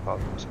him if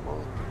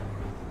possible.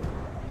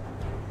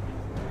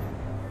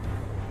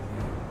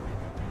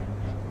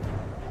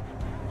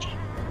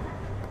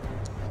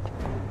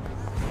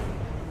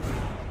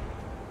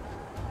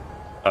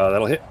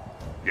 That'll hit.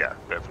 Yeah,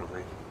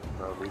 definitely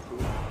non-lethal.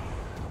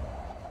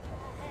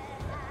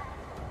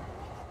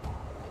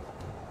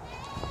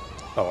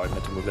 Oh, I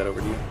meant to move that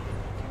over to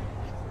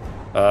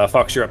you.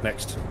 Fox, you're up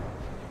next.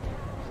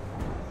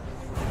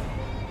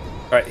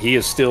 All right, he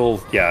is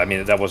still. Yeah, I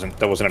mean that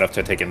wasn't enough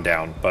to take him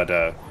down, but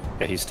yeah,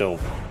 he's still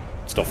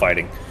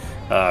fighting.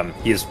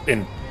 He is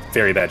in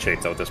very bad shape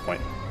though at this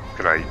point.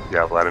 Can I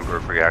yell at him for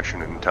a free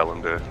action and tell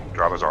him to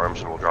drop his arms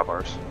and we'll drop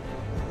ours?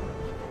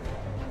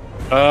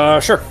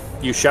 Sure.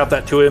 You shout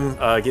that to him.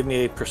 Give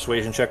me a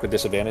persuasion check with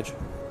disadvantage.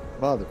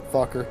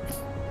 Motherfucker.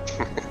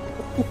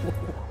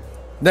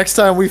 Next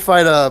time we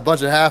fight a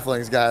bunch of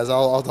halflings, guys,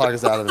 I'll talk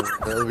us out of it.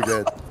 It'll be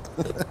good.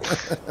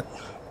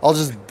 I'll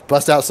just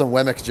bust out some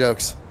Wemmick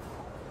jokes.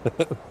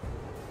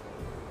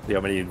 See how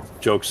many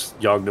jokes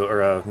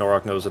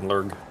Norok knows in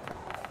Lurg.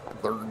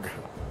 Lurg.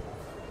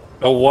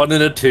 A 1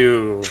 and a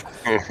 2.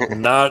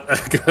 Not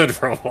a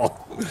good roll.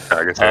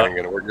 I guess I ain't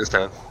gonna work this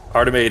time.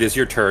 Artemade, it is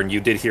your turn.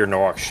 You did hear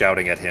Norok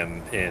shouting at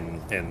him in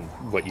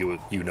what you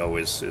know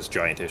is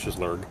giantish as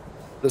Lurg.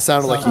 It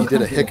sounded like he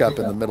did a hiccup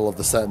in the middle of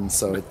the sentence,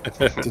 so it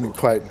didn't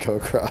quite go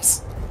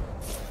across.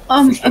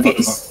 Okay,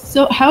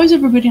 so how is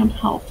everybody on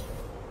health?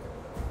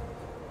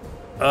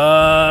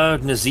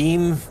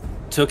 Nazim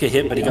took a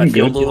hit, but he got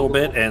healed a little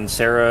bit, and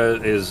Sarah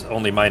is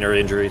only minor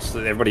injuries.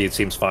 Everybody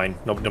seems fine.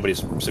 Nobody's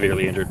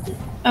severely injured.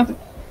 Okay.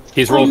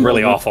 He's rolled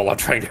really awful on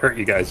trying to hurt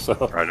you guys,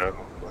 so... I know,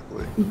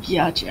 luckily.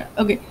 Gotcha.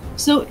 Okay,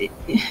 so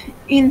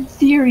in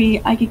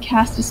theory, I could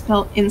cast a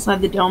spell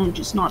inside the dome,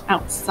 just not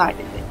outside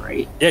of it,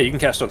 right? Yeah, you can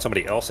cast on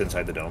somebody else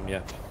inside the dome,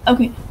 yeah.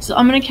 Okay, so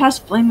I'm gonna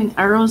cast Flaming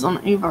Arrows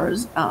on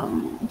Avar's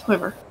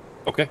quiver.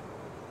 Okay.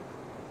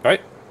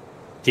 Alright.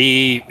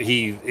 He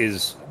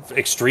is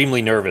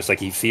extremely nervous. Like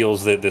he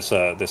feels that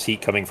this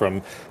heat coming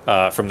from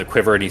the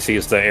quiver, and he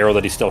sees the arrow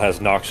that he still has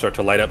knocked start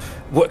to light up.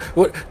 What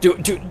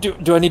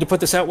do I need to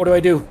put this out? What do I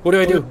do?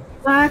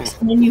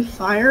 When you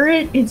fire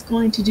it, it's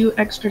going to do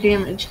extra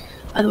damage.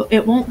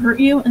 It won't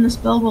hurt you, and the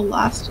spell will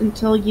last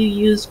until you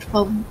use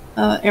 12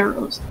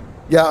 arrows.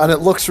 Yeah, and it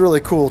looks really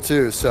cool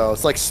too. So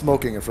it's like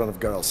smoking in front of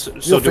girls.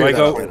 So do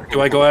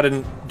I go out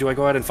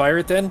and fire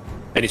it then?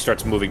 And he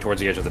starts moving towards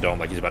the edge of the dome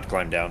like he's about to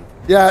climb down.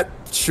 Yeah,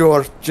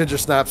 sure. Ginger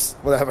snaps,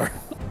 whatever.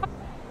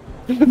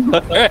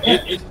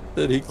 Then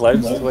he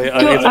climbs his way.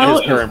 It's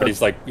his turn, but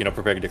he's like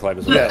preparing to climb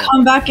his way. Yeah.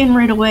 Come back in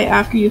right away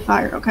after you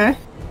fire, okay?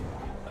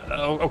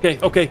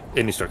 Okay.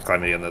 And he starts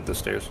climbing in the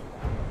stairs.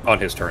 On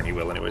his turn, he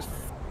will, anyways.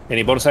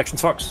 Any bonus actions,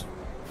 Fox?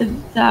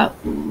 That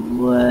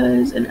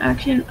was an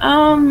action.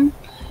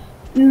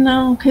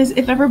 No, because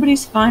if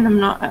everybody's fine, I'm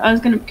not. I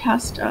was gonna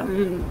cast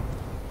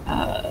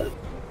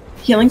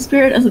Healing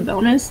Spirit as a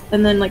bonus,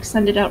 and then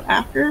send it out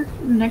after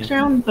the next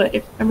round. But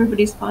if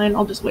everybody's fine,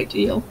 I'll just wait to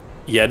heal.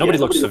 Yeah, nobody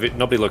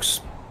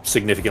looks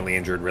significantly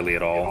injured really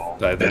at all.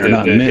 Better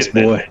not miss,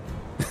 boy.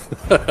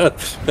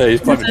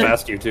 He's climbing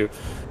past you too.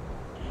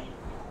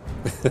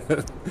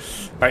 All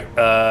right,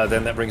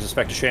 then that brings us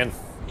back to Shan.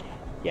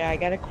 Yeah, I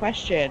got a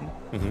question.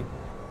 Mm-hmm.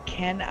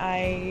 Can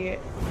I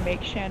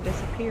make Shan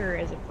disappear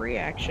as a free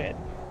action?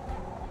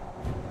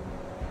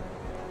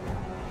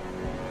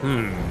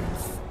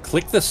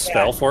 Click the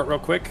spell for it real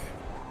quick.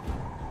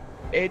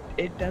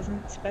 It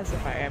doesn't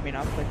specify. I mean,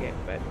 I'll click it,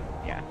 but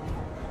yeah.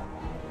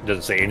 It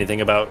doesn't say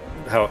anything about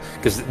how...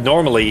 Because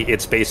normally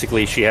it's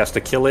basically she has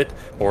to kill it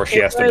or she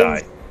has to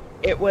die.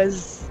 It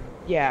was...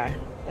 Yeah,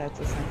 that's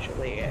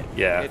essentially it.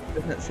 Yeah. It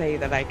doesn't say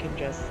that I can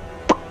just...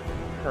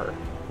 her.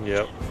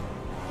 Yep.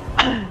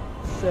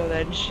 So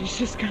then she's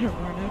just gonna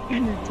run up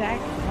and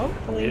attack him,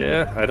 hopefully.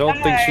 Yeah, I don't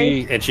think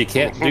she... And she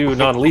can't do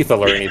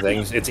non-lethal or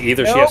anything. It's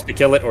either she has to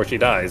kill it or she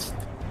dies.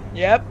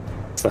 Yep.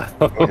 So...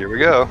 Well, here we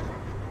go.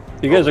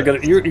 You guys are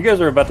you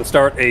guys are about to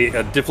start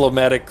a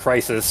diplomatic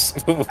crisis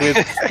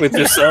with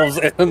yourselves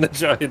and the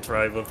giant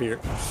tribe up here.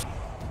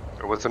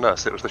 It wasn't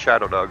us, it was the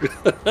Shadow Dog.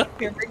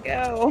 Here we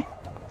go.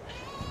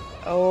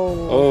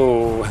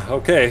 Oh,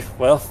 okay.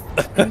 Well,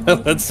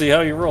 let's see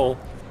how you roll.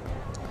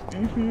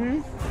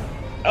 Mm-hmm.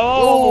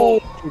 Oh,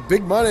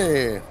 big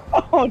money.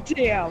 Oh,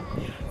 damn.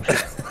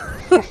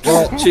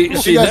 Well,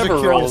 she never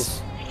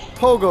rolls.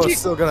 Pogo's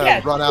still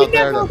gonna run out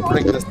there to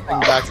bring this thing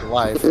back to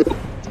life.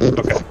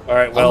 Okay. All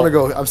right. Well,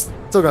 I'm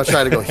still gonna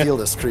try to go heal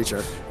this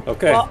creature.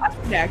 Okay. Well, up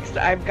next,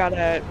 I've got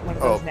one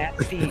of those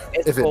nasty.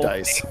 If it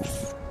dies.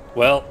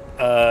 Well,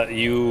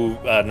 you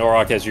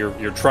Norok, as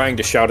you're trying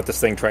to shout at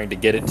this thing, trying to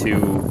get it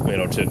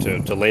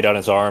to to lay down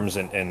its arms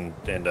and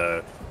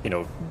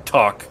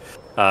talk.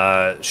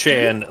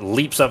 Shan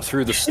leaps up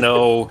through the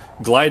snow,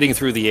 gliding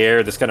through the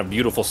air. This kind of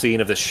beautiful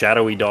scene of this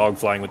shadowy dog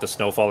flying with the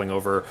snow falling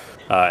over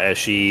as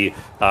she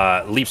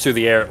leaps through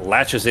the air,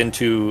 latches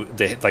into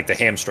the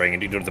hamstring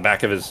and the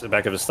back of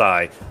his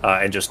thigh,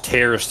 and just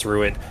tears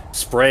through it,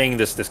 spraying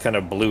this kind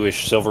of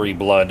bluish silvery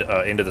blood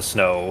into the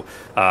snow.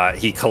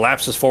 He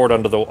collapses forward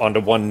onto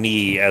one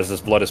knee as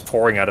this blood is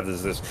pouring out of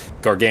this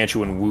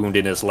gargantuan wound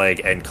in his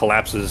leg, and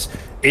collapses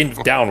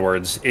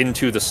downwards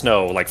into the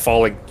snow, like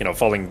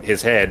falling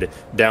his head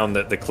down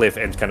the cliff,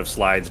 and kind of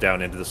slides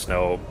down into the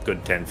snow,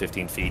 good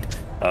 10-15 feet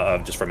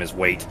just from his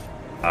weight.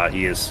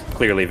 He is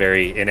clearly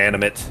very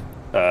inanimate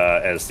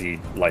as the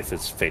life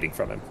is fading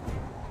from him.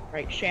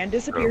 Right, Shan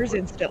disappears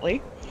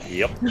instantly.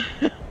 Yep.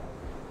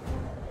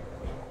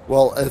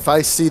 Well, if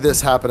I see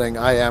this happening,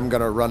 I am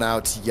going to run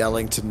out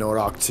yelling to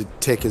Norok to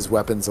take his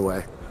weapons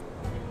away.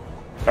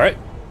 All right.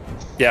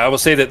 Yeah, I will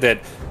say that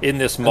in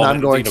this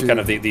moment, kind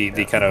of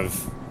the kind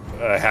of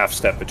half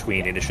step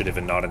between initiative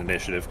and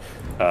non-initiative,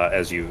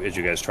 as you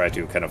guys try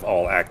to kind of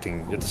all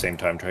acting at the same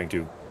time, trying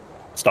to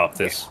stop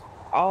this.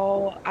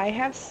 I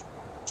have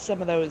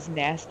some of those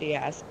nasty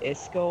ass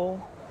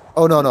Iskall.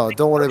 Oh no!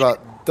 Don't worry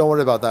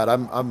about that.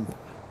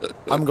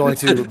 I'm going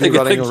to be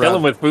running around. Kill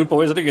him with food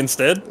poisoning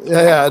instead.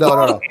 Yeah,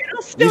 no.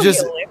 You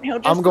just.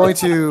 I'm going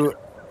to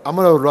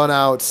run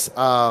out,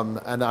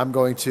 and I'm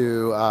going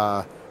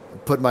to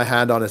put my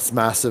hand on its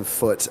massive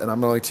foot, and I'm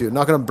not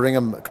going to bring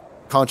him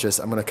conscious.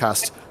 I'm going to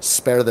cast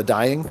Spare the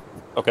Dying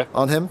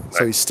on him,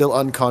 so he's still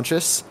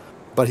unconscious,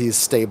 but he's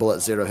stable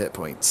at 0 hit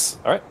points.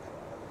 All right.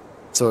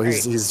 So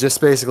he's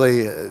just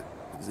basically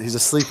he's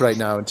asleep right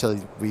now until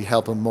we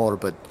help him more,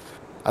 but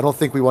I don't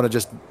think we want to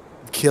just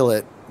kill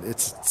it.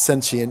 It's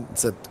sentient.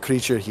 It's a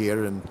creature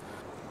here, and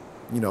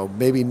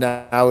maybe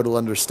now it'll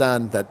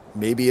understand that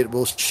maybe it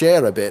will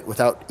share a bit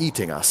without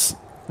eating us,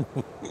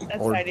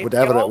 or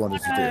whatever it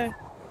wanted to do.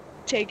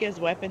 Take his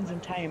weapons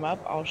and tie him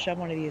up. I'll shove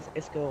one of these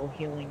Iskall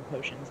healing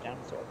potions down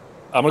his throat.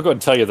 I'm gonna go ahead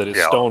and tell you that his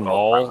stone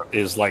wall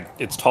is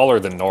it's taller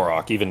than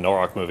Norok. Even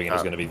Norok moving it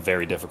is going to be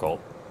very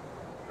difficult.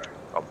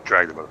 I'll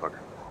drag the motherfucker.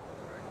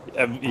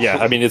 Yeah,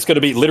 I mean, it's going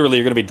to be literally,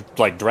 you're going to be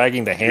like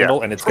dragging the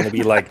handle, and it's going to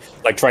be like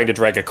trying to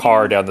drag a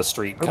car down the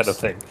street kind of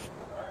thing.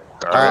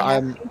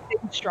 I'm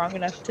strong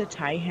enough to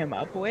tie him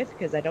up with,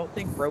 because I don't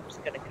think rope's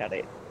going to cut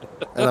it.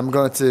 And I'm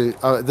going to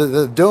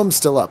the dome's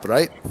still up,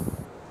 right?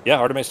 Yeah,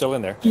 Artemis still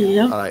in there.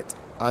 Yeah. All right,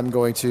 I'm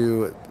going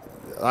to.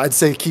 I'd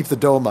say keep the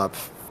dome up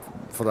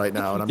for right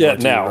now, and I'm yeah. going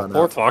to Now, run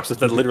poor out. Fox has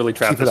been literally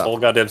trapped this whole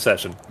goddamn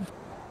session.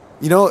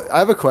 I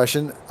have a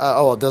question.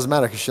 It doesn't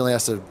matter because she only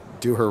has to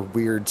do her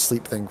weird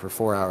sleep thing for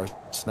 4 hours.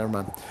 Never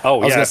mind.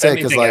 Oh, I was gonna say,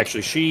 anything,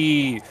 actually,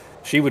 she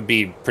would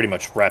be pretty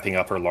much wrapping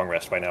up her long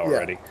rest by now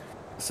already.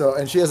 So,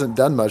 and she hasn't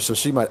done much, so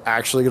she might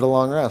actually get a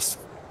long rest.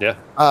 Yeah.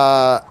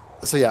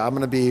 So yeah, I'm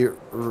gonna be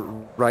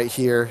right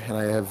here, and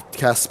I have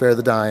cast Spare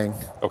the Dying.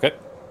 Okay.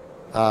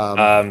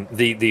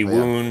 The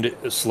wound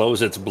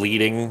slows its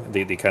bleeding,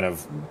 the kind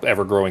of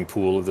ever-growing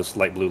pool of this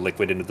light blue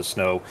liquid into the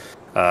snow,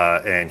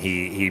 and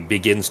he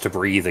begins to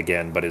breathe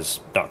again, but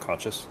is not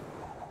conscious.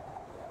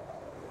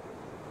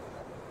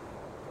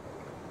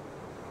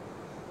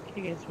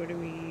 Okay, guys, what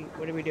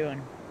are we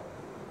doing?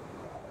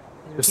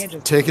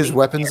 Just take his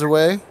weapons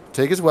away.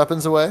 Take his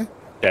weapons away.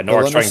 Yeah,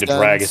 Norik's trying to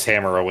drag his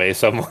hammer away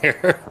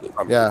somewhere.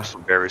 I'm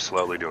very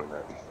slowly doing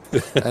that.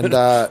 And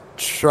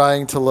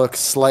trying to look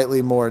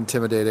slightly more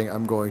intimidating,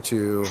 I'm going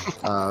to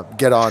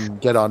get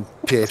on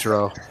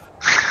Pietro.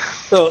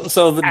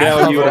 So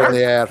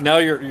now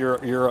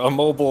you're a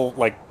mobile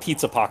like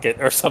pizza pocket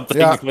or something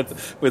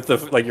with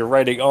the you're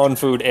writing on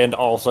food and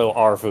also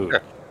our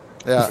food.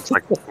 Yeah. It's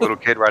like a little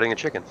kid riding a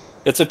chicken.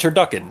 It's a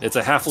turducken. It's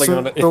a halfling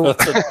on it.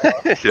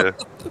 Yeah.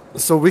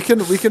 So we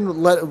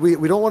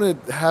don't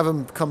want to have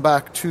him come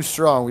back too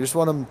strong. We just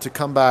want him to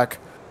come back,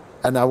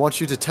 and I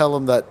want you to tell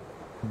him that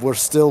we're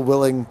still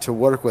willing to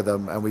work with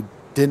him, and we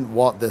didn't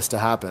want this to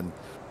happen,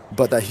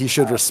 but that he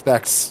should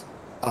respect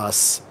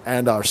us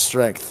and our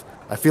strength.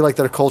 I feel like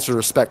their culture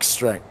respects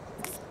strength.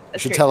 You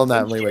should tell him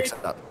that when he wakes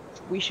up.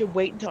 We should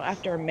wait until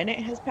after a minute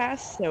has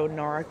passed, so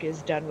Norok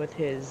is done with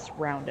his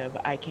round of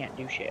I can't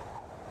do shit.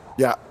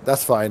 Yeah,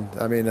 that's fine.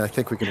 I mean, I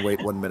think we can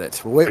wait 1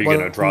 minute. We'll wait. Are you going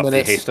to drop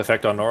the haste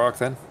effect on Norok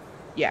then?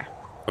 Yeah.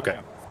 Okay.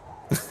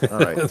 All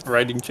right.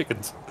 Riding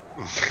chickens.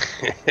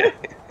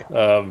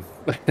 That's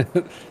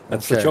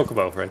the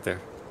chocobo right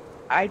there.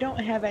 I don't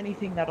have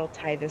anything that'll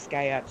tie this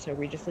guy up, so are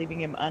we just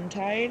leaving him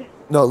untied?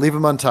 No, leave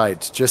him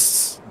untied.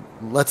 Just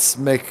let's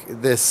make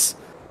this.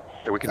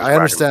 Yeah, we can I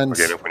understand.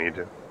 Again if we need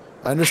to.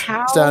 I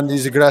understand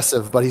he's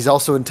aggressive, but he's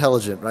also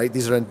intelligent, right?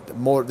 These are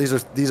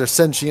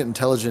sentient,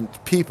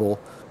 intelligent people,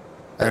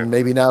 and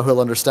maybe now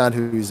he'll understand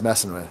who he's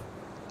messing with.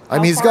 I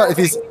mean,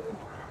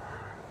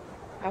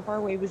 How far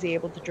away was he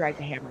able to drag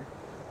the hammer?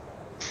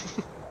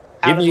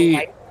 Give me.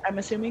 Light, I'm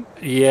assuming.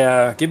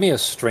 Yeah, give me a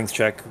strength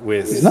check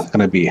with. He's not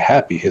going to be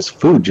happy. His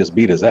food just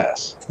beat his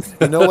ass.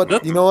 You know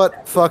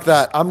what? Fuck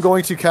that. I'm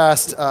going to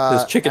cast.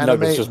 His chicken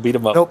nuggets just beat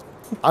him up. Nope.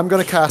 I'm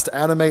going to cast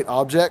animate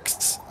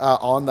objects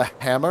on the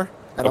hammer.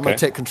 and I'm going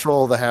to take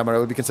control of the hammer. It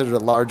would be considered a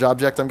large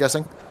object, I'm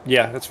guessing.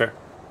 Yeah, that's fair.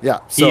 Yeah,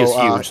 so he is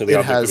huge, so the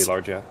object would be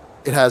large. Yeah.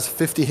 It has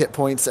 50 hit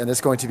points, and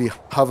it's going to be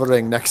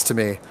hovering next to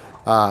me.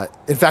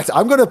 In fact,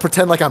 I'm going to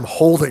pretend like I'm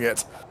holding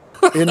it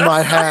in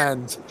my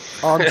hand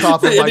on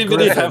top of my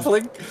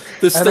griffin.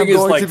 This thing is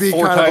like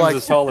 4 times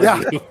as tall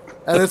as you.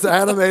 And it's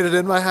animated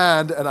in my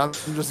hand, and I'm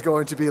just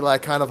going to be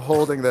like kind of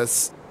holding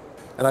this.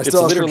 And it's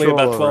literally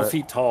about 12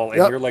 feet tall, and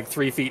you're like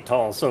 3 feet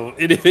tall. So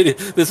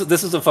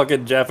this is a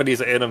fucking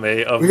Japanese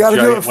anime of. We got to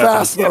do it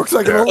fast though,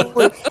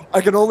 because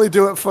I can only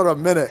do it for a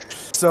minute.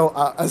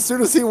 So as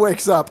soon as he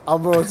wakes up,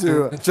 I'm going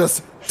to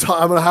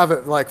I'm going to have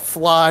it like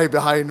fly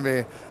behind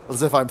me,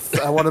 as if I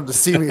want him to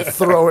see me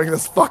throwing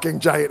this fucking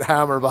giant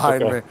hammer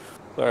behind me.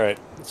 All right.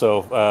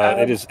 So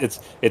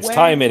it's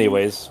time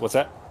anyways. What's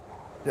that?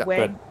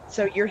 Yeah.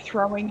 So you're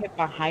throwing it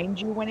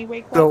behind you when he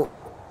wakes up? So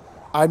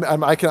I'm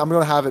going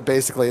to have it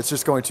basically. It's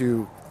just going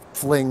to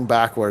fling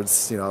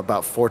backwards,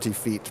 about 40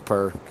 feet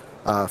for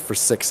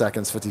 6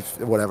 seconds,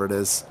 50, whatever it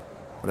is,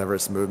 whatever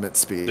its movement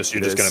speed.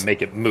 You're just going to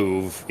make it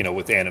move,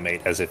 with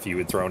animate as if you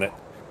had thrown it,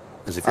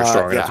 as if you're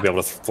strong enough to be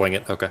able to fling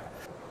it. Okay.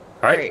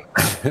 All right.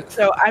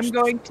 So I'm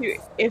going to.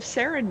 If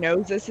Sarah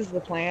knows this is the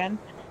plan,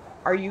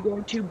 are you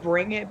going to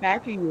bring it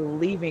back, or are you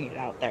leaving it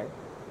out there?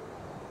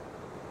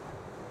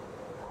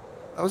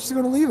 I was just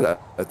going to leave it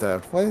at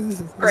that. Why is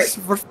this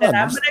for fun? Then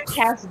I'm going to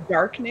cast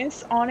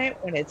darkness on it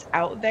when it's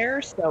out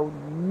there, so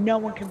no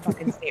one can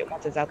fucking see it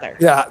once it's out there.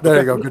 Yeah, there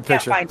you go. Good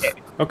picture. Can't find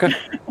it. Okay.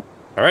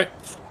 All right.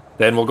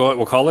 Then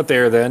we'll call it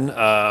there then,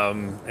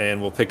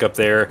 and we'll pick up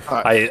there.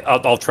 Right.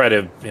 I'll try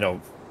to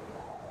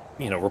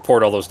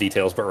report all those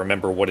details, but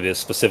remember what it is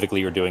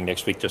specifically you're doing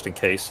next week, just in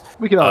case.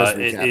 We can always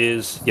recap. It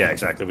is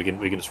exactly. We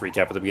can just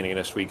recap at the beginning of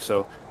next week.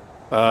 So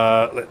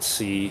let's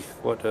see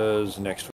what does next.